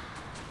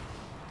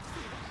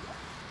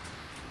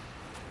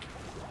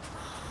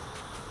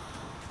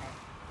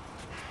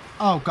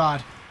 Oh,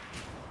 God.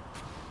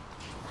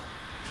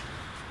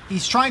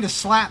 He's trying to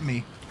slap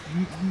me.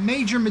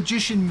 Major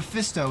Magician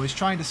Mephisto is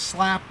trying to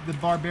slap the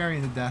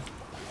Barbarian to death.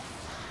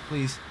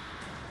 Please.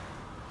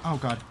 Oh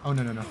god. Oh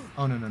no no no.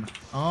 Oh no no no.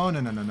 Oh no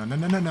no no no no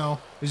no no no.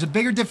 There's a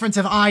bigger difference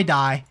if I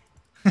die.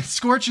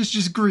 Scorch is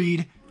just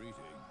greed.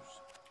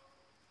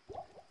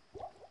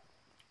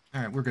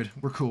 Alright, we're good.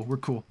 We're cool. We're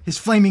cool. His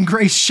flaming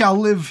grace shall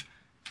live.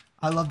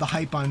 I love the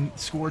hype on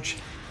Scorch.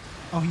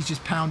 Oh, he's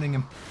just pounding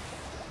him.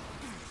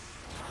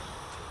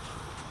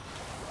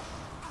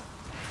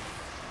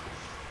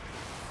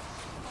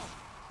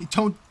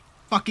 Don't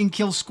fucking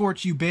kill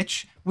Scorch, you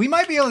bitch. We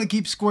might be able to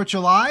keep Scorch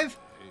alive.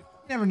 You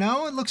never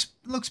know. It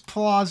looks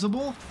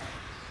plausible.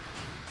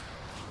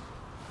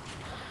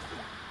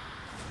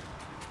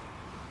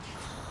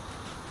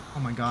 Oh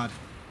my god.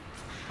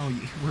 Oh,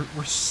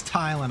 we're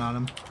styling on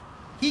him.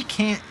 He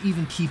can't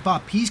even keep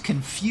up. He's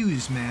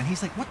confused, man.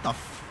 He's like, what the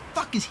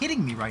fuck is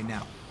hitting me right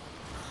now?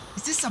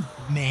 Is this a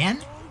man?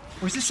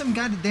 Or is this some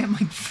guy that damn,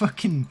 like,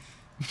 fucking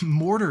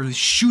mortar is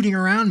shooting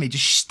around me,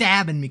 just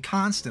stabbing me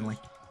constantly?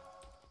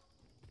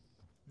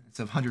 It's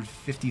a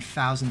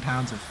 150,000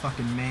 pounds of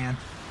fucking man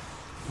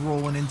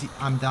rolling into...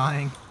 I'm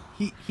dying.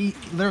 He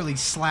literally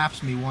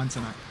slaps me once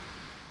and I...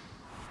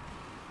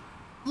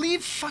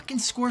 Leave fucking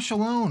Scorch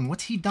alone.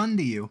 What's he done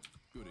to you?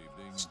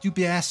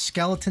 Stupid ass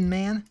skeleton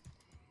man.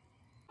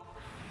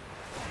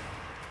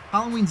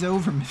 Halloween's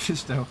over,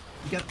 Mephisto.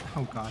 You got...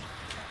 Oh god.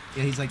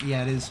 Yeah, he's like,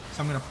 yeah, it is.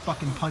 So I'm gonna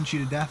fucking punch you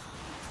to death.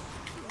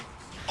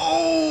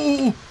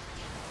 Oh!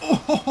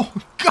 Oh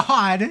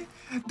god!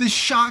 The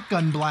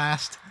shotgun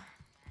blast.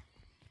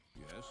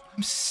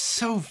 I'm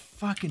so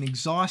fucking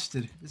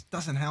exhausted. This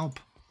doesn't help.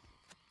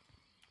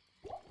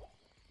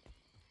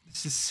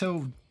 This is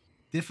so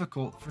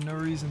difficult for no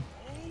reason.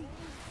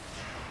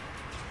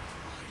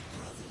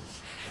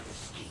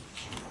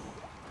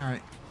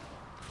 Alright.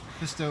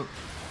 Mephisto.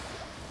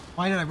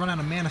 Why did I run out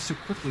of mana so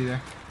quickly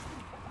there?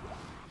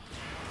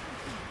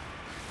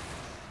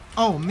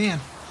 Oh man.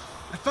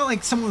 I felt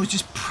like someone was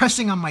just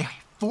pressing on my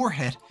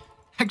forehead.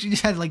 I actually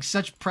just had like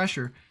such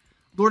pressure.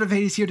 Lord of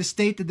Hate is here to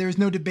state that there is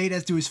no debate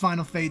as to his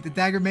final fate. The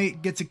Dagger Mate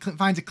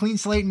finds a clean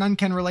slate, none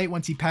can relate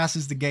once he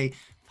passes the gate.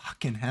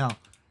 Fucking hell.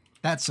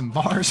 That's some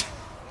bars.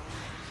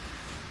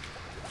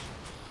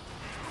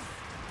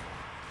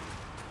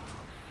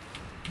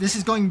 This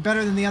is going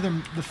better than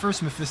the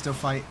first Mephisto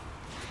fight.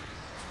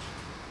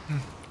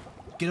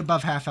 Get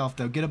above half health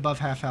though. Get above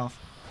half health.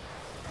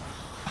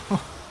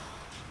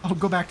 Oh,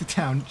 go back to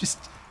town.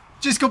 Just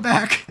go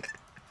back.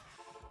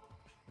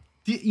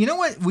 You know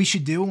what we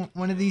should do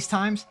one of these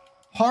times?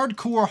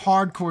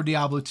 Hardcore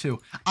Diablo 2.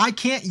 I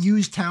can't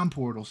use town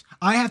portals.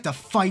 I have to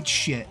fight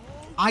shit.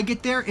 I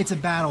get there, it's a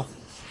battle.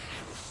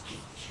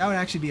 That would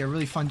actually be a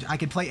really fun... I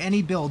could play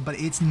any build, but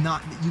it's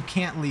not... You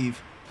can't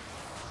leave.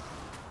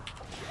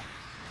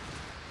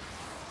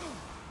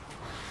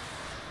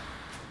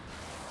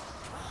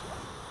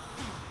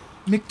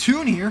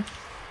 McToon here?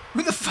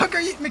 Who the fuck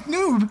are you?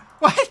 McNoob?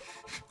 What?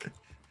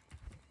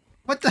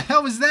 What the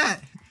hell was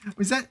that?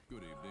 Was that... Good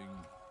evening.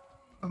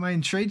 Am I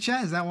in trade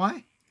chat? Is that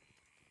why?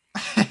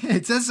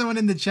 It says someone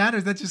in the chat, or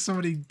is that just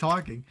somebody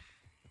talking?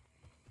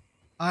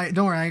 Alright,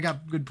 don't worry, I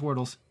got good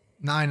portals.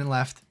 9 and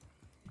left.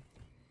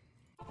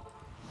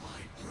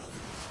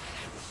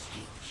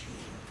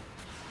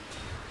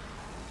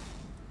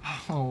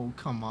 Oh,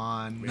 come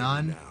on.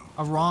 None.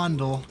 A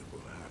Rondel.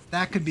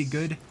 That could be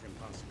good.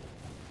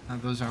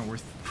 Those aren't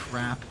worth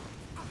crap.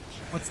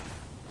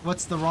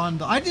 What's the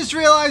Rondel? I just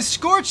realized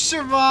Scorch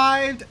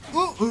survived!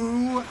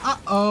 Ooh,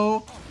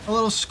 uh-oh. A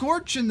little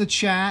Scorch in the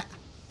chat.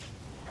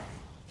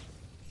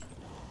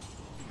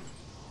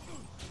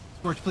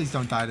 Scorch, please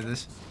don't die to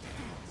this.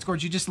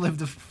 Scorch, you just lived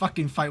the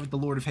fucking fight with the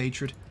Lord of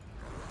Hatred.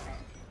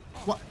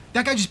 What?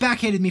 That guy just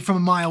backhanded me from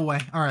a mile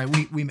away. Alright,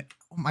 we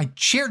oh, my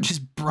chair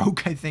just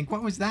broke, I think.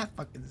 What was that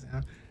fucking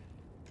sound?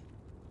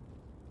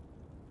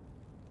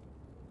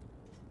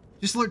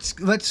 Just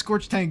let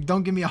Scorch tank.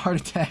 Don't give me a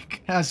heart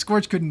attack.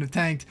 Scorch couldn't have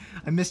tanked.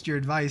 I missed your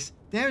advice.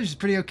 Damage is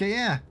pretty okay,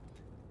 yeah.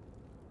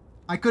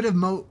 I could have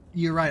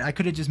You're right. I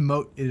could have just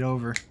moat it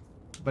over.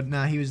 But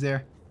nah, he was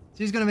there. So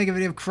he's gonna make a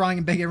video of crying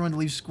and beg everyone to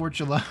leave Scorch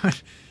alone.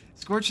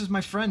 Scorch is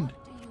my friend.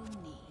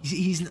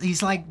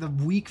 He's like the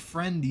weak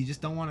friend. You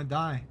just don't want to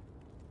die.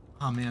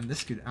 Oh man,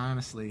 this could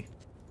honestly...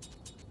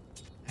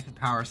 I could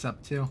power us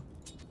up too.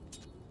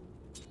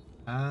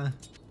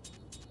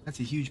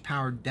 That's a huge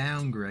power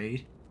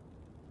downgrade.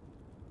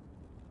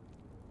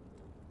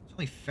 It's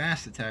only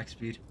fast attack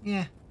speed.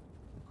 Yeah,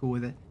 I'm cool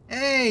with it.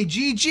 Hey,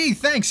 GG,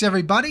 thanks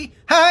everybody.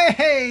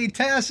 Hey,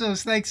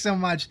 Tassos, thanks so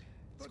much.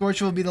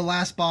 Scorch will be the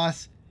last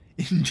boss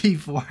in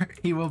D4.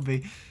 He will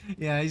be.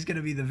 Yeah, he's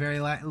gonna be the very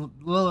last.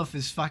 Lilith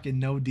is fucking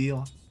no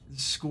deal.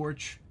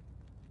 Scorch.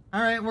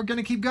 Alright, we're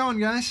gonna keep going,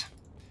 guys.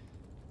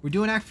 We're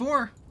doing Act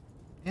 4.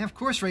 Yeah, of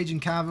course, Raging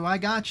Kavu, I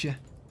got you.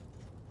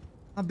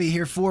 I'll be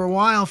here for a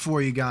while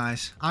for you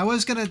guys. I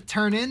was gonna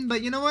turn in,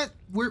 but you know what?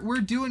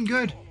 We're doing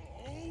good.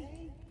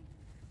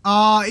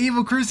 Aw,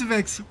 Evil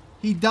Crucifix.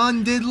 He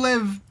done did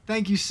live.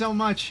 Thank you so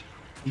much.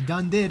 He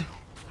done did.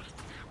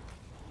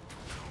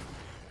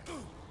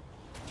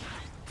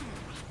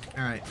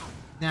 Alright.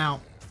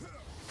 Now,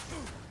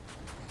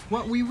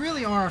 what we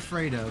really are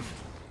afraid of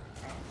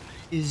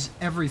is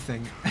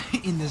everything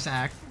in this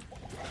act.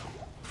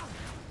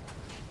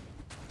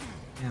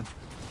 Man.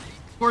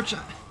 Scorch, I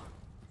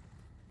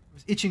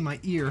was itching my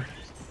ear.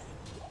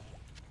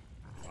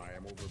 I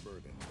am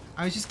overburdened.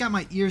 I just got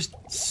my ears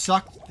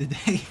sucked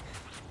today.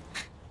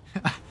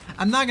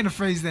 I'm not gonna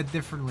phrase that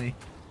differently.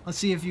 Let's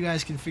see if you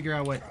guys can figure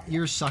out what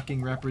ear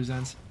sucking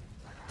represents.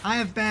 I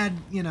have bad,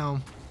 you know,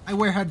 I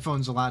wear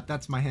headphones a lot,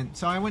 that's my hint.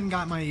 So I went and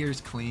got my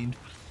ears cleaned.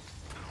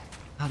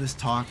 I'll just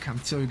talk. I'm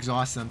so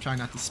exhausted. I'm trying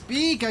not to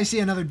speak. I see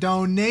another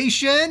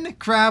donation.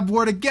 Crab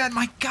ward again.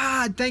 My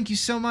God, thank you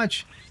so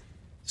much.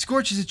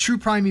 Scorch is a true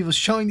primeval,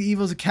 showing the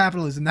evils of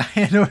capitalism. Now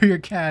hand over your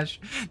cash.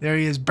 There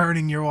he is,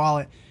 burning your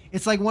wallet.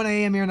 It's like 1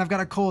 a.m. here and I've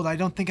got a cold. I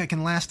don't think I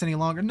can last any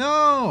longer.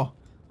 No!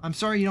 I'm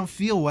sorry you don't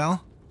feel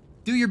well.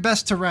 Do your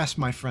best to rest,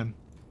 my friend.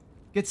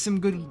 Get some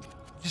good...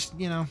 Just,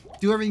 you know,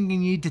 do everything you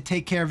need to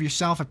take care of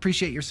yourself. I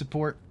appreciate your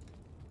support.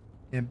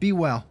 Yeah, be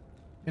well.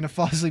 You're gonna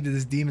fall asleep to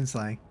this demon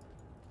slaying.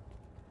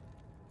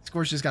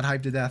 Scorch just got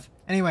hyped to death.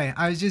 Anyway,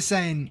 I was just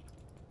saying...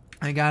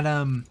 I got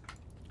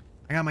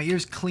my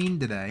ears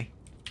cleaned today.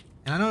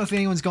 And I don't know if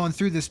anyone's gone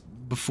through this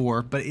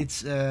before, but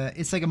it's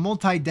like a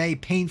multi-day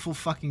painful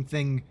fucking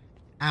thing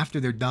after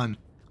they're done.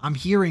 I'm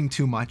hearing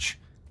too much.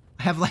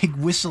 I have like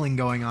whistling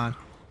going on.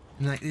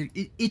 And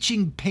like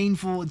itching,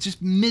 painful, it's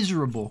just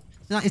miserable.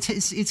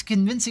 It's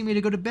convincing me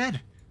to go to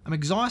bed. I'm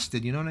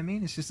exhausted, you know what I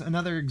mean? It's just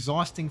another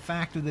exhausting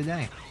fact of the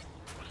day.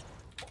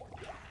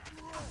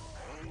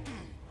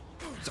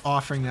 Just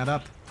offering that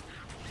up.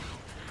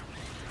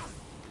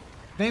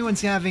 If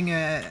anyone's having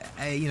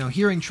you know,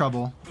 hearing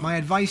trouble, my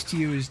advice to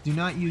you is do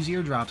not use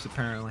eardrops,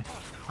 apparently.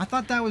 I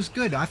thought that was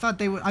good. I thought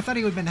he would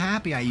have been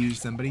happy I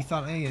used them, but he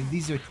thought, hey,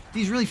 these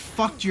really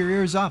fucked your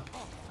ears up.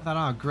 I thought,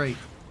 oh, great.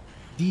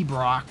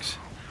 D-Brox.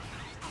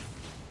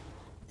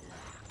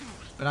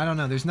 But I don't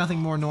know. There's nothing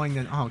more annoying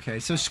than... Oh, okay,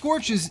 so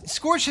Scorch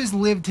has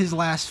lived his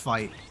last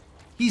fight.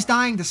 He's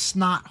dying to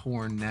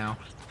Snothorn now.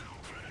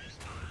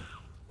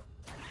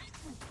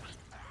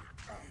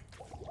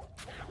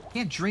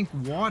 Can't drink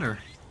water.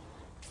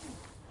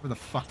 Where the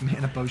fuck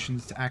mana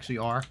potions actually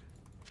are.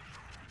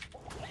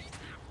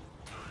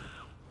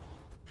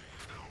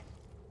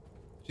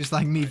 Just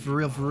like me, for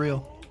real, for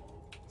real.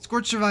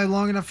 Scorch survived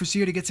long enough for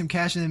Seer to get some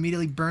cash and then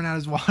immediately burn out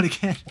his wallet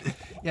again.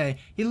 Yeah,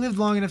 he lived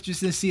long enough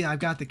just to see I've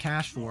got the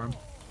cash for him.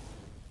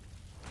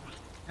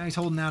 Now he's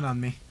holding out on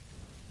me.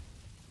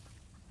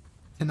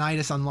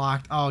 Tinnitus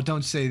unlocked. Oh,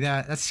 don't say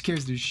that. That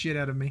scares the shit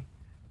out of me.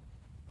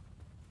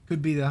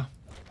 Could be, though.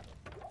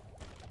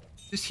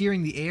 Just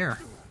hearing the air.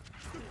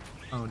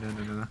 Oh,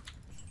 no.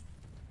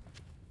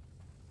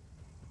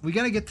 We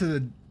gotta get to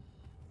the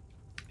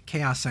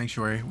Chaos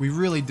Sanctuary. We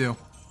really do.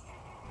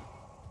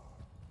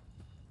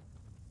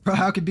 Bro,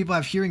 how can people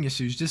have hearing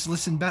issues? Just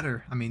listen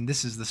better. I mean,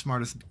 this is the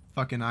smartest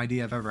fucking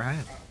idea I've ever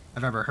had.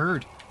 I've ever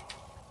heard.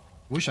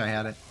 Wish I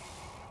had it.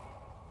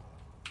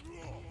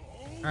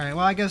 Alright,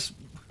 well, I guess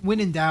when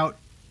in doubt,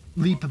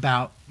 leap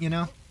about, you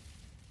know?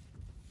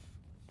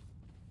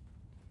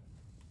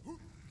 Come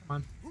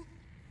on. There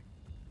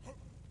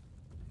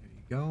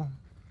you go.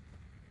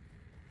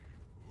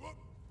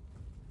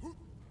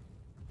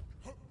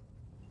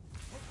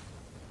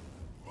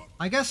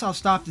 I guess I'll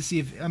stop to see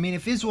if... I mean,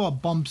 if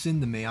Iswal bumps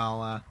into me,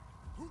 I'll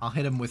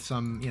hit him with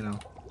some, you know...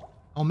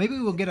 Oh, maybe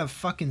we'll get a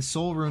fucking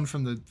soul rune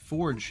from the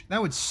forge.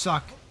 That would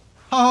suck.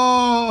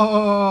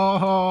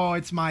 Oh,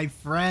 it's my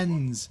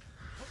friends.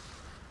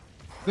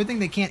 Good thing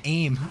they can't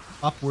aim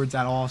upwards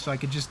at all, so I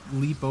could just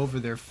leap over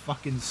their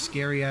fucking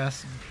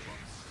scary-ass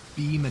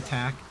beam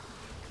attack.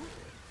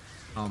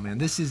 Oh, man,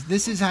 this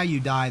is how you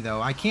die, though.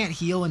 I can't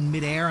heal in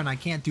midair, and I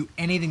can't do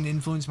anything to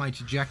influence my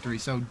trajectory,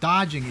 so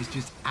dodging is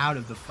just out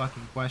of the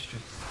fucking question.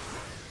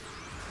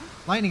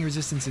 Lightning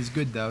resistance is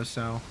good, though,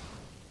 so...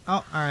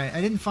 Oh, alright,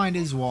 I didn't find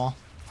Iswal.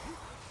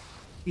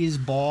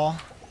 Isball.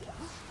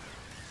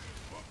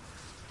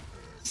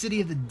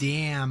 City of the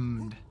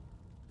Damned.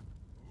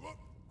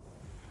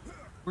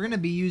 We're going to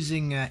be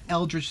using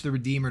Eldritch the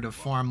Redeemer to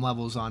farm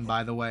levels on,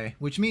 by the way.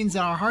 Which means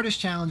that our hardest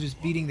challenge is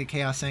beating the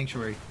Chaos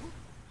Sanctuary.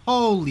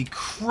 Holy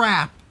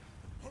crap!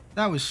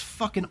 That was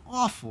fucking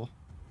awful.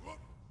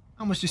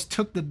 I almost just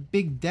took the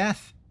big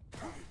death.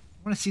 I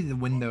want to see the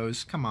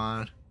windows. Come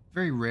on.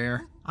 Very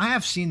rare. I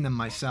have seen them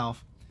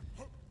myself.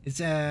 It's,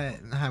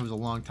 that was a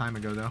long time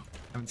ago, though.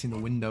 I haven't seen the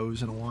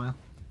windows in a while.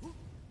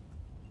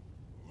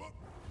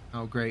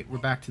 Oh, great. We're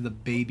back to the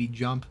baby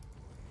jump.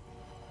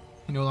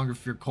 You no longer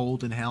fear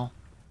cold in hell.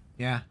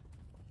 Yeah.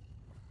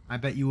 I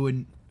bet you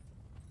wouldn't.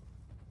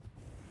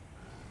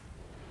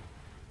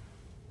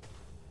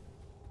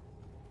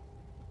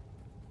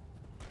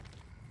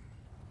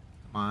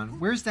 Come on.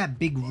 Where's that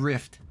big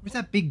rift? Where's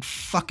that big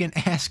fucking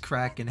ass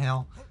crack in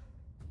hell?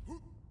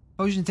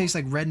 Potion tastes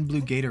like red and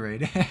blue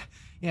Gatorade.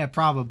 Yeah,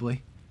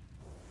 probably.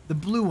 The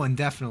blue one,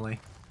 definitely.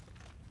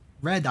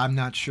 Red, I'm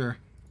not sure.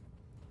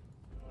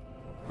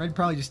 Red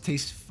probably just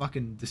tastes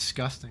fucking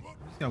disgusting.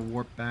 I'm just gonna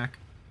warp back.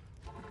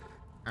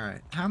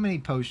 Alright, how many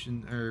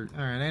potions?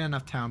 Alright, I ain't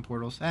enough town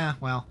portals. Ah,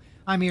 well,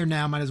 I'm here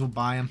now, might as well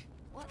buy them.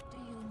 What do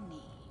you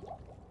need?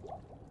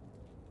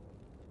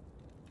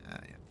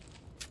 Yeah.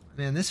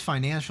 Man, this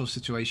financial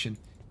situation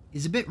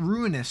is a bit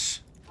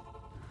ruinous.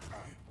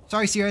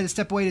 Sorry, Sierra, I had to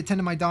step away to tend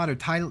to my daughter.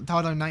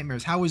 Toddler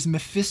nightmares. How was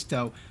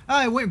Mephisto?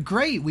 It went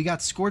great. We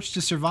got Scorched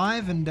to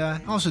survive, and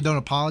also don't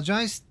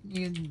apologize.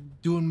 You're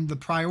doing the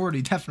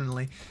priority,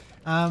 definitely.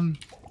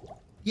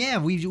 Yeah,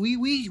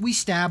 we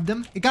stabbed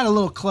him. It got a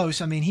little close.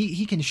 I mean,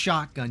 he can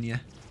shotgun you.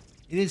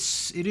 It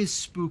is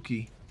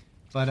spooky.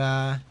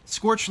 But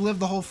Scorch lived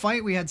the whole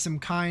fight. We had some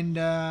kind,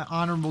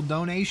 honorable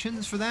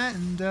donations for that,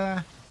 and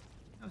that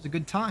was a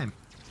good time.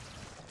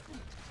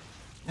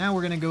 Now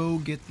we're gonna go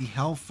get the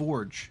Hell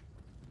Forge,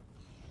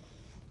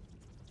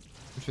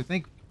 which I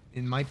think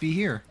it might be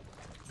here.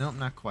 Nope,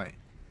 not quite.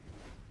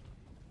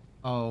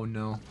 Oh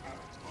no.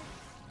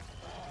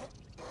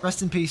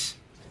 Rest in peace.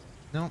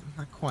 Nope,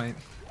 not quite.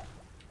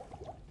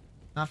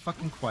 Not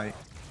fucking quite.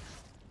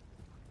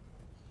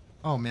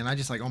 Oh man, I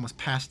just like almost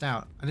passed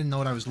out. I didn't know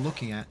what I was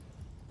looking at.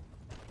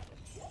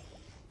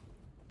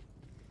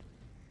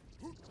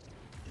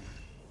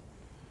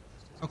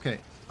 Okay.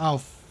 Oh,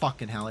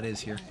 fucking hell, it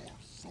is here.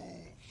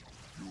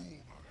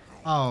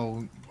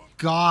 Oh,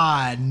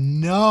 God,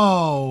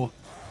 no.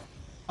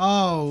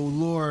 Oh,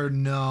 Lord,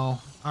 no.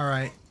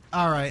 Alright,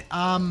 alright,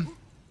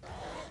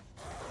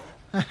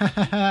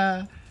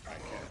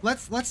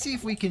 Let's see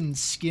if we can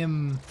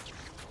skim...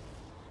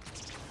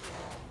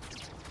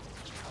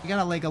 We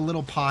got like a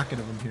little pocket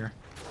of them here.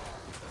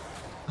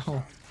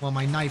 Oh, well,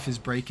 my knife is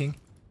breaking.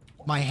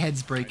 My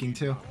head's breaking,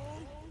 too.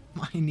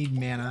 I need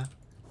mana.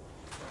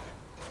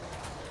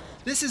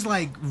 This is,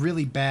 like,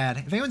 really bad.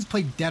 If anyone's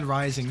played Dead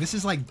Rising, this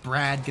is like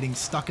Brad getting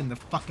stuck in the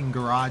fucking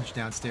garage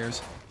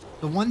downstairs.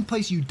 The one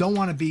place you don't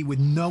want to be with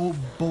no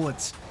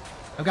bullets.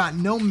 I've got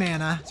no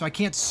mana, so I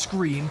can't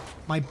scream.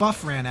 My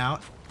buff ran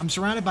out. I'm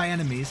surrounded by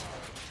enemies.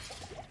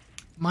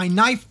 My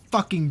knife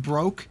fucking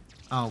broke.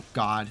 Oh,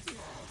 God.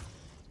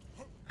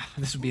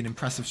 This would be an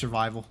impressive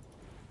survival.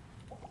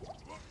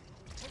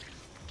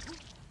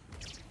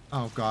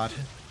 Oh, God.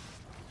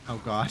 Oh,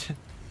 God.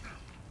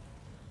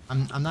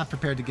 I'm not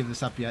prepared to give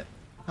this up yet.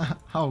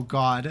 Oh,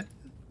 God.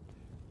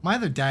 My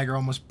other dagger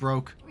almost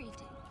broke.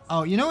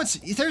 Oh, you know,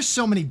 there's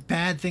so many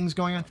bad things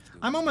going on.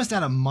 I'm almost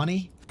out of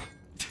money.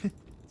 So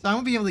I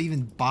won't be able to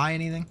even buy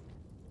anything.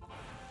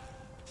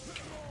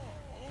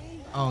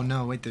 Oh,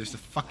 no, wait, there's the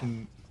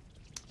fucking...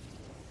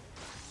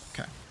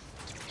 Okay.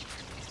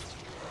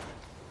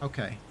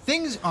 Okay.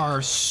 Things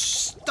are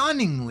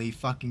stunningly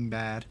fucking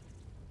bad.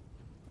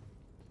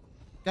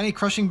 Got any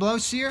crushing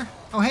blows, Seer?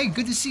 Oh, hey,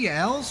 good to see you,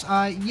 Els.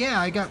 Yeah,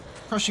 I got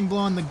crushing blow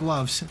on the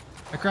gloves.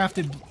 I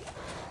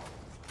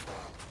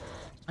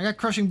got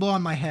crushing blow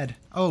on my head.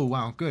 Oh,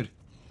 wow, good.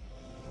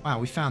 Wow,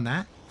 we found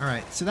that.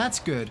 Alright, so that's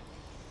good.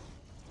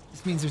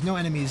 This means there's no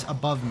enemies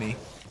above me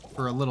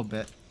for a little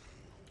bit.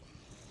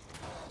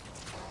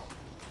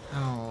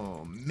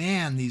 Oh,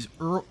 man, these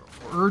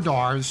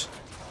Urdars.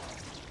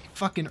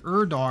 Fucking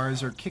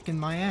Urdars are kicking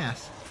my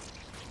ass.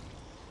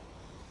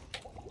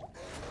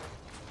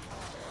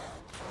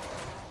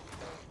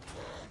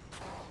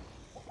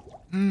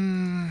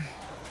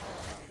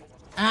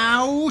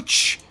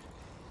 Ouch!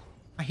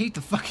 I hate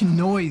the fucking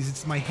noise.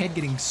 It's my head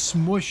getting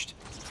smushed.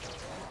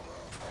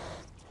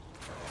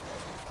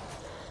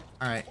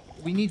 Alright,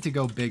 we need to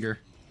go bigger.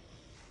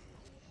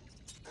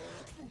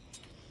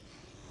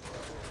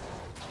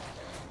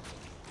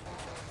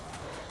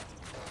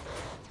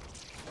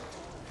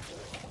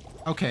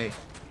 Okay,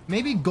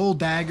 maybe Gold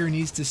Dagger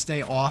needs to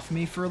stay off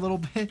me for a little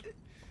bit.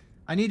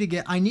 I need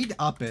to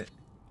up it.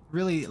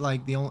 Really,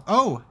 like, the only...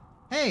 Oh!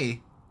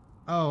 Hey!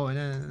 Oh, and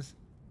then...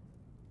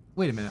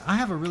 Wait a minute, I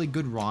have a really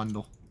good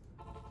rondel.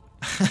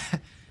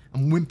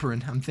 I'm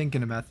whimpering, I'm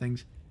thinking about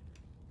things.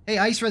 Hey,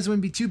 Ice Reds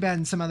wouldn't be too bad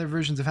in some other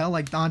versions of Hell,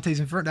 like Dante's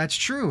Inferno. That's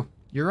true,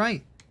 you're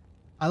right.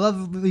 I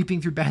love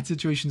leaping through bad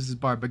situations as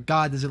Bard, but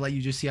God, does it let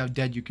you just see how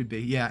dead you could be.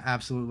 Yeah,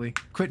 absolutely.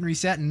 Quit and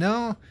reset?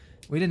 No,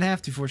 we didn't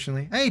have to,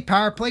 fortunately. Hey,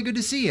 Power Play, good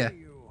to see you.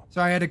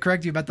 Sorry I had to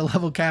correct you about the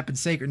level cap and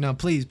Sacred. No,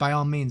 please, by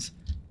all means.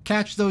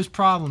 Catch those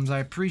problems, I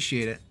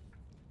appreciate it.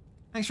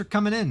 Thanks for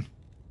coming in.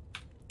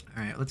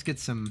 Alright, let's get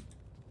some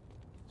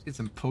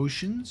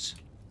potions.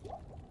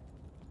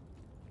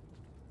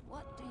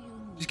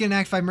 Just get an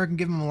Act 5 Merc and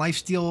give him a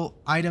lifesteal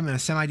item and a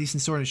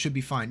semi-decent sword and it should be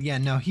fine. Yeah,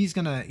 no, he's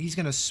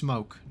gonna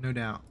smoke, no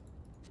doubt.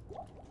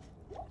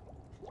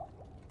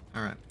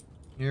 Alright,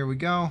 here we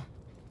go.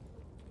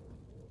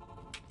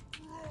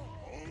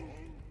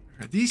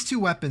 Alright, these two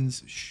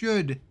weapons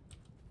should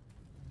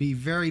be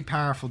very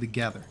powerful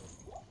together.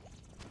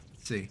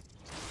 Let's see.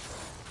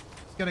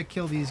 Just gotta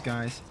kill these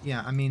guys.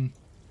 Yeah, I mean...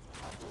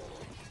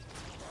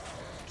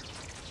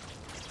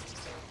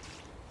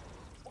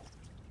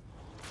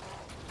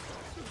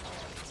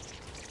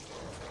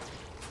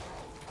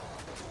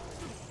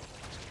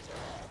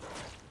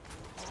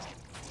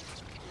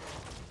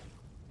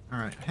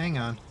 Alright, hang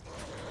on.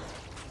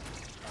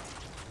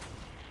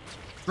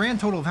 Grand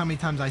total of how many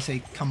times I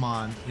say come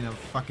on in a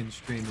fucking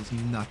stream is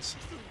nuts.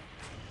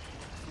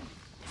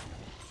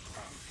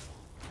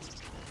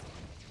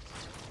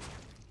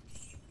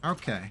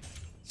 Okay.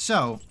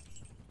 So,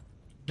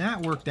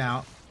 that worked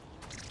out.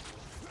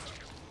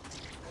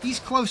 He's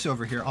close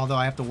over here, although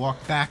I have to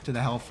walk back to the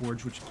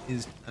Hellforge, which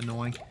is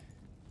annoying.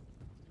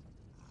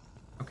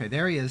 Okay,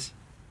 there he is.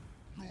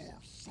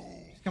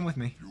 Come with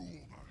me.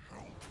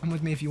 Come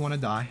with me if you want to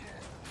die.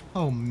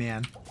 Oh,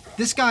 man.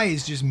 This guy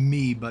is just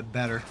me, but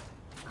better.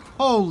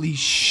 Holy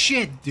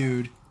shit,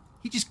 dude.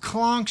 He just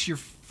clonks your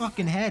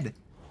fucking head.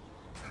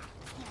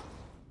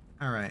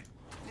 Alright.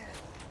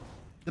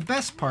 The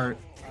best part...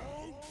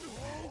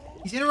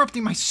 He's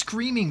interrupting my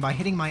screaming by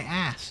hitting my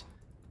ass.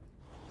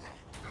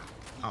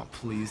 Oh,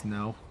 please,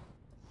 no.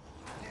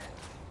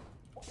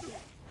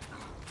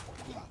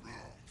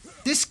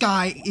 This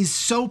guy is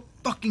so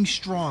fucking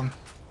strong.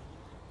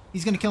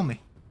 He's gonna kill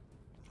me.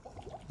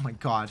 Oh my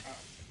god.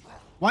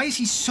 Why is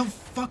he so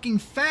fucking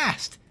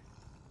fast?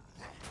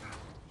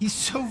 He's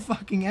so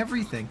fucking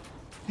everything.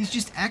 He's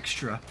just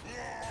extra.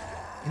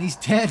 And he's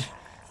dead.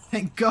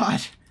 Thank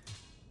God.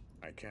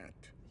 I can't.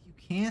 You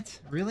can't?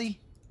 Really?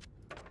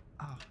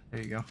 Oh,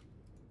 there you go.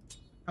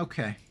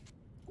 Okay.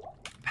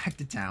 Back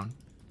to town.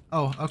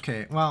 Oh,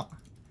 okay. Well,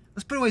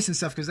 let's put away some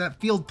stuff because that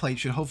field plate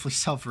should hopefully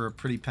sell for a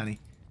pretty penny.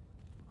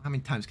 How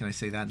many times can I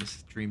say that in this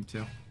stream,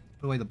 too?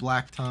 Put away the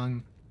black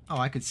tongue. Oh,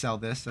 I could sell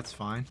this. That's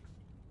fine.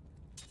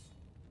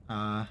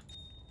 Come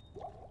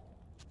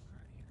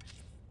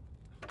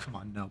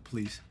on, no,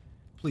 please.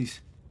 Please.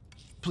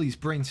 Please,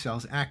 brain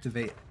cells,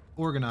 activate.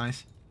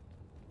 Organize.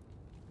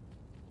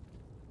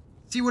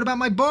 See, what about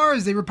my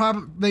bars? They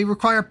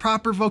require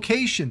proper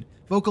vocalization.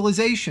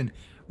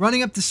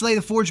 Running up to slay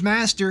the Forge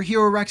Master,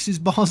 hero wrecks his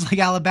balls like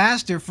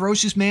alabaster.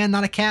 Ferocious man,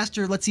 not a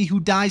caster. Let's see who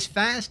dies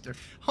faster.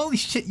 Holy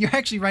shit, you're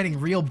actually writing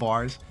real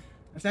bars.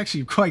 That's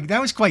actually that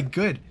was quite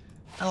good.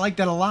 I like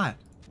that a lot.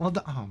 Well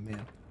done. Oh,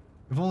 man.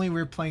 If only we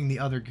were playing the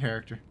other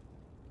character.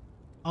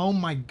 Oh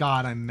my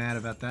god, I'm mad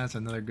about that. That's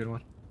another good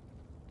one.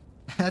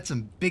 That's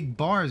some big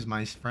bars,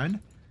 my friend.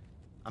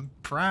 I'm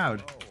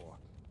proud.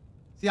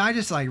 See, I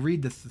just like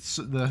read the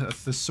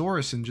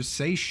thesaurus and just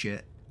say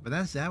shit. But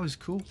that was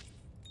cool.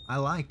 I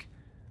like.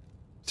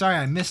 Sorry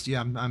I missed you.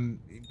 I'm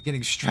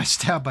getting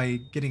stressed out by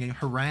getting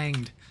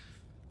harangued.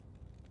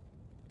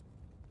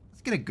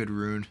 Let's get a good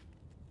rune.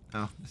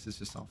 Oh, this is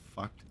just all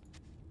fucked.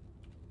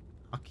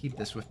 I'll keep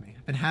this with me.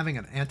 I've been having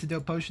an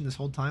antidote potion this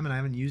whole time and I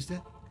haven't used it.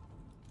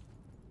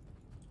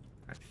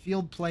 Alright,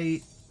 field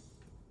plate.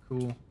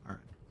 Cool.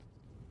 Alright.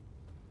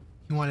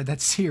 He wanted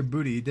that seer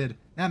booty, he did.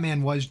 That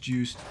man was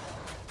juiced.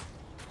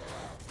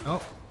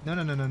 Oh,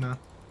 no.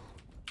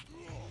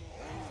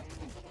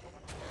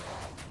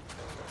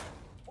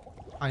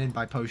 I didn't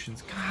buy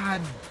potions. God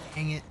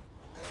dang it.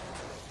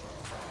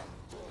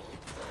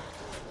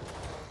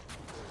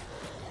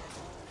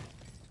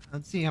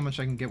 Let's see how much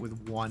I can get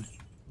with one.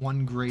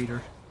 One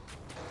greater.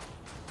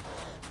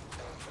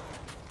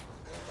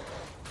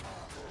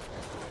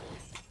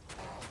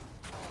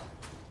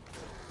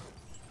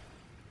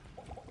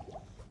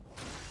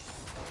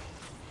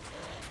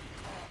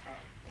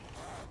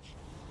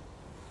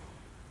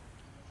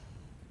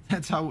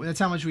 That's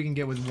how much we can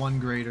get with one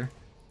greater.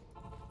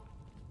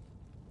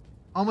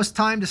 Almost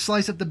time to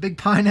slice up the big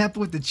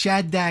pineapple with the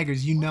Chad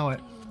daggers. You know it.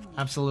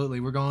 Absolutely.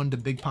 We're going to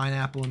Big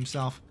Pineapple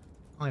himself.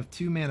 I only have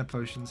 2 mana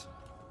potions.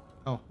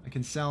 Oh, I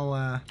can sell,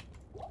 It's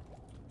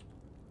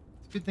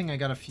a good thing I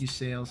got a few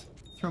sales.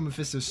 Throw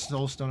Mephisto's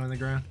Soulstone on the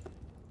ground.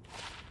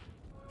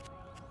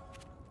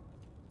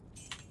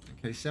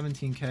 Okay,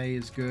 17k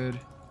is good.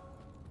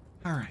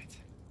 Alright.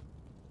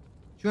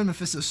 Join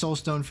Mephisto's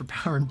Soulstone for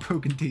power and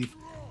broken teeth.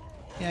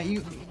 Yeah,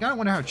 you gotta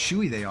wonder how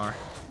chewy they are.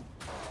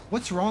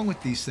 What's wrong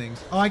with these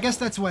things? Oh, I guess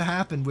that's what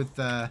happened with,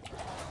 Yeah,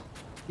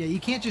 you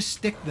can't just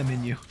stick them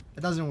in you.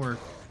 It doesn't work.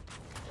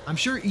 I'm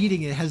sure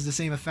eating it has the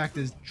same effect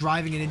as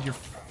driving it into your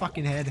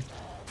fucking head.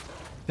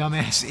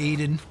 Dumbass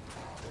Aiden.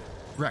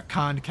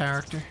 Retconned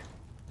character.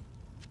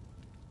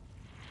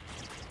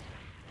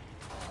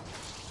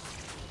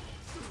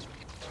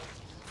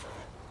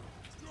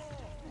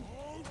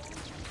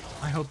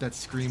 I hope that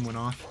scream went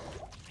off.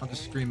 I'll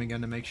just scream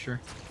again to make sure.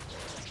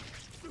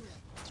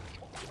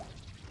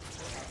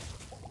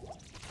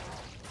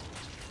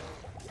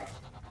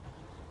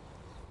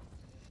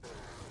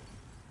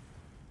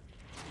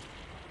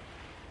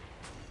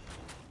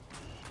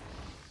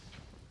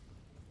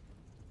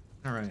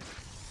 Alright.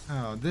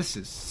 Oh, this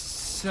is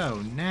so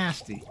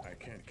nasty. I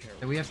can't carry.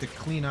 That we have to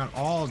clean out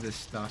all this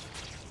stuff.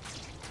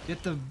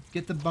 Get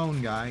the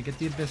bone guy, get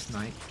the Abyss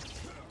Knight.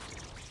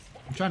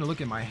 I'm trying to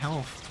look at my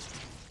health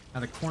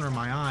out of the corner of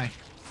my eye.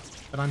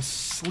 But I'm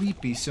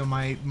sleepy, so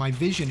my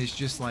vision is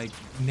just like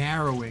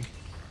narrowing.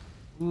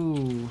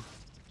 Ooh.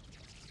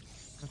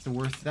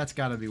 That's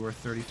gotta be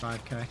worth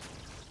 35k.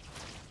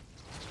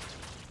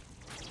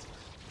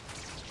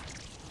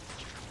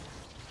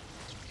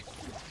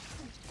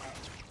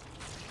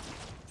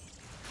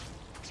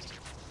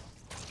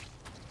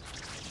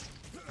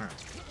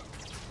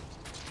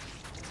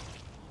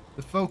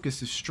 The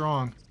focus is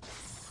strong.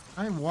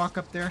 Can I walk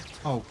up there?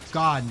 Oh,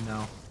 God,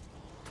 no.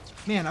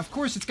 Man, of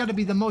course it's got to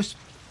be the most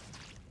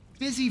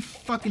busy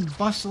fucking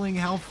bustling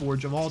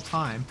Hellforge of all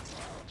time.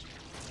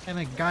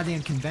 Having a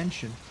goddamn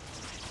convention.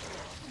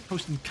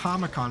 Hosting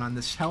Comic-Con on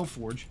this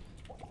Hellforge.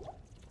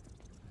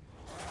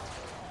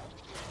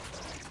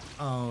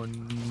 Oh,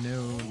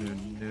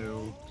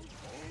 no.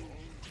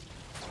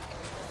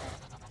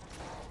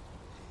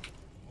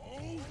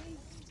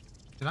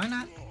 Did I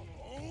not?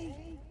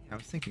 I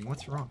was thinking,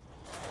 what's wrong?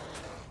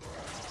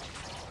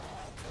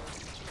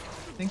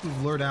 I think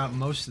we've lured out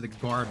most of the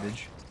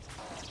garbage.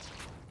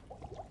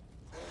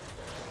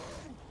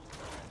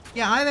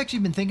 Yeah, I've actually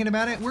been thinking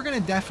about it. We're going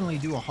to definitely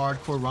do a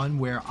hardcore run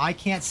where I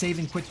can't save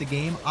and quit the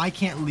game. I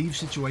can't leave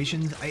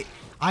situations.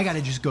 I got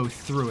to just go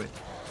through it.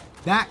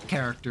 That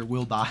character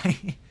will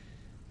die.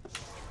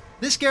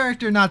 This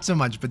character, not so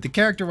much, but the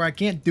character where I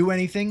can't do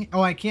anything.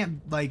 Oh, I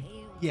can't, like,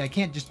 yeah, I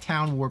can't just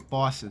town warp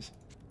bosses.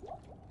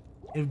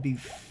 It would be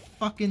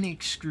fucking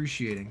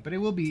excruciating, but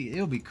it'll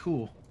be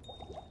cool.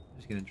 I'm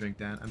just going to drink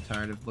that. I'm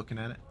tired of looking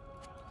at it.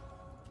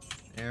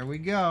 There we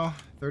go.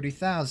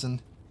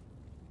 30,000.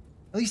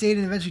 At least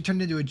Aiden eventually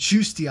turned into a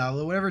juice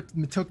Diablo. Whatever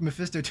took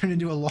Mephisto turned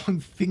into a long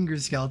finger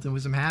skeleton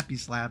with some happy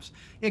slaps.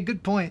 Yeah,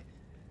 good point.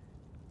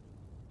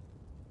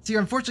 See,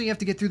 unfortunately, you have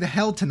to get through the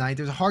hell tonight.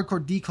 There's a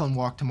hardcore declone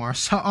walk tomorrow.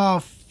 So, oh,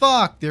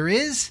 fuck. There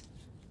is?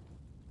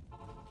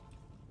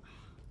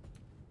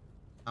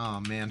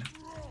 Oh, man.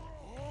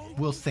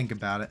 We'll think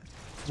about it.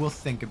 We'll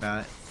think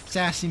about it.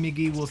 Sassy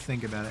McGee, we'll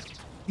think about it.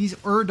 These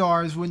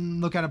Urdars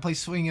wouldn't look out of place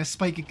swinging a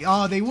spike.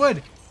 Oh, they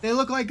would. They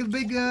look like a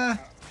big, oh,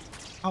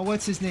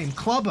 what's his name?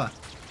 Clubba.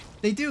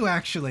 They do,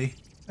 actually.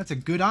 That's a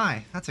good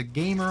eye. That's a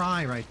gamer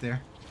eye right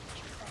there.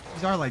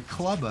 These are like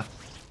Clubba.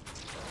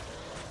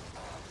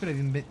 Could have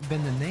even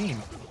been the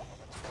name.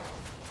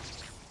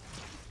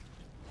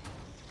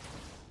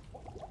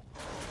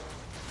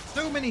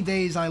 So many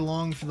days I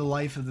longed for the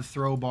life of the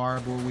throw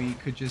barb where we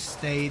could just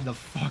stay the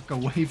fuck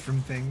away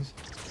from things.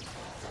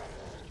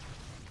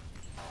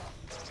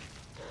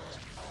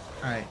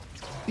 Alright.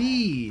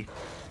 B.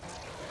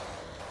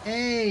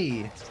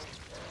 A.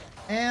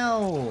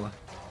 L.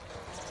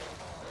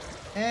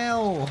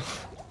 L.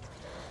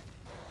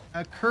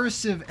 A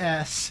cursive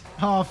S.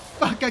 Oh,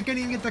 fuck, I couldn't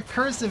even get the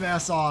cursive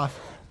S off.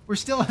 We're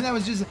still, that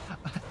was just,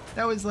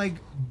 that was like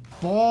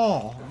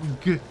ball.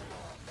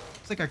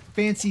 It's like a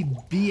fancy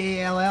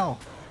B-A-L-L.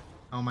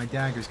 Oh, my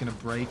dagger's gonna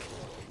break.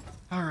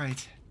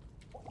 Alright.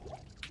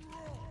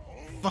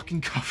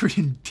 Fucking covered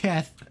in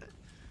death.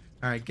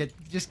 Alright,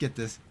 just get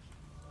this.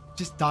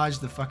 Just dodge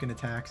the fucking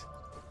attacks.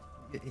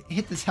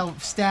 Hit this hell,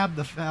 stab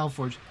the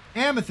Hellforge.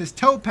 Amethyst,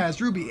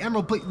 Topaz, Ruby,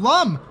 Emerald, Plate,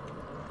 Lum!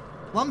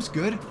 Lum's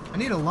good. I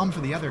need a Lum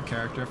for the other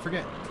character. I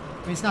forget.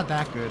 I mean, it's not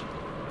that good.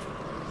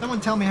 Someone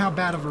tell me how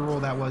bad of a roll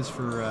that was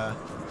for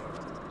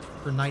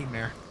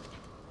Nightmare.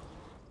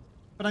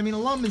 But I mean, a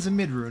Lum is a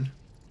mid-rune.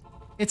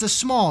 It's a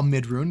small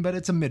mid-rune, but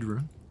it's a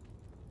mid-rune.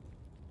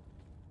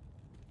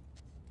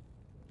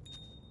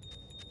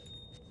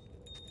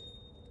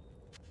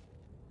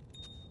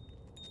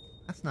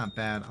 That's not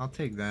bad. I'll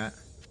take that.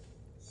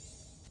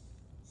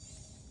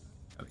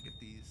 Gotta get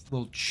these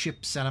little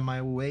chips out of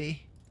my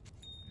way.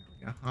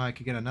 There we go. Oh, I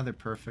could get another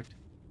perfect.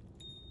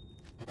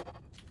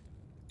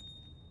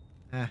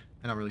 I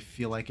don't really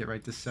feel like it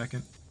right this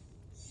second.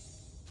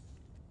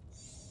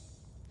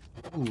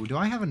 Ooh, do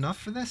I have enough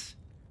for this?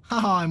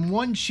 Haha, I'm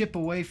one chip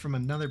away from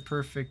another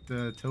perfect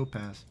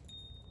topaz.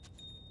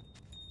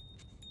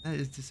 That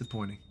is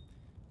disappointing.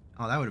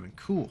 Oh, that would have been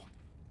cool.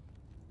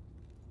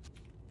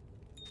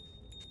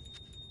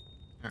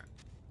 Alright.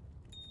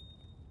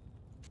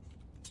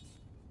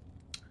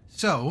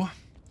 So,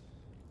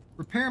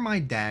 repair my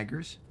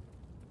daggers.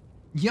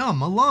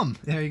 Yum, a Lum.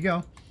 There you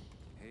go.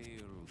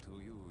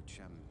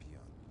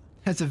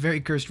 That's a very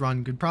cursed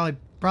run. Could probably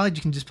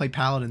you can just play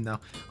Paladin though.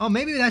 Oh,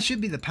 maybe that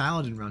should be the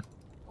Paladin run.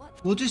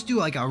 We'll just do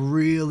like a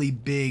really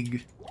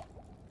big.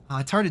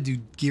 It's hard to do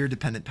gear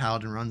dependent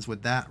Paladin runs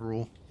with that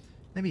rule.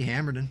 Maybe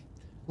Hammerden.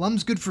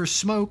 Lum's good for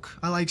smoke.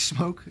 I like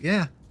smoke.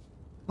 Yeah.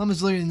 Lum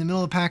is literally in the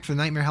middle of the pack for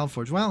Nightmare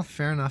Hellforge. Well,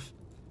 fair enough.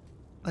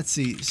 Let's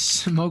see.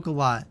 Smoke a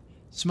lot.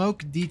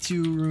 Smoke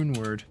D2 rune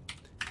word.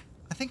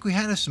 I think we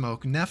had a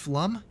smoke. Neff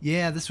Lum?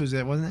 Yeah, this was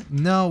it, wasn't it?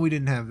 No, we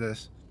didn't have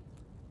this.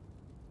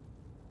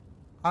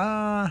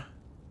 Yeah,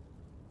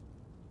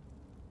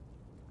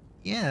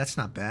 that's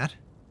not bad.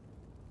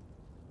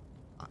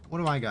 What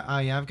do I got? Oh,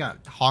 yeah, I've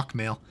got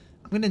Hawkmail.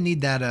 I'm gonna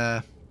need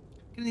that,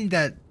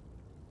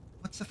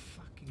 what's it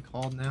fucking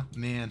called now?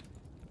 Man,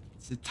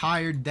 it's a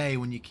tired day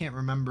when you can't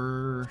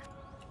remember.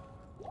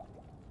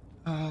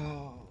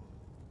 Oh.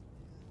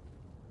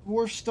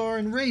 Dwarfstar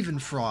and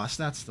Ravenfrost,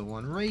 that's the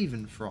one.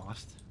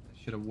 Ravenfrost.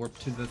 I should have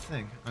warped to the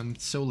thing. I'm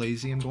so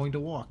lazy, I'm going to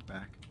walk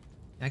back.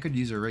 I could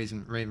use a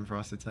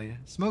Ravenfrost to tell you.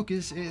 Smoke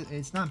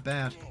it's not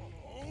bad.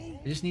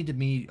 I just need to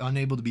be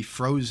unable to be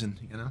frozen,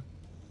 you know?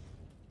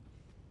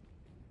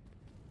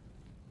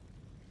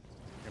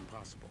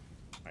 Impossible.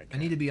 I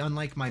need to be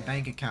unlike my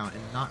bank account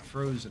and not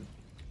frozen.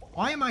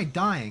 Why am I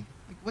dying?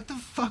 Like, what the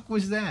fuck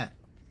was that?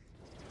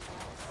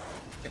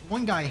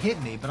 One guy hit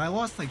me, but I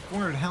lost like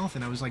 400 health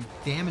and I was like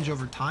damage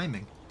over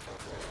timing.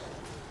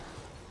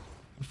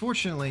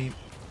 Unfortunately,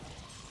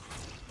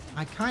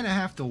 I kind of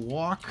have to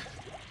walk.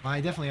 Well, I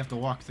definitely have to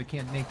walk because I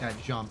can't make that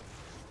jump.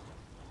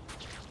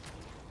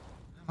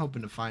 I'm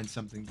hoping to find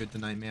something good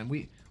tonight, man.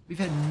 We've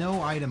had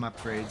no item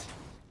upgrades.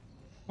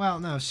 Well,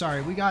 no,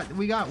 sorry. We got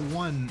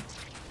one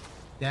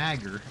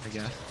dagger, I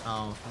guess.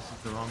 Oh, this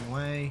is the wrong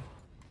way.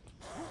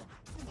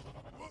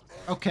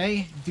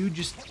 Okay, dude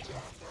just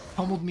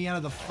pummeled me out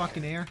of the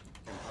fucking air.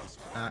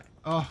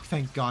 Oh,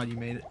 thank God you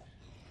made it. I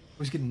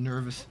was getting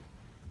nervous.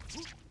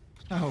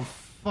 Oh,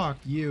 fuck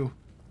you.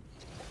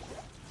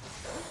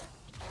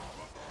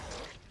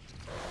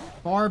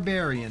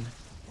 Barbarian.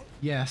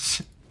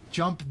 Yes.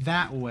 Jump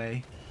that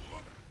way.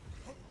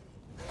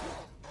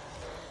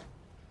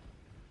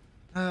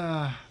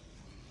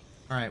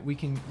 Alright, we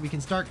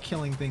can start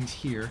killing things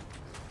here.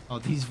 Oh,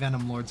 these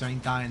Venom Lords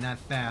ain't dying that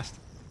fast.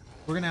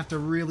 We're gonna have to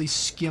really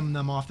skim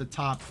them off the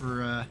top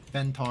for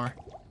Ventar.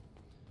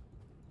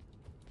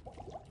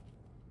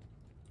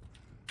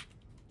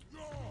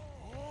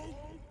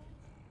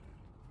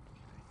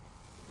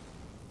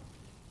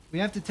 We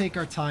have to take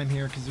our time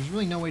here because there's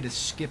really no way to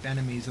skip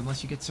enemies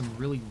unless you get some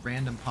really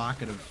random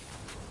pocket of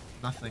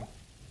nothing.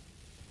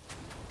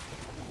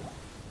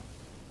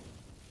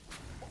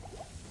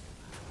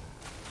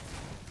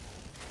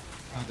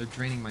 Oh, they're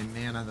draining my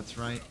mana, that's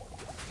right.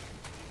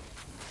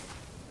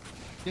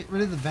 Get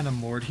rid of the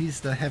Venom Lord, he's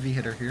the heavy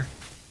hitter here.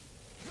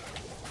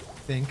 I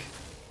think.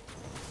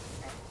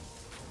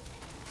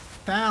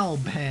 Foul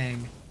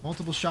Bang!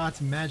 Multiple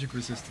shots, magic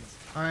resistance.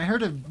 Alright, I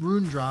heard a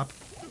rune drop.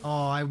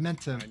 Oh, I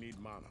meant to... I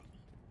need mana.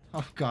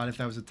 Oh god, if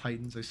that was a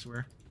Titans, I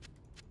swear.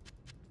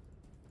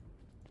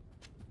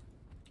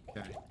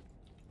 Okay.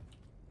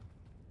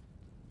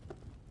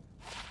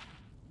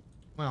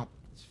 Well,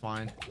 it's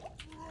fine.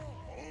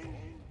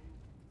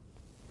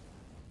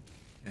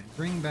 Okay,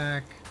 bring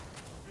back...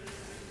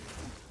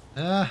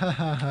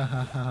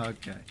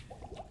 okay.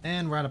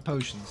 And we're out of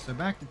potions, so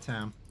back to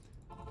town.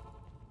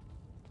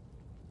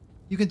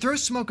 You can throw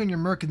smoke on your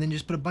merc and then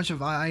just put a bunch of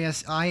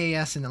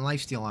IAS and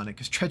lifesteal on it,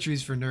 because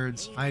treachery's for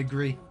nerds. I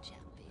agree.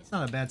 It's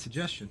not a bad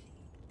suggestion.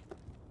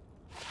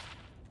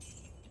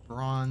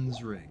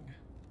 Bronze ring.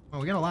 Well,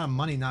 we got a lot of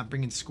money not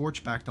bringing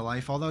Scorch back to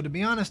life, although to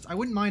be honest, I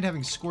wouldn't mind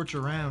having Scorch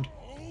around.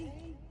 He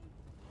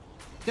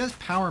does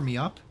power me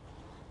up.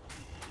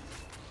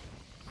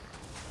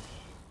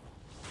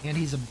 And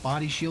he's a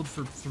body shield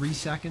for 3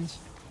 seconds.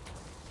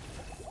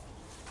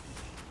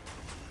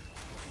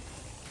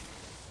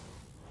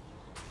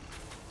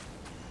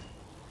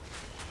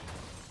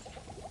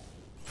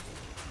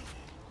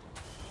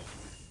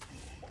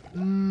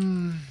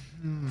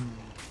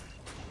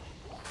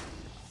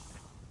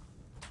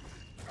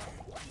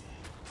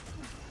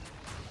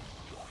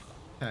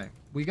 Okay,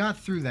 we got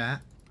through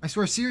that. I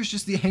swear, Seer's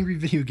just the angry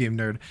video game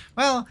nerd.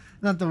 Well,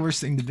 not the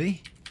worst thing to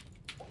be.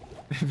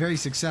 Very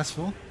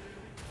successful.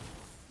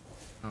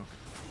 Oh.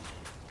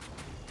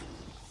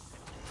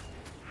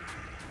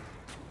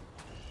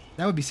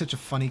 That would be such a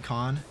funny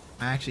con.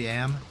 I actually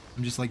am.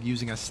 I'm just like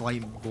using a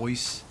slight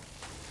voice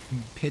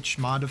pitch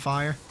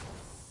modifier.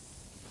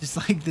 Just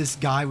like this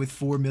guy with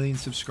 4 million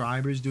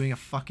subscribers doing a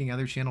fucking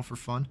other channel for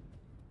fun.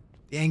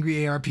 The angry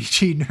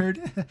ARPG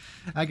nerd.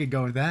 I could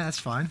go with that. That's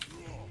fine.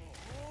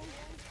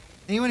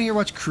 Anyone here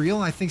watch Creel?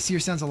 I think Seer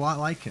sounds a lot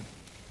like him.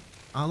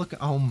 Oh, look.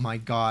 Oh my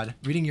god.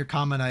 Reading your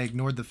comment, I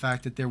ignored the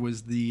fact that there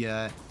was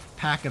the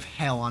pack of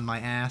hell on my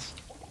ass.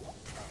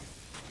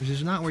 Which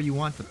is not where you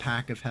want the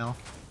pack of hell.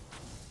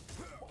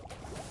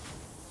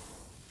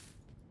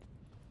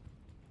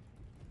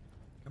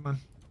 Come on.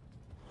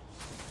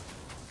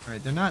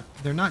 Alright,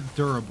 they're not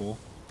durable.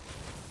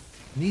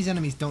 And these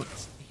enemies don't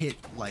hit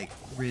like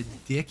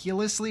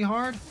ridiculously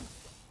hard.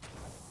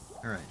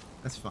 Alright,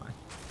 that's fine.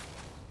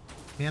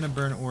 Mana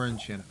burn or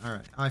enchant.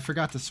 Alright, I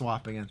forgot to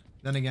swap again.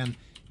 Then again,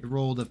 it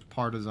rolled a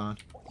partisan.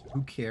 So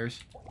who cares?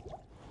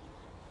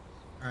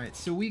 Alright,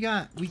 so we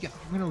got I'm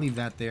gonna leave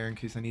that there in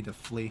case I need to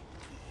flee.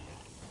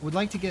 Would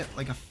like to get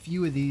like a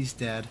few of these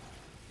dead.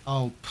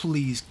 Oh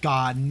please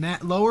God,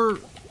 lower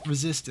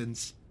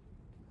resistance.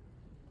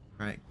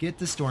 Alright, get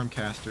the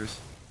Stormcasters.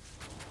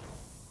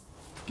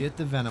 Get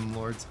the Venom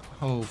Lords.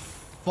 Oh,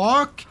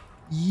 fuck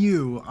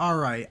you.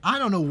 Alright, I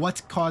don't know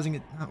what's causing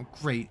it. Oh,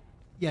 great.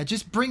 Yeah,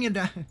 just bring it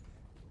down.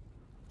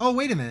 Oh,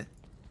 wait a minute.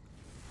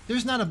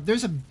 There's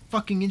a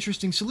fucking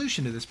interesting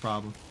solution to this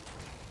problem.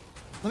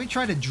 Let me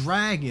try to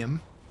drag him.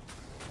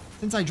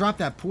 Since I dropped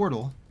that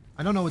portal.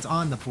 I don't know what's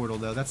on the portal,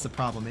 though. That's the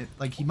problem.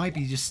 Like, he might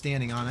be just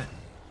standing on it.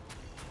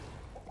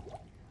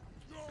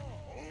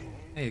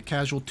 Hey, a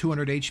casual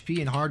 200 HP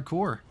in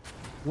hardcore.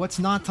 What's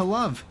not to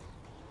love?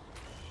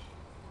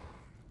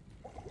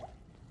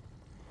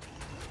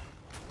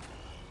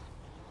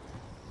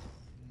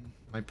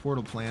 My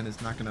portal plan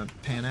is not going to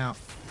pan out.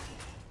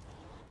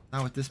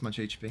 Not with this much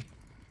HP.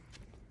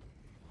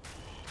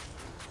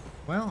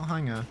 Well,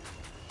 hang on.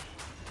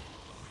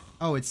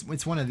 Oh,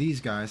 it's one of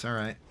these guys. All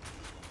right.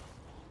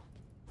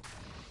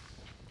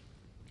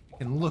 I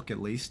can look at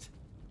least.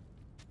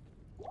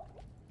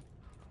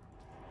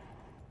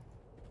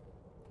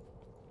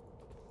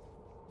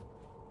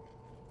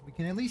 We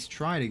can at least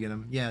try to get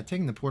him. Yeah,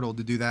 taking the portal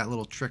to do that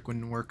little trick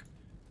wouldn't work.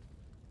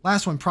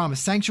 Last one,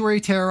 promise.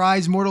 Sanctuary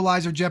terrorized,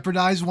 mortalized, or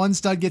jeopardized. One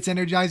stud gets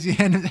energized,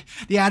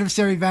 the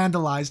adversary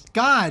vandalized.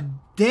 God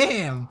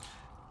damn.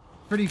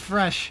 Pretty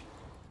fresh.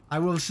 I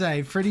will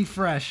say, pretty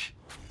fresh.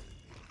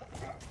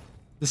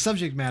 The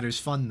subject matter is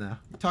fun, though.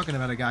 You're talking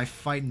about a guy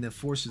fighting the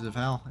forces of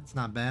hell. It's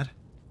not bad.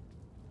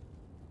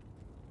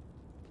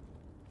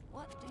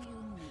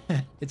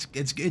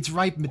 It's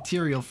ripe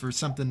material for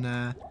something,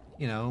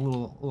 you know, a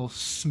little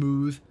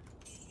smooth.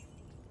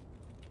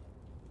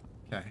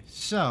 Okay,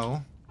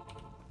 so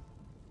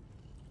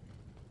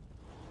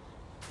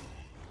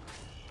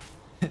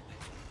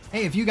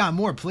hey, if you got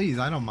more, please,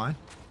 I don't mind.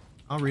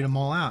 I'll read them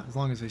all out as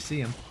long as I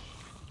see them.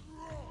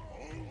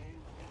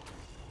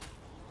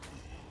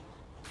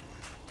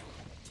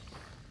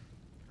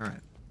 All right.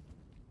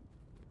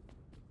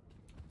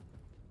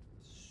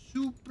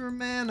 Super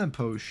mana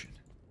potion.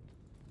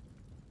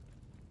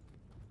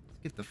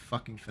 Let's get the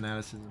fucking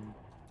fanaticism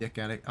dick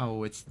at it.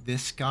 Oh, it's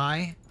this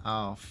guy?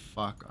 Oh,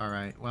 fuck. All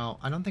right. Well,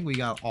 I don't think we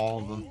got all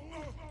of them.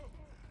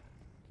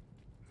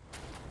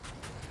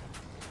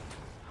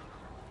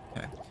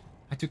 Okay.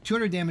 I took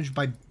 200 damage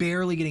by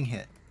barely getting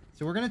hit.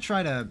 So we're going to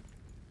try to...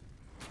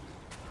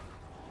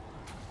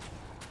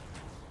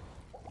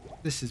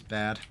 This is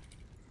bad.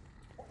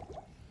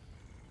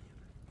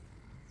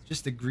 It's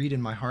just the greed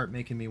in my heart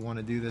making me want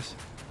to do this.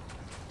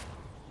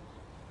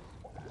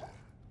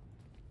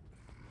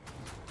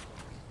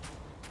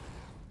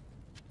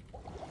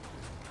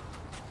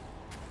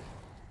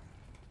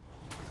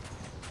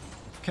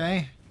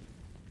 Okay.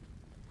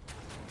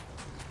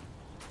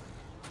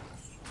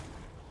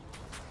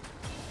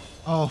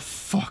 Oh,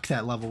 fuck,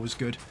 that level was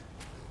good.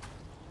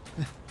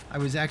 I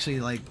was actually,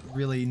 like,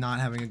 really not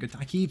having a good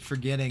time. I keep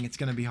forgetting it's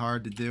going to be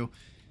hard to do.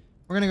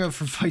 We're going to go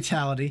for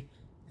Vitality,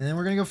 and then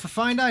we're going to go for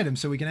Find Items,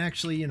 so we can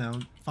actually, you know,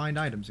 find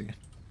items again.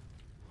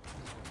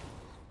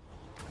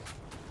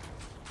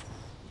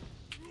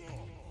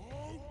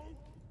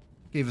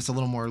 Gave us a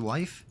little more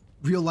life.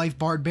 Real Life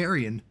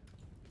Barbarian.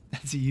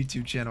 That's a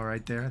YouTube channel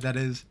right there. That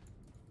is.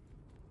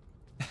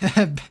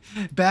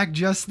 Back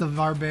just the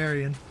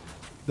Barbarian.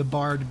 The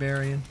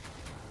Barbarian.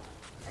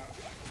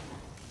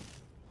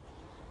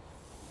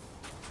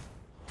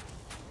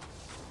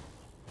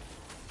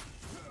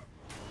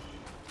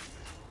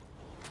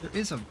 There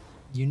is a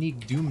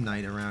unique Doom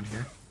Knight around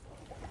here.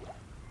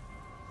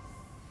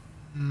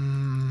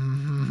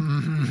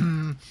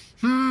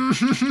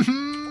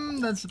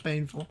 That's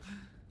painful.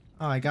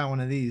 Oh, I got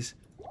one of these.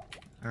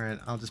 Alright,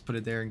 I'll just put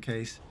it there in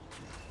case.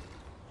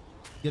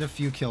 Get a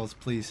few kills,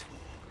 please.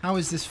 How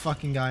is this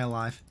fucking guy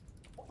alive?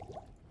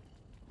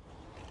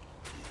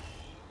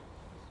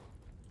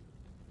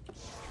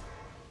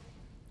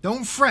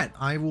 Don't fret,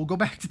 I will go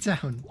back to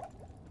town.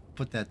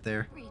 Put that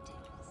there.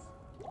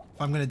 If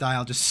I'm gonna die,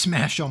 I'll just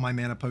smash all my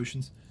mana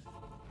potions.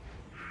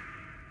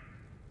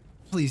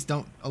 Please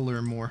don't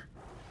allure more.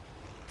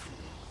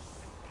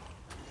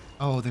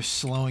 Oh, they're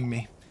slowing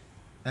me.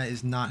 That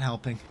is not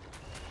helping.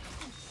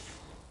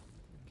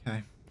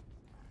 Okay.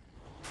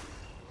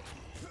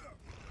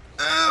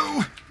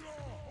 Oh!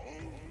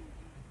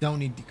 Don't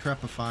need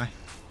Decrepify.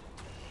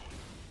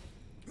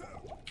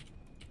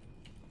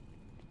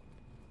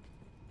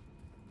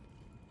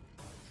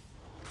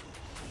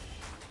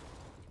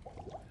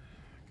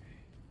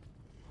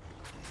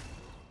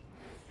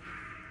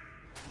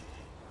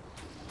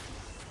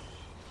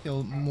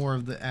 Kill more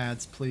of the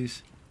ads,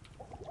 please.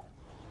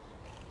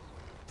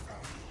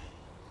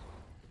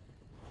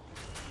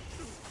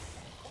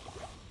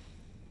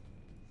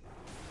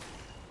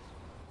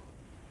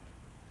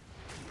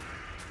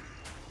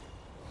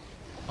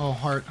 Oh,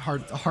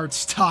 heart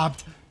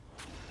stopped.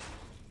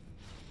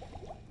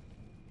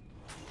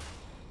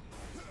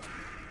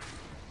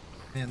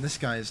 Man, this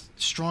guy is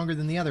stronger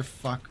than the other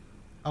fuck.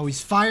 Oh, he's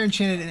fire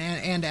enchanted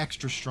and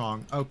extra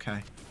strong.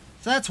 Okay.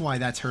 So that's why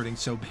that's hurting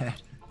so bad.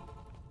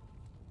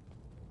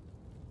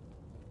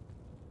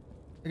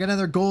 I got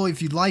another goal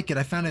if you'd like it.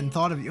 I found it and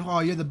thought of you. Oh,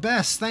 you're the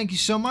best. Thank you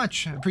so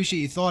much. I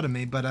appreciate you thought of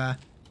me, but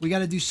we got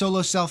to do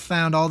solo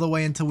self-found all the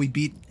way until we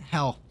beat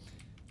hell.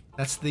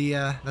 That's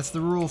the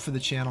rule for the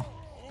channel.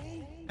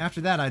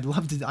 After that, I'd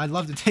love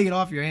to take it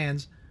off your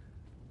hands.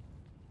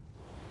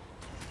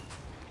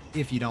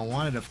 If you don't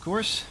want it, of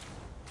course.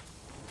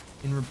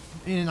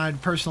 And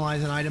I'd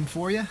personalize an item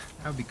for you.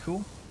 That would be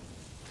cool.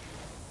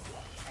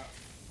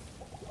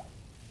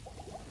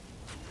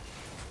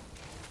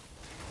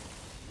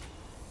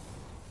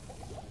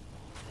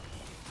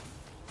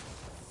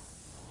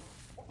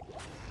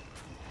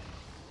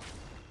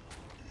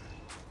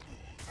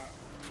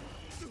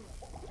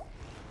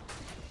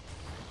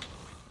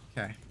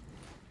 Okay.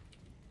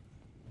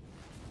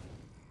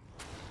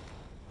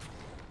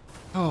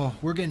 Oh,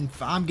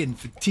 I'm getting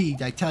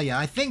fatigued, I tell you.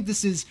 I think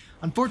this is,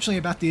 unfortunately,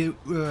 about the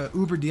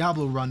Uber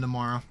Diablo run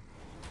tomorrow.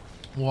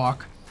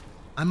 Walk.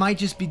 I might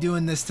just be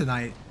doing this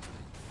tonight.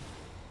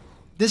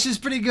 This is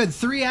pretty good.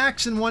 3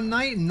 acts in one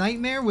night,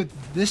 Nightmare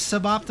with this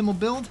suboptimal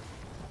build.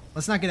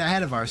 Let's not get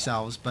ahead of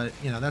ourselves, but,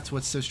 you know, that's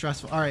what's so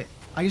stressful. Alright,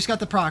 I just got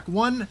the proc.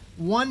 One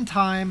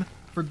time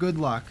for good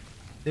luck.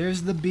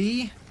 There's the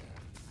B.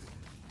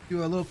 Do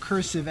a little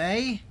cursive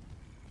A.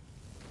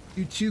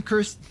 Do 2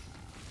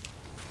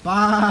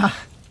 Bah!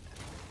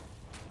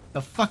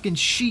 The fucking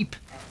sheep.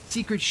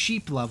 Secret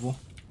sheep level.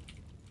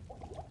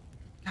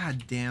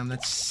 God damn,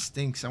 that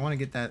stinks. I wanted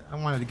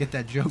to get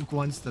that joke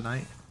once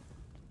tonight.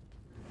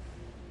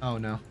 Oh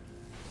no.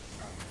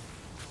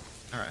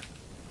 Alright.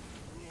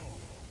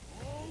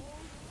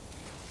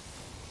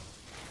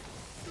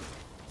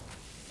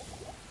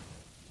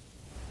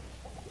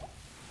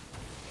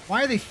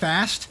 Why are they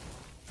fast?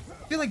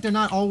 I feel like they're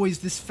not always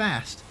this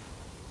fast.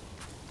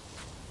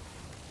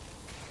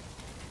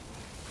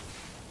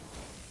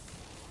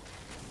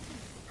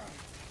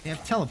 They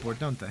have teleport,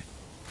 don't they?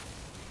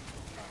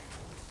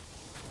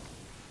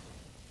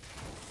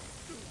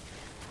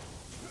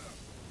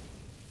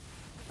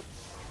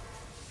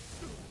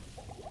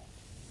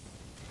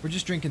 We're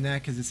just drinking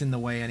that because it's in the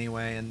way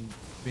anyway, and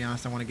to be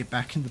honest, I want to get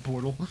back in the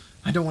portal.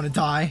 I don't want to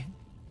die.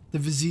 The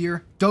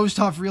Vizier dozed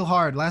off real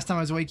hard. Last time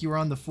I was awake, you were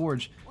on the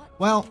forge.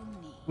 Well,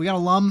 we got a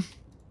lum.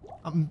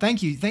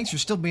 Thank you. Thanks for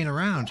still being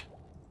around.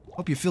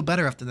 Hope you feel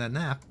better after that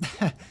nap.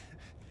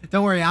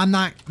 Don't worry, I'm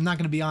not going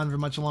to be on for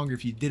much longer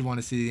if you did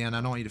want to see the end.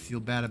 I don't want you to feel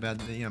bad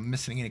about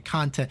missing any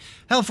content.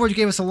 Hellforge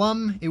gave us a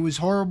lum. It was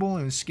horrible.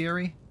 It was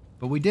scary,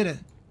 but we did it.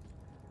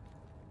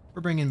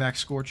 We're bringing back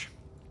Scorch.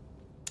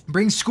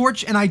 Bring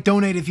Scorch, and I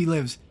donate if he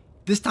lives.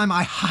 This time,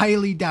 I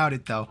highly doubt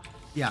it, though.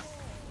 Yeah.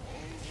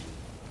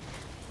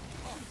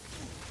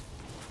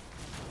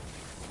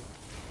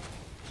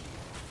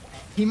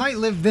 He might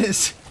live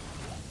this.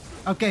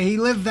 Okay, he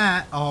lived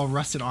that. Oh,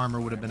 rusted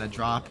armor would have been a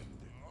drop.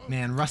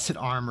 Man, rusted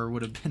armor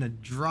would have been a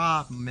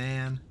drop,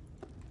 man.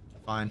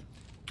 Fine.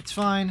 It's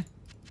fine.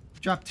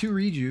 Drop 2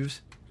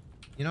 rejuves.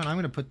 You know what? I'm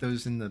going to put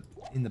those in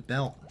the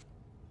belt.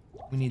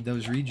 We need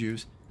those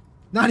rejuves.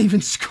 Not even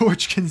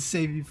Scorch can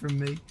save you from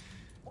me.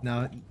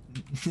 No,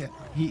 yeah,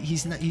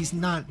 he's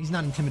not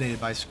intimidated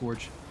by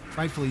Scorch.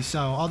 Rightfully so.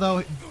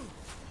 Although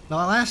the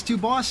last 2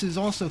 bosses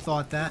also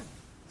thought that.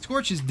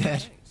 Scorch is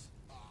dead.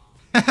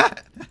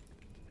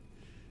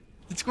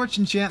 Did Scorch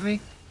enchant me?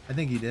 I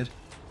think he did.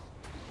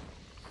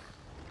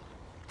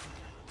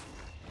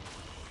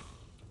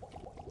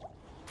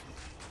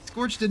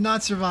 Scorch did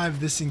not survive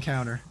this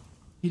encounter.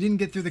 He didn't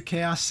get through the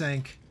Chaos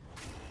Sank.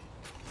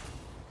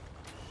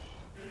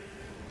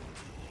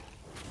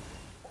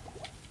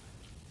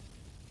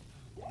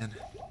 Man.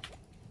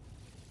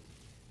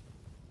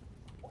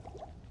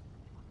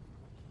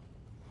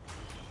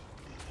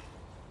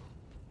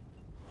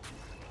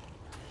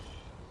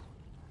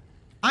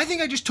 I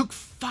think I just took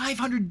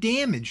 500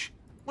 damage.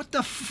 What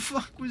the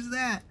fuck was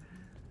that?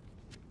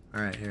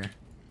 Alright, here.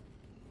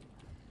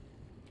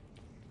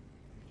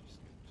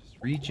 Just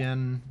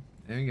regen.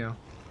 There you go.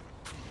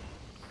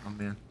 Oh,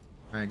 man.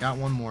 Alright, got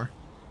one more.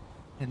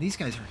 And these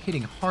guys are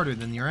hitting harder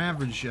than your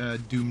average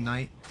Doom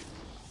Knight.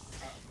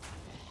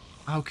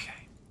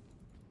 Okay.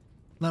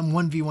 Let him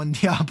 1v1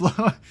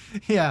 Diablo.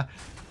 Yeah,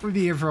 we'll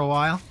be here for a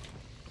while.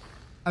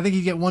 I think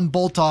you get 1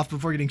 bolt off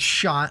before getting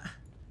shot.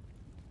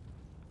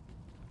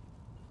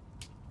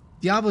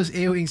 Diablo's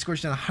AoEing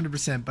Scorch down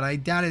 100%, but I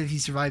doubted if he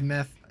survived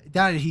meth.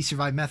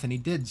 And he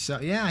did. So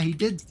yeah, he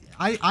did.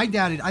 I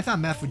doubted. I thought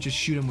meth would just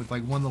shoot him with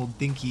like 1 little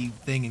dinky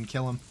thing and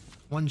kill him.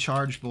 1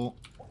 charge bolt.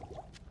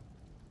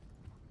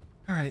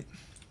 All right.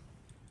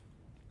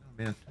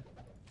 Oh man.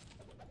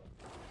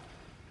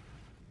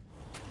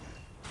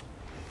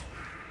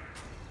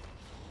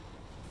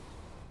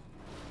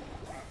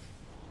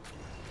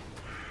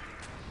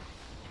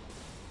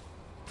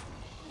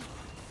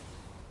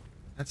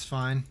 That's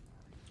fine.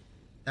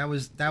 That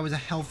was a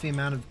healthy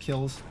amount of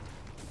kills.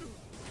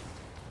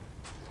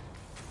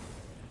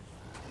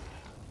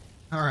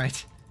 All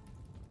right.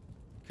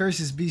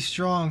 Curses, be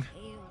strong.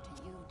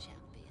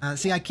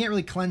 See, I can't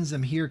really cleanse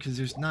them here because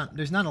there's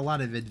not a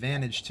lot of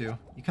advantage to.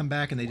 You come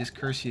back and they just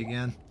curse you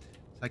again.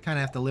 So I kind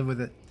of have to live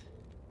with it.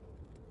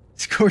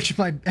 Scorch,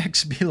 my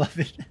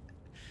ex-beloved.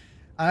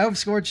 I hope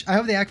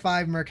the Act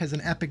 5 merc has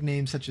an epic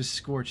name such as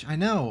Scorch. I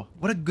know.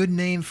 What a good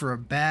name for a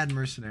bad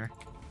mercenary.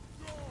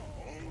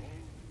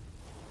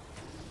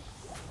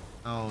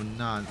 Oh,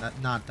 no,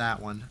 not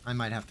that one. I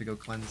might have to go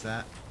cleanse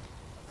that.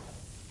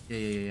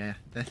 Yeah.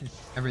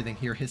 Everything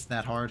here hits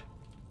that hard.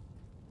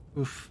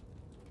 Oof.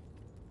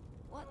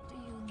 What do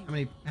you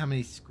need? How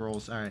many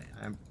scrolls? All right,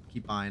 I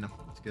keep buying them.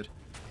 That's good.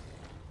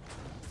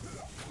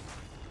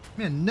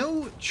 Man,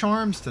 no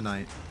charms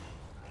tonight.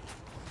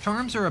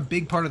 Charms are a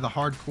big part of the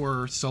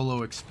hardcore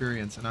solo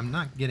experience, and I'm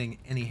not getting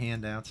any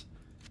handouts.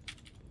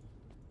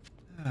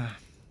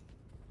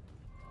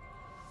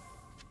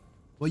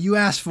 Well, you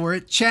asked for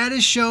it. Chad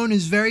has shown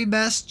his very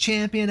best,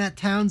 champion at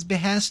town's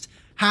behest.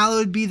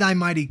 Hallowed be thy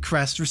mighty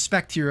crest.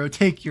 Respect, hero,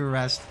 take your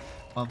rest.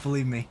 Well,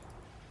 believe me,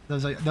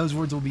 those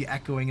words will be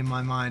echoing in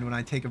my mind when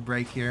I take a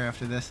break here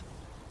after this.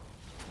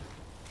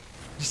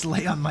 Just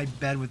lay on my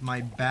bed with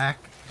my back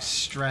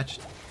stretched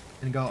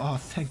and go, oh,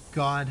 thank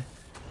God.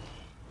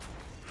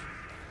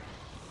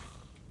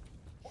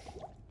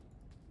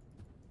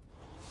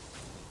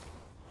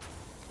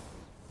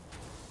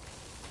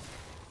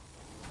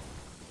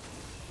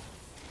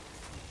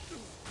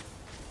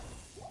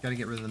 Gotta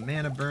get rid of the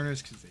mana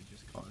burners because they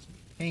just cause me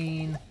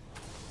pain.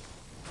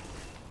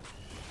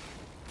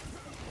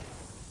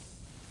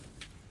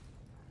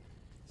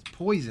 This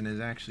poison is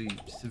actually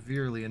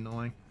severely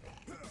annoying.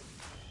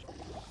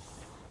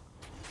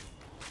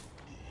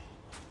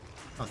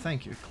 Oh,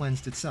 thank you. It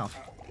cleansed itself.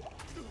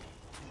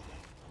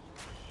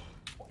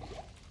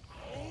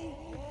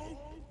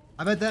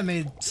 I bet that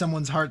made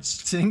someone's heart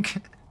sink.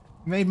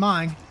 Made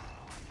mine.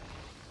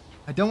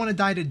 I don't want to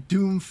die to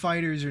Doom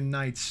Fighters or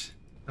Knights.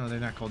 No, they're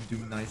not called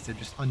Doom Knights. They're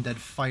just undead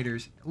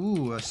fighters.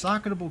 Ooh, a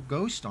socketable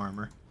ghost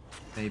armor.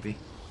 Maybe.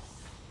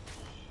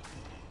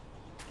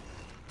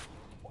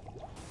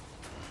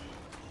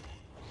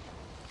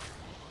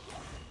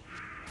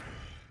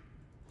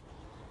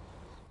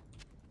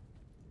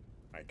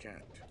 I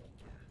can't.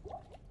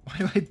 Why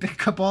do I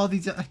pick up all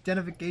these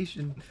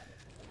identification?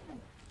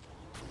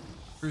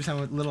 Proves how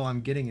little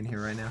I'm getting in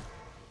here right now.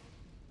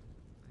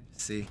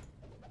 Let's see.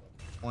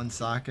 One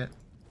socket.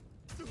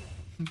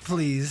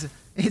 Please.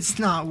 It's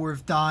not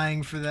worth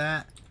dying for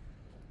that.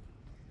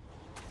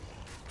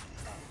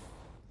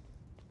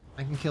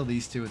 I can kill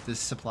these two with this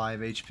supply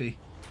of HP.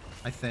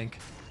 I think.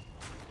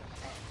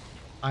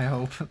 I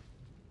hope.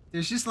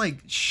 There's just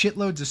like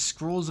shitloads of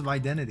scrolls of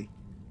identity.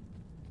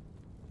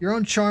 Your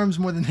own charms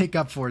more than make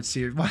up for it,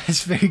 Seer. Why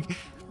is very...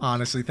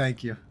 Honestly,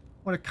 thank you.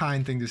 What a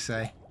kind thing to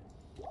say.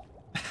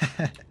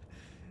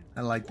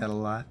 I like that a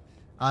lot.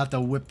 I'll have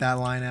to whip that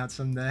line out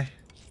someday.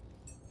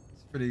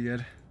 It's pretty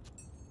good.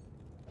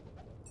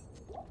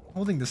 I'm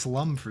holding this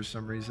lum for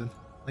some reason.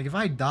 Like, if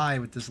I die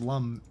with this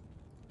lum...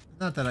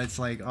 Not that it's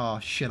like, oh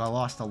shit, I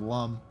lost a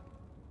lum.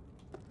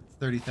 It's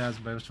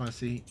 30,000, but I just want to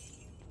see.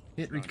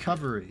 Hit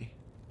recovery.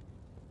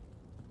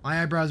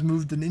 My eyebrows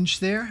moved an inch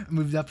there.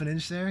 Moved up an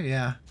inch there.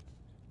 Yeah.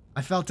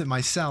 I felt it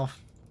myself.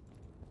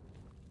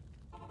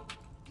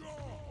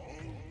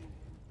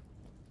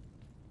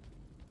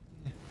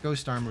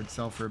 Ghost armor would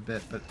sell for a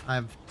bit, but I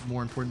have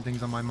more important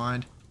things on my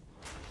mind.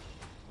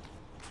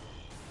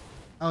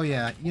 Oh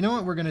yeah, you know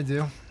what we're gonna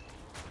do?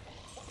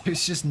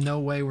 There's just no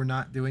way we're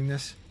not doing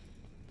this.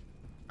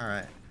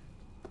 Alright.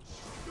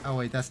 Oh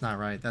wait, that's not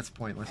right. That's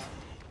pointless.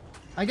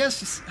 I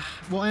guess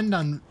we'll end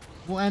on...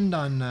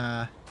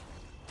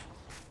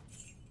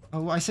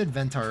 Oh, I said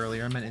Ventar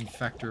earlier. I meant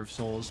Infector of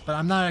Souls. But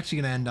I'm not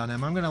actually going to end on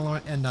him. I'm going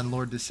to end on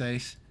Lord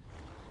Desace.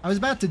 I was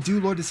about to do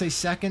Lord Desace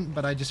second,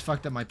 but I just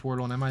fucked up my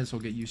portal, and I might as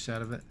well get use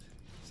out of it.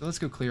 So let's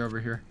go clear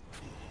over here.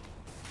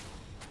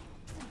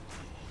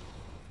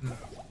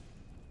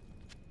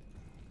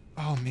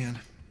 Oh, man.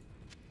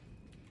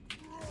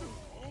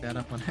 That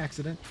up on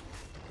accident.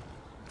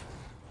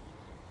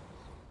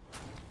 I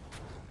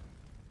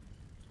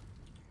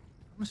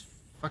was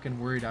fucking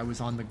worried I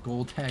was on the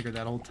gold dagger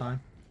that whole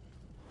time.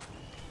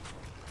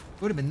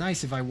 Would have been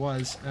nice if I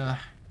was.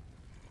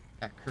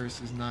 That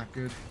curse is not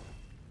good.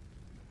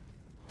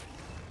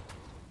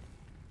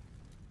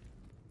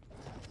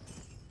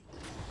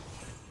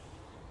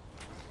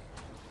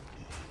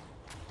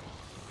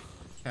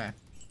 Okay.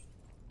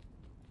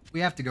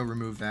 We have to go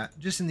remove that,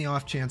 just in the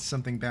off chance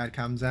something bad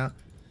comes out.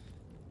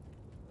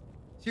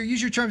 So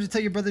use your charms to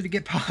tell your brother to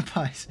get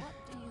Popeyes.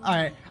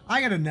 Alright,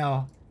 I gotta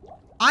know.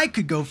 I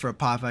could go for a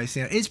Popeye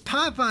sandwich. Is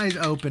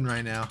Popeyes open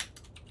right now?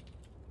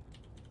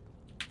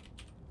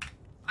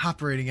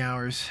 Operating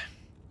hours.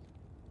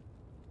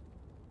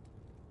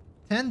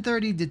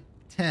 10:30 to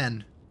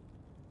 10.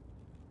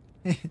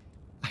 I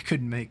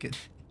couldn't make it.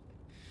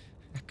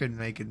 I couldn't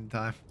make it in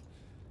time.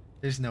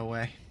 There's no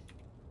way.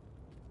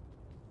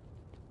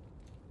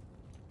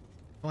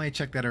 Only I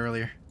checked that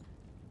earlier.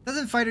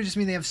 Doesn't fighter just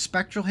mean they have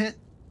spectral hit?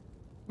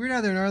 Weird how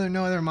there are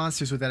no other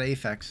monsters with that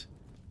affix.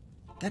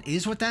 That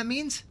is what that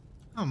means?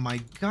 Oh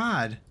my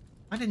god.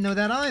 I didn't know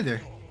that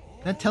either.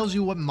 That tells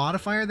you what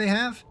modifier they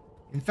have?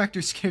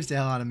 Infector scares the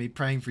hell out of me,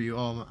 praying for you.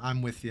 Oh,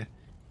 I'm with you.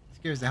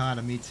 Scares the hell out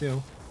of me,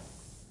 too.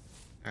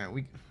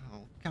 Alright,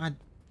 oh, God.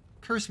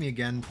 Curse me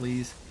again,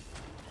 please.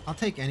 I'll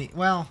take any...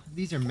 Well,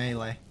 these are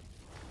melee.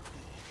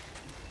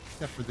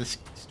 Except for this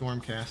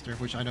Stormcaster,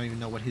 which I don't even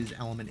know what his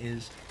element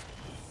is.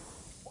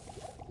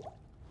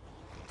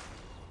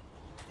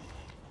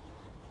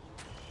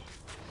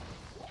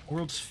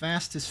 World's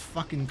fastest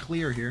fucking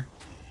clear here.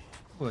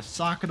 Oh, a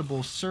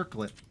socketable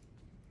circlet.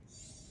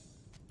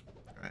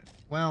 Alright.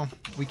 Well,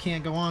 we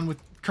can't go on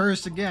with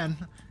Curse again,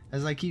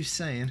 as I keep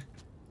saying.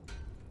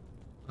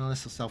 Well,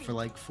 this will sell for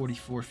like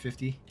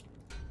 $44.50.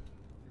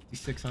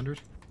 $5,600.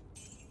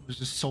 I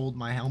just sold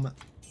my helmet.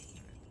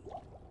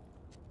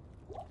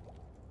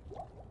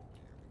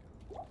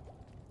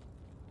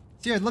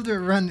 See, I'd love to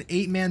run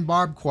 8-man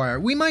barbed choir.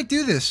 We might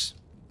do this.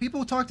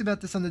 People talked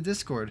about this on the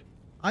Discord.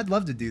 I'd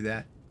love to do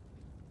that.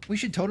 We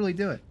should totally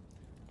do it.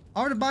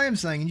 I'll to buy him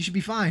something and you should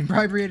be fine.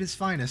 Bribery at its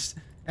finest.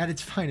 At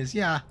its finest.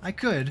 Yeah, I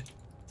could.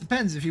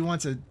 Depends if he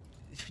wants a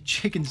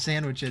chicken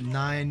sandwich at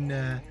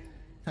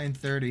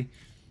 9:30.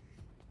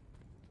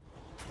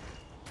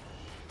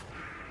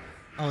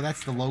 Oh,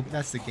 that's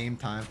the game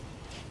time.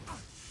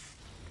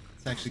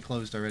 It's actually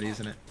closed already,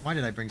 isn't it? Why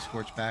did I bring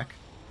Scorch back?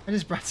 I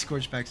just brought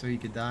Scorch back so he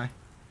could die.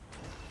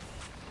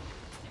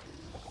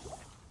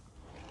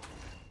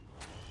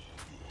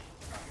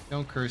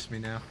 Don't curse me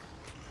now.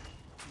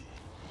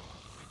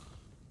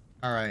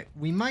 Alright,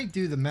 we might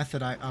do the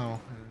method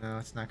oh, no,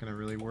 it's not gonna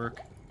really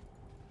work.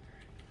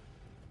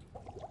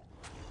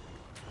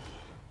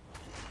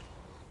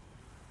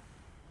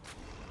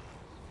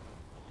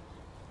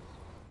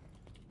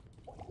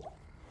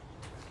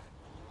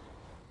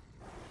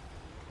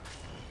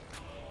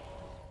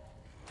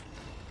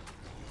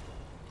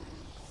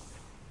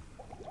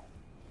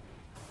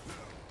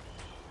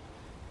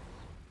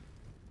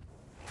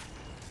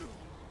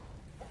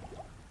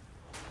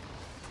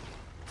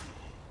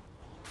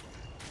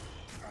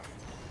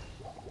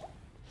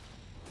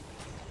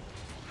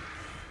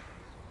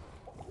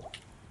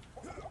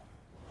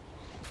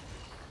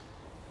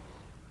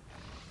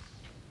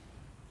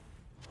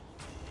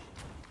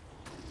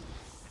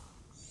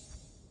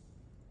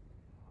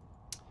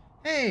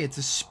 Hey, it's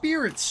a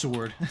spirit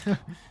sword.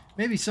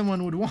 Maybe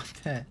someone would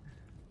want that.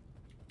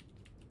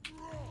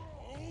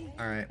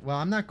 Alright, well,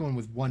 I'm not going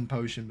with one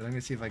potion, but I'm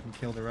going to see if I can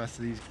kill the rest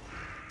of these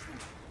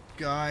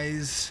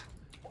guys.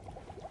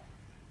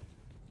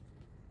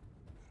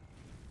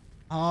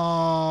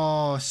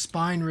 Oh,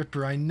 Spine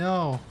Ripper, I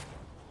know.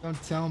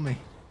 Don't tell me.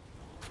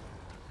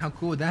 How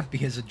cool would that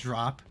be as a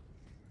drop?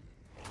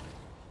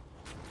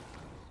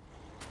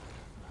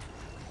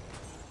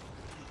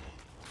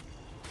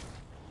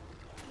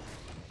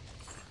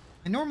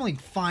 I normally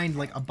find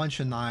like a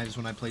bunch of knives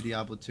when I play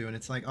Diablo 2, and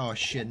it's like, oh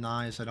shit,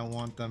 knives, I don't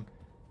want them.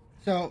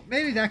 So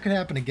maybe that could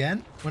happen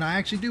again when I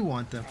actually do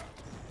want them.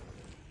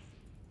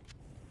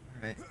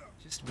 Alright,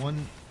 just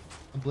one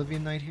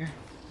Oblivion Knight here.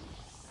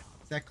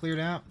 Is that cleared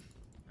out?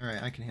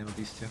 Alright, I can handle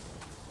these two.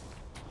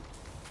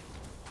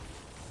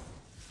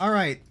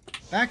 Alright,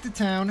 back to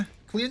town,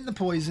 clean the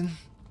poison,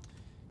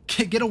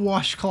 get a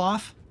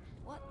washcloth.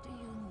 What do you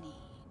need?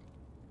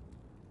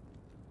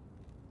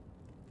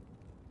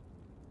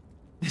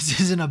 This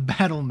isn't a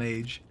battle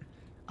mage.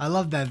 I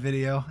love that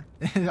video.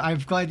 I'm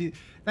glad you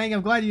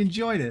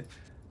enjoyed it.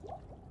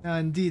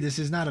 Indeed, this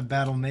is not a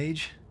battle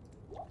mage.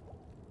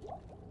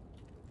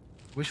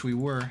 Wish we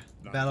were.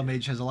 Battle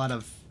mage has a lot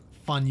of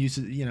fun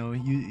uses, you know,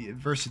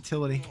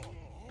 versatility.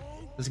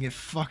 Doesn't get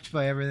fucked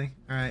by everything.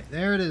 All right,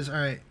 there it is. All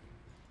right.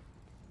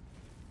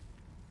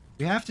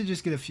 We have to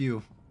just get a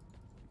few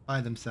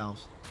by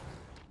themselves.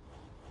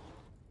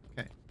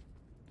 Okay.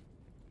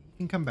 You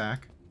can come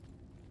back.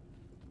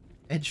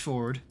 Edge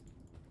forward.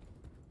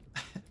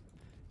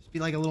 Just be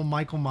like a little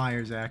Michael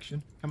Myers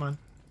action. Come on.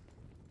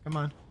 Come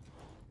on.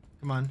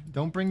 Come on.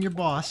 Don't bring your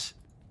boss.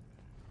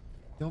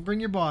 Don't bring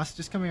your boss.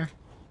 Just come here.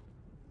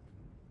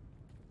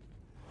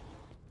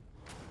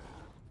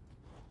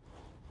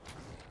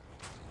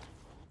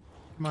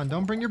 Come on.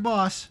 Don't bring your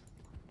boss.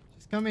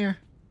 Just come here.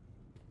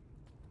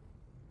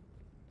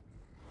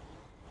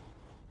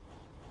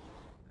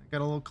 I got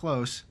a little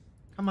close.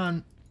 Come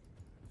on.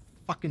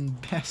 Fucking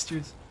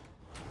bastards.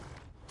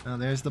 Oh,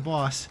 there's the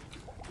boss.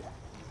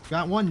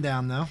 Got one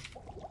down, though.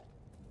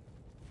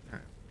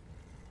 Right.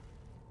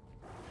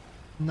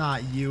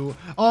 Not you.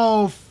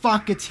 Oh,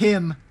 fuck, it's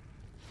him.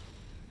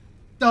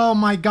 Oh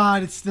my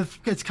god,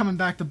 it's coming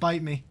back to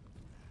bite me.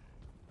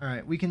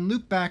 Alright, we can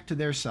loop back to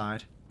their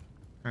side.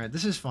 Alright,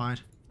 this is fine.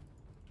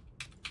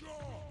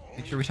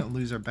 Make sure we don't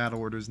lose our battle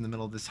orders in the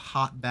middle of this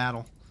hot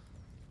battle.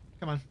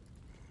 Come on.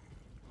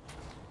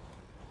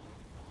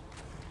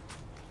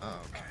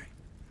 Okay.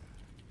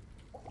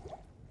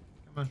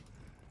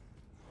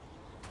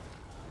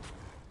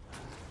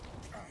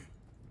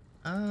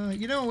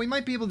 You know, we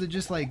might be able to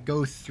just, like,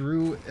 go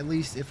through, at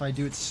least if I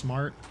do it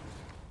smart.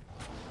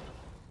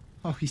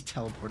 Oh, he's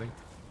teleporting.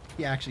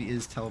 He actually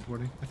is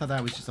teleporting. I thought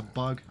that was just a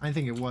bug. I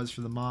think it was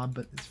for the mob,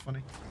 but it's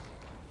funny.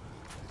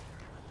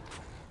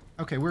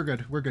 Okay, we're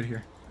good. We're good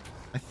here.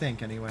 I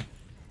think, anyway.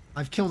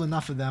 I've killed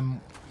enough of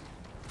them.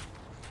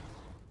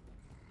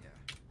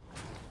 Yeah.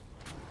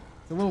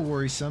 It's a little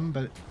worrisome,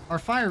 but our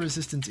fire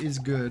resistance is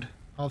good.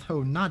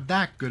 Although, not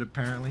that good,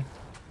 apparently.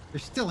 They're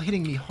still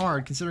hitting me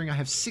hard, considering I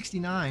have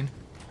 69.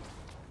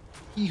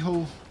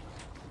 Hee-ho.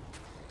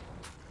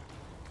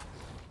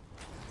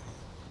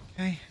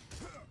 Okay.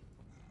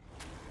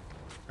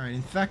 Alright,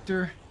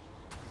 Infector.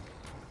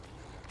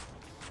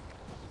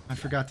 I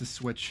forgot to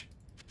switch.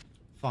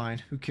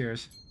 Fine, who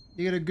cares?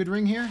 You get a good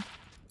ring here?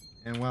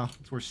 And, well,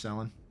 it's worth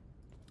selling.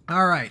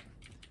 Alright.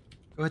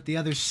 Go with the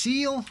other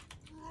seal.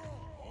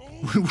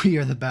 We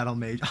are the battle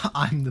mage.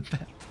 I'm the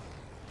battle.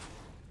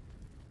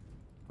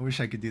 I wish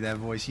I could do that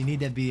voice. You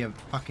need to be a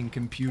fucking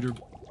computer.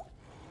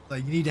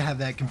 Like, you need to have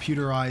that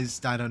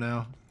computerized, I don't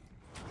know,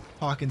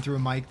 talking through a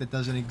mic that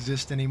doesn't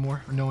exist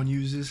anymore, or no one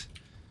uses.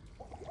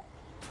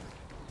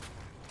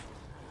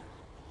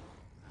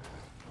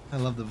 I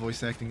love the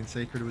voice acting in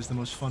Sacred. It was the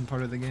most fun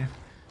part of the game.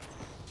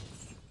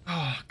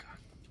 Oh,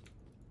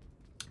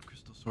 God.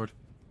 Crystal Sword.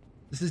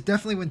 This is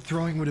definitely when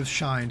throwing would have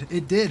shined.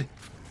 It did.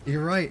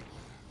 You're right.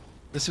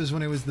 This was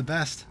when it was the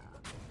best.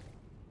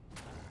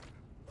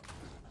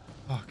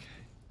 Okay.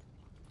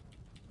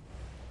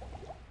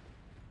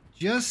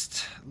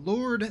 Just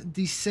Lord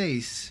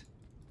Desace.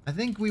 I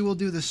think we will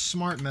do the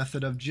smart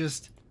method of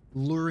just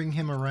luring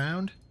him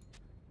around.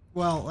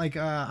 Well, like,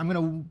 I'm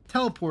gonna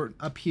teleport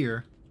up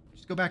here.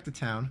 Just go back to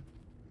town.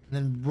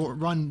 And then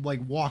run, like,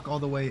 walk all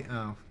the way.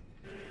 Oh.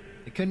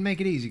 They couldn't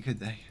make it easy, could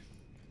they?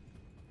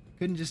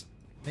 Couldn't just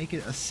make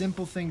it a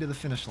simple thing to the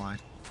finish line.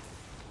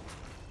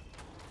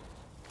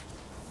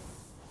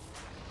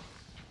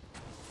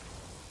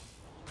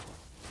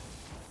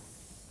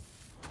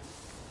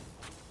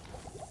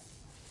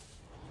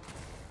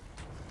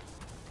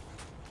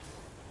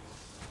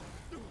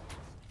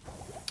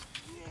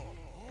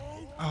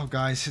 Oh,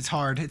 guys, it's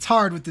hard. It's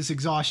hard with this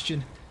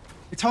exhaustion.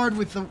 It's hard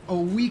with a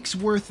week's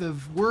worth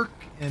of work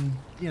and,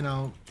 you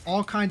know,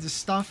 all kinds of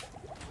stuff.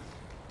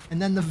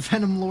 And then the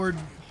Venom Lord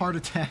heart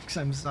attacks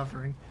I'm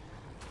suffering.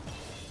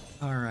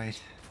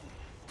 Alright.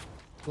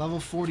 Level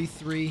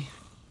 43 is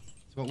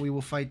what we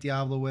will fight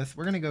Diablo with.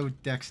 We're going to go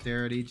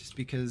Dexterity just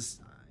because,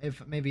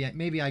 if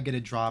maybe I get a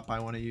drop I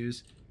want to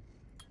use.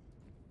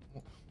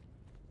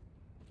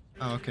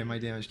 Oh, okay, my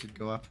damage did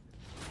go up.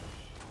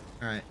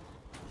 All right.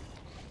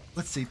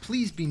 Let's see.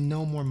 Please be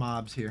no more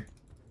mobs here.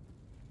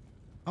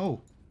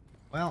 Oh,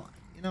 well,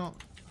 you know,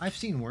 I've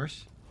seen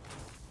worse.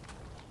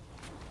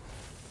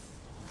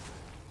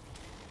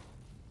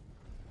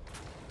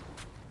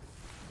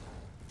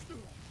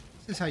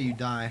 This is how you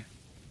die.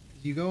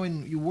 You go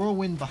in, you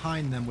whirlwind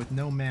behind them with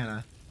no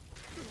mana.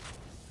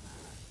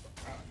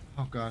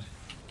 Oh god.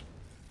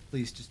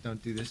 Please just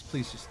don't do this.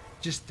 Please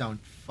just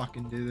don't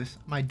fucking do this.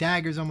 My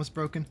dagger's almost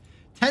broken.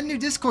 10 new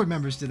Discord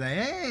members today.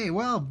 Hey,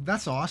 well,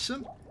 that's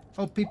awesome.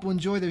 Hope people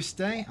enjoy their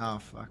stay. Oh,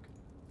 fuck.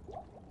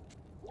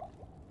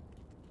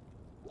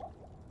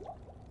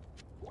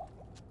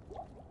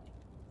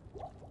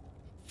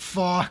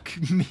 Fuck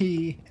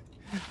me.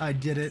 I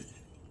did it.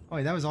 Oh,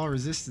 wait, that was all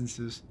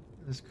resistances.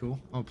 That's cool.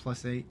 Oh,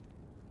 +8.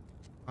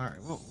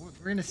 Alright, well,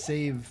 we're gonna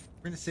save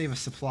a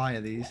supply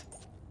of these.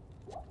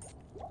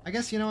 I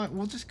guess, you know what,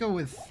 we'll just go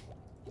with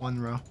 1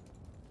 row.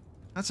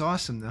 That's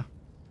awesome, though.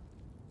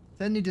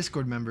 10 new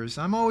Discord members.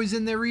 I'm always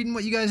in there reading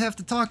what you guys have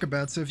to talk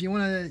about, so if you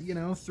want to, you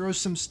know, throw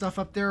some stuff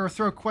up there or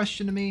throw a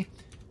question to me,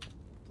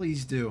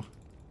 please do.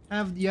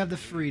 You have the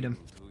freedom.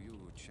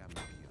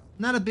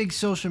 Not a big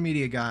social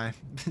media guy,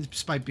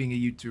 despite being a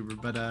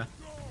YouTuber, but,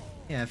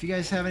 yeah, if you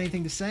guys have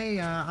anything to say,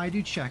 I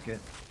do check it.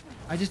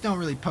 I just don't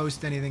really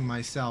post anything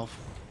myself.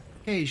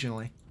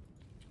 Occasionally.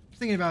 I was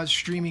thinking about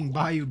streaming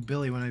Bayou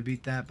Billy when I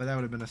beat that, but that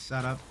would have been a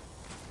setup.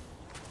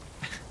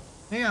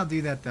 Maybe I'll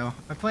do that though.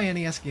 If I play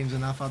NES games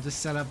enough, I'll just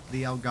set up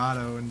the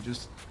Elgato and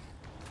just...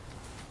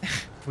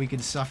 we can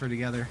suffer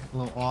together a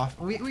little off.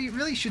 We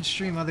really should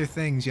stream other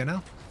things, you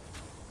know?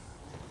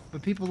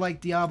 But people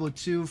like Diablo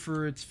 2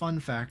 for its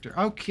fun factor.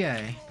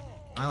 Okay.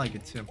 I like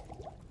it too.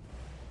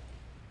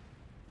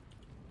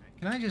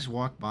 Can I just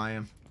walk by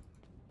him?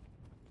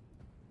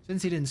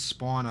 Since he didn't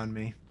spawn on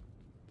me.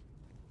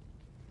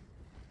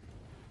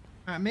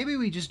 Alright, maybe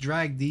we just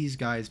drag these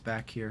guys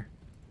back here.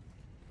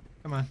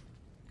 Come on.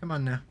 Come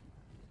on now.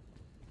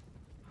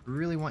 I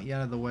really want you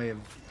out of the way of...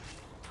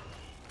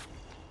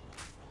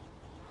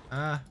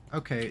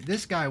 okay.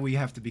 This guy we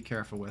have to be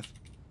careful with.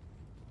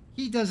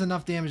 He does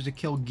enough damage to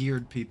kill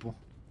geared people.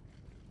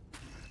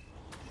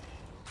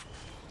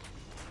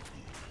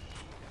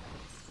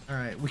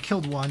 Alright, we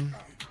killed one.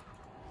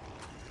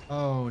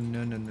 Oh,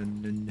 no, no, no,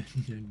 no, no,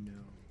 no, no.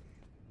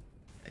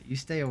 You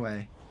stay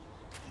away.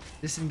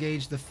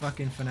 Disengage the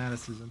fucking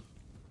fanaticism.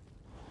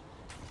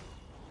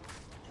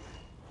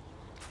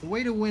 The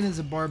way to win as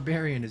a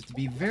barbarian is to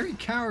be very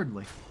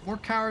cowardly. More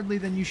cowardly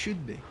than you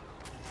should be.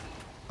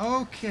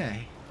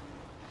 Okay.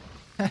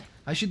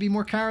 I should be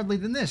more cowardly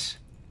than this.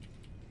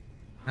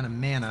 And a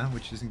mana,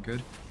 which isn't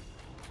good.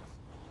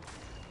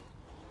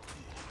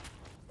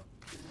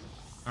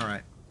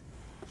 Alright.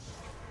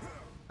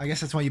 I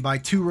guess that's why you buy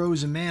 2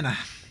 rows of mana.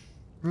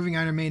 Removing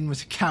Iron Maiden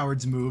was a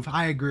coward's move.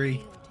 I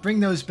agree. Bring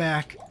those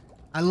back.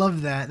 I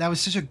love that. That was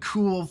such a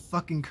cool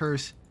fucking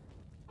curse.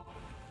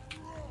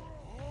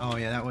 Oh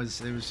yeah, it was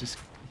just...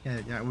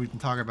 Yeah, we've been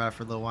talking about it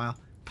for a little while.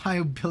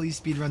 Bayou Billy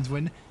speedruns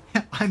win.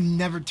 I'm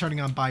never turning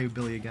on Bayou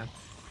Billy again.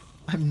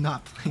 I'm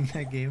not playing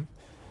that game.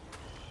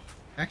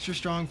 Extra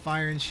strong,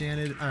 fire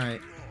enchanted.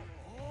 Alright.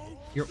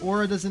 Your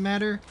aura doesn't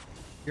matter.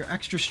 Your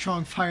extra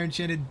strong, fire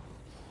enchanted,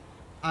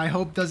 I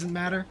hope doesn't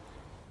matter.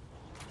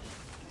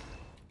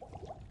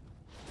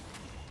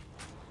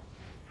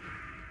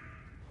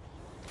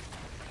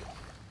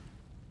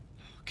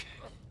 Okay.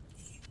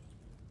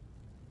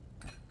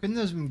 Couldn't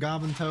those have been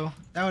Goblin Toe?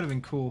 That would have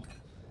been cool.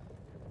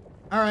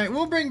 Alright,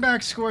 we'll bring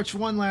back Scorch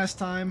one last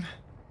time.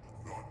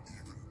 Not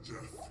even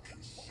death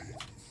can save you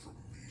from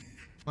me.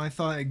 I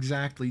thought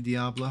exactly,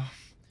 Diablo.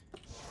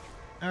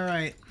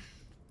 Alright.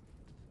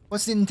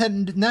 What's the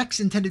next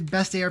intended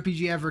best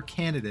ARPG ever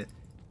candidate?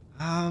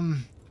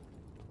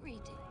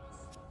 Greetings.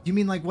 You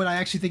mean like what I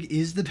actually think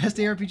is the best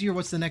ARPG, or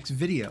what's the next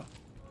video?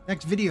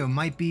 Next video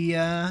might be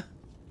a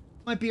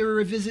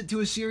revisit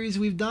to a series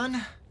we've done.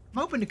 I'm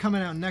hoping to come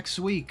out next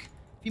week.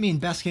 If you mean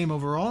best game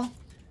overall?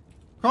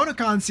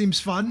 Chronocon seems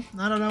fun.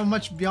 I don't know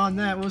much beyond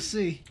that. We'll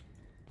see.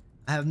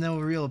 I have no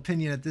real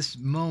opinion at this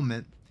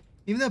moment.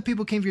 Even though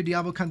people came for your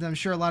Diablo content, I'm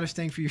sure a lot are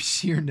staying for your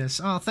seerness.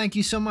 Oh, thank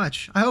you so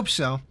much. I hope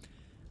so.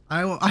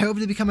 I hope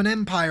to become an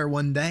empire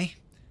one day.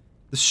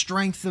 The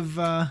strength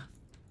of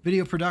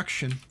video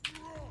production.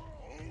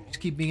 Just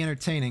keep being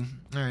entertaining.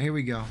 Alright, here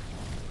we go.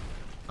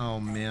 Oh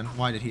man,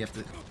 why did he have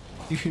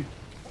to...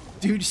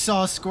 Dude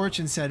saw Scorch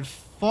and said,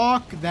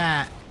 fuck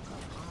that.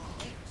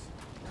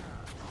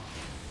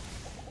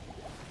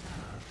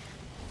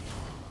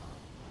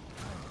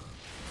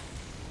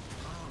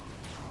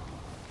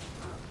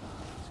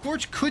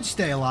 Scorch could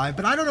stay alive,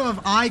 but I don't know if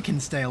I can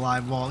stay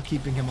alive while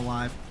keeping him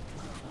alive.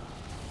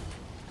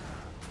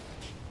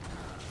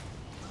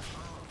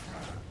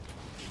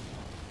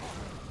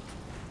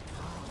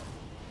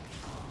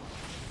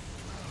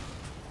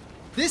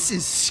 This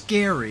is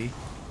scary.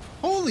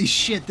 Holy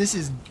shit, this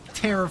is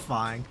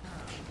terrifying.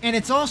 And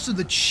it's also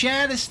the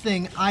chaddest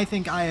thing I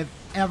think I have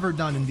ever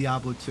done in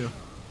Diablo 2.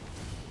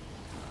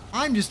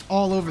 I'm just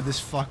all over this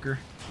fucker.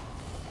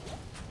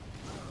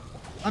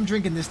 I'm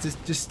drinking this to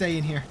just stay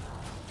in here.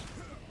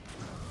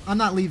 I'm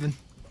not leaving.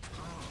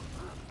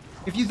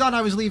 If you thought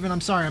I was leaving,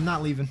 I'm sorry, I'm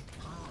not leaving.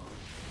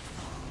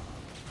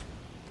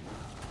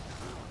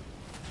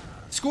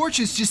 Scorch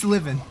is just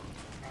living.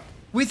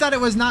 We thought it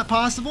was not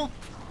possible.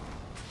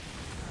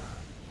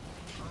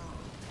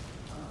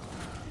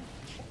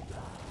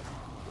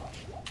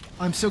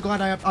 I'm so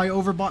glad I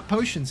overbought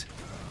potions.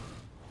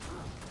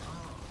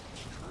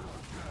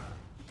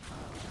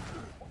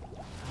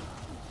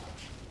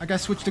 I gotta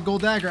switch to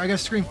gold dagger. I gotta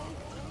scream.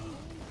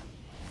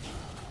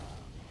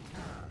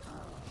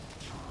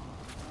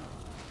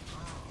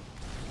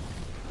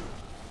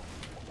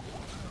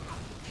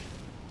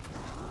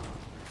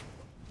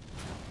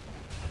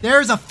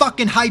 There's a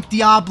fucking hype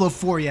Diablo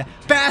for you.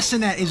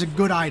 Bassinet is a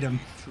good item.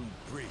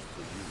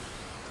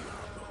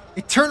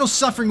 Eternal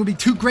suffering would be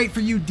too great for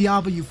you,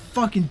 Diablo, you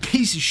fucking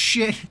piece of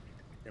shit.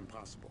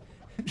 Impossible.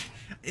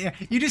 Yeah,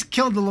 you just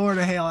killed the Lord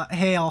of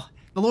Hail.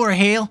 The Lord of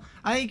Hail.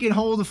 I think he can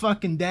hold a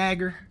fucking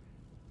dagger.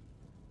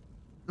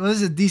 Well, this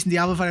is a decent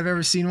Diablo fight I've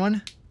ever seen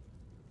one.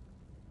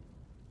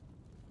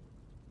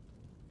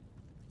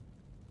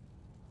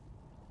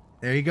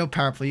 There you go,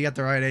 Powerful. You got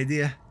the right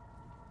idea.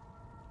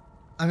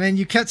 I mean,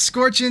 you kept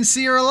Scorch and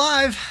Seer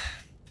alive.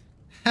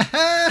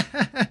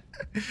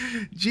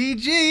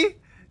 GG.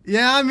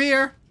 Yeah, I'm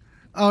here.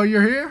 Oh,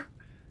 you're here?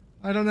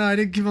 I don't know. I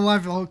didn't keep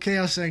alive for the whole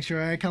Chaos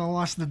Sanctuary. I kind of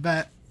lost the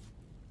bet.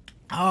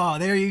 Oh,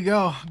 there you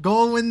go.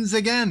 Goal wins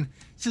again.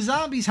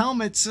 Suzabi's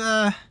helmet's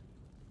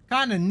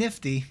kind of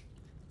nifty.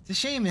 It's a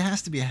shame it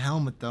has to be a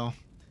helmet, though.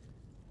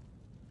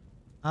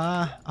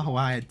 Oh,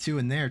 I had 2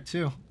 in there,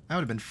 too. That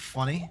would have been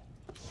funny.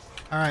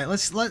 All right,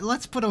 let's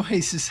put away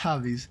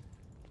Suzabi's.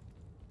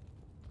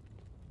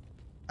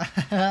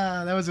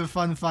 That was a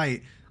fun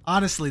fight.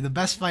 Honestly, the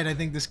best fight I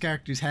think this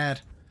character's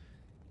had.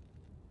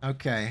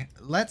 Okay,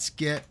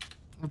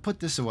 we'll put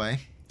this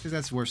away, because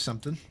that's worth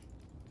something.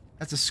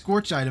 That's a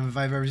Scorch item if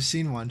I've ever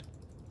seen one.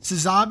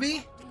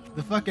 Suzabi?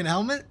 The fucking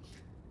helmet?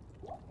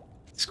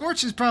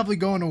 Scorch is probably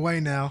going away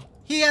now.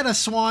 He had a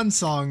swan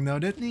song though,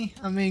 didn't he?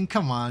 I mean,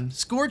 come on.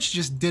 Scorch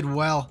just did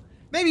well.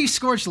 Maybe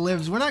Scorch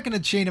lives. We're not going to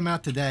chain him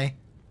out today.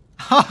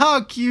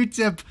 Oh,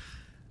 Q-Tip.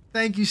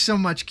 Thank you so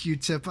much,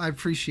 Q-Tip. I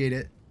appreciate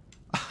it.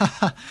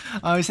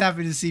 I was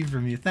happy to see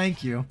from you.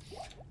 Thank you.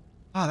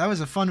 Oh, that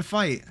was a fun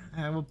fight.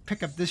 We'll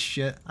pick up this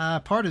shit.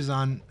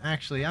 Partisan,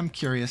 actually, I'm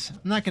curious. I'm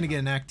not going to get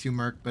an Act 2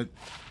 Merc, but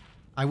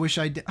I wish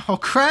I did. Oh,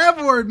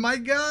 Crabward, my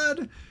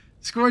god!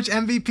 Scorch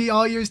MVP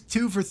all years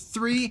 2 for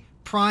 3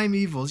 Prime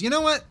Evils. You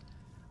know what?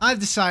 I've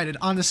decided,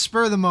 on the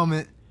spur of the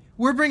moment,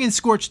 we're bringing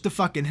Scorch to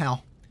fucking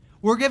hell.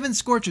 We're giving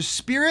Scorch a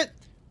spirit.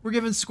 We're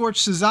giving Scorch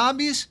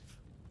Suzabi's.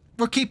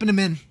 We're keeping him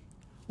in.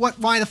 What?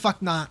 Why the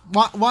fuck not?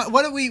 What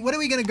are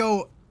we gonna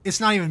go? It's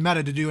not even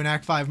meta to do an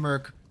Act 5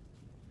 Merc.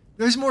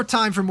 There's more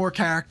time for more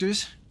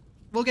characters.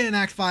 We'll get an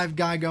Act 5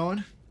 guy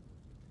going.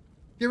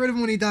 Get rid of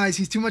him when he dies.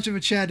 He's too much of a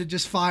Chad to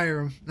just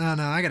fire him. No,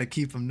 I gotta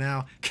keep him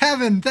now.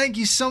 Kevin, thank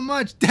you so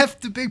much. Death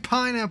to Big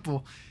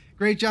Pineapple.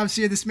 Great job,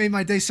 Sia. This made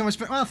my day so much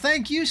better. Well,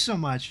 thank you so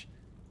much.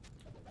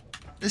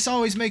 This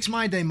always makes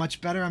my day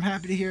much better. I'm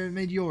happy to hear it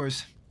made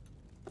yours.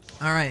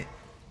 All right.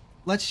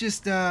 Let's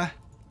just,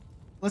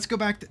 let's go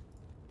back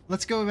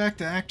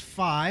to Act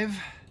 5.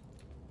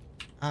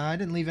 I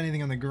didn't leave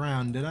anything on the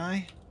ground, did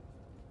I?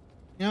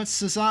 You know what,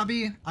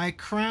 Suzabi? I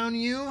crown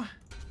you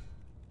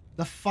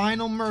the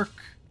final Merc.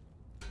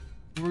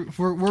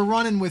 We're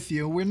running with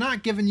you. We're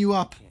not giving you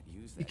up.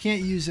 You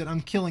can't use it.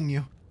 I'm killing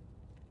you.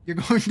 You're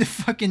going to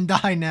fucking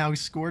die now,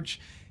 Scorch.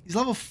 He's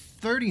level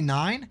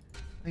 39?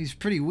 He's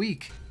pretty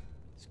weak.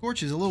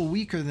 Scorch is a little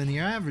weaker than the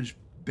average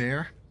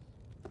bear.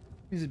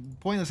 It's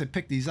pointless I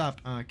picked these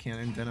up. Oh, I can't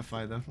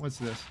identify them. What's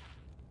this?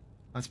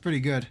 That's pretty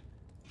good.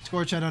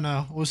 Scorch, I don't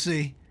know. We'll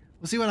see.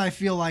 We'll see what I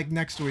feel like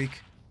next week.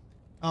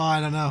 Oh,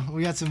 I don't know.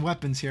 We got some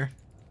weapons here.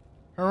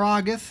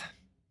 Haragath.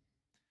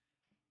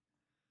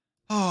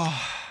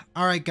 Oh,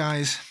 alright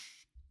guys.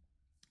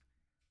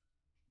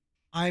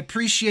 I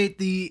appreciate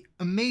the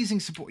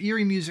amazing support.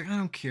 Eerie music, I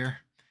don't care.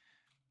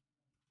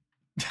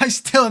 I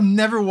still have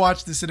never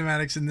watched the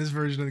cinematics in this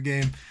version of the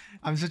game.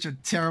 I'm such a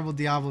terrible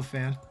Diablo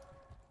fan.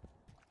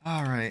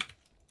 Alright.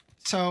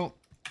 So,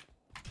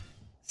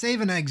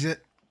 save and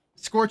exit.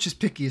 Scorch is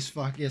picky as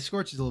fuck. Yeah,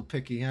 Scorch is a little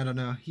picky. I don't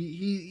know.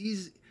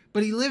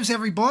 But he lives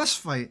every boss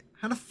fight.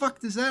 How the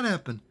fuck does that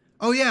happen?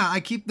 Oh yeah, I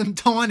keep them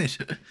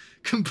taunted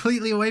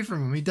completely away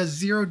from him. He does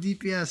 0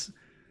 DPS.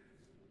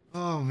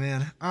 Oh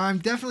man, I'm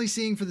definitely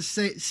seeing for the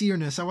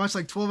seerness. I watch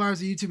like 12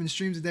 hours of YouTube and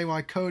streams a day while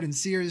I code, and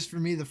seer is for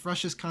me the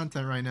freshest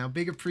content right now.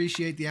 Big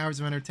appreciate the hours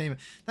of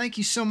entertainment. Thank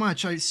you so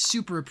much. I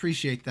super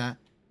appreciate that.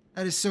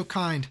 That is so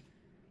kind.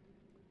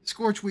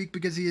 Scorch weak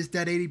because he is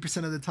dead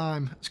 80% of the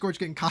time. Scorch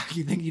getting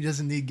cocky, think he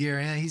doesn't need gear.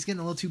 Yeah, he's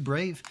getting a little too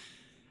brave.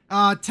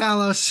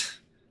 Talos,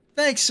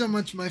 thanks so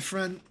much, my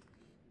friend.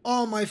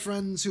 All my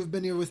friends who have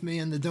been here with me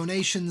and the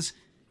donations.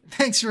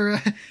 Thanks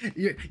for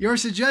your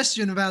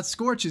suggestion about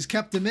Scorch has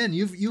kept him in.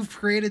 You've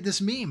created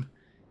this meme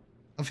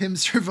of him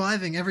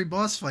surviving every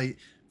boss fight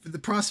for the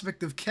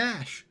prospect of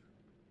cash.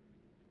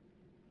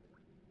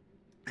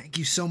 Thank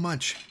you so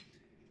much.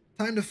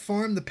 Time to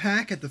farm the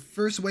pack at the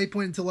first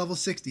waypoint until level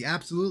 60.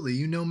 Absolutely,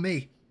 you know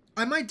me.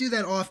 I might do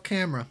that off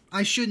camera.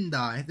 I shouldn't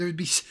die.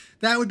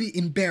 That would be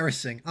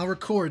embarrassing. I'll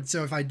record,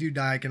 so if I do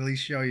die, I can at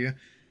least show you.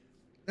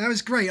 That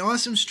was great.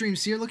 Awesome stream,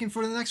 Seer. Looking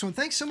forward to the next one.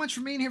 Thanks so much for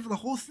being here for the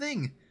whole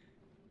thing.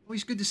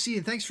 Always good to see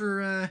you. Thanks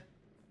for,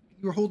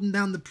 you were holding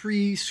down the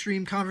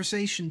pre-stream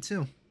conversation,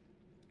 too.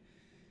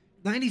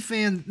 90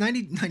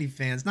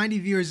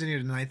 viewers in here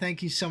tonight.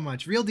 Thank you so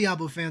much. Real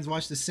Diablo fans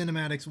watch the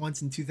cinematics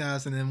once in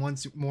 2000 and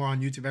once more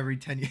on YouTube every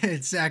 10 years.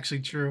 It's actually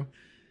true.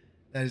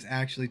 That is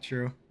actually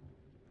true.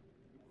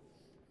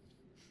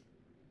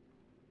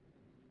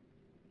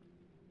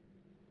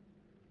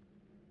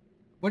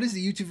 What is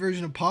the YouTube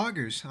version of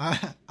Poggers?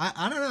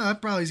 I don't know.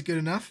 That probably is good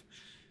enough.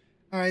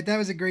 All right, that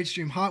was a great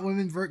stream. Hot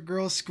women, vert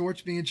girls,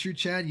 Scorch being a true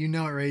Chad. You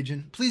know it,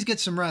 Raging. Please get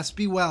some rest.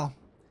 Be well.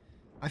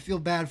 I feel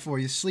bad for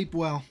you. Sleep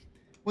well.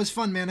 Was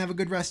fun, man. Have a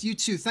good rest. You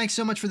too. Thanks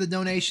so much for the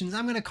donations.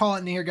 I'm gonna call it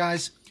in here,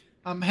 guys.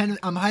 I'm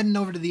heading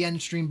over to the end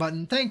stream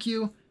button. Thank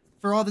you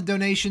for all the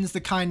donations,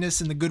 the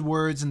kindness, and the good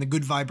words and the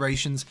good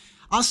vibrations.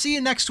 I'll see you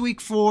next week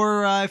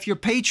for if you're a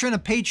patron, a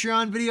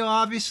Patreon video.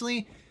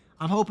 Obviously,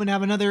 I'm hoping to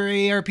have another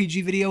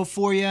ARPG video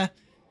for you,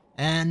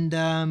 and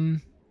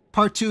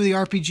part 2 of the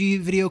RPG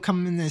video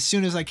coming as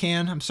soon as I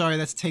can. I'm sorry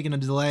that's taking a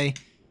delay,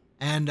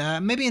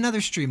 and maybe another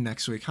stream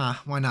next week, huh?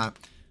 Why not?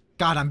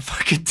 God, I'm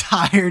fucking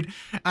tired.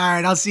 All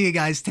right, I'll see you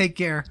guys. Take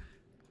care.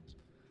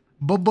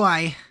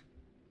 Bye-bye.